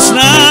not just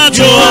large,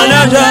 you are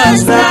not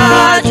just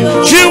large.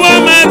 You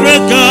are my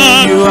great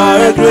God. You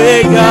are a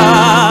great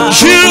God.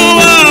 You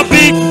are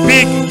big,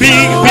 big,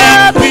 big,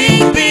 big,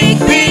 big, big,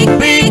 big,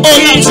 big. Oh,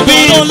 let's go,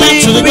 oh,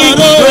 let's go. You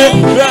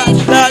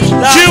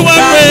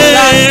are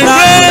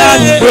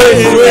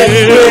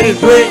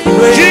great.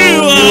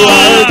 You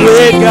are a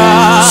great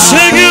God.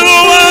 Say you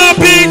are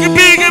big,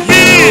 big,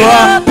 big. You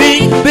are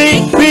big,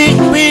 big, big,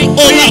 big.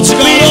 Oh, let's go,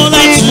 oh,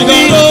 let's go.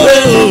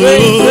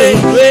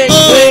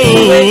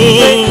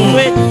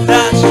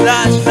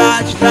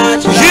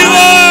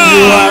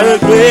 You are a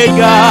great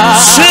God.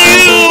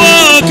 Say you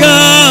are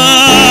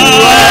God. You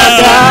are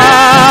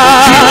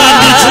God. You are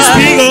not just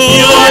big.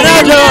 You are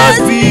not just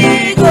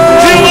big. You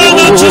are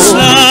not just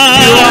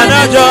large. You are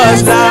not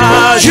just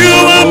large. You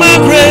are my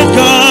great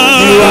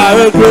God. You are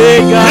a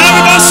great God.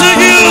 Everybody say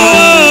you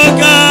are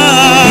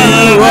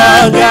God. You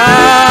are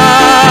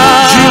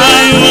God. You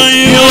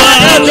are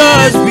not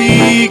just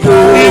big. You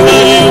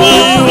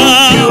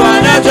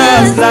are not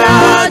just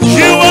large.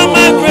 You are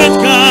my great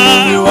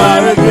God. You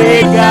are a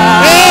great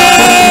God.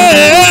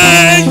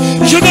 Hey,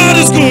 your God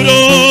is good,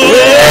 oh.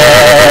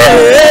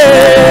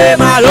 Hey,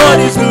 my Lord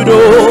is good,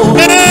 oh.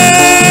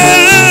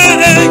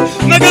 Hey,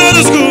 my God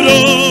is good,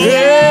 oh.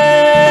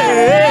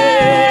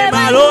 Hey,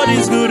 my Lord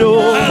is good,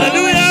 oh.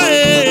 Hallelujah.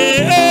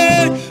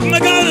 Hey, my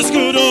God is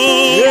good,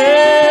 oh.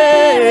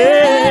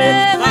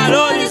 Hey, my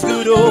Lord is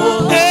good,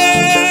 oh.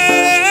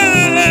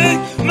 Hey,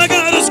 my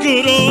God is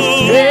good,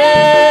 oh.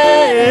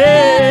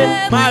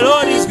 Hey, my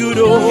Lord is good,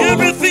 oh.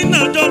 Everything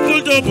not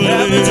double, double.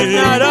 Everything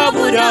not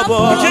double,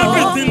 double.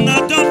 Everything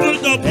not double,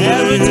 double.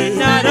 Everything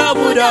not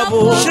double,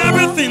 double.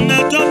 Everything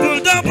not double,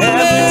 double.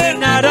 Everything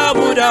not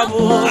double,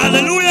 double.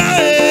 Hallelujah.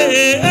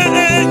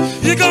 Hey,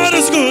 your God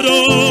is good,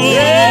 oh.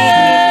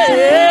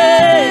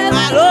 Hey,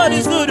 my Lord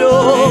is good,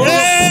 oh.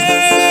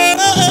 Hey,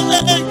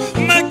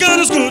 my God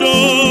is good,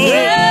 oh.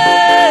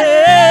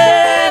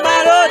 Hey,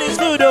 my Lord is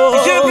good, oh.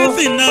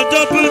 Everything not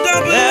double,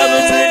 double.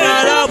 Everything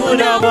not double,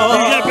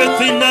 double.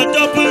 Everything not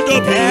double,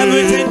 double.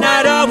 Everything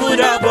not double, double.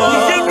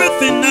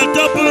 Everything not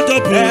double,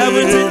 double.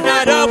 Everything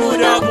not double,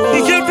 double.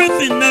 Everything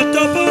not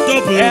double,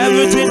 double.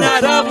 Everything not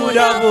double,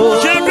 double.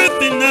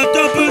 Everything not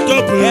double,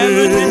 double.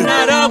 Everything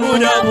not double,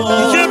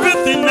 double.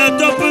 Everything not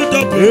double,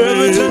 double.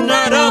 Everything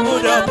not double,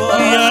 double.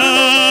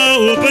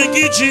 Yeah, open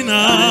kitchen.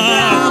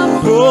 Allah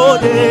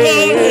mugode,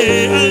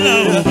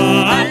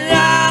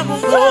 Allah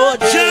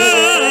mugode.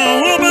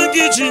 Yeah, open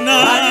kitchen.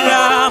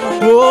 Allah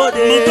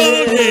mugode,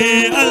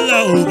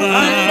 Allah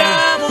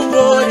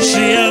mugode.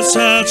 She has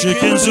such a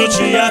kinsu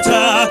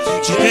chiata,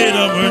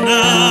 chikeda murna,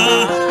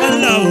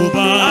 Allah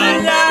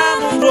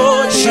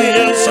mugode. She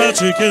has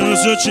such a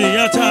kinsu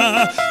chiata,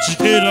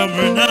 chikeda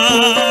murna,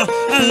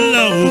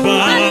 Allah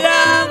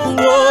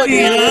mugode.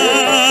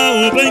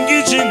 Yeah, open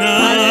kitchen.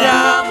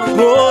 Allah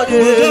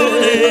mugode,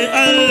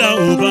 Allah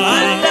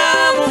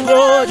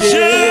mugode.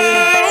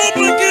 Yeah,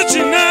 open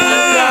kitchen.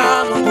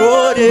 Allah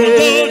mugode,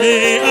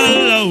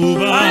 Allah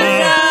mugode.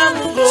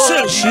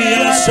 She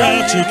has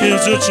such a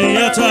kinsu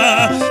chiata,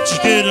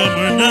 chikeda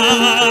murna,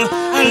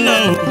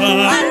 Allah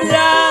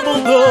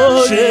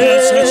mugode. She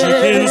has such a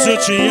kinsu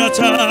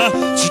chiata,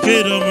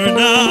 chikeda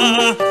murna,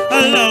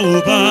 Allah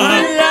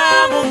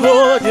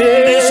mugode.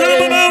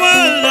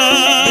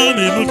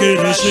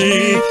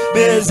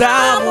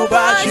 Bezamu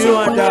bachi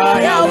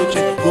wandaya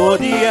uche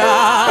godia.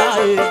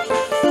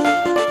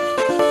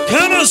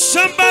 Come on,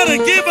 somebody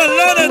give a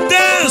lot of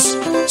dance.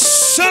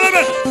 Son of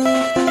it.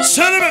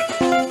 Son of it.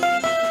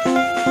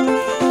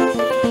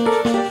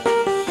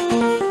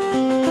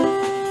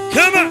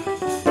 Come on.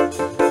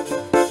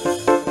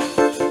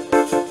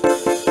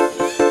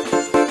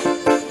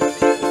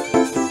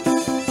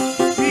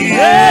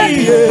 Yeah,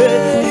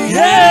 yeah,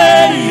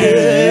 yeah,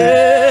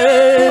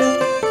 yeah.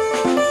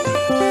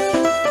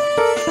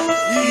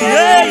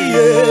 Yeah,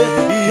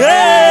 yeah, yeah.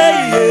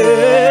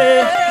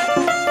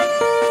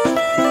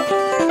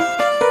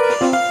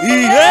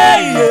 Yeah,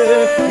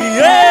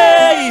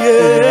 yeah,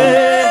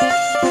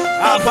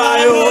 yeah.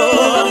 Afayo,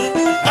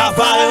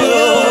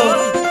 afayo,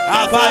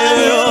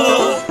 afayo,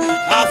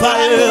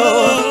 afayo,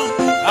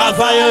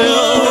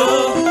 afayo,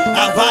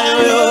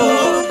 afayo,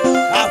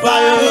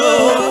 afayo,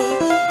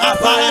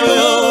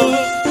 afayo,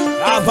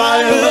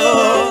 afayo,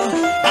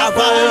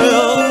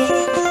 afayo,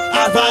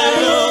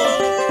 afayo.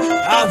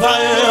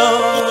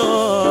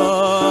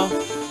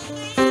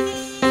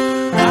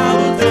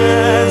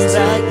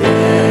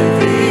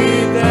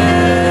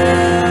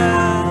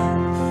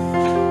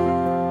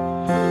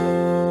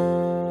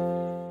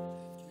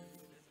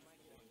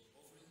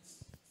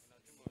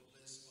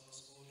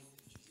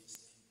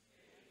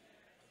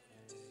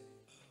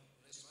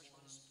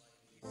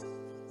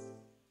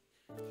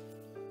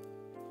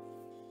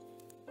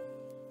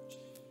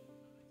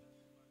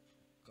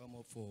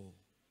 for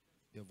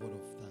the vote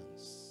of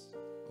thanks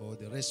or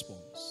the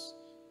response.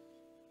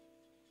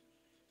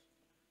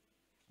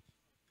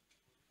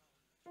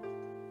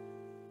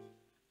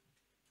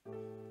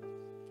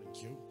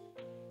 Thank you.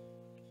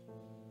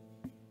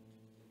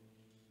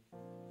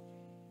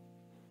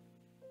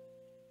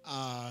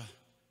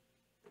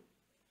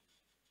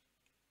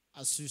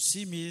 As you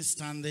see me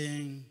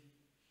standing,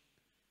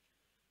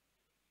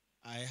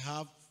 I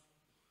have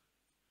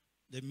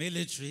the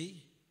military.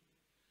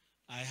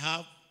 I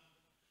have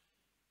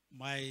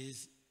my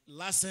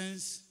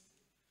license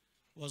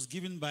was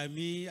given by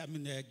me,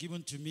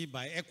 given to me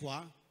by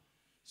ECWA.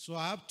 So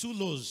I have two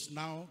laws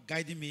now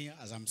guiding me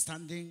as I'm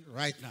standing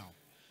right now.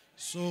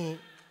 So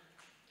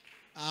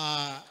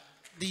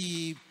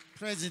the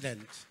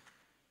president,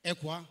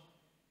 ECWA,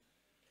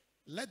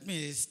 let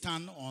me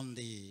stand on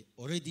the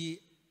already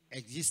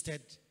existed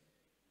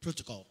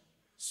protocol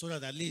so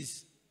that at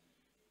least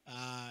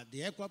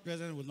the ECWA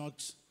president will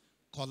not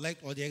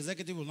collect, or the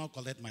executive will not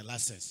collect my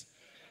license.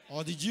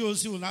 Or the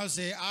GOC will now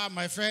say,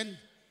 my friend.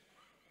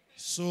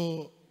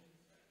 So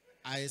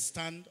I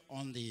stand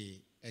on the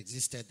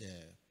existed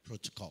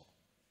protocol.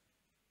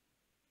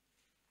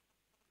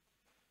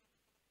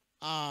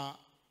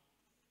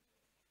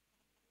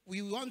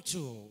 We want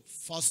to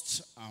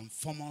first and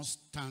foremost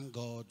thank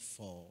God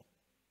for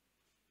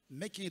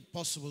making it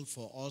possible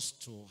for us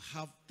to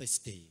have this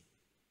day.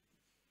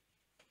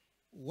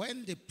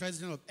 When the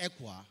president of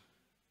ECWA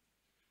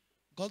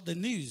got the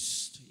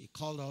news, he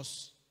called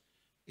us.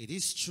 It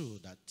is true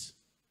that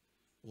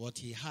what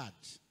he had,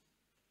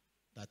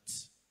 that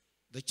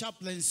the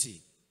chaplaincy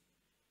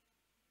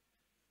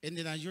in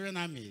the Nigerian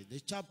Army,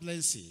 the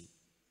chaplaincy,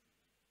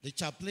 the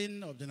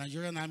chaplain of the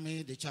Nigerian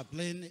Army, the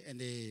chaplain in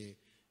the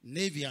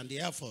Navy and the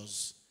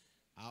Airforce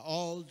are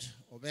all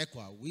of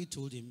ECWA. We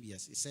told him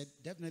yes. He said,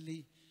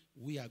 definitely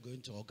we are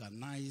going to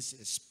organize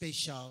a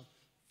special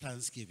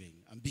Thanksgiving.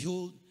 And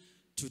behold,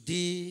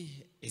 today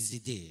is the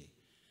day.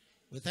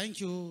 We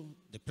thank you,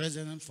 the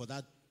President, for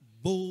that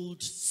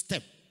bold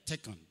step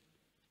taken.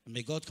 And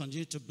may God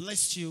continue to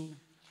bless you,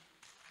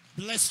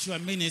 bless your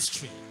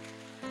ministry.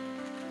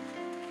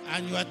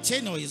 And your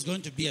tenure is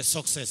going to be a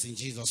success in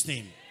Jesus'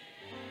 name.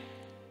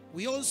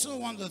 We also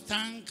want to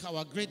thank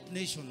our great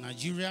nation,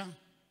 Nigeria.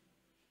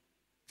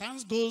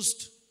 Thanks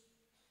goes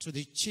to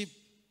the chief,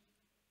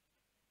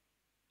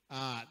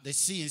 the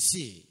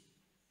CNC,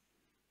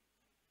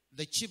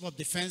 the chief of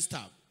defense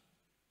staff,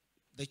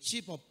 the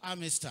chief of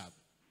army staff,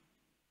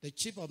 the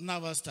chief of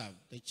naval staff,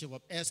 the chief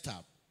of air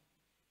staff,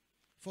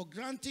 for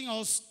granting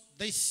us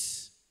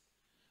this,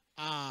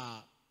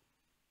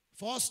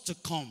 for us to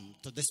come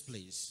to this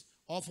place,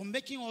 or for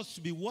making us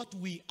to be what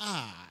we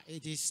are.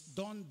 It is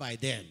done by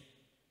them,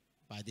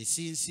 by the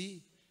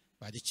CNC,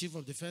 by the chief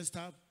of defense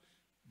staff,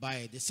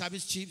 by the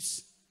service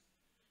chiefs,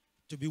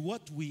 to be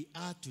what we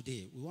are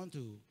today. We want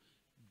to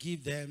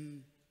give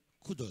them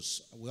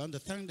kudos. We want to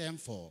thank them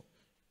for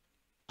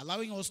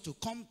allowing us to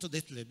come to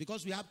this place,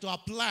 because we have to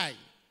apply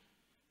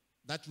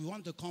that we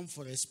want to come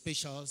for a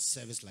special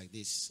service like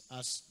this.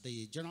 As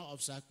the general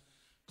officer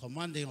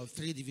commanding of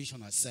 3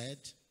 division has said,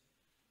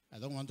 I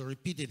don't want to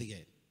repeat it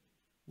again.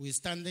 We're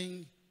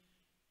standing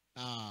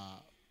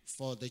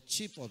for the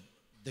chief of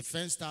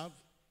defense staff,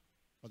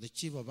 or the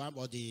chief of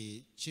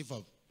army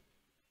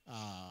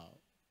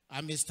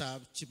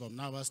staff, chief of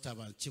naval staff,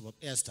 and chief of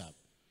air staff.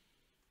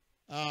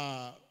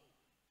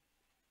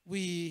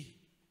 We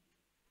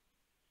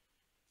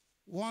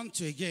want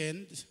to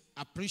again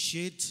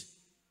appreciate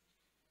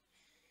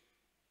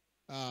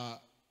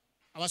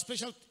our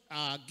special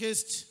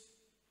guest,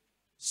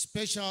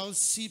 special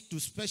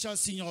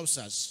senior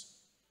officers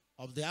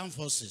of the armed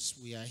forces.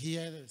 We are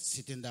here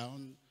sitting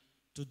down,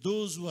 to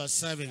those who are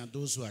serving and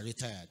those who are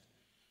retired.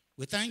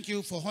 We thank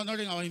you for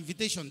honoring our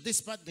invitation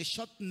despite the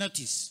short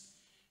notice.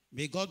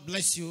 May God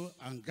bless you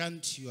and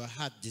grant your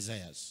heart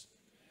desires.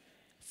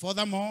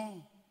 Furthermore,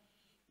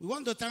 we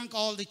want to thank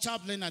all the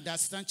chaplains and the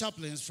assistant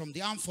chaplains from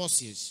the armed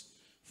forces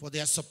for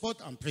their support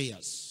and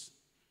prayers.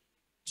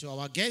 To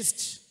our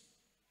guests,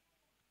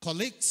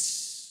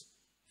 colleagues,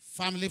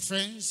 family,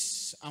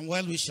 friends, and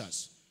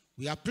well-wishers,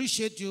 we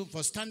appreciate you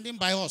for standing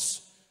by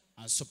us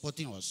and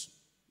supporting us.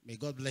 May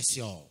God bless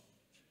you all.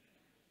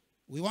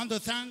 We want to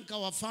thank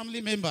our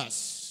family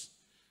members,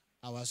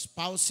 our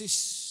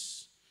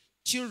spouses,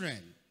 children,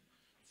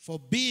 for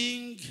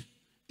being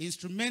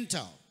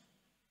instrumental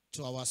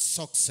to our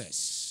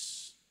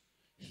success.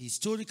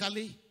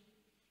 Historically,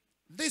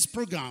 this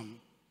program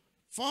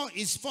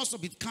is first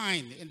of its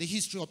kind in the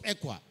history of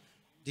ECWA,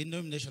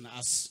 denomination,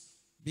 as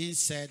being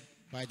said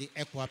by the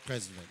ECWA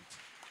president.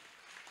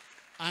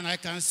 And I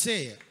can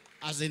say,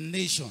 as a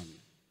nation,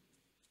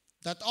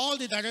 that all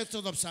the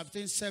Directors of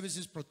Chaplaincy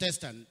Services,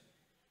 Protestant,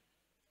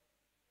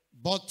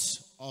 but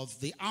of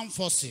the armed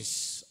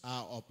forces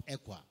are of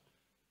ECWA.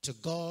 To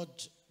God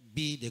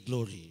be the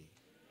glory.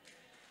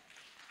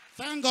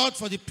 Thank God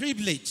for the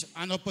privilege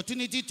and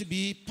opportunity to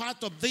be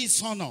part of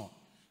this honor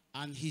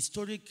and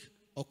historic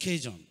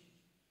occasion.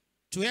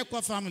 To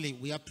ECWA family,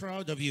 we are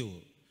proud of you,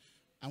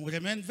 and we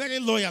remain very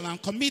loyal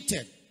and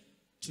committed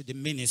to the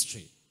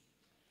ministry.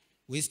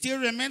 We still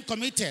remain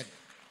committed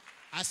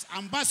as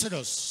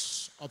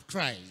ambassadors of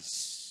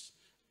Christ,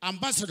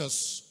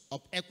 ambassadors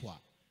of ECWA,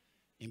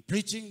 in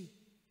preaching,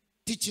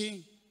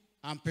 teaching,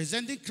 and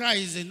presenting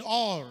Christ in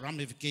all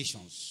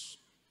ramifications.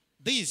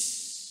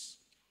 This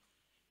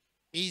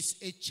is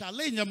a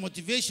challenge and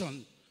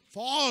motivation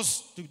for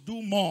us to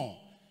do more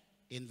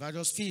in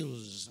various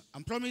fields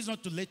and promise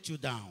not to let you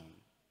down.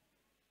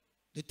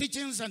 The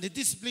teachings and the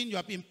discipline you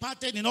have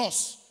imparted in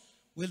us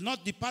will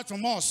not depart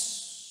from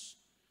us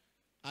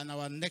and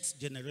our next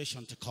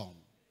generation to come.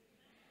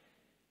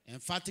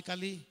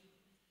 Emphatically,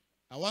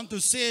 I want to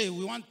say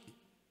we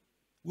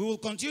will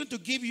continue to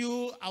give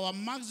you our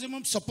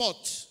maximum support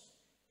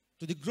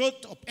to the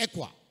growth of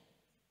ECWA,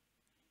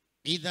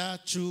 either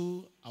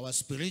through our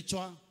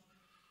spiritual,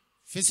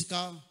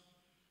 physical,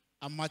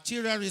 and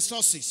material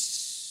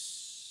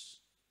resources,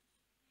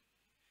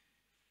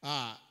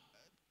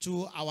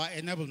 to our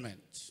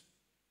enablement.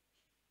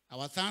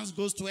 Our thanks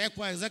goes to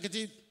ECWA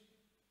Executive,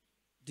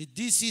 the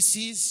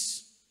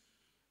DCCs,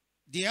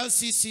 the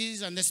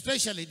LCCs, and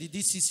especially the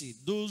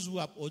DCC, those who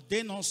have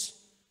ordained us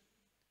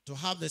to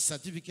have the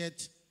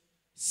certificate,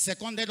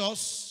 seconded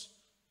us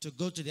to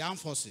go to the armed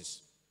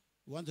forces.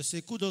 We want to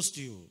say kudos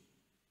to you,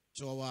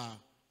 to our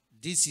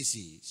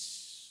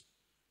DCCs.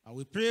 And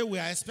we pray we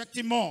are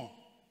expecting more.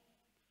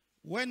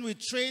 When we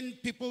train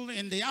people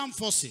in the armed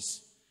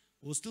forces,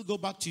 we'll still go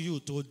back to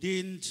you to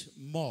ordain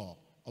more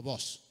of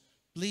us.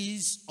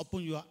 Please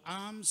open your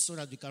arms so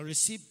that we can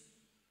receive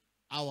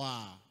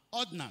our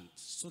ordinance,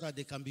 so that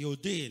they can be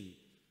ordained,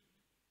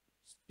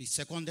 be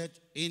seconded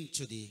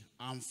into the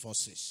armed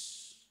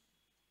forces.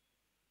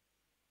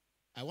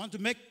 I want to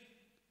make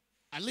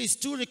at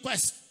least 2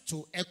 requests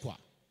to ECWA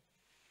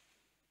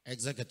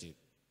Executive.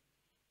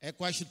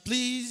 ECWA should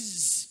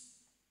please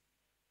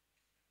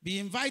be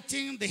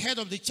inviting the head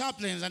of the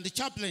chaplains and the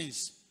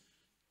chaplains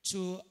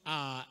to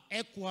our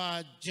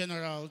ECWA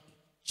General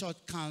Church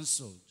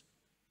Council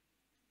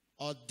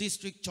or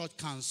District Church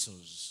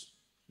Councils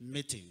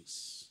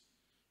meetings,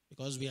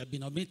 because we have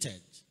been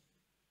omitted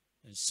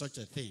in such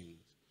a thing,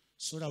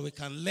 so that we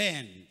can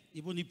learn.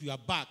 Even if you are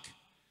back,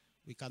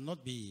 we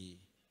cannot be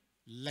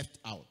left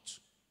out.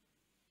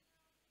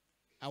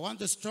 I want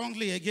to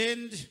strongly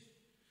again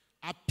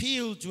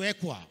appeal to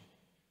ECWA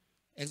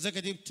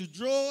Executive to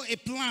draw a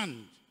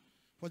plan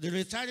for the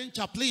retiring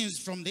chaplains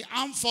from the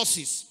armed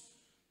forces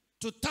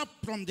to tap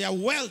from their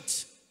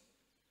wealth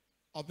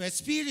of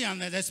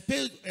experience and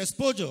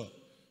exposure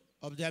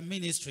of their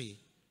ministry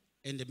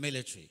in the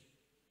military.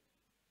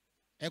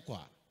 ECWA,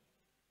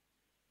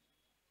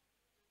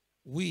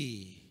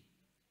 we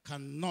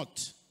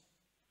cannot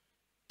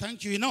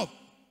thank you enough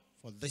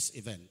for this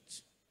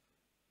event.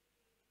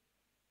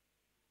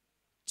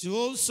 To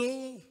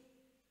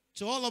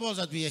all of us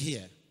that we are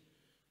here,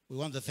 we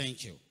want to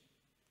thank you.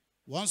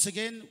 Once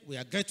again, we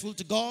are grateful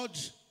to God.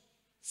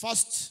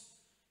 First,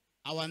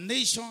 our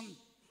nation,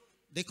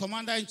 the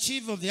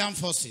Commander-in-Chief of the Armed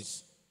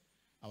Forces,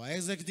 our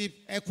Executive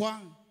ECWA,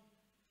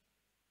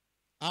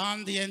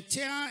 and the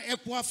entire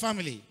ECWA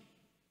family,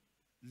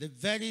 the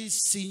very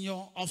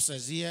senior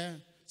officers here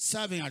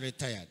serving and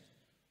retired.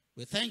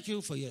 We thank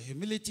you for your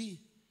humility.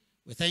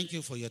 We thank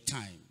you for your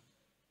time.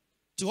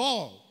 To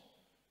all,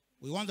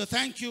 we want to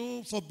thank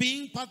you for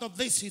being part of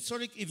this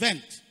historic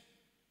event.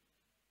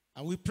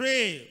 And we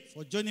pray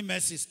for journey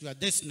mercies to our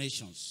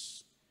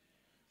destinations.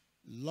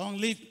 Long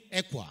live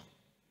ECWA.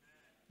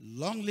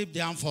 Long live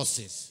the armed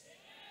forces.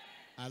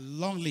 And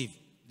long live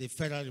the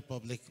Federal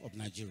Republic of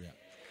Nigeria.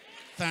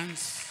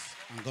 Thanks,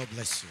 and God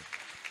bless you.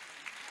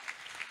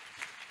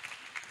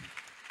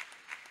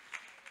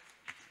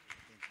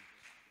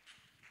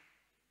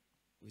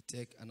 We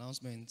take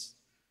announcements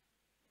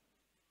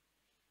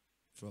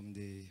from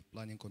the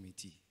planning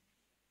committee.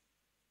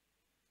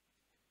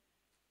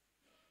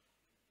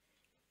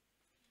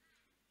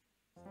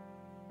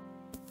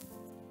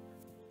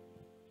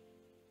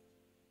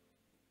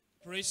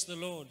 Praise the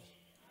Lord.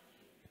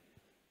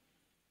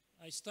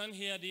 I stand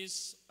here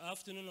this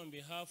afternoon on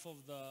behalf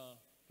of the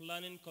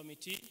planning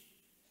committee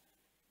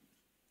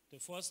to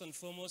first and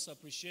foremost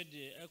appreciate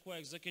the ECWA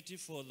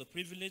Executive for the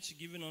privilege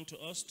given unto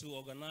us to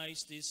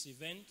organize this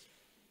event,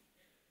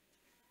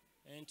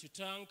 and to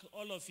thank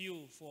all of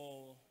you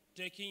for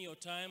taking your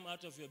time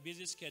out of your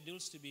busy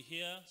schedules to be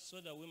here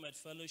so that we might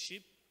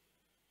fellowship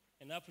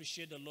and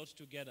appreciate the Lord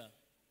together.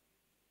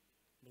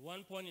 At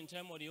one point in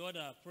time or the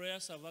other,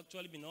 prayers have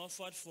actually been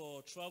offered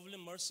for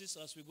traveling mercies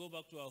as we go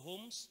back to our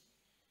homes,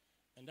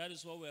 and that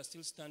is what we are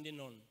still standing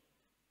on.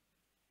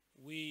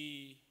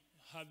 We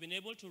have been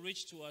able to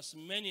reach to as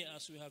many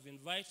as we have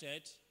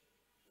invited,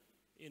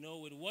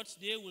 with what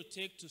they will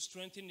take to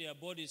strengthen their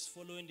bodies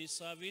following this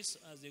service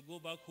as they go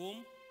back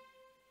home.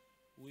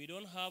 We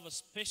don't have a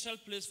special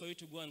place for you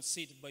to go and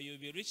sit, but you'll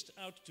be reached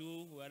out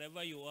to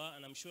wherever you are,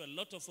 and I'm sure a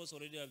lot of us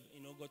already have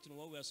gotten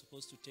what we are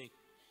supposed to take.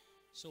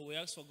 So we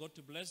ask for God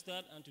to bless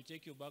that and to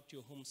take you back to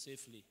your home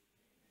safely.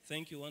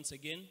 Thank you once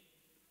again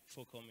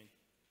for coming.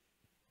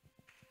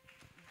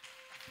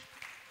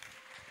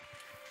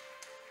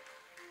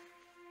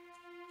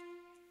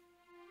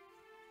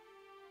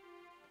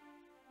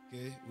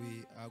 Okay,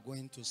 we are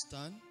going to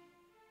stand.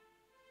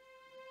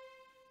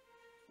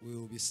 We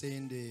will be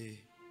saying the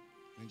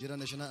Nigerian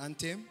national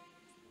anthem.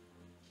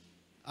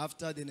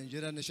 After the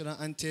Nigerian national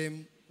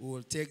anthem, we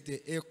will take the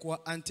ECWA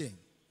anthem.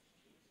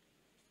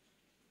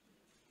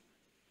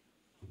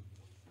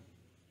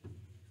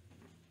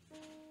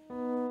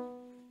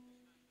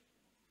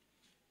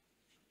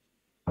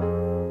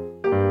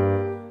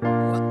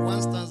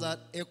 One stanza,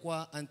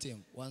 ECWA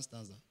anthem. One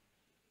stanza.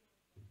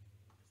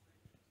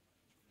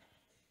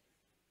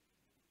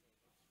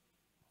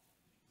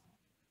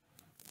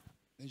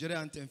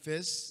 Nigerian anthem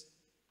first.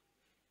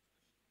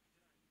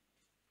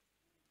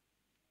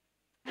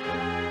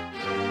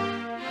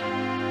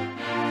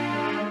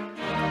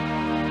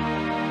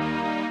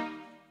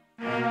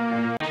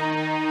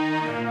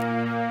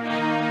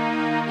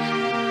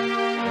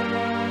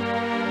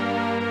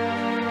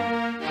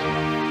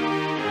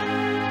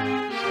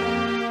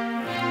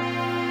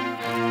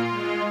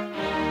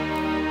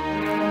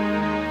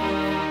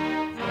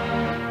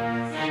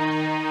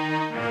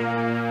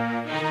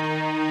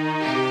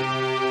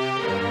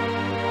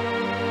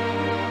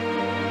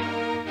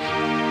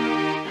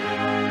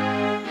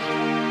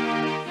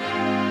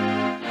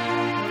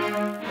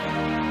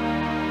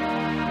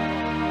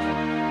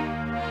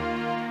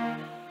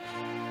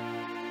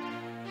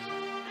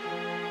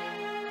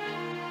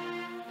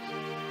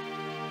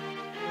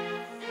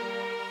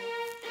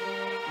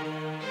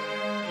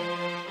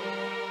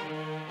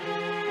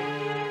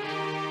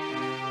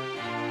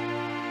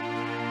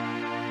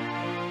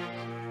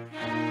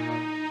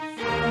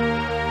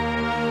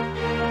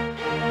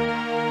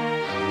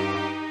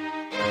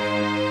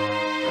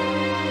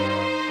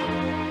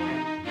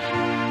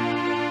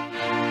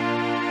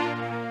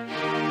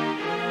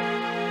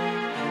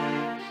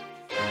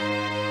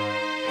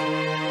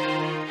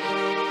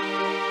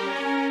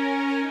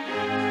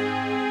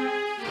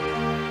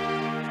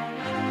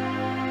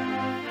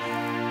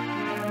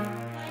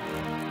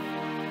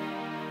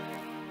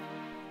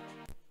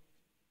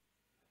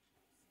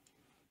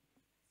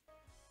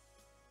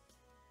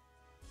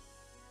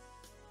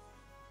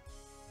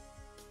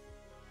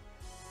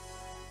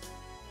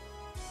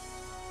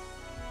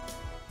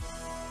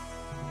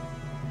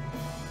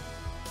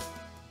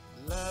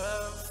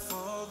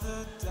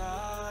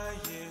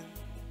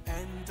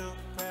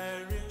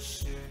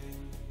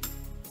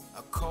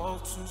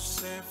 To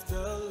save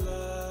the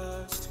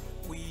lost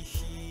we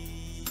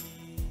heed.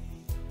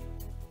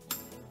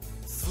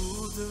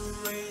 Through the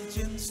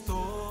raging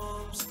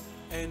storms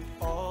and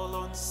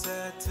all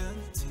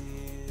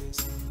uncertainties,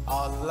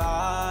 our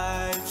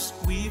lives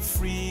we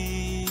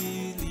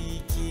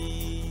freely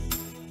give.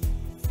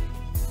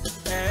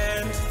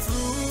 And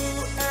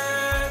through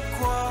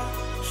ECWA,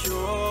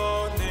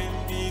 your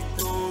name be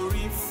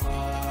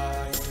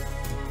glorified.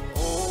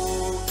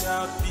 Oh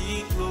God,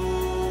 be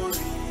glorified.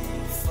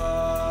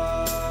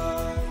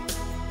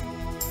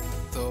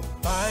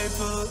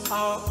 Bible,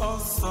 our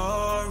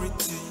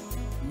authority,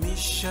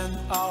 mission,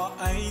 our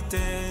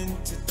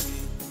identity,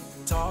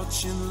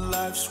 touching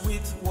lives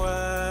with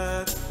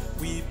word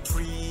we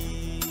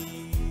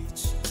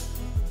preach.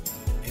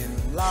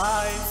 In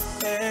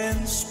life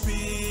and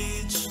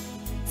speech,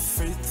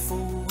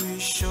 faithful we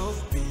shall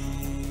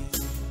be,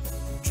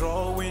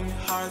 drawing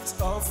hearts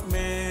of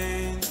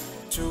men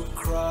to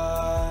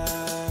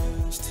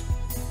Christ.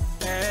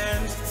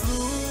 And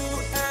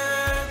through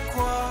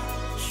ECWA,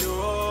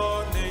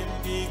 your name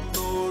be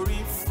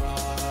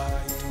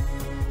glorified.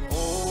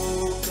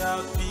 Oh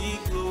God, be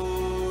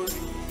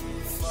glorified.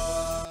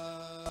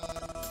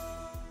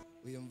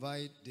 We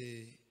invite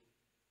the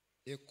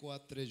ECWA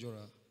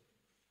treasurer,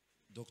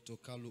 Dr.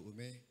 Kalu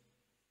Ume,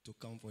 to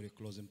come for the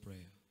closing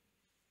prayer.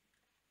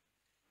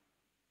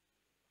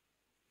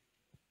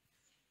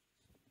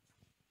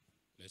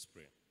 Let's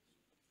pray.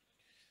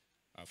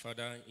 Our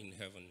Father in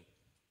heaven,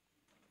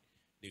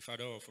 the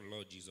Father of our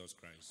Lord Jesus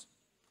Christ,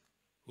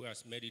 who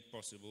has made it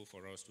possible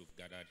for us to have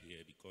gathered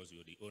here because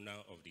you're the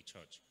owner of the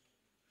church.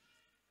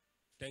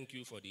 Thank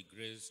you for the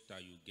grace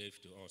that you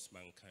gave to us,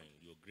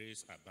 mankind. Your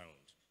grace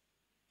abound.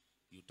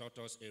 You taught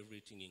us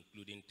everything,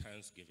 including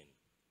thanksgiving.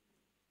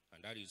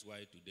 And that is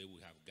why today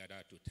we have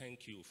gathered to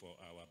thank you for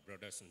our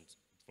brothers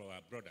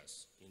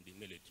in the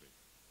military.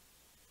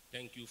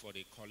 Thank you for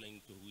the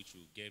calling to which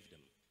you gave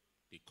them,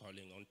 the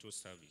calling unto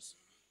service.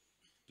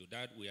 To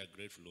that we are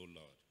grateful, O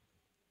Lord.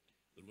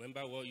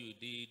 Remember what you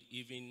did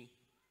even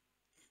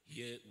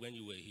here when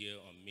you were here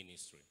on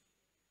ministry,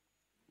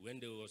 when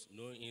there was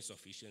no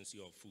insufficiency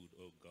of food,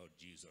 oh God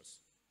Jesus.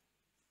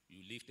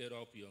 You lifted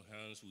up your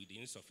hands with the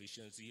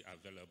insufficiency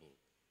available.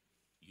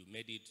 You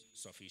made it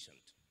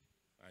sufficient,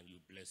 and you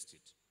blessed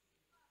it.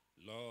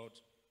 Lord,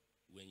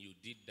 when you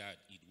did that,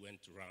 it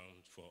went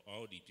round for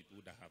all the people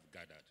that have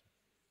gathered.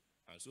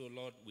 And so,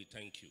 Lord, we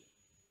thank you.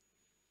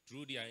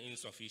 Through their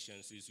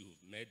insufficiencies,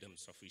 you've made them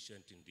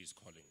sufficient in this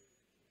calling.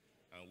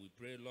 And we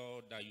pray,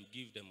 Lord, that you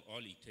give them all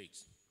it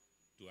takes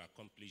to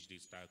accomplish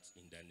this task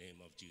in the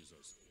name of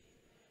Jesus.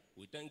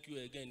 We thank you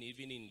again,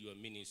 even in your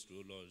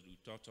ministry, Lord, you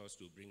taught us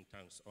to bring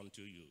thanks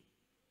unto you.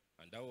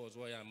 And that was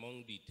why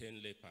among the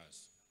 10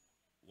 lepers,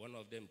 One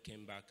of them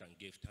came back and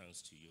gave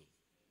thanks to you.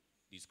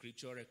 The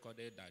scripture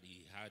recorded that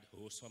he had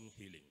wholesome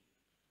healing.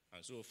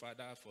 And so,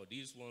 Father, for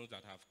these ones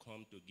that have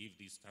come to give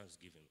this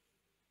thanksgiving,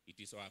 it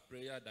is our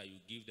prayer that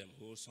you give them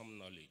wholesome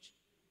knowledge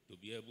to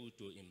be able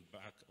to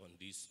embark on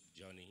this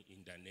journey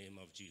in the name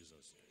of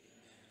Jesus.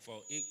 Amen. For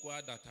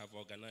ECWA that have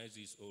organized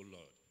this, O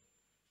Lord,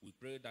 we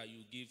pray that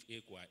you give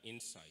ECWA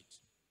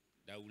insight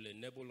that will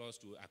enable us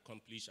to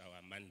accomplish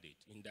our mandate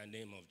in the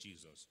name of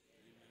Jesus.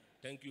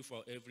 Amen. Thank you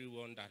for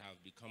everyone that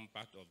have become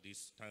part of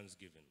this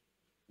thanksgiving.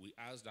 We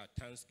ask that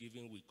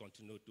thanksgiving will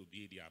continue to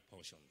be their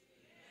portion.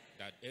 Amen.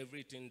 That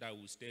everything that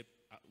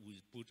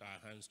we put our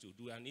hands to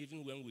do, and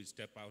even when we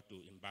step out to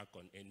embark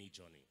on any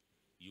journey,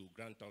 you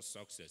grant us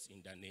success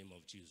in the name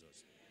of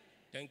Jesus.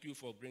 Amen. Thank you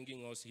for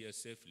bringing us here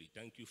safely.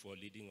 Thank you for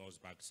leading us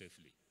back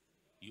safely.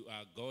 You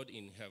are God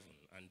in heaven,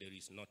 and there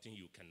is nothing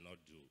you cannot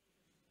do.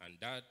 And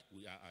that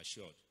we are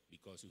assured,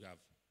 because you have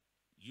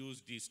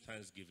used this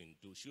thanksgiving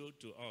to show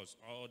to us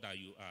all that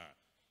you are,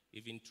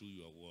 even through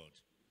your word.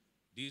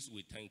 This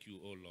we thank you,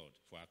 O Lord,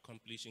 for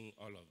accomplishing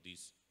all of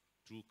this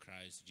through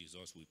Christ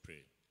Jesus, we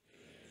pray.